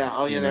all are. Yeah.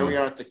 Oh yeah, there we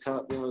are at the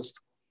cup.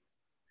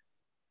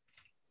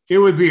 It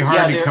would be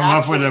hard to they're come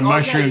up with a actually- oh,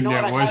 yeah, you mushroom know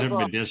what, that I wasn't have,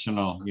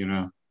 medicinal, you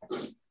know.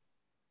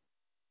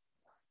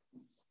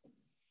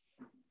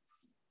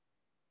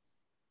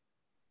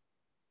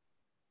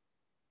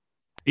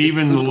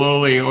 Even the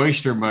lowly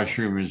oyster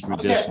mushroom is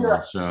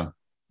medicinal. So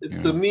It's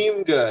yeah. the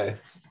meme guy.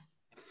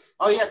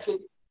 Oh yeah,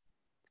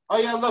 oh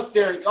yeah, look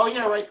there. Oh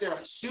yeah, right there.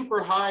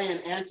 Super high in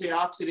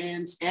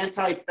antioxidants,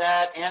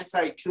 anti-fat,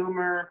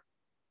 anti-tumor.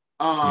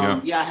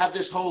 Yeah, I have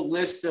this whole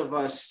list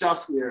of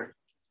stuff here.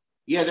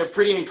 Yeah, they're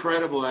pretty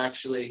incredible,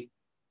 actually.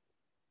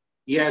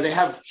 Yeah, they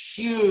have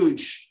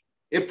huge.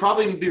 It'd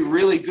probably be a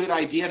really good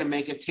idea to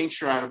make a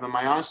tincture out of them.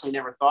 I honestly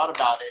never thought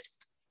about it.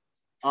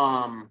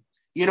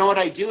 You know what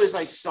I do is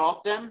I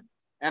salt them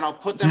and I'll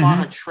put them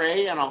on a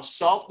tray and I'll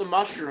salt the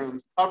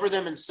mushrooms, cover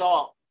them in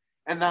salt,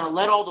 and then I'll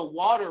let all the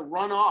water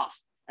run off,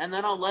 and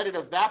then I'll let it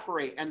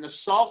evaporate. And the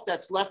salt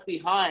that's left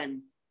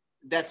behind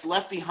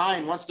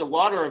once the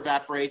water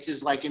evaporates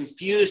is like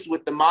infused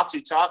with the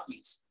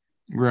matsutakis.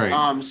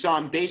 Right. So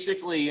I'm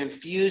basically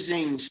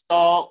infusing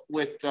salt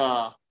with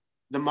the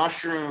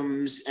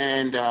mushrooms,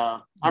 and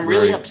I'm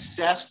really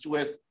obsessed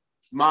with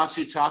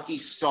matsutake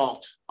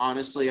salt.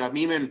 Honestly, I'm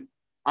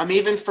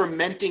even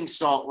fermenting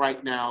salt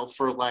right now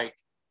for like,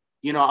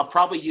 I'll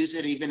probably use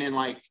it even in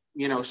like,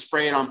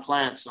 spray it on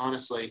plants.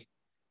 Honestly,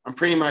 I'm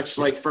pretty much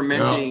like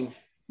fermenting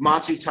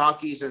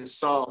matsutakis and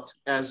salt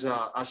as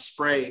a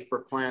spray for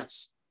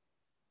plants.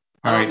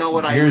 I don't know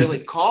what I really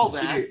call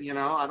that.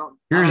 I don't.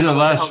 Here's the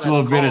last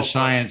little bit of called,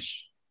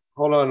 science.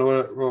 Hold on,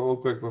 real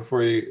quick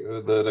before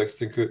you the next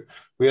thing.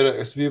 We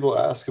had some people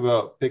ask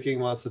about picking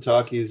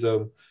matsutakis.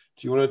 Do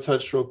you want to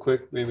touch real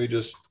quick, maybe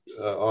just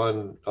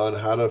on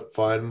how to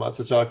find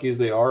matsutakis?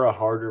 They are a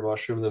harder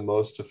mushroom than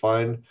most to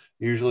find.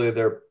 Usually,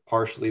 they're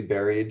partially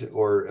buried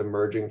or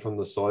emerging from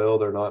the soil.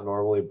 They're not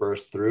normally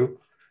burst through,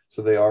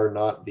 so they are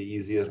not the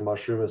easiest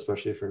mushroom,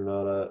 especially if you're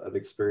not an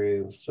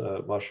experienced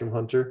mushroom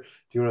hunter.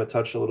 Do you want to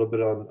touch a little bit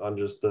on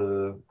just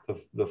the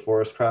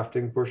forest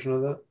crafting portion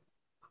of that?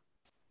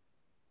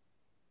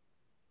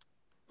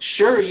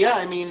 Sure. Yeah.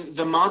 I mean,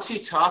 the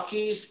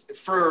matsutakis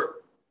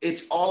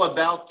it's all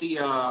about the,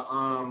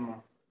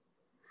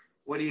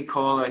 what do you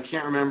call it? I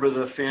can't remember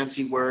the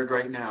fancy word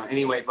right now.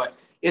 Anyway, but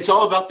it's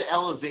all about the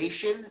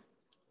elevation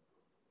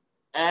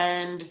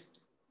and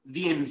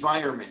the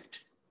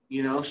environment,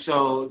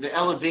 so the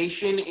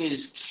elevation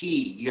is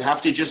key. You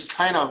have to just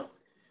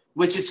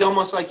which it's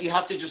almost like you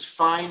have to just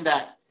find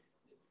that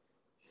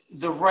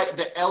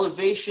the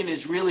elevation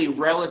is really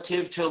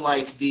relative to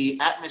like the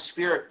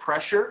atmospheric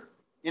pressure,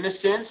 in a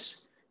sense,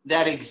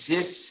 that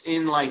exists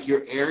in like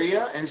your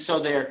area. And so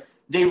they're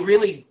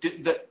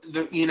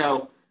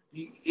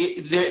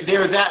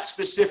that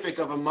specific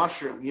of a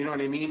mushroom, you know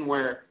what I mean?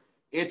 Where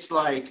it's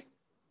like,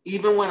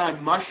 even when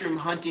I'm mushroom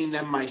hunting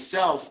them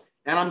myself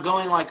and I'm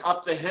going like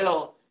up the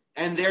hill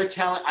and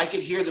I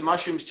could hear the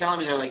mushrooms telling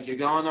me, they're like, you're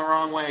going the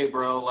wrong way,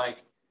 bro. Like,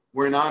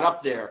 we're not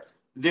up there.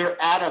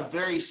 They're at a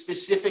very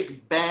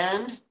specific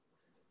band.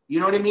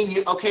 You know what I mean?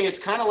 It's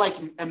kind of like,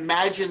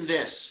 imagine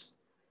this.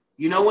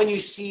 When you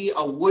see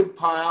a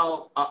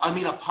pile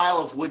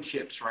of wood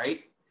chips,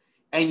 right?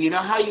 And you know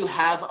how you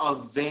have a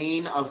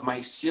vein of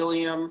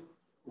mycelium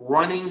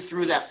running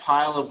through that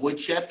pile of wood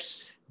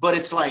chips, but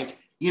it's like,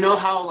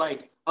 how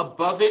like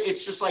above it,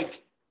 it's just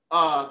like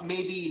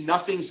maybe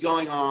nothing's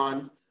going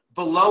on.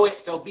 Below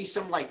it, there'll be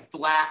some like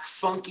black,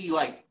 funky,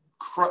 like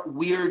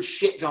weird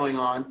shit going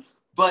on.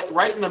 But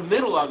right in the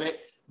middle of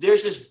it,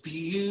 there's this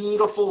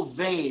beautiful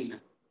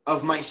vein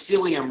of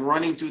mycelium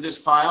running through this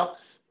pile.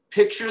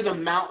 Picture the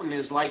mountain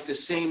is like the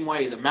same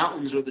way. The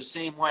mountains are the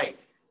same way.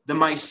 The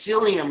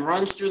mycelium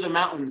runs through the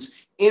mountains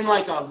in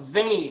like a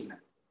vein.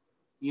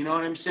 You know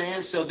what I'm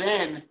saying? So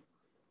then,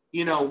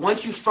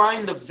 once you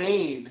find the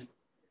vein,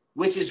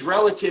 which is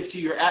relative to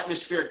your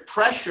atmospheric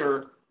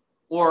pressure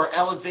or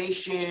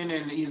elevation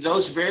and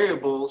those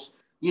variables,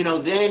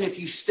 then if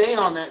you stay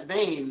on that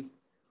vein,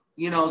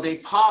 they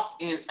pop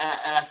in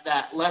at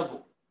that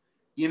level.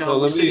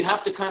 So you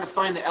have to kind of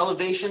find the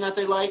elevation that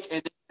they like,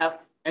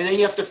 and then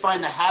you have to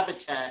find the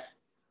habitat,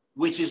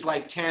 which is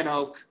like tan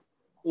oak,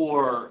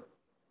 or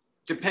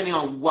depending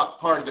on what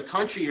part of the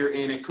country you're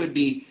in, it could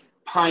be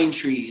pine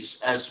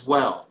trees as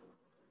well.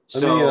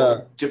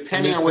 So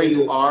depending on where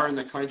you are in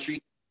the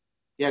country.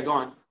 Yeah, go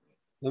on.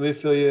 Let me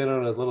fill you in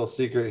on a little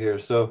secret here.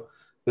 So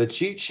the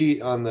cheat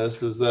sheet on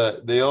this is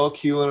that they all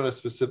cue in on a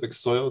specific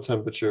soil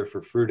temperature for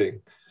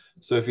fruiting.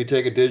 So if you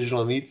take a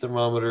digital meat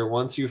thermometer,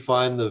 once you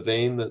find the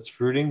vein that's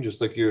fruiting,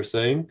 just like you were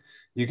saying,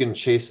 you can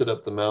chase it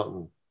up the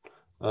mountain.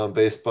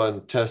 Based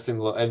on testing,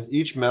 and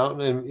each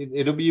mountain, and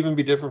it'll even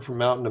be different from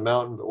mountain to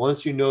mountain. But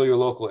once you know your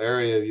local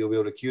area, you'll be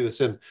able to cue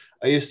this in.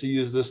 I used to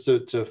use this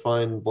to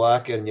find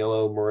black and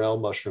yellow morel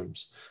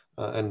mushrooms,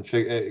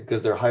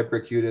 because they're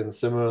hyperacute and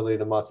similarly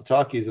to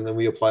matsutakis. And then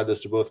we applied this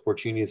to both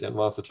porcinis and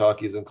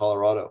matsutakis in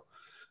Colorado.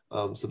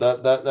 So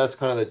that's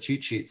kind of the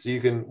cheat sheet. So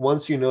you can,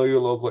 once you know your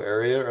local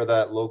area or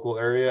that local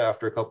area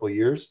after a couple of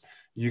years,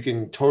 you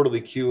can totally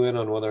cue in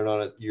on whether or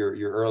not you're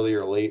early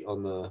or late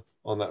on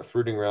that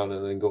fruiting round,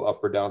 and then go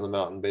up or down the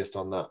mountain based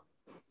on that.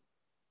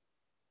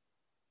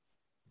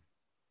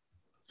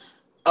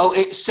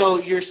 So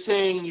you're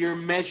saying you're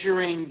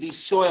measuring the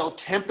soil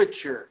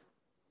temperature?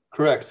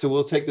 Correct. So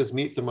we'll take this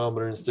meat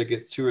thermometer and stick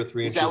it 2 or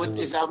 3 inches in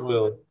the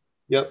soil.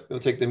 Yep. We'll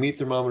take the meat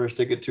thermometer,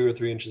 stick it 2 or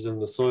 3 inches in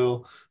the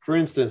soil. For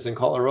instance, in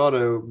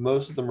Colorado,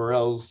 most of the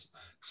morels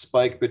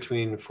spike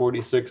between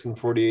 46 and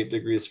 48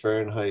 degrees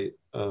Fahrenheit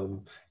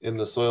in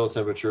the soil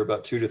temperature,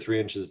 about 2 to 3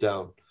 inches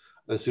down.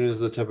 As soon as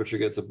the temperature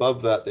gets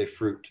above that, they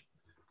fruit,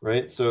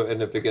 right? So,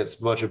 and if it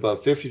gets much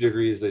above 50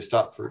 degrees, they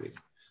stop fruiting.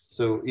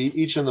 So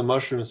each of the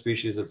mushroom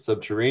species that's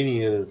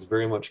subterranean is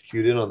very much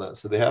cued in on that.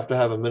 So they have to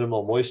have a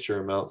minimal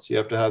moisture amount. So you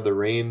have to have the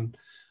rain,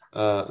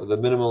 the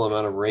minimal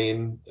amount of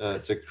rain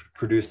to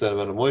produce that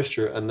amount of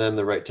moisture, and then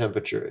the right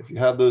temperature. If you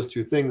have those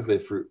two things, they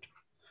fruit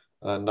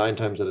 9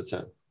 times out of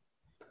 10.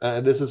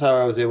 And this is how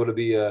I was able to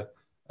be a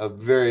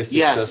very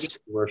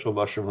successful commercial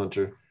mushroom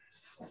hunter.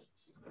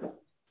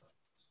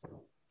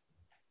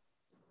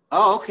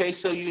 Oh, okay.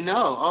 So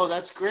oh,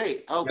 that's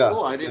great. Oh, yeah,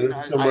 cool.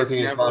 I've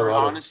never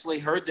honestly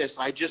heard this.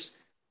 I just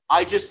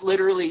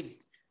literally,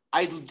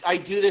 I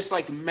do this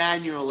like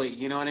manually,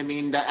 you know what I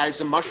mean? That as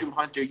a mushroom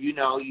hunter,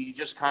 you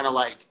just kind of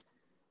like,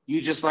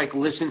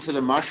 listen to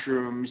the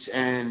mushrooms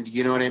and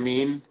you know what I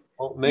mean?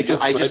 Well,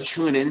 I just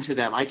tune into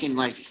them. I can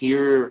like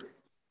hear.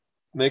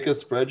 Make a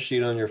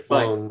spreadsheet on your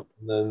phone,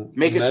 and then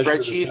make a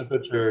spreadsheet.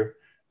 Temperature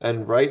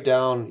and write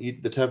down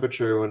the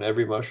temperature on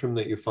every mushroom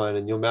that you find,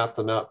 and you'll map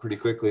them out pretty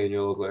quickly in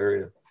your local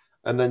area.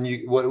 And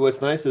then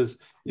what's nice is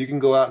you can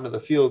go out into the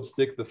field,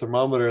 stick the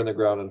thermometer in the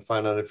ground, and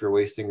find out if you're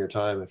wasting your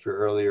time, if you're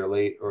early or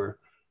late, or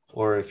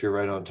if you're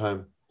right on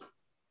time.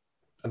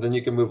 And then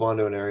you can move on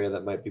to an area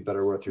that might be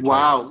better worth your time.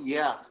 Wow,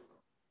 yeah.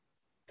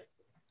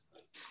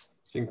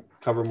 So you can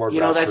cover more.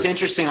 That's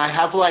interesting. I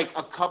have like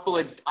a couple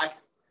of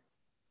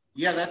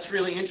Yeah, that's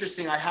really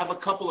interesting. I have a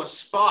couple of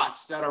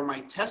spots that are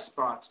my test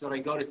spots that I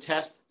go to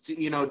test,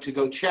 to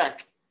go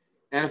check.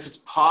 And if it's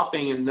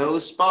popping in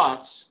those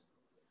spots,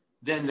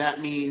 then that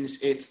means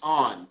it's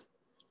on.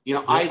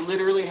 I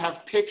literally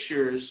have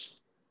pictures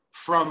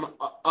for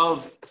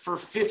over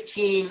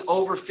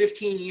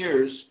 15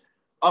 years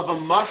of a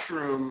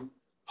mushroom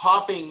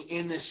popping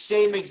in the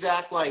same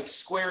exact like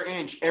square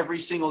inch every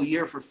single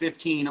year for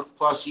 15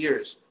 plus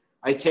years.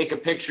 I take a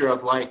picture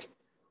of like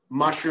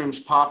mushrooms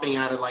popping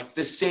out of like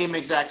the same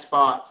exact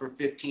spot for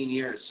 15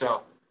 years.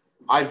 So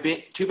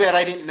too bad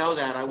I didn't know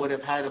that. I would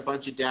have had a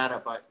bunch of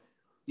data, but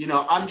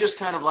I'm just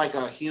kind of like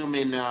a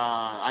human.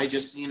 I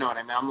just, you know what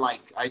I mean? I'm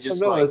like, I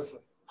just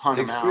hunt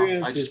them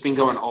out. I've just been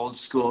going old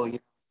school.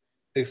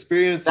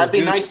 Experience. That'd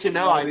be nice to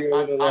know.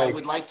 I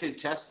would like to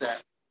test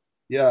that.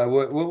 Yeah.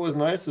 What was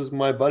nice is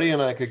my buddy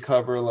and I could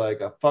cover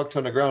like a fuck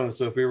ton of ground. And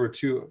so if we were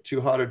too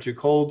hot or too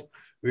cold,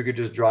 we could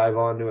just drive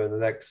on to the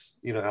next,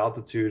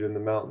 altitude in the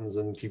mountains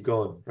and keep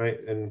going, right?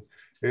 And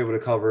you're able to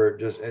cover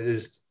just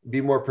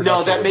be more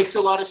productive. No, that makes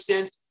a lot of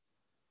sense.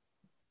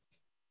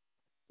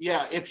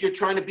 Yeah, if you're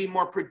trying to be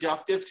more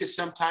productive, because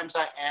sometimes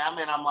I am,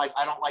 and I'm like,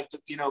 I don't like to,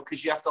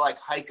 because you have to like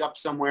hike up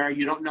somewhere.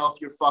 You don't know if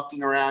you're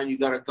fucking around. You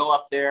got to go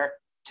up there,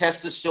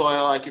 test the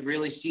soil. I could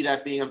really see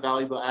that being a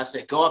valuable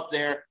asset. Go up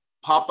there,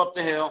 pop up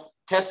the hill,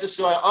 test the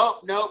soil. Oh,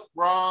 nope,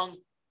 wrong.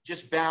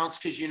 Just bounce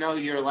because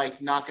you're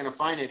like not going to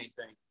find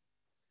anything.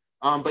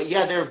 But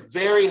yeah, they're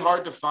very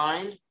hard to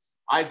find.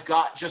 I've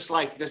got just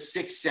like the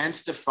sixth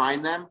sense to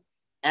find them.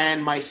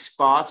 And my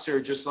spots are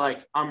just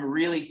like, I'm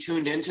really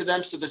tuned into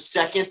them. So the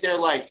second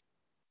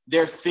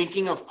they're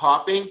thinking of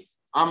popping,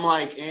 I'm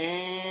like,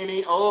 and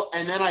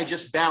then I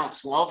just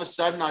bounce. Well, all of a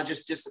sudden I'll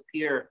just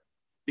disappear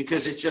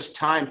because it's just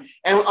time.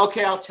 And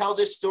okay, I'll tell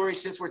this story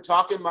since we're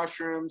talking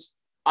mushrooms.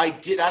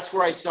 That's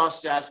where I saw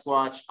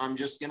Sasquatch. I'm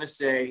just going to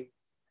say,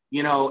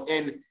 a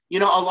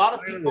lot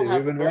of people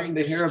have very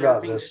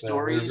disturbing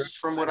stories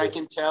from what I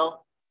can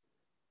tell.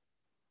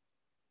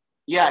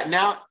 Yeah,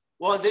 now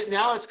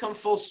it's come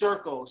full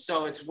circle,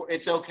 so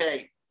it's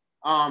okay.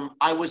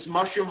 I was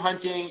mushroom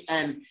hunting,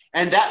 and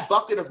that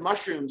bucket of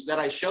mushrooms that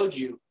I showed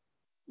you,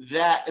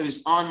 that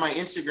is on my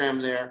Instagram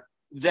there,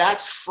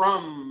 that's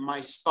from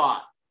my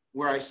spot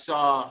where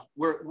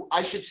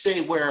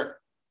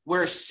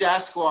where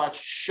Sasquatch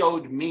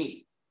showed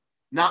me.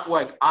 Not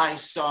like I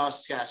saw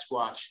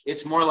Sasquatch.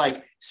 It's more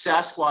like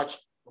Sasquatch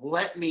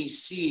let me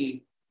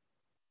see,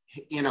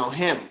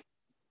 him.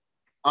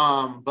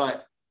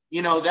 But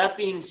that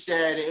being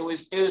said, it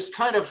was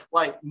kind of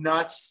like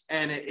nuts,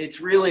 and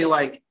it's really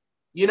like,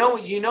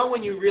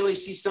 when you really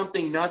see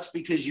something nuts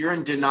because you're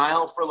in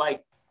denial for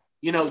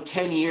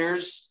 10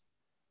 years.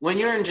 When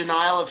you're in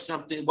denial of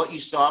something, what you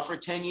saw for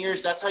 10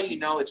 years, that's how you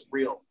know it's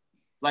real.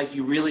 Like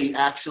you really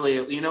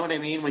actually, you know what I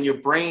mean? When your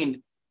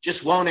brain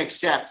just won't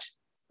accept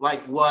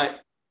like whatever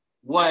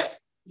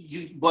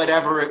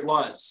it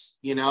was,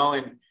 and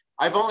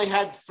I've only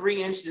had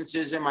 3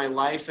 instances in my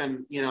life,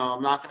 and,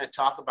 I'm not going to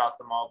talk about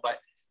them all, but,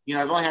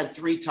 I've only had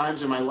 3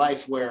 times in my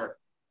life where,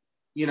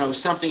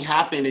 something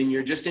happened and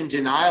you're just in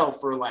denial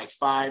for like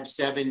 5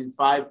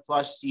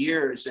 plus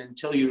years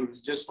until you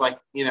just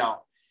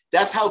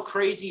that's how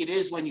crazy it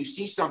is when you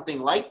see something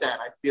like that,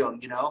 I feel,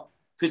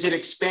 because it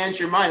expands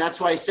your mind.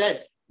 That's why I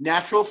said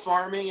natural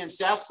farming and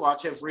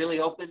Sasquatch have really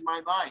opened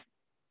my mind.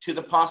 to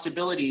the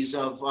possibilities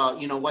of,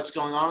 you know, what's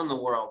going on in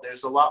the world.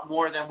 There's a lot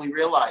more than we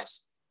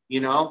realize,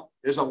 you know,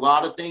 there's a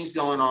lot of things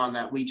going on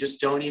that we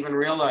just don't even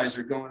realize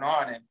are going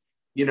on. And,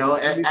 you know,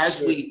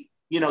 as we,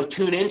 you know,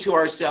 tune into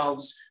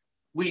ourselves,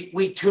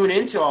 we tune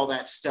into all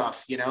that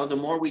stuff, you know, the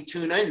more we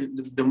tune in,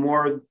 the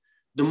more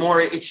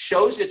it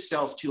shows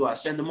itself to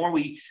us, and the more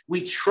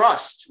we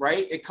trust,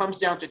 right? It comes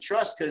down to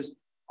trust, because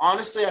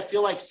honestly, I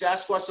feel like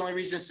Sasquatch, the only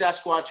reason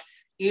Sasquatch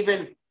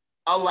even,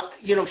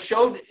 you know,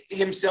 showed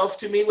himself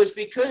to me was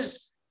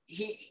because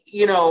he,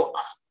 you know,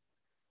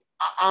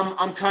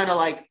 I'm kind of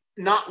like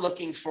not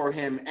looking for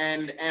him,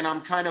 and I'm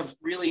kind of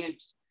really,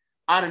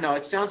 I don't know,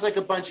 it sounds like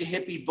a bunch of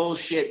hippie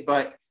bullshit,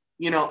 but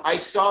you know, I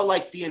saw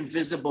like the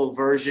invisible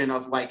version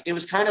of, like, it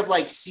was kind of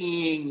like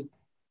seeing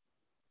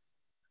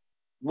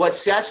what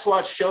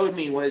Sasquatch showed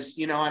me was,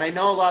 you know, and I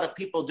know a lot of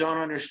people don't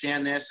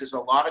understand this. There's a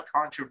lot of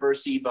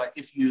controversy, but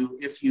if you,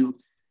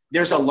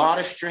 there's a lot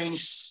of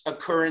strange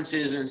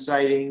occurrences and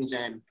sightings,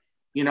 and,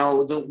 you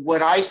know,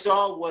 what I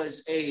saw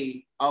was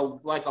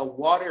like a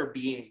water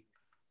being,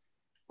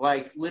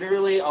 like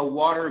literally a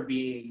water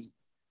being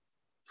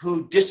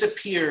who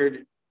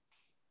disappeared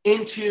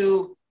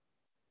into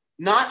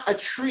not a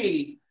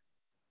tree,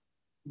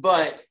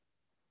 but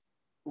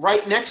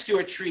right next to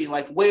a tree,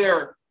 like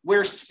where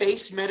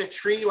space met a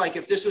tree. Like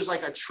if this was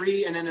like a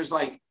tree, and then there's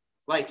like,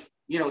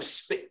 you know,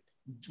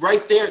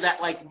 right there,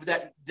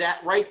 that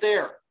right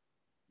there,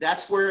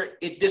 that's where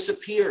it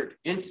disappeared.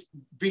 And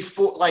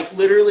before, like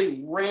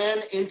literally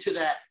ran into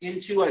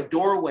a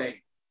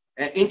doorway,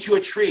 into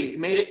a tree. It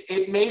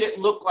made it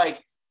look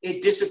like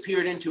it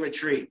disappeared into a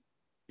tree.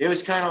 It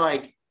was kind of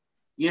like,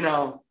 you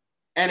know,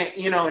 and it,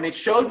 you know, and it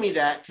showed me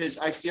that, because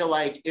I feel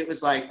like it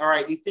was like, all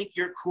right, you think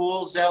you're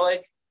cool, Zelig?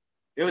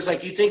 It was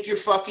like, you think you're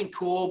fucking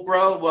cool,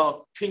 bro?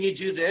 Well, can you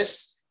do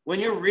this? When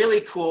you're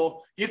really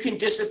cool, you can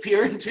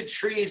disappear into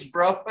trees,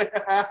 bro.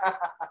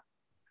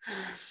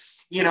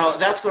 You know,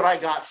 that's what I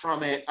got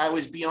from it. I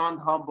was beyond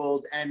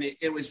humbled, and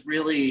it was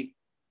really,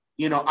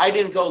 you know, I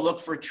didn't go look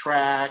for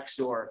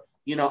tracks, or,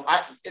 you know,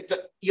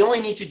 you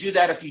only need to do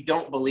that if you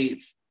don't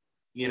believe.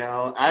 You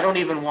know, I don't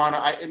even want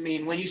to, I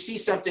mean, when you see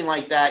something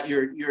like that,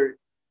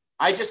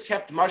 I just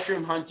kept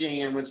mushroom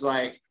hunting, and was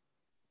like,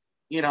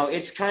 you know,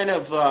 it's kind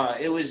of,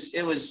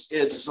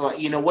 it's like,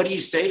 you know, what do you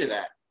say to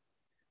that?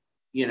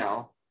 You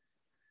know,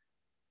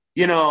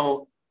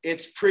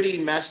 it's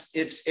pretty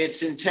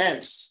it's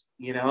intense,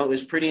 you know, it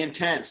was pretty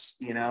intense.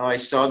 You know, I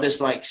saw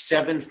this like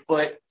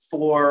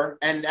 7'4",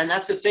 and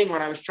that's the thing,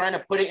 when I was trying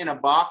to put it in a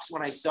box,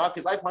 when I saw,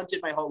 because I've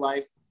hunted my whole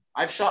life,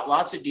 I've shot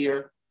lots of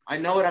deer. I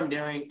know what I'm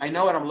doing. I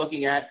know what I'm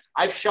looking at.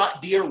 I've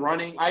shot deer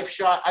running.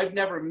 I've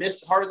never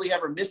hardly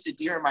ever missed a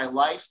deer in my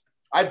life.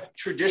 I'm a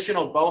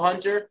traditional bow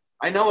hunter.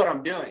 I know what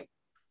I'm doing.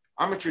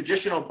 I'm a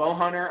traditional bow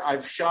hunter.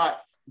 I've shot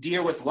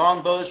deer with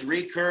longbows,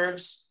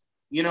 recurves,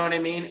 you know what I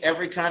mean?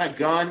 Every kind of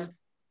gun,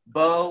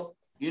 bow,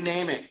 you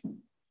name it.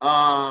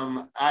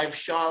 I've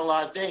shot a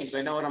lot of things.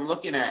 I know what I'm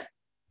looking at.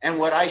 And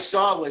what I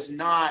saw was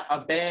not a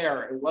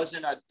bear. It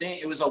wasn't a thing.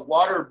 It was a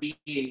water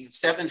being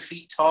 7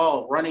 feet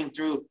tall, running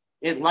through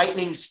it,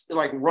 lightning,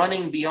 like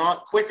running beyond,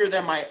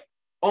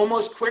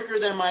 almost quicker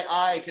than my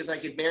eye, because I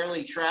could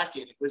barely track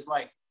it.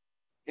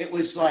 It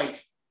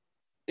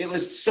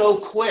was so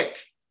quick,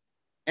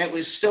 and it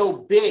was so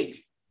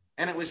big,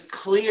 and it was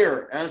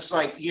clear. And it's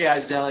like, yeah,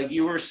 Zelig,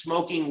 you were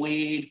smoking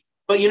weed.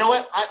 But you know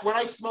what? When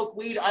I smoke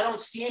weed, I don't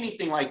see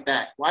anything like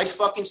that. I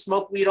fucking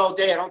smoke weed all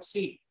day. I don't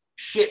see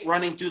shit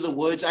running through the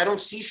woods. I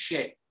don't see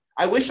shit.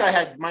 I wish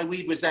my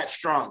weed was that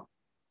strong.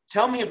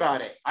 Tell me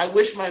about it. I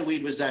wish my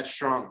weed was that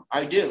strong.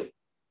 I do,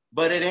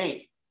 but it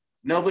ain't.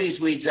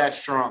 Nobody's weed's that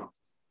strong.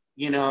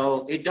 You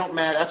know, it don't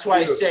matter. That's why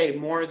I say,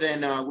 more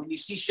than when you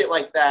see shit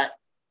like that,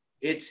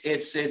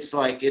 it's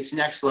like, it's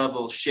next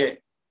level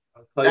shit.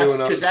 That's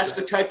because that's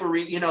the type of,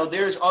 you know,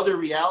 there's other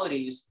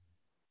realities.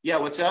 Yeah.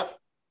 What's up?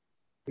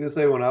 I'm gonna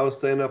say, when I was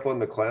staying up on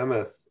the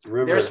Klamath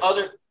River,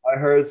 I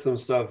heard some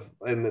stuff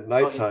in the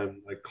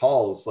nighttime, like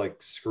calls,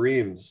 like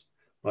screams,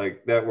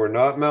 like that were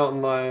not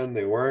mountain lion.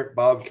 They weren't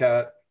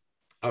bobcat.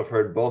 I've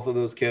heard both of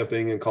those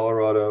camping in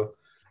Colorado.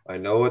 I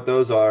know what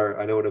those are.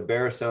 I know what a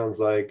bear sounds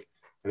like.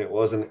 And it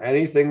wasn't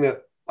anything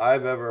that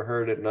I've ever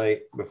heard at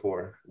night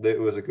before. It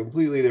was a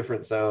completely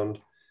different sound.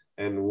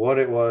 And what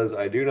it was,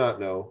 I do not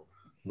know.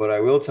 But I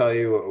will tell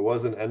you, it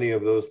wasn't any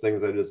of those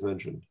things I just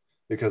mentioned,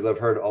 because I've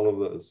heard all of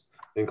those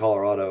in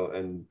Colorado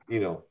and,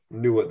 you know,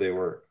 knew what they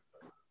were.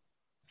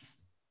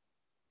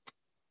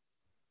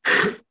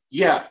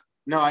 Yeah,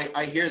 no,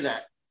 I hear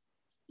that.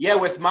 Yeah,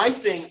 with my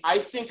thing, I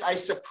think I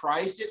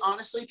surprised it,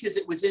 honestly, because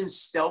it was in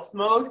stealth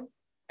mode.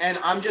 And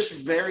I'm just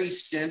very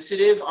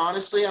sensitive.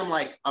 Honestly, I'm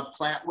like a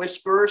plant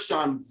whisperer, so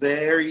I'm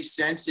very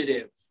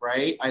sensitive,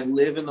 right? I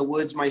live in the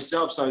woods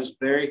myself, so I was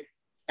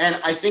and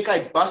I think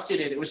I busted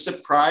it. It was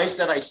surprised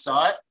that I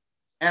saw it,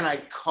 and I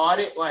caught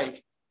it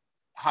like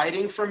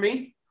hiding from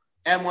me.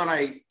 And when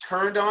I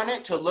turned on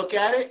it to look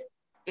at it,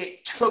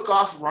 it took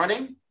off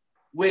running,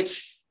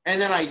 and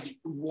then I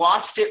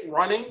watched it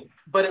running,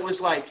 but it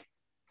was like,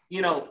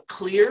 you know,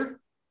 clear.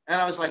 And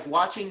I was like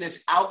watching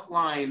this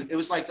outline. It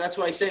was like, that's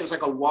what I say. It was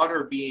like a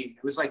water being.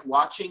 It was like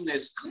watching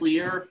this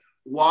clear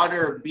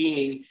water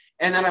being.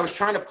 And then I was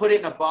trying to put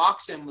it in a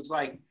box and was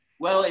like,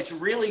 well, it's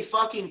really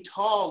fucking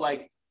tall.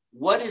 Like,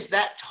 what is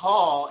that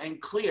tall and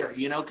clear?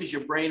 You know, because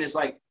your brain is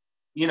like,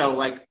 you know,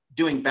 like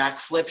doing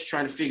backflips,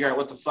 trying to figure out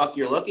what the fuck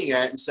you're looking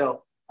at. And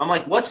so I'm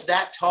like, what's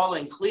that tall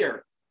and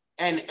clear?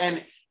 And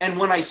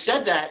when I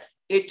said that,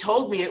 it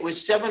told me it was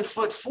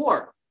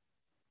 7'4".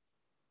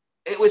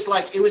 It was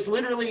like, it was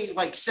literally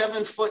like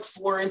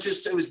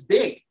 7'4". It was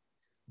big,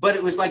 but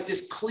it was like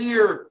this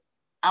clear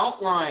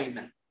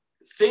outline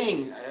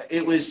thing.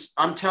 It was,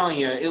 I'm telling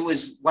you, it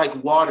was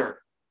like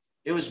water.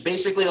 It was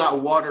basically like a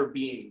water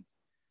being,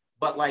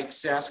 but like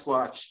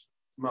Sasquatch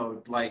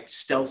mode, like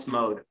stealth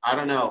mode. I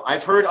don't know.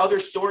 I've heard other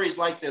stories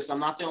like this.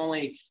 I'm not the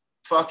only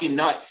fucking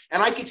nut.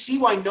 And I could see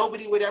why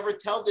nobody would ever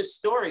tell this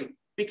story,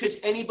 because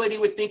anybody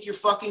would think you're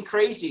fucking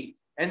crazy.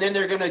 And then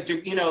they're going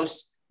to, you know,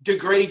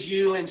 degrade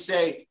you and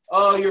say,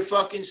 oh, you're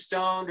fucking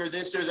stoned or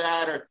this or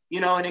that, or, you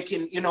know, and it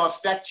can, you know,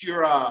 affect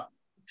your,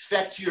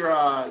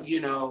 you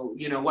know,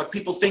 what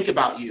people think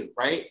about you.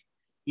 Right.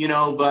 You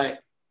know,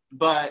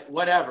 but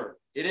whatever,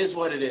 it is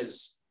what it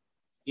is,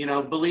 you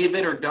know, believe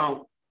it or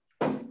don't.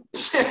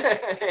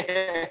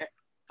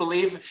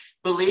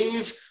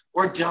 believe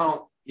or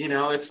don't, you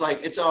know, it's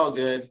like, it's all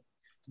good.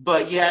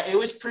 But yeah, it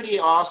was pretty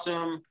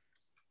awesome.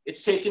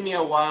 It's taken me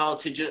a while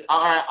to just,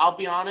 all right, I'll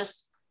be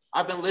honest.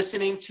 I've been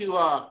listening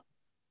to,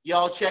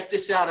 y'all check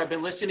this out. I've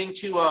been listening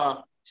to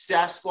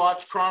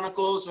Sasquatch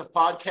Chronicles, a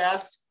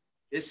podcast.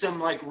 There's some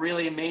like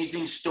really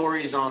amazing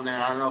stories on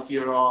there. I don't know if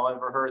you all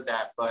ever heard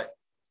that, but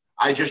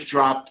I just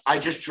dropped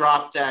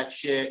that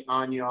shit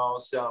on y'all.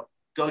 So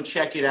go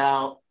check it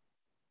out.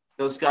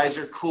 Those guys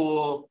are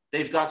cool.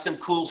 They've got some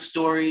cool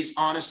stories,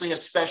 honestly,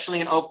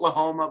 especially in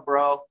Oklahoma,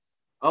 bro.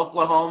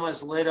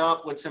 Oklahoma's lit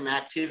up with some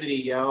activity,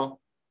 yo.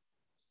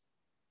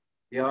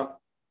 Yep.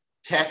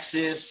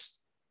 Texas.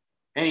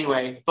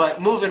 Anyway,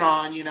 but moving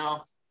on, you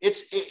know,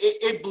 it's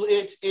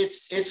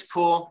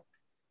cool.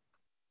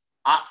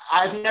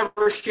 I've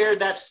never shared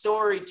that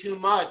story too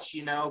much,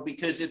 you know,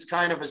 because it's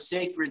kind of a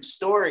sacred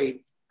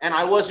story. And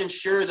I wasn't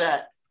sure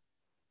that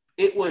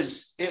it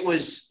was,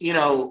 you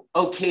know,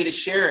 okay to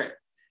share it.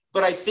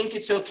 But I think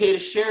it's okay to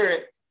share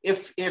it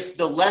if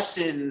the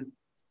lesson,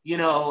 you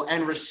know,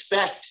 and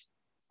respect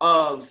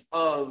of,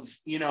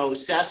 you know,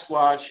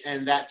 Sasquatch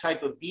and that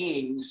type of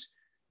beings,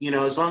 you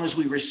know, as long as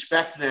we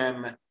respect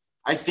them,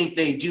 I think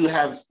they do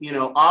have, you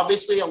know,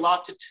 obviously a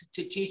lot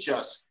to teach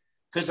us.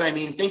 Because, I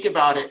mean, think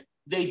about it.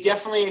 They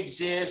definitely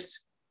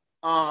exist.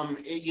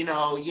 You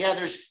know, yeah,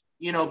 there's,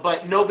 you know,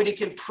 but nobody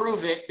can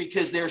prove it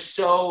because they're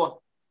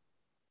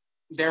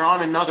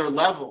on another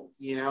level,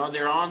 you know,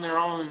 they're on their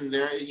own.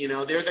 They're, you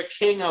know, they're the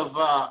king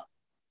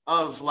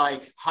of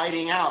like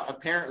hiding out,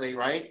 apparently,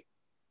 right?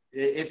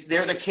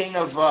 They're the king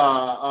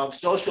of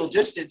social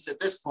distance at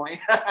this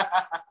point.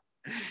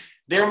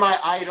 They're my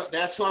idol.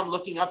 That's who I'm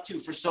looking up to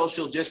for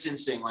social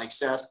distancing, like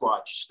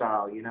Sasquatch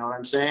style. You know what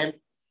I'm saying?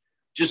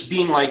 Just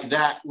being like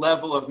that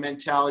level of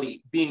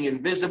mentality, being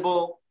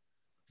invisible,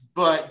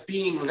 but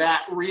being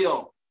that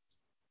real.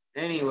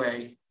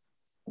 Anyway,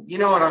 you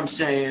know what I'm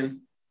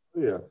saying?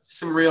 Yeah.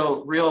 Some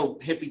real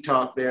hippie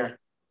talk there.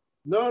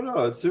 No,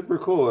 it's super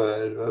cool.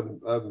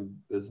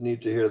 It's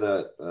neat to hear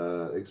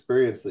that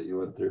experience that you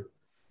went through.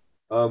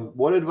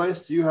 What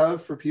advice do you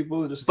have for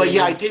people that just? But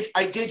yeah,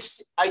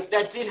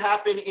 that did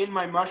happen in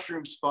my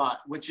mushroom spot,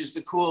 which is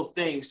the cool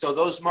thing. So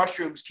those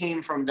mushrooms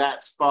came from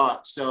that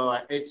spot. So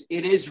it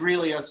is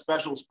really a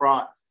special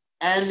spot.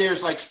 And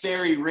there's like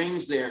fairy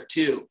rings there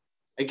too.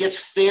 It gets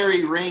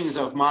fairy rings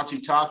of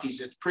matsutakis.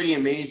 It's pretty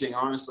amazing,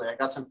 honestly. I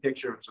got some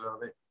pictures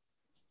of it.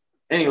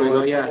 Anyway,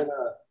 well, yeah.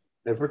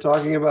 If we're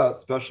talking about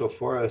special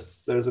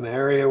forests, there's an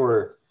area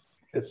where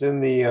it's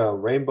in the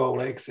Rainbow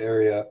Lakes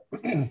area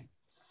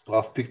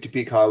off Peak to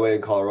Peak Highway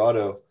in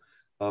Colorado.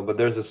 But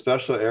there's a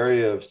special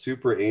area of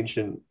super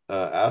ancient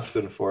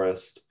aspen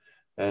forest.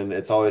 And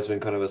it's always been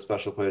kind of a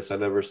special place. I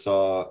never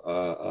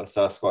saw a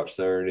Sasquatch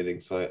there or anything,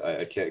 so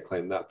I can't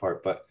claim that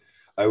part. But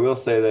I will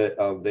say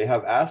that they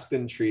have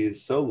aspen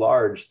trees so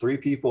large, 3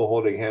 people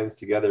holding hands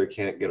together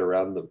can't get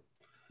around them.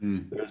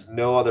 There's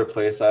no other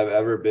place I've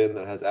ever been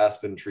that has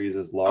aspen trees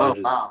as large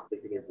as a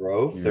particular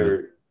grove.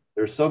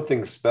 There's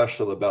something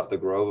special about the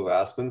grove of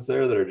aspens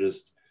there that are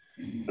just,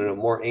 I don't know,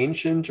 more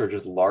ancient or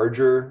just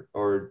larger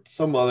or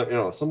some other, you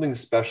know, something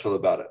special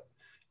about it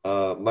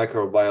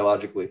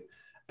microbiologically.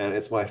 And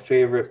it's my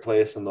favorite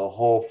place in the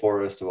whole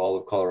forest of all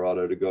of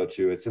Colorado to go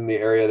to. It's in the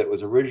area that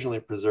was originally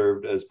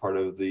preserved as part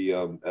of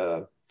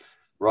the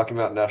Rocky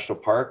Mountain National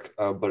Park,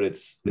 but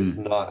it's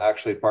not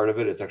actually part of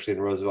it. It's actually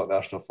in Roosevelt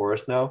National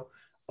Forest now.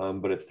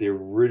 But it's the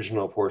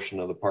original portion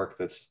of the park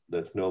that's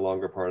no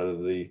longer part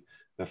of the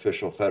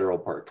official federal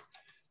park.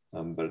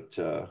 But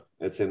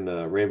it's in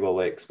Rainbow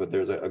Lakes. But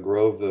there's a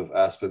grove of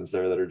aspens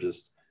there that are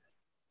just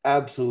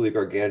absolutely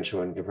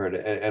gargantuan compared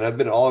to. And I've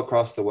been all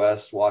across the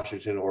West: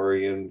 Washington,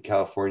 Oregon,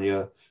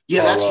 California.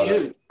 Yeah, Colorado, that's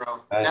huge,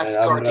 bro. That's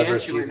I've gargantuan never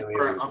seen them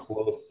for even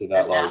close to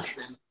that large.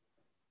 aspen.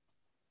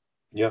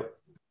 Yep.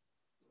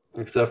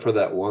 except for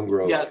that one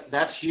growth. Yeah,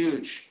 that's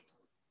huge.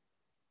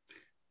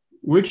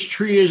 Which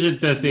tree is it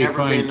that they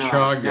find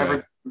chaga?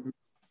 Never...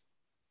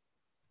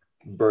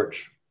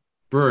 Birch.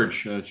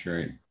 Birch. That's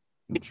right.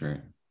 That's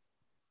right.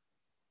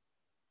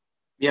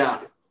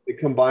 Yeah. It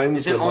combines.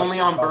 Is it only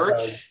on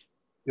birch?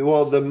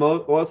 Well,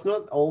 it's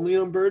not only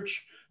on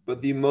birch,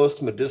 but the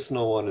most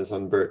medicinal one is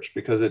on birch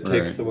because it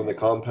takes some of the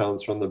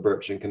compounds from the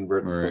birch and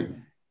converts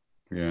them.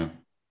 Yeah.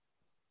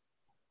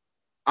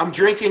 I'm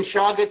drinking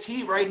chaga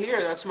tea right here.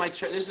 This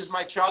is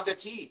my chaga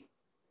tea.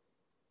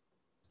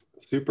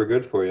 Super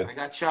good for you. I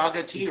got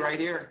chaga tea right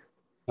here.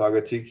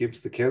 Chaga tea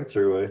keeps the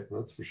cancer away.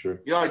 That's for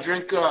sure. Yo, I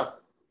drink. Dude,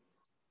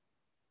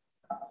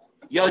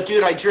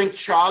 I drink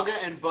chaga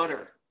and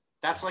butter.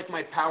 That's like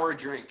my power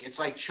drink. It's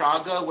like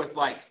chaga with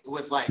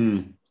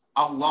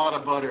a lot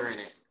of butter in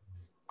it.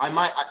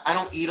 I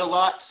don't eat a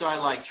lot, so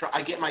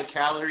I get my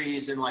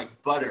calories in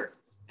like butter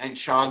and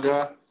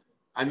chaga.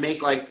 I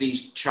make like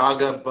these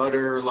chaga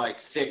butter like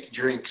thick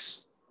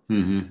drinks.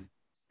 Mm-hmm.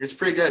 It's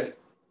pretty good.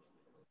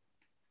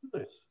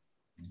 Nice.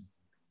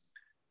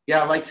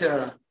 Yeah, I like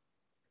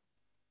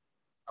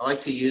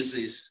to use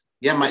these.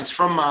 Yeah, it's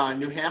from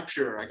New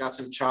Hampshire. I got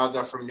some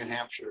chaga from New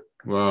Hampshire.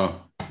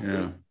 Wow.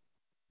 Yeah.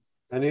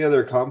 Any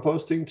other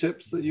composting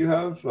tips that you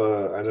have?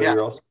 I know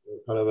you're also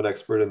kind of an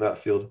expert in that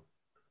field.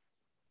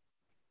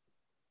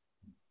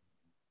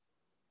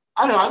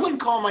 I don't know. I wouldn't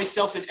call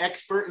myself an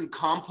expert in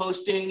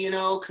composting,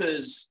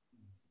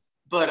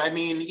 but I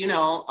mean,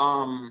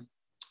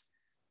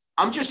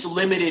 I'm just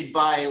limited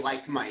by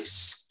like my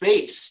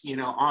space,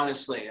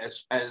 honestly,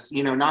 as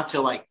not to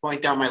like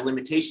point out my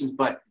limitations,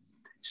 but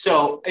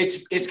so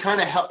it's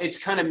kind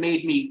of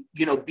made me,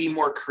 be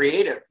more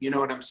creative. You know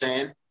what I'm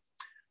saying?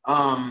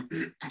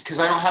 Because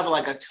I don't have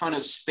like a ton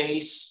of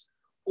space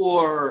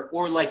or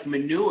like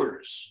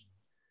manures,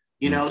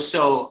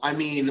 so I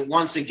mean,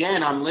 once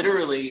again, I'm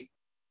literally,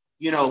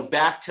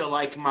 back to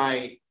like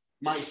my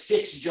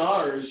 6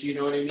 jars, you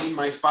know what I mean?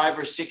 My 5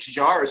 or 6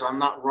 jars. I'm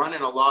not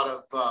running a lot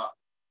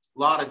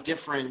of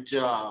different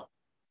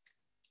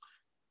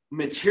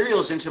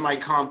materials into my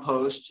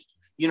compost.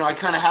 I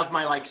kind of have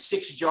my like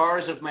 6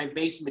 jars of my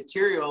base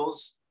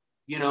materials,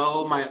 and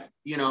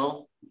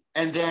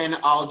then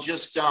I'll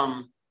just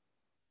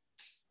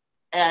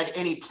add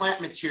any plant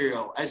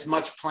material, as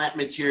much plant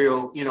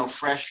material,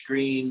 fresh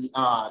green,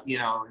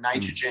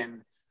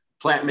 nitrogen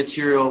plant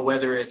material,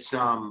 whether it's,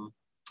 what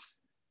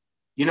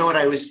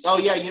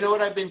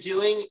I've been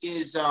doing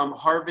is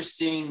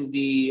harvesting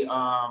the,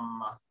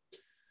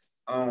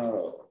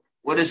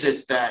 what is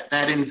it,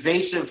 that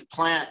invasive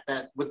plant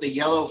that with the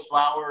yellow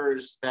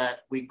flowers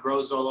that we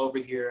grows all over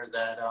here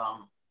that,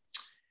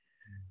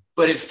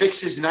 but it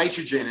fixes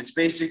nitrogen. It's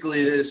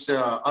basically this,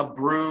 a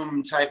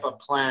broom type of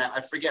plant. I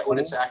forget what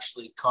it's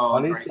actually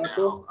called right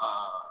now.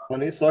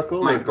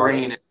 Honeysuckle? My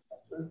brain.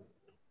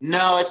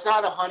 No, it's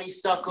not a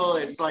honeysuckle.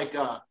 It's like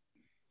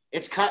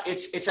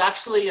it's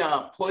actually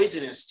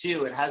poisonous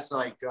too. It has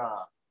like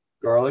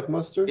garlic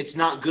mustard. It's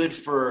not good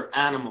for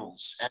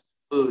animals and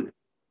food.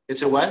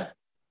 It's a what?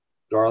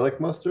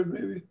 Garlic mustard,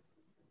 maybe.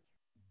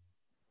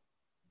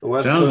 The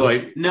West Coast.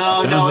 Like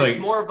no. It's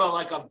more of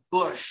a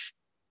bush.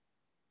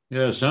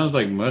 Yeah, it sounds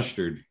like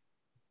mustard.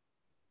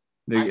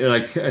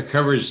 It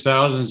covers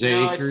thousands of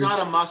acres. No, it's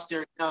not a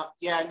mustard.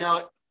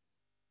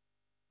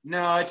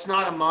 No, it's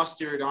not a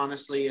mustard.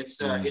 Honestly,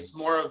 it's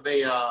more of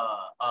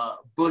a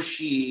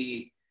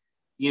bushy,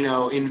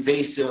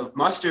 invasive.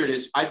 Mustard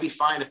is. I'd be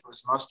fine if it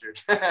was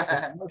mustard.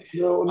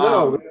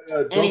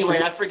 Anyway,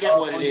 I forget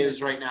what it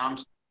is right now.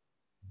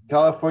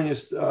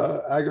 California's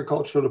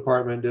agricultural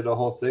department did a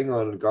whole thing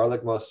on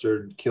garlic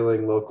mustard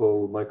killing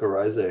local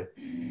mycorrhizae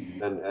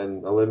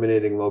and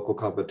eliminating local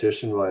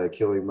competition via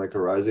killing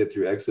mycorrhizae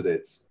through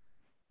exudates.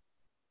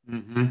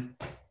 Mm-hmm.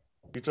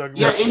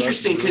 Yeah,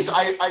 interesting, because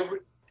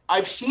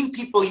I've seen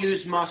people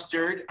use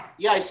mustard.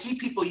 Yeah, I see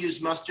people use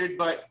mustard,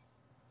 but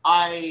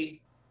I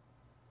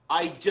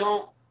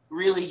don't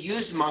really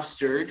use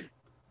mustard,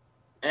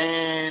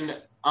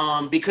 and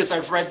because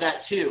I've read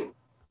that too.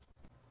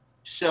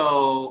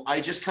 So I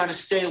just kind of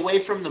stay away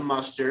from the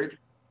mustard.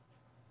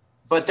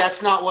 But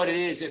that's not what it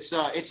is.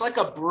 It's like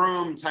a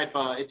broom type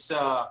of. It's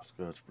Scotch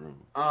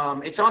broom.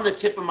 It's on the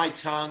tip of my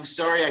tongue.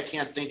 Sorry, I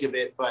can't think of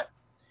it, but.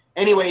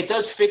 Anyway, it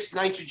does fix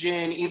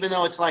nitrogen, even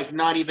though it's like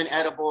not even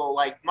edible.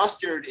 Like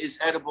mustard is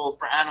edible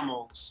for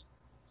animals,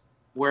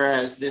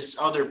 whereas this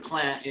other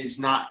plant is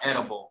not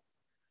edible.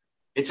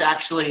 It's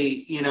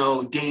actually,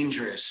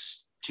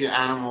 dangerous to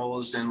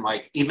animals. And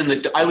like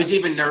even I was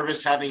even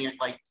nervous having it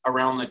like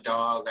around the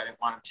dog. I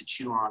didn't want him to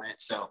chew on it.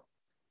 So,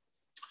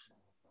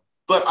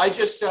 but I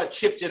just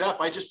chipped it up.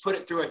 I just put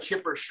it through a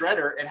chipper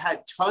shredder. It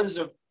had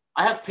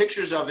I have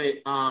pictures of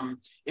it.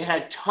 It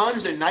had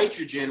tons of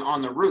nitrogen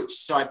on the roots.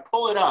 So I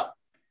pull it up.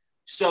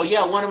 So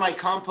yeah, one of my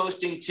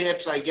composting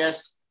tips, I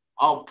guess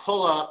I'll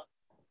pull up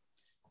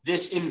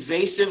this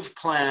invasive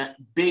plant,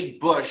 big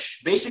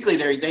bush. Basically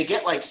they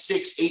get like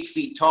 6-8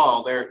 feet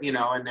tall. They're,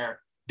 and they're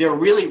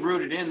really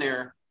rooted in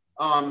there.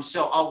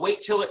 So I'll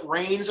wait till it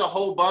rains a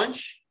whole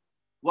bunch.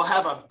 We'll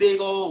have a big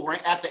old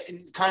rain at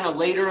the kind of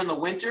later in the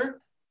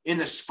winter. in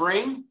the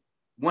spring,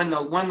 when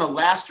the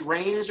last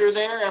rains are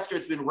there, after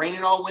it's been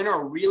raining all winter,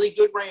 a really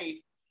good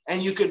rain,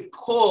 and you can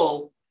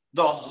pull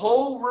the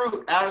whole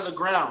root out of the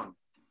ground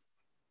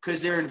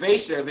because they're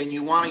invasive and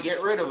you want to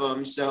get rid of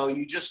them. So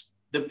you just,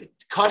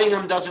 cutting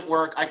them doesn't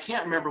work. I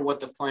can't remember what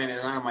the plan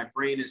is. I know my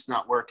brain is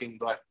not working,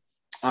 but,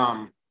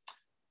 and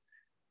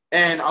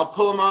I'll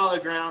pull them out of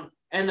the ground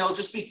and they'll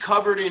just be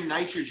covered in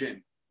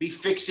nitrogen, be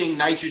fixing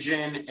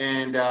nitrogen.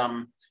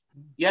 And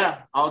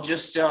yeah, I'll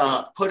just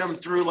put them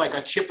through like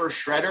a chipper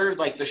shredder,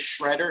 like the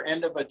shredder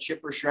end of a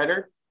chipper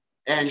shredder,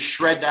 and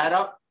shred that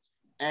up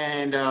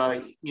and,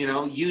 you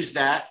know, use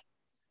that.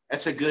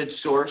 That's a good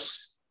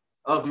source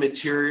of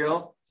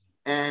material.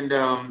 And,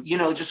 you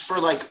know, just for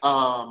like,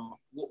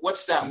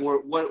 what's that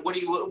word? What do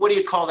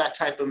you call that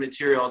type of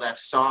material? That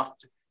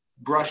soft,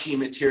 brushy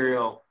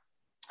material.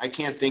 I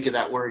can't think of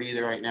that word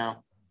either right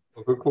now.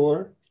 Coco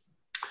core?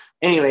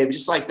 Anyway,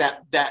 just like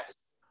that,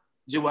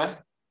 do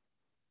what?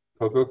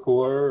 Coco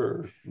core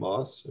or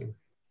moss?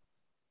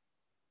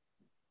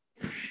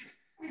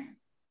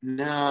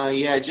 No,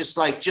 yeah, just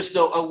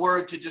a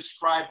word to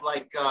describe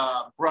like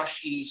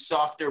brushy,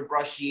 softer,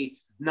 brushy,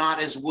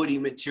 not as woody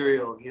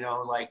material, you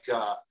know, like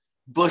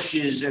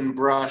bushes and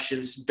brush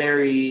and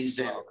berries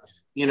and,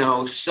 you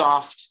know,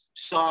 soft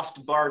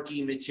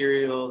barky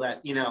material that,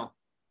 you know,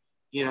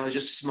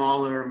 just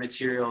smaller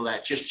material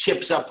that just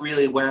chips up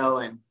really well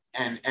and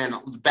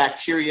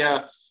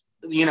bacteria,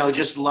 you know,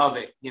 just love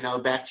it. You know,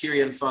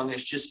 bacteria and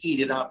fungus just eat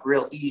it up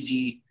real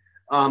easy.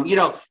 You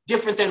know,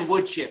 different than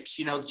wood chips,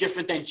 you know,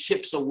 different than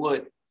chips of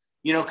wood,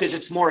 you know, because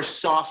it's more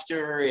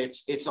softer.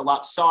 It's a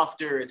lot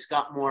softer. It's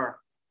got more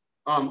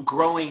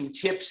growing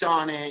tips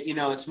on it. You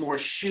know, it's more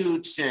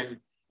shoots and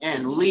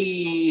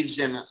leaves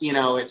and, you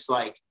know, it's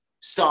like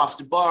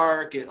soft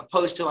bark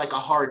opposed to like a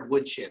hard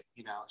wood chip,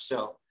 you know.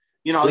 So,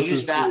 you know, I'll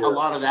use that, a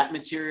lot of that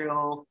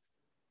material.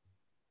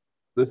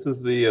 This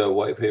is the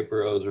white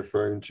paper I was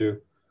referring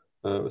to.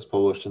 It was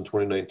published in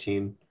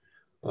 2019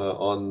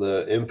 on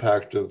the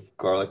impact of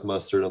garlic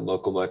mustard on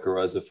local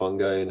mycorrhiza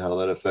fungi and how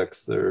that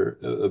affects their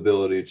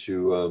ability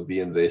to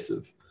be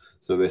invasive.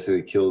 So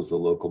basically it kills the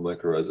local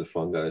mycorrhiza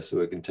fungi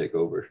so it can take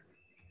over.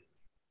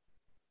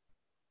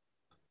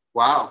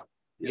 Wow.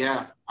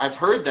 Yeah, I've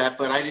heard that,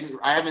 but I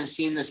haven't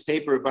seen this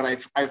paper,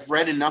 but I've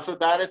read enough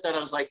about it that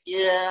I was like,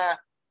 yeah,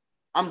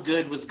 I'm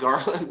good with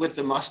garlic, with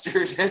the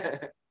mustard. Yeah,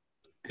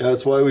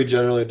 that's why we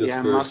generally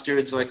discourage. Yeah,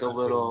 mustard's like a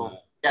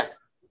little, yeah.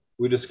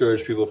 We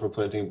discourage people from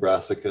planting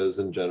brassicas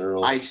in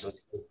general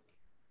as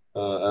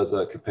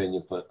a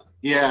companion plant.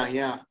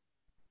 Yeah.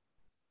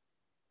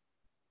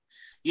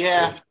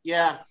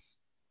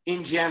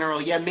 In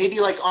general, yeah, maybe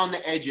like on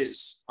the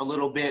edges a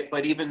little bit,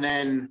 but even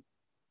then,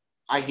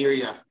 I hear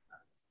you.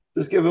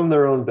 Just give them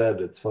their own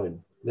bed. It's fine.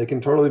 They can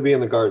totally be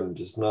in the garden,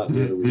 just not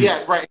near the weeds.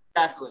 Yeah, right,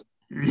 exactly.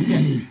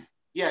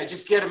 Yeah,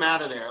 just get them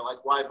out of there.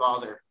 Like, why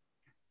bother?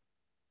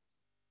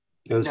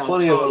 There's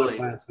plenty of other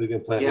plants we can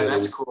plant. Yeah,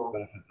 that's cool.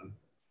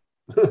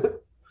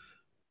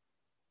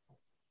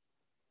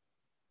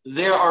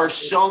 There are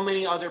so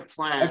many other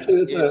plants.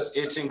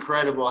 Actually, it's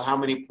incredible how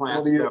many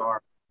plants there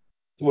are.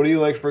 What do you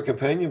like for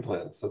companion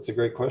plants? That's a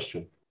great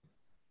question.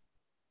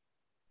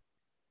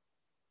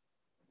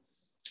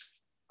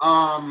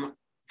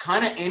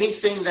 Kind of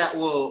anything that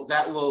will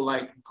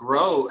like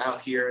grow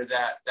out here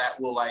that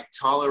will like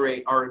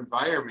tolerate our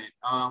environment.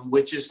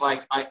 Which is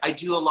like I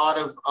do a lot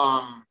of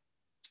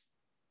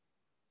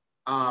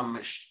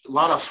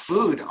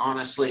food,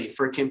 honestly,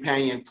 for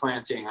companion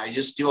planting. I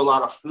just do a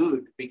lot of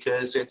food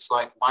because it's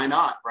like, why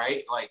not,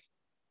 right? Like,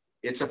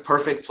 it's a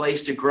perfect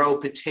place to grow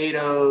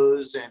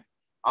potatoes, and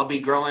I'll be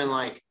growing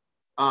like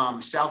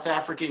South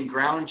African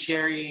ground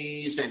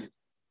cherries and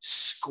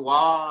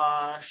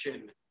squash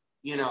and,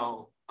 you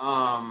know,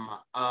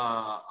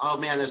 oh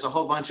man, there's a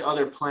whole bunch of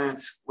other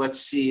plants. Let's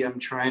see, I'm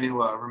trying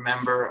to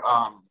remember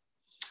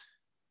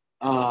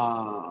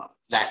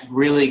that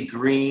really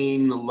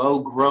green,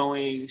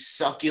 low-growing,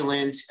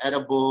 succulent,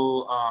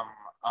 edible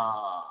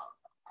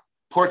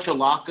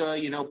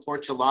portulaca. You know,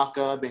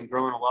 portulaca, I've been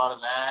growing a lot of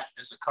that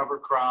as a cover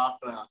crop,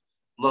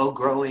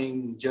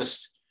 low-growing,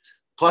 just,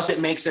 plus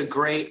it makes a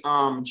great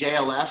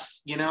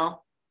JLF, you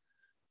know,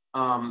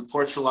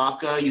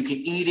 portulaca. You can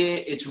eat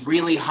it. It's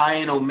really high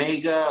in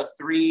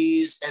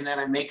omega-3s, and then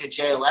I make a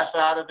JLF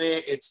out of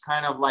it. It's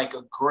kind of like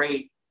a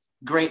great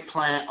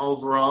plant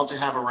overall to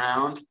have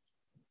around.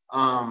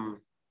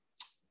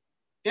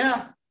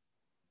 Yeah,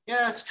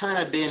 it's kind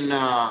of been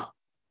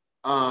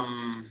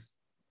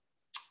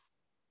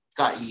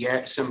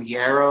got some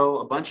yarrow,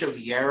 a bunch of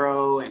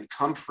yarrow and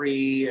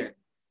comfrey, and,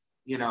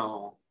 you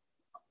know,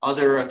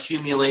 other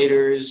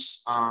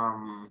accumulators,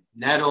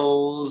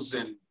 nettles,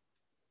 and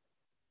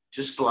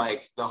just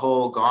like the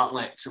whole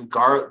gauntlet. Some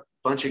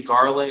bunch of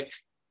garlic,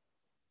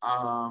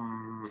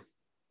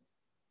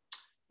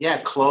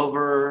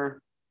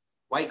 clover,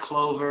 white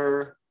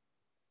clover.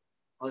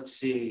 Let's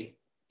see,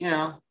 you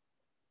know,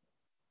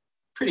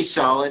 pretty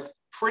solid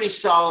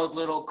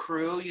little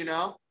crew, you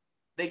know.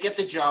 They get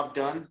the job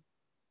done.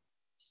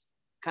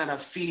 Kind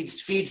of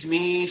feeds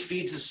me,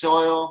 feeds the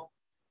soil,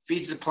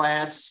 feeds the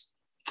plants,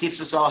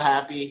 keeps us all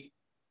happy.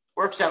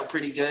 Works out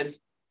pretty good.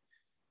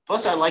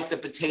 Plus, I like the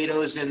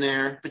potatoes in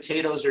there.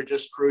 Potatoes are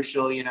just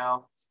crucial, you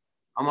know.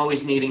 I'm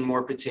always needing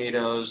more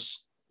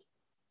potatoes,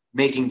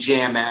 making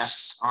jam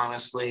mess,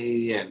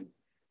 honestly. And,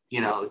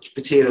 you know,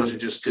 potatoes are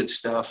just good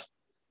stuff.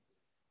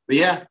 But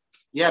yeah,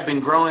 I've been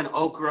growing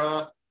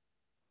okra,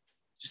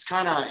 just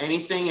kind of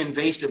anything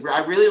invasive.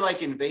 I really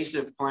like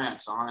invasive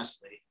plants,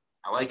 honestly.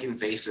 I like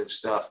invasive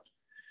stuff.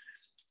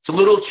 It's a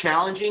little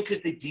challenging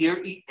because the deer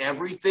eat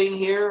everything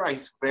here.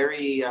 It's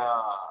very,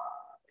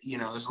 you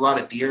know, there's a lot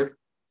of deer.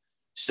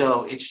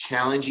 So it's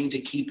challenging to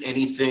keep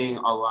anything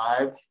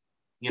alive,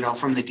 you know,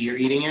 from the deer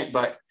eating it.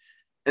 But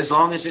as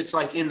long as it's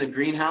like in the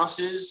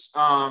greenhouses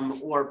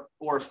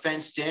or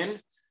fenced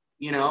in,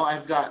 you know,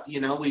 I've got, you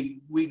know,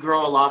 we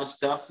grow a lot of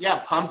stuff.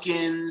 Yeah,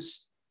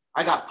 pumpkins.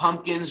 I got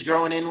pumpkins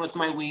growing in with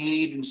my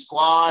weed and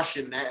squash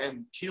and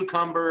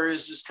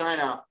cucumbers, just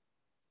kind of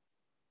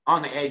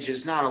on the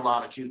edges. Not a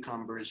lot of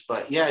cucumbers,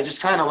 but yeah,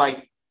 just kind of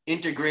like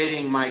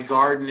integrating my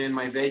garden and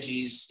my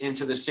veggies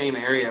into the same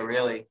area,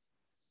 really.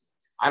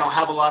 I don't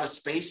have a lot of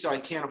space, so I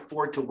can't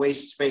afford to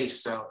waste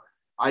space. So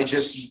I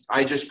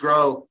just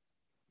grow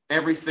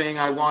everything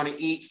I want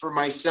to eat for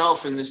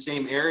myself in the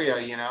same area,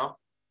 you know,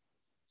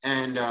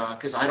 and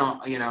because I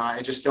don't, you know,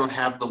 I just don't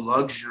have the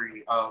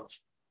luxury of,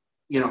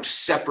 you know,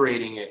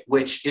 separating it,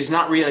 which is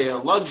not really a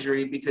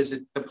luxury because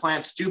the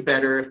plants do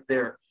better if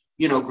they're,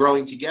 you know,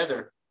 growing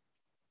together.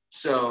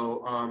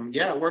 So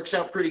yeah, it works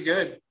out pretty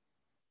good.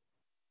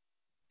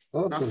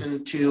 Awesome.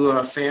 Nothing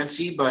too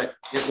fancy, but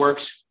it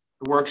works.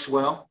 It works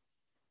well.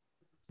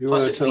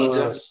 Plus, it feeds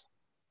us.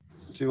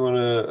 Do you want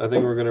to? I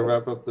think we're going to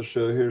wrap up the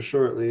show here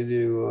shortly. Do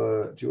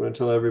you want to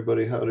tell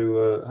everybody how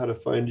to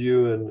find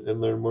you and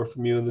learn more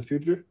from you in the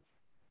future?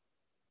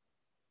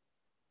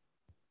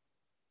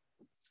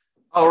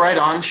 Oh, right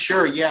on.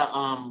 Sure. Yeah.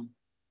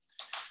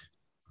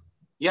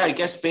 Yeah. I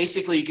guess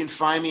basically you can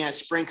find me at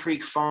Spring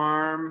Creek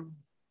Farm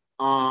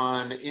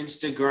on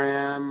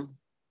Instagram.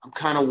 I'm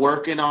kind of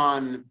working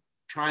on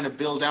trying to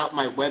build out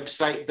my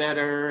website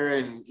better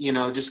and, you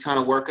know, just kind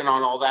of working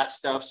on all that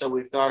stuff. So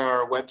we've got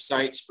our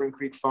website, Spring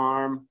Creek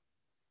Farm.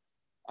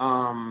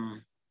 Yeah.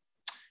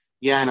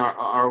 And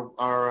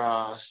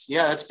our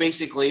yeah, that's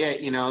basically it.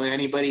 You know,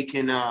 anybody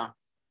can, I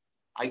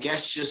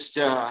guess just,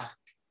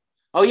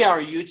 oh yeah,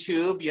 our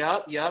YouTube.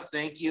 Yep.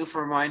 Thank you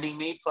for reminding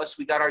me. Plus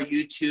we got our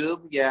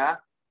YouTube. Yeah.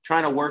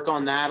 Trying to work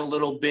on that a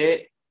little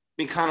bit.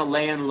 Been kind of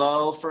laying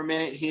low for a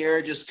minute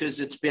here just because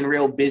it's been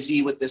real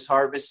busy with this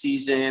harvest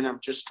season.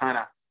 I'm just kind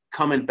of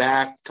coming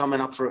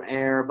up for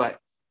air. But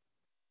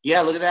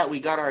yeah, look at that. We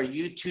got our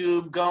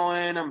YouTube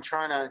going. I'm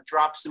trying to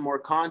drop some more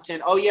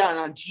content. Oh yeah, and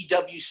on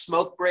GW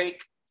Smoke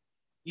Break,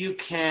 you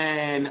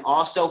can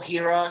also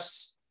hear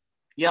us.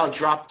 Yeah, I'll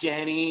drop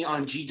Danny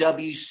on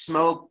GW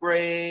Smoke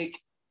Break.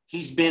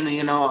 He's been,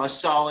 you know, a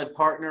solid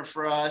partner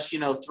for us, you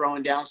know,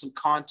 throwing down some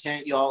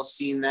content. You all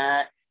seen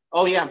that.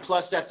 Oh yeah, and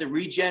plus at the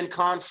Regen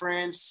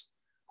conference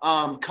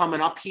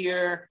coming up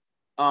here,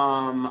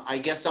 I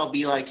guess I'll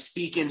be like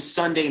speaking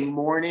Sunday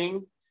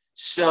morning.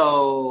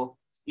 So,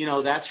 you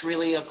know, that's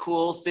really a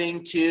cool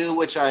thing too,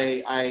 which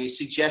I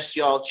suggest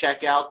you all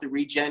check out the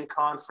Regen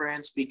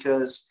conference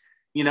because,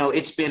 you know,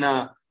 it's been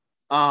a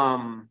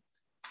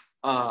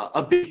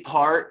big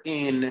part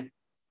in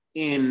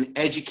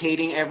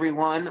educating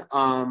everyone,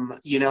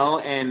 you know,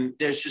 and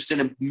there's just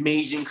an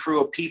amazing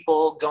crew of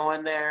people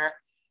going there.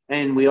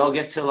 And we all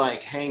get to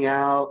like hang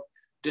out,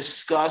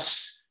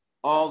 discuss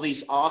all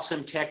these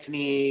awesome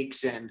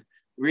techniques and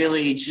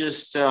really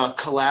just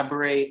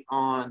collaborate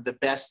on the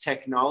best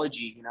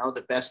technology, you know,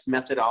 the best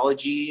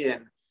methodology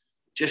and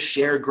just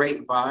share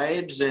great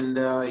vibes. And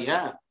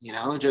yeah, you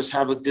know, just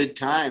have a good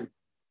time.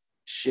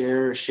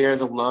 Share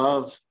the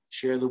love,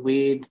 share the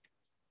weed.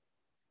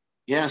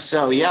 Yeah,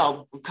 so yeah,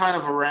 I'm kind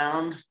of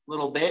around a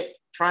little bit,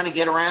 trying to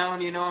get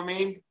around, you know what I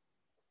mean?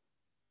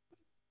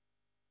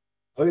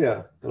 Oh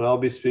yeah, and I'll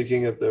be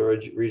speaking at the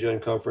Regen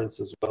conference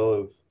as well.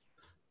 I've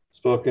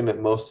spoken at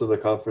most of the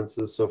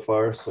conferences so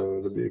far, so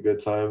it'll be a good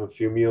time.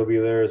 Fumi will be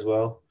there as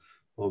well.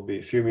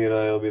 Fumi and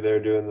I will be there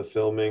doing the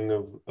filming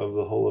of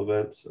the whole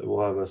event.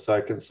 We'll have a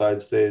second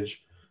side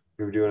stage.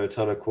 We're doing a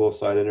ton of cool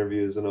side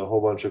interviews and a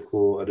whole bunch of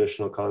cool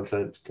additional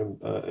content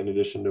in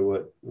addition to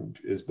what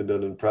has been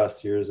done in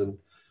past years. And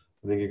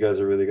I think you guys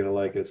are really going to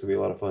like it. It's going to be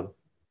a lot of fun.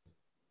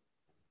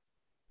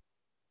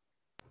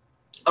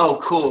 Oh,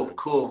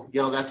 cool.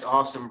 Yo, that's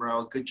awesome,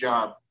 bro. Good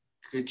job.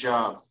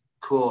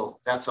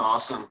 Cool. That's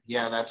awesome.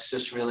 Yeah, that's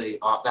just really,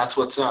 that's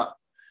what's up.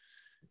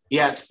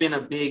 Yeah, it's been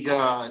a big,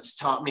 it's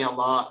taught me a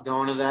lot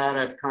going to that.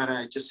 I've kind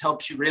of just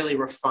helps you really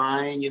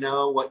refine, you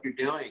know, what you're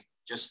doing.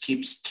 Just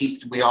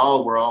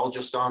we're all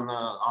just on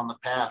the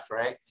path,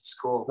 right? It's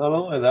cool. Not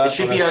only that, it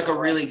should be like a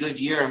really good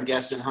year, I'm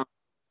guessing, huh?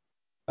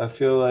 I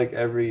feel like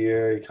every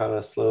year you kind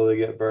of slowly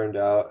get burned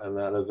out, and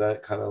that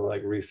event kind of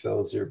like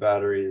refills your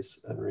batteries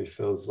and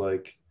refills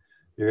like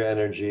your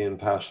energy and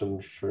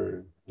passion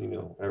for, you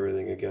know,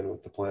 everything again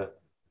with the plant.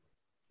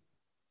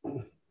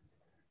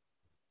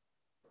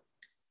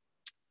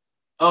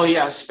 Oh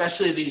yeah,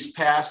 especially these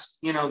past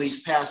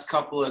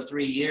couple of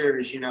 3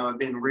 years, have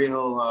been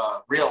real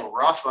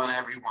rough on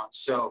everyone.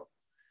 So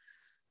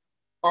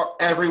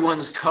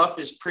everyone's cup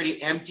is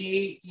pretty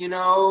empty,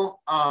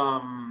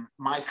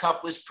 my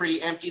cup was pretty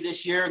empty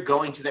this year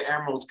going to the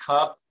Emerald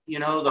Cup,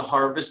 the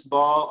Harvest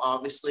Ball,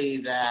 obviously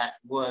that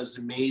was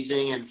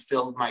amazing and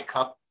filled my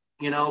cup,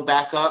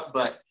 back up,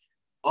 but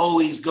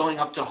always going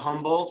up to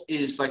Humboldt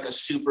is like a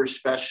super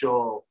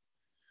special.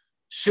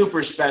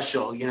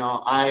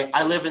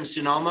 I live in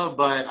Sonoma,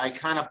 but I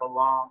kind of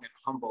belong in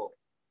Humboldt,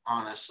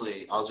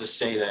 honestly. I'll just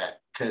say that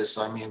because,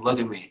 look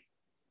at me.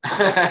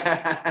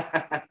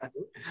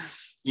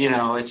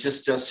 It's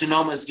just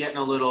Sonoma's getting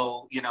a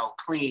little,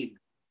 clean,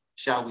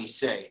 shall we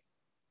say.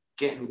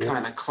 Getting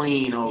kind of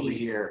clean over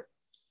here.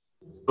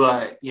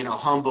 But,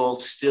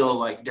 Humboldt's still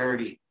like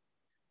dirty.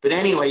 But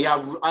anyway,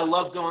 yeah, I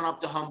love going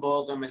up to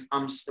Humboldt.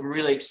 I'm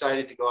really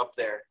excited to go up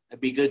there. It'd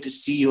be good to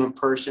see you in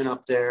person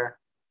up there.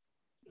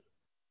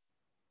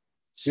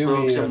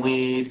 Smoke some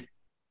weed,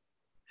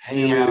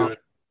 hang out.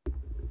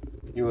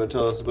 You want to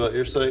tell us about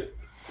your site?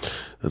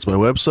 That's my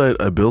website.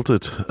 I built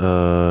it.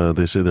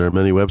 They say there are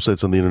many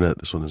websites on the internet.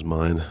 This one is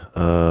mine.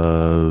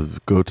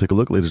 Go take a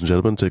look, ladies and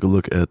gentlemen. Take a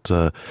look at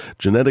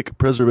genetic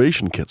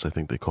preservation kits, I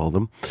think they call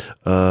them.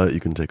 You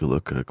can take a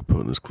look.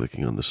 Capone is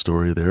clicking on the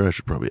story there. I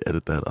should probably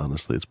edit that,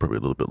 honestly. It's probably a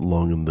little bit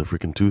long in the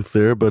freaking tooth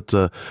there, but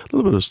a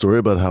little bit of a story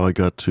about how I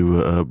got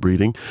to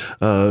breeding.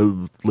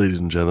 Ladies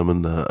and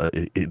gentlemen,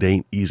 it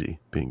ain't easy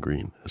being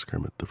green, as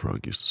Kermit the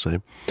Frog used to say.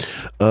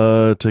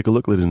 Take a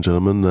look, ladies and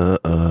gentlemen.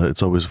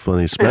 It's always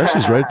funny. Smash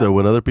is right, though.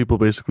 When other people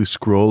basically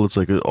scroll, it's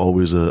like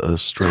always a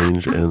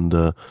strange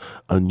and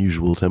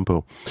unusual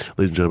tempo.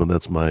 Ladies and gentlemen,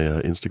 that's my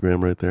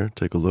Instagram right there.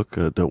 Take a look.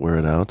 Don't wear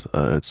it out.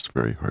 It's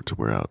very hard to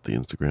wear out, the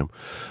Instagram.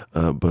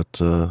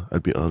 But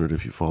I'd be honored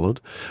if you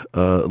followed.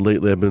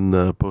 Lately, I've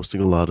been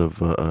posting a lot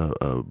of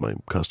my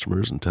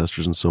customers and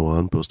testers and so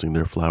on, posting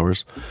their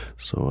flowers.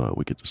 So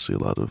we get to see a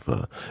lot of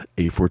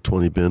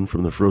A420 Ben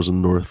from the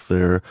frozen north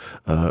there.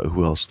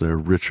 Who else there?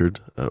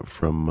 Richard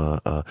from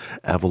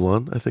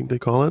Avalon, I think they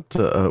call it,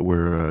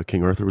 where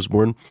King Arthur was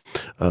born.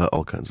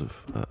 All kinds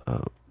of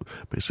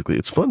basically,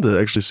 it's fun to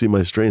actually see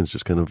my strains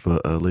just kind of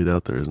laid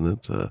out there, isn't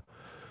it?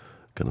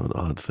 Kind of an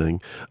odd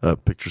thing.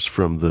 Pictures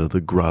from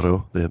the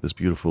grotto. They had this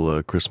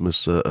beautiful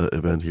Christmas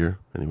event here.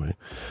 Anyway,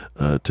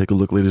 take a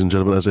look, ladies and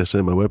gentlemen. As I say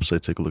on my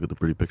website, take a look at the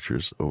pretty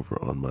pictures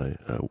over on my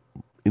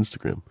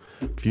Instagram,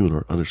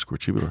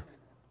 Fumidor_Chibidor.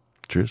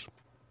 Cheers.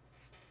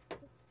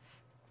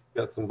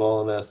 Got some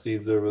ballin' ass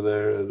seeds over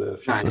there at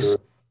Fumidor. Nice.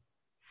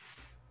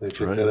 They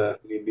check that out.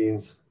 Need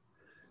beans.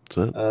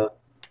 That's it.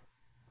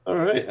 All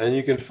right, and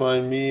you can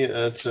find me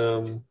at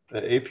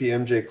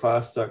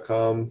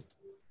apmjclass.com.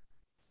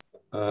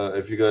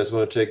 If you guys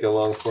want to take a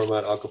long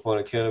format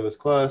aquaponic cannabis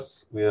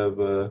class, we have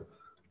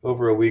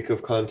over a week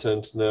of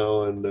content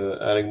now and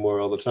adding more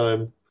all the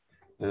time.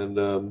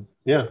 And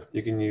yeah,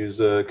 you can use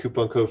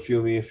coupon code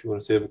FUMI if you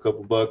want to save a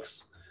couple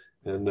bucks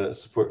and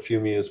support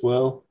FUMI as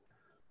well.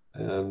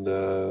 And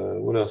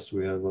what else do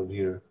we have on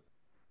here?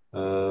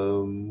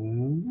 Oh,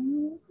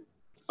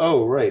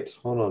 right.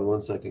 Hold on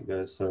one second,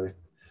 guys. Sorry.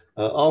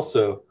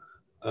 Also,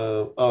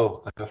 I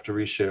have to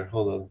reshare.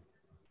 Hold on.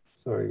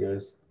 Sorry,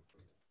 guys.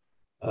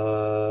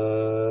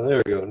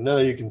 There we go. Now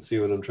you can see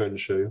what I'm trying to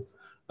show you.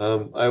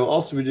 I will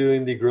also be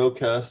doing the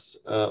Growcast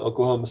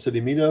Oklahoma City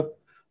meetup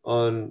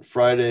on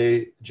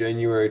Friday,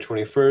 January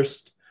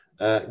 21st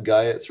at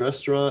Guyot's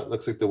Restaurant.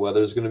 Looks like the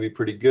weather is going to be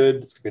pretty good.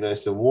 It's going to be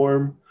nice and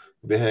warm.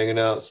 We'll be hanging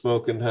out,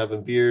 smoking,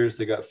 having beers.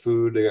 They got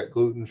food. They got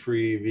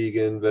gluten-free,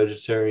 vegan,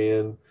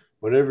 vegetarian,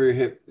 whatever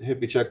your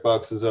hippie check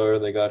boxes are,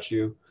 they got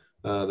you.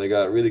 They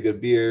got really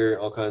good beer,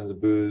 all kinds of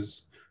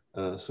booze.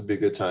 So it'll be a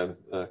good time.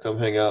 Come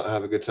hang out,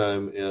 have a good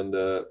time. And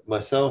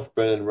myself,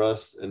 Brennan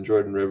Rust, and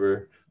Jordan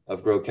River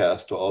of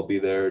Growcast will all be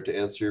there to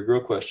answer your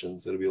grow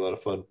questions. It'll be a lot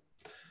of fun.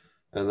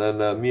 And then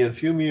me and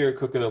Fumi are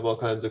cooking up all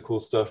kinds of cool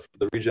stuff for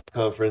the Regen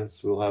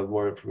Conference. We'll have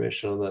more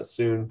information on that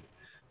soon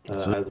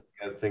as we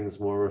get things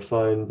more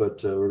refined.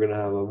 But we're going to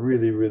have a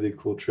really, really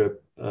cool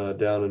trip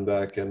down and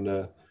back and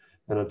a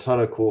ton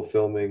of cool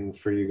filming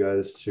for you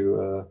guys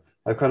to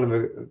I kind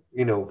of,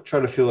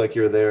 try to feel like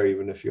you're there,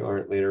 even if you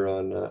aren't later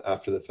on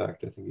after the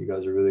fact. I think you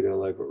guys are really going to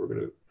like what we're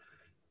going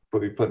to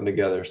be putting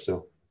together.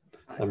 So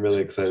I'm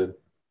really excited. I'm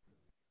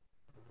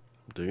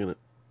digging it.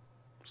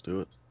 Let's do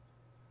it.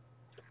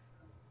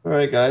 All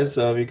right, guys.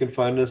 You can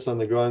find us on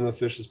the Growing with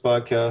Fishes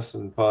podcast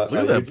and Look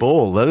at that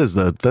bowl. That's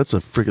a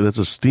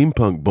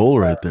steampunk bowl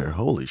right there.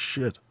 Holy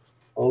shit.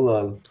 Hold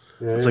on.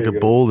 It's like a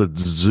bowl that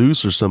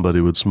Zeus or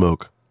somebody would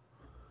smoke.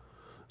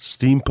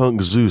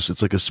 Steampunk Zeus.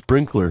 It's like a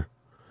sprinkler.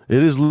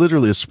 It is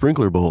literally a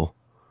sprinkler bowl.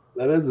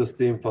 That is a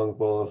steampunk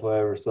bowl if I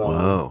ever saw one.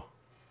 Wow.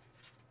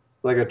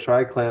 It's like a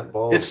tri-clamp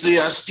bowl. It's the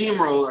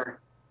steamroller.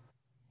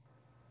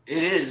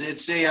 It is. It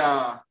is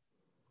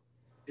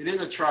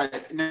a tri.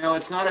 No,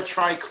 it's not a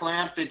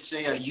tri-clamp. It's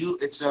a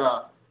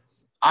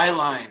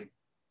eye-line.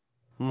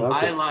 Okay.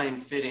 Eye-line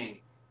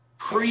fitting.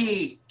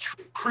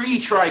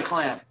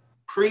 Pre-tri-clamp.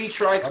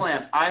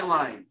 Pre-tri-clamp.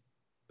 Eye-line.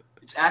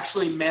 It's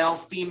actually male,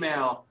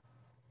 female.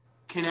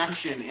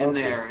 connection in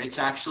there. It's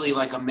actually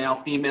like a male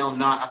female,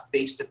 not a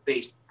face to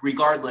face.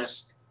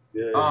 Regardless,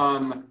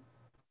 I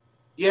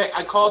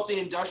call it the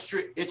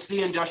industrial. It's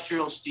the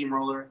industrial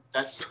steamroller.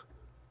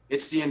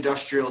 It's the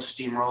industrial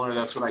steamroller.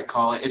 That's what I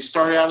call it. It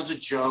started out as a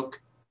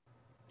joke,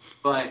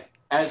 but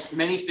as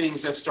many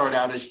things that start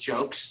out as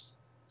jokes,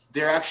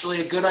 they're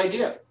actually a good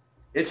idea.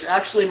 It's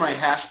actually my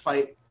hash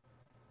pipe.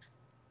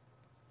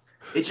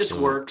 It just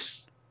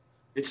works.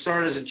 It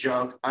started as a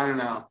joke. I don't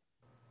know.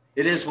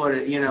 It is what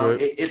it, right.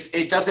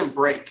 It doesn't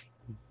break.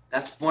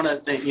 That's one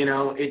of the things,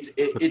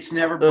 it's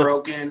never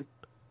broken.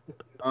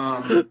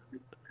 You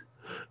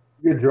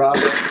can drop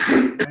it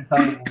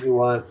anytime you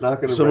want.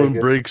 Not gonna. Someone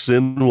breaks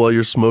in while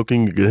you're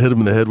smoking. You can hit him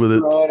in the head with it.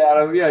 Throw it at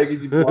him. Yeah, you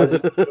can plunge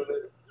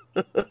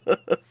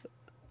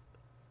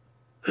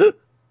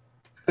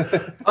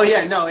it. Oh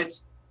yeah, no,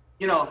 it's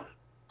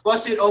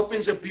plus it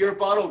opens a beer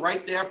bottle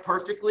right there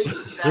perfectly.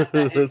 See that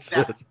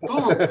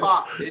boom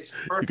pop. It's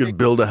perfect. You can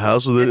build a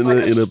house with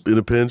it in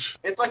a pinch.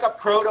 It's like a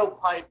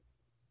prototype.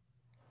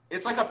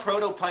 It's like a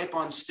prototype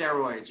on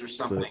steroids or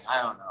something.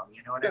 I don't know.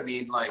 You know what I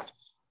mean? Like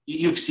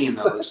you've seen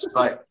those,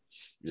 but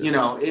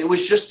it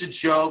was just a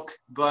joke,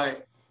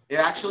 but it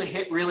actually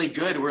hit really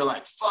good. We're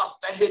like,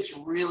 fuck, that hits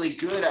really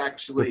good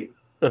actually.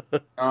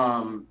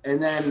 And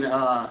then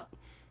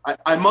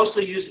I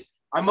mostly use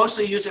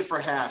it for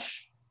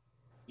hash.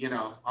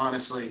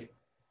 Honestly,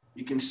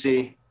 you can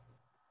see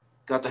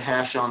got the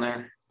hash on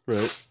there.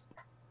 Right.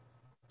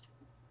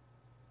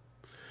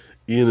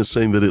 Ian is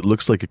saying that it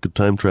looks like it could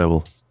time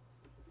travel.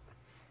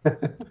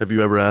 Have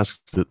you ever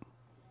asked it?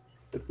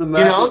 It's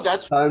the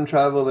that's time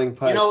traveling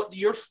pipe.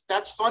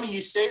 That's funny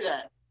you say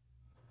that.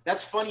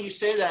 That's funny you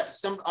say that.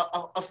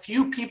 A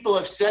few people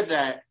have said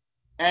that,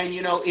 and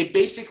it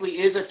basically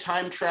is a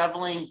time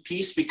traveling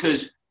piece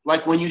because,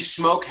 like, when you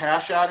smoke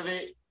hash out of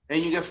it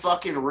and you get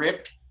fucking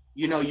ripped,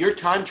 you're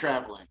time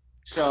traveling.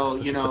 So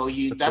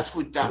that's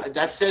what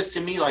that says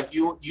to me. Like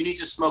you need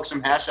to smoke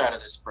some hash out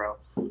of this, bro.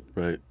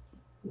 Right.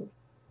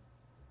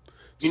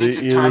 You need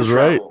to time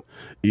travel. Right.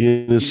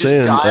 Ian is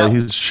saying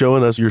he's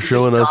showing us. You're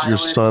showing us your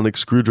sonic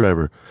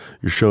screwdriver.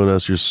 You're showing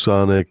us your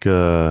sonic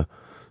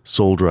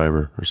soul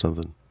driver or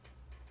something.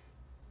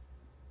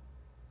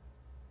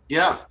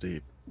 Yeah, that's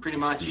deep. Pretty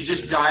much. You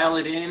just dial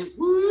it in.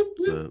 Whoop,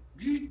 whoop,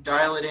 you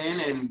dial it in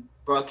and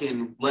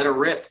fucking let it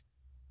rip.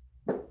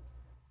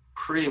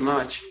 Pretty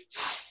much.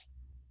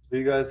 So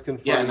you guys can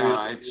find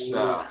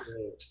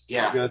You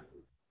guys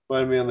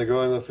find me on the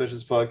Growing with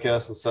Fishes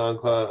podcast on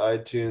SoundCloud,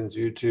 iTunes,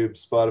 YouTube,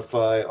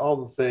 Spotify, all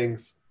the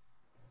things.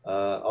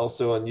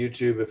 Also on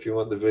YouTube if you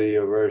want the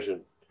video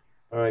version.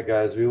 All right,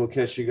 guys, we will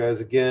catch you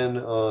guys again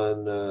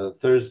on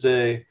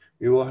Thursday.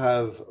 We will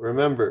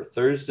remember,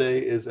 Thursday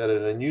is at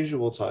an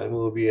unusual time. We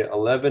will be at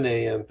 11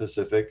 a.m.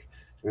 Pacific.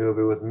 We will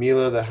be with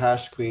Mila, the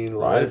Hash Queen,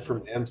 live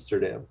from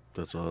Amsterdam.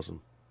 That's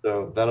awesome.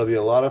 So that'll be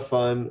a lot of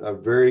fun. A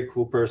very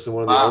cool person.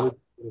 One of the only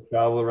people to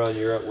travel around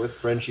Europe with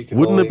Frenchie Cannoli.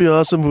 Wouldn't it be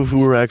awesome if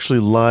we were actually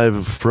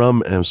live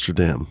from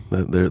Amsterdam?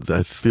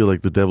 I feel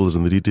like the devil is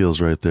in the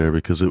details right there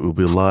because it will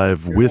be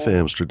live with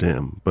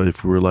Amsterdam. But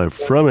if we were live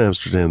from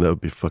Amsterdam, that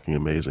would be fucking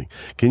amazing.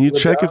 Can you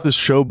check if the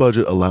show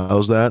budget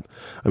allows that?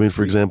 I mean,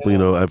 for example,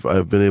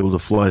 I've been able to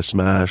fly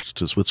Smash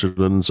to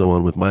Switzerland and so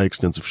on with my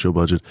extensive show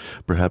budget.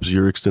 Perhaps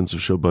your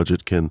extensive show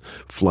budget can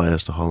fly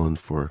us to Holland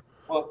for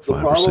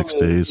 5 or 6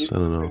 days. I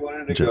don't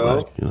know. Jet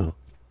lag,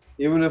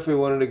 Even if we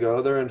wanted to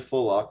go, they're in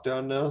full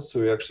lockdown now,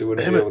 so we actually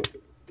wouldn't be able to.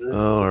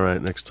 Oh, all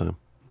right, next time.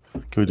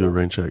 Can we do a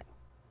rain check?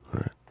 All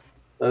right.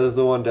 That is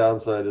the one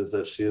downside, is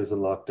that she is in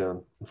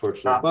lockdown,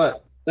 unfortunately.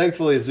 But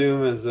thankfully,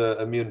 Zoom is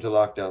immune to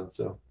lockdown,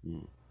 so.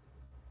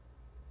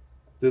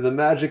 Through the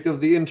magic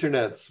of the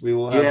internets, we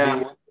will have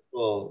the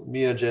wonderful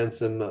Mia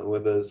Jensen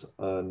with us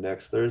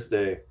next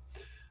Thursday.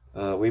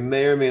 We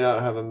may or may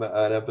not have an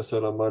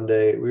episode on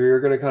Monday.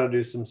 We're going to kind of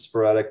do some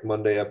sporadic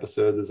Monday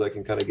episodes as I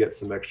can kind of get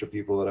some extra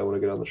people that I want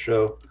to get on the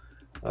show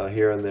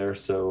here and there.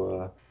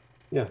 So,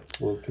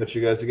 we'll catch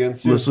you guys again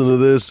soon. Listen to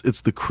this.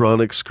 It's the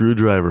Chronic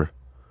Screwdriver.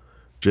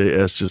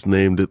 JS just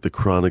named it the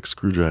Chronic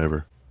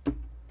Screwdriver.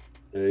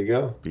 There you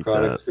go. Beat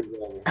Chronic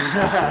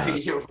Screwdriver.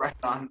 You're right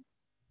on.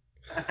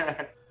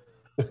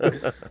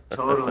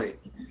 Totally.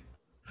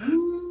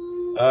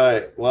 All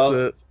right.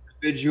 Well,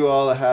 bid you all a happy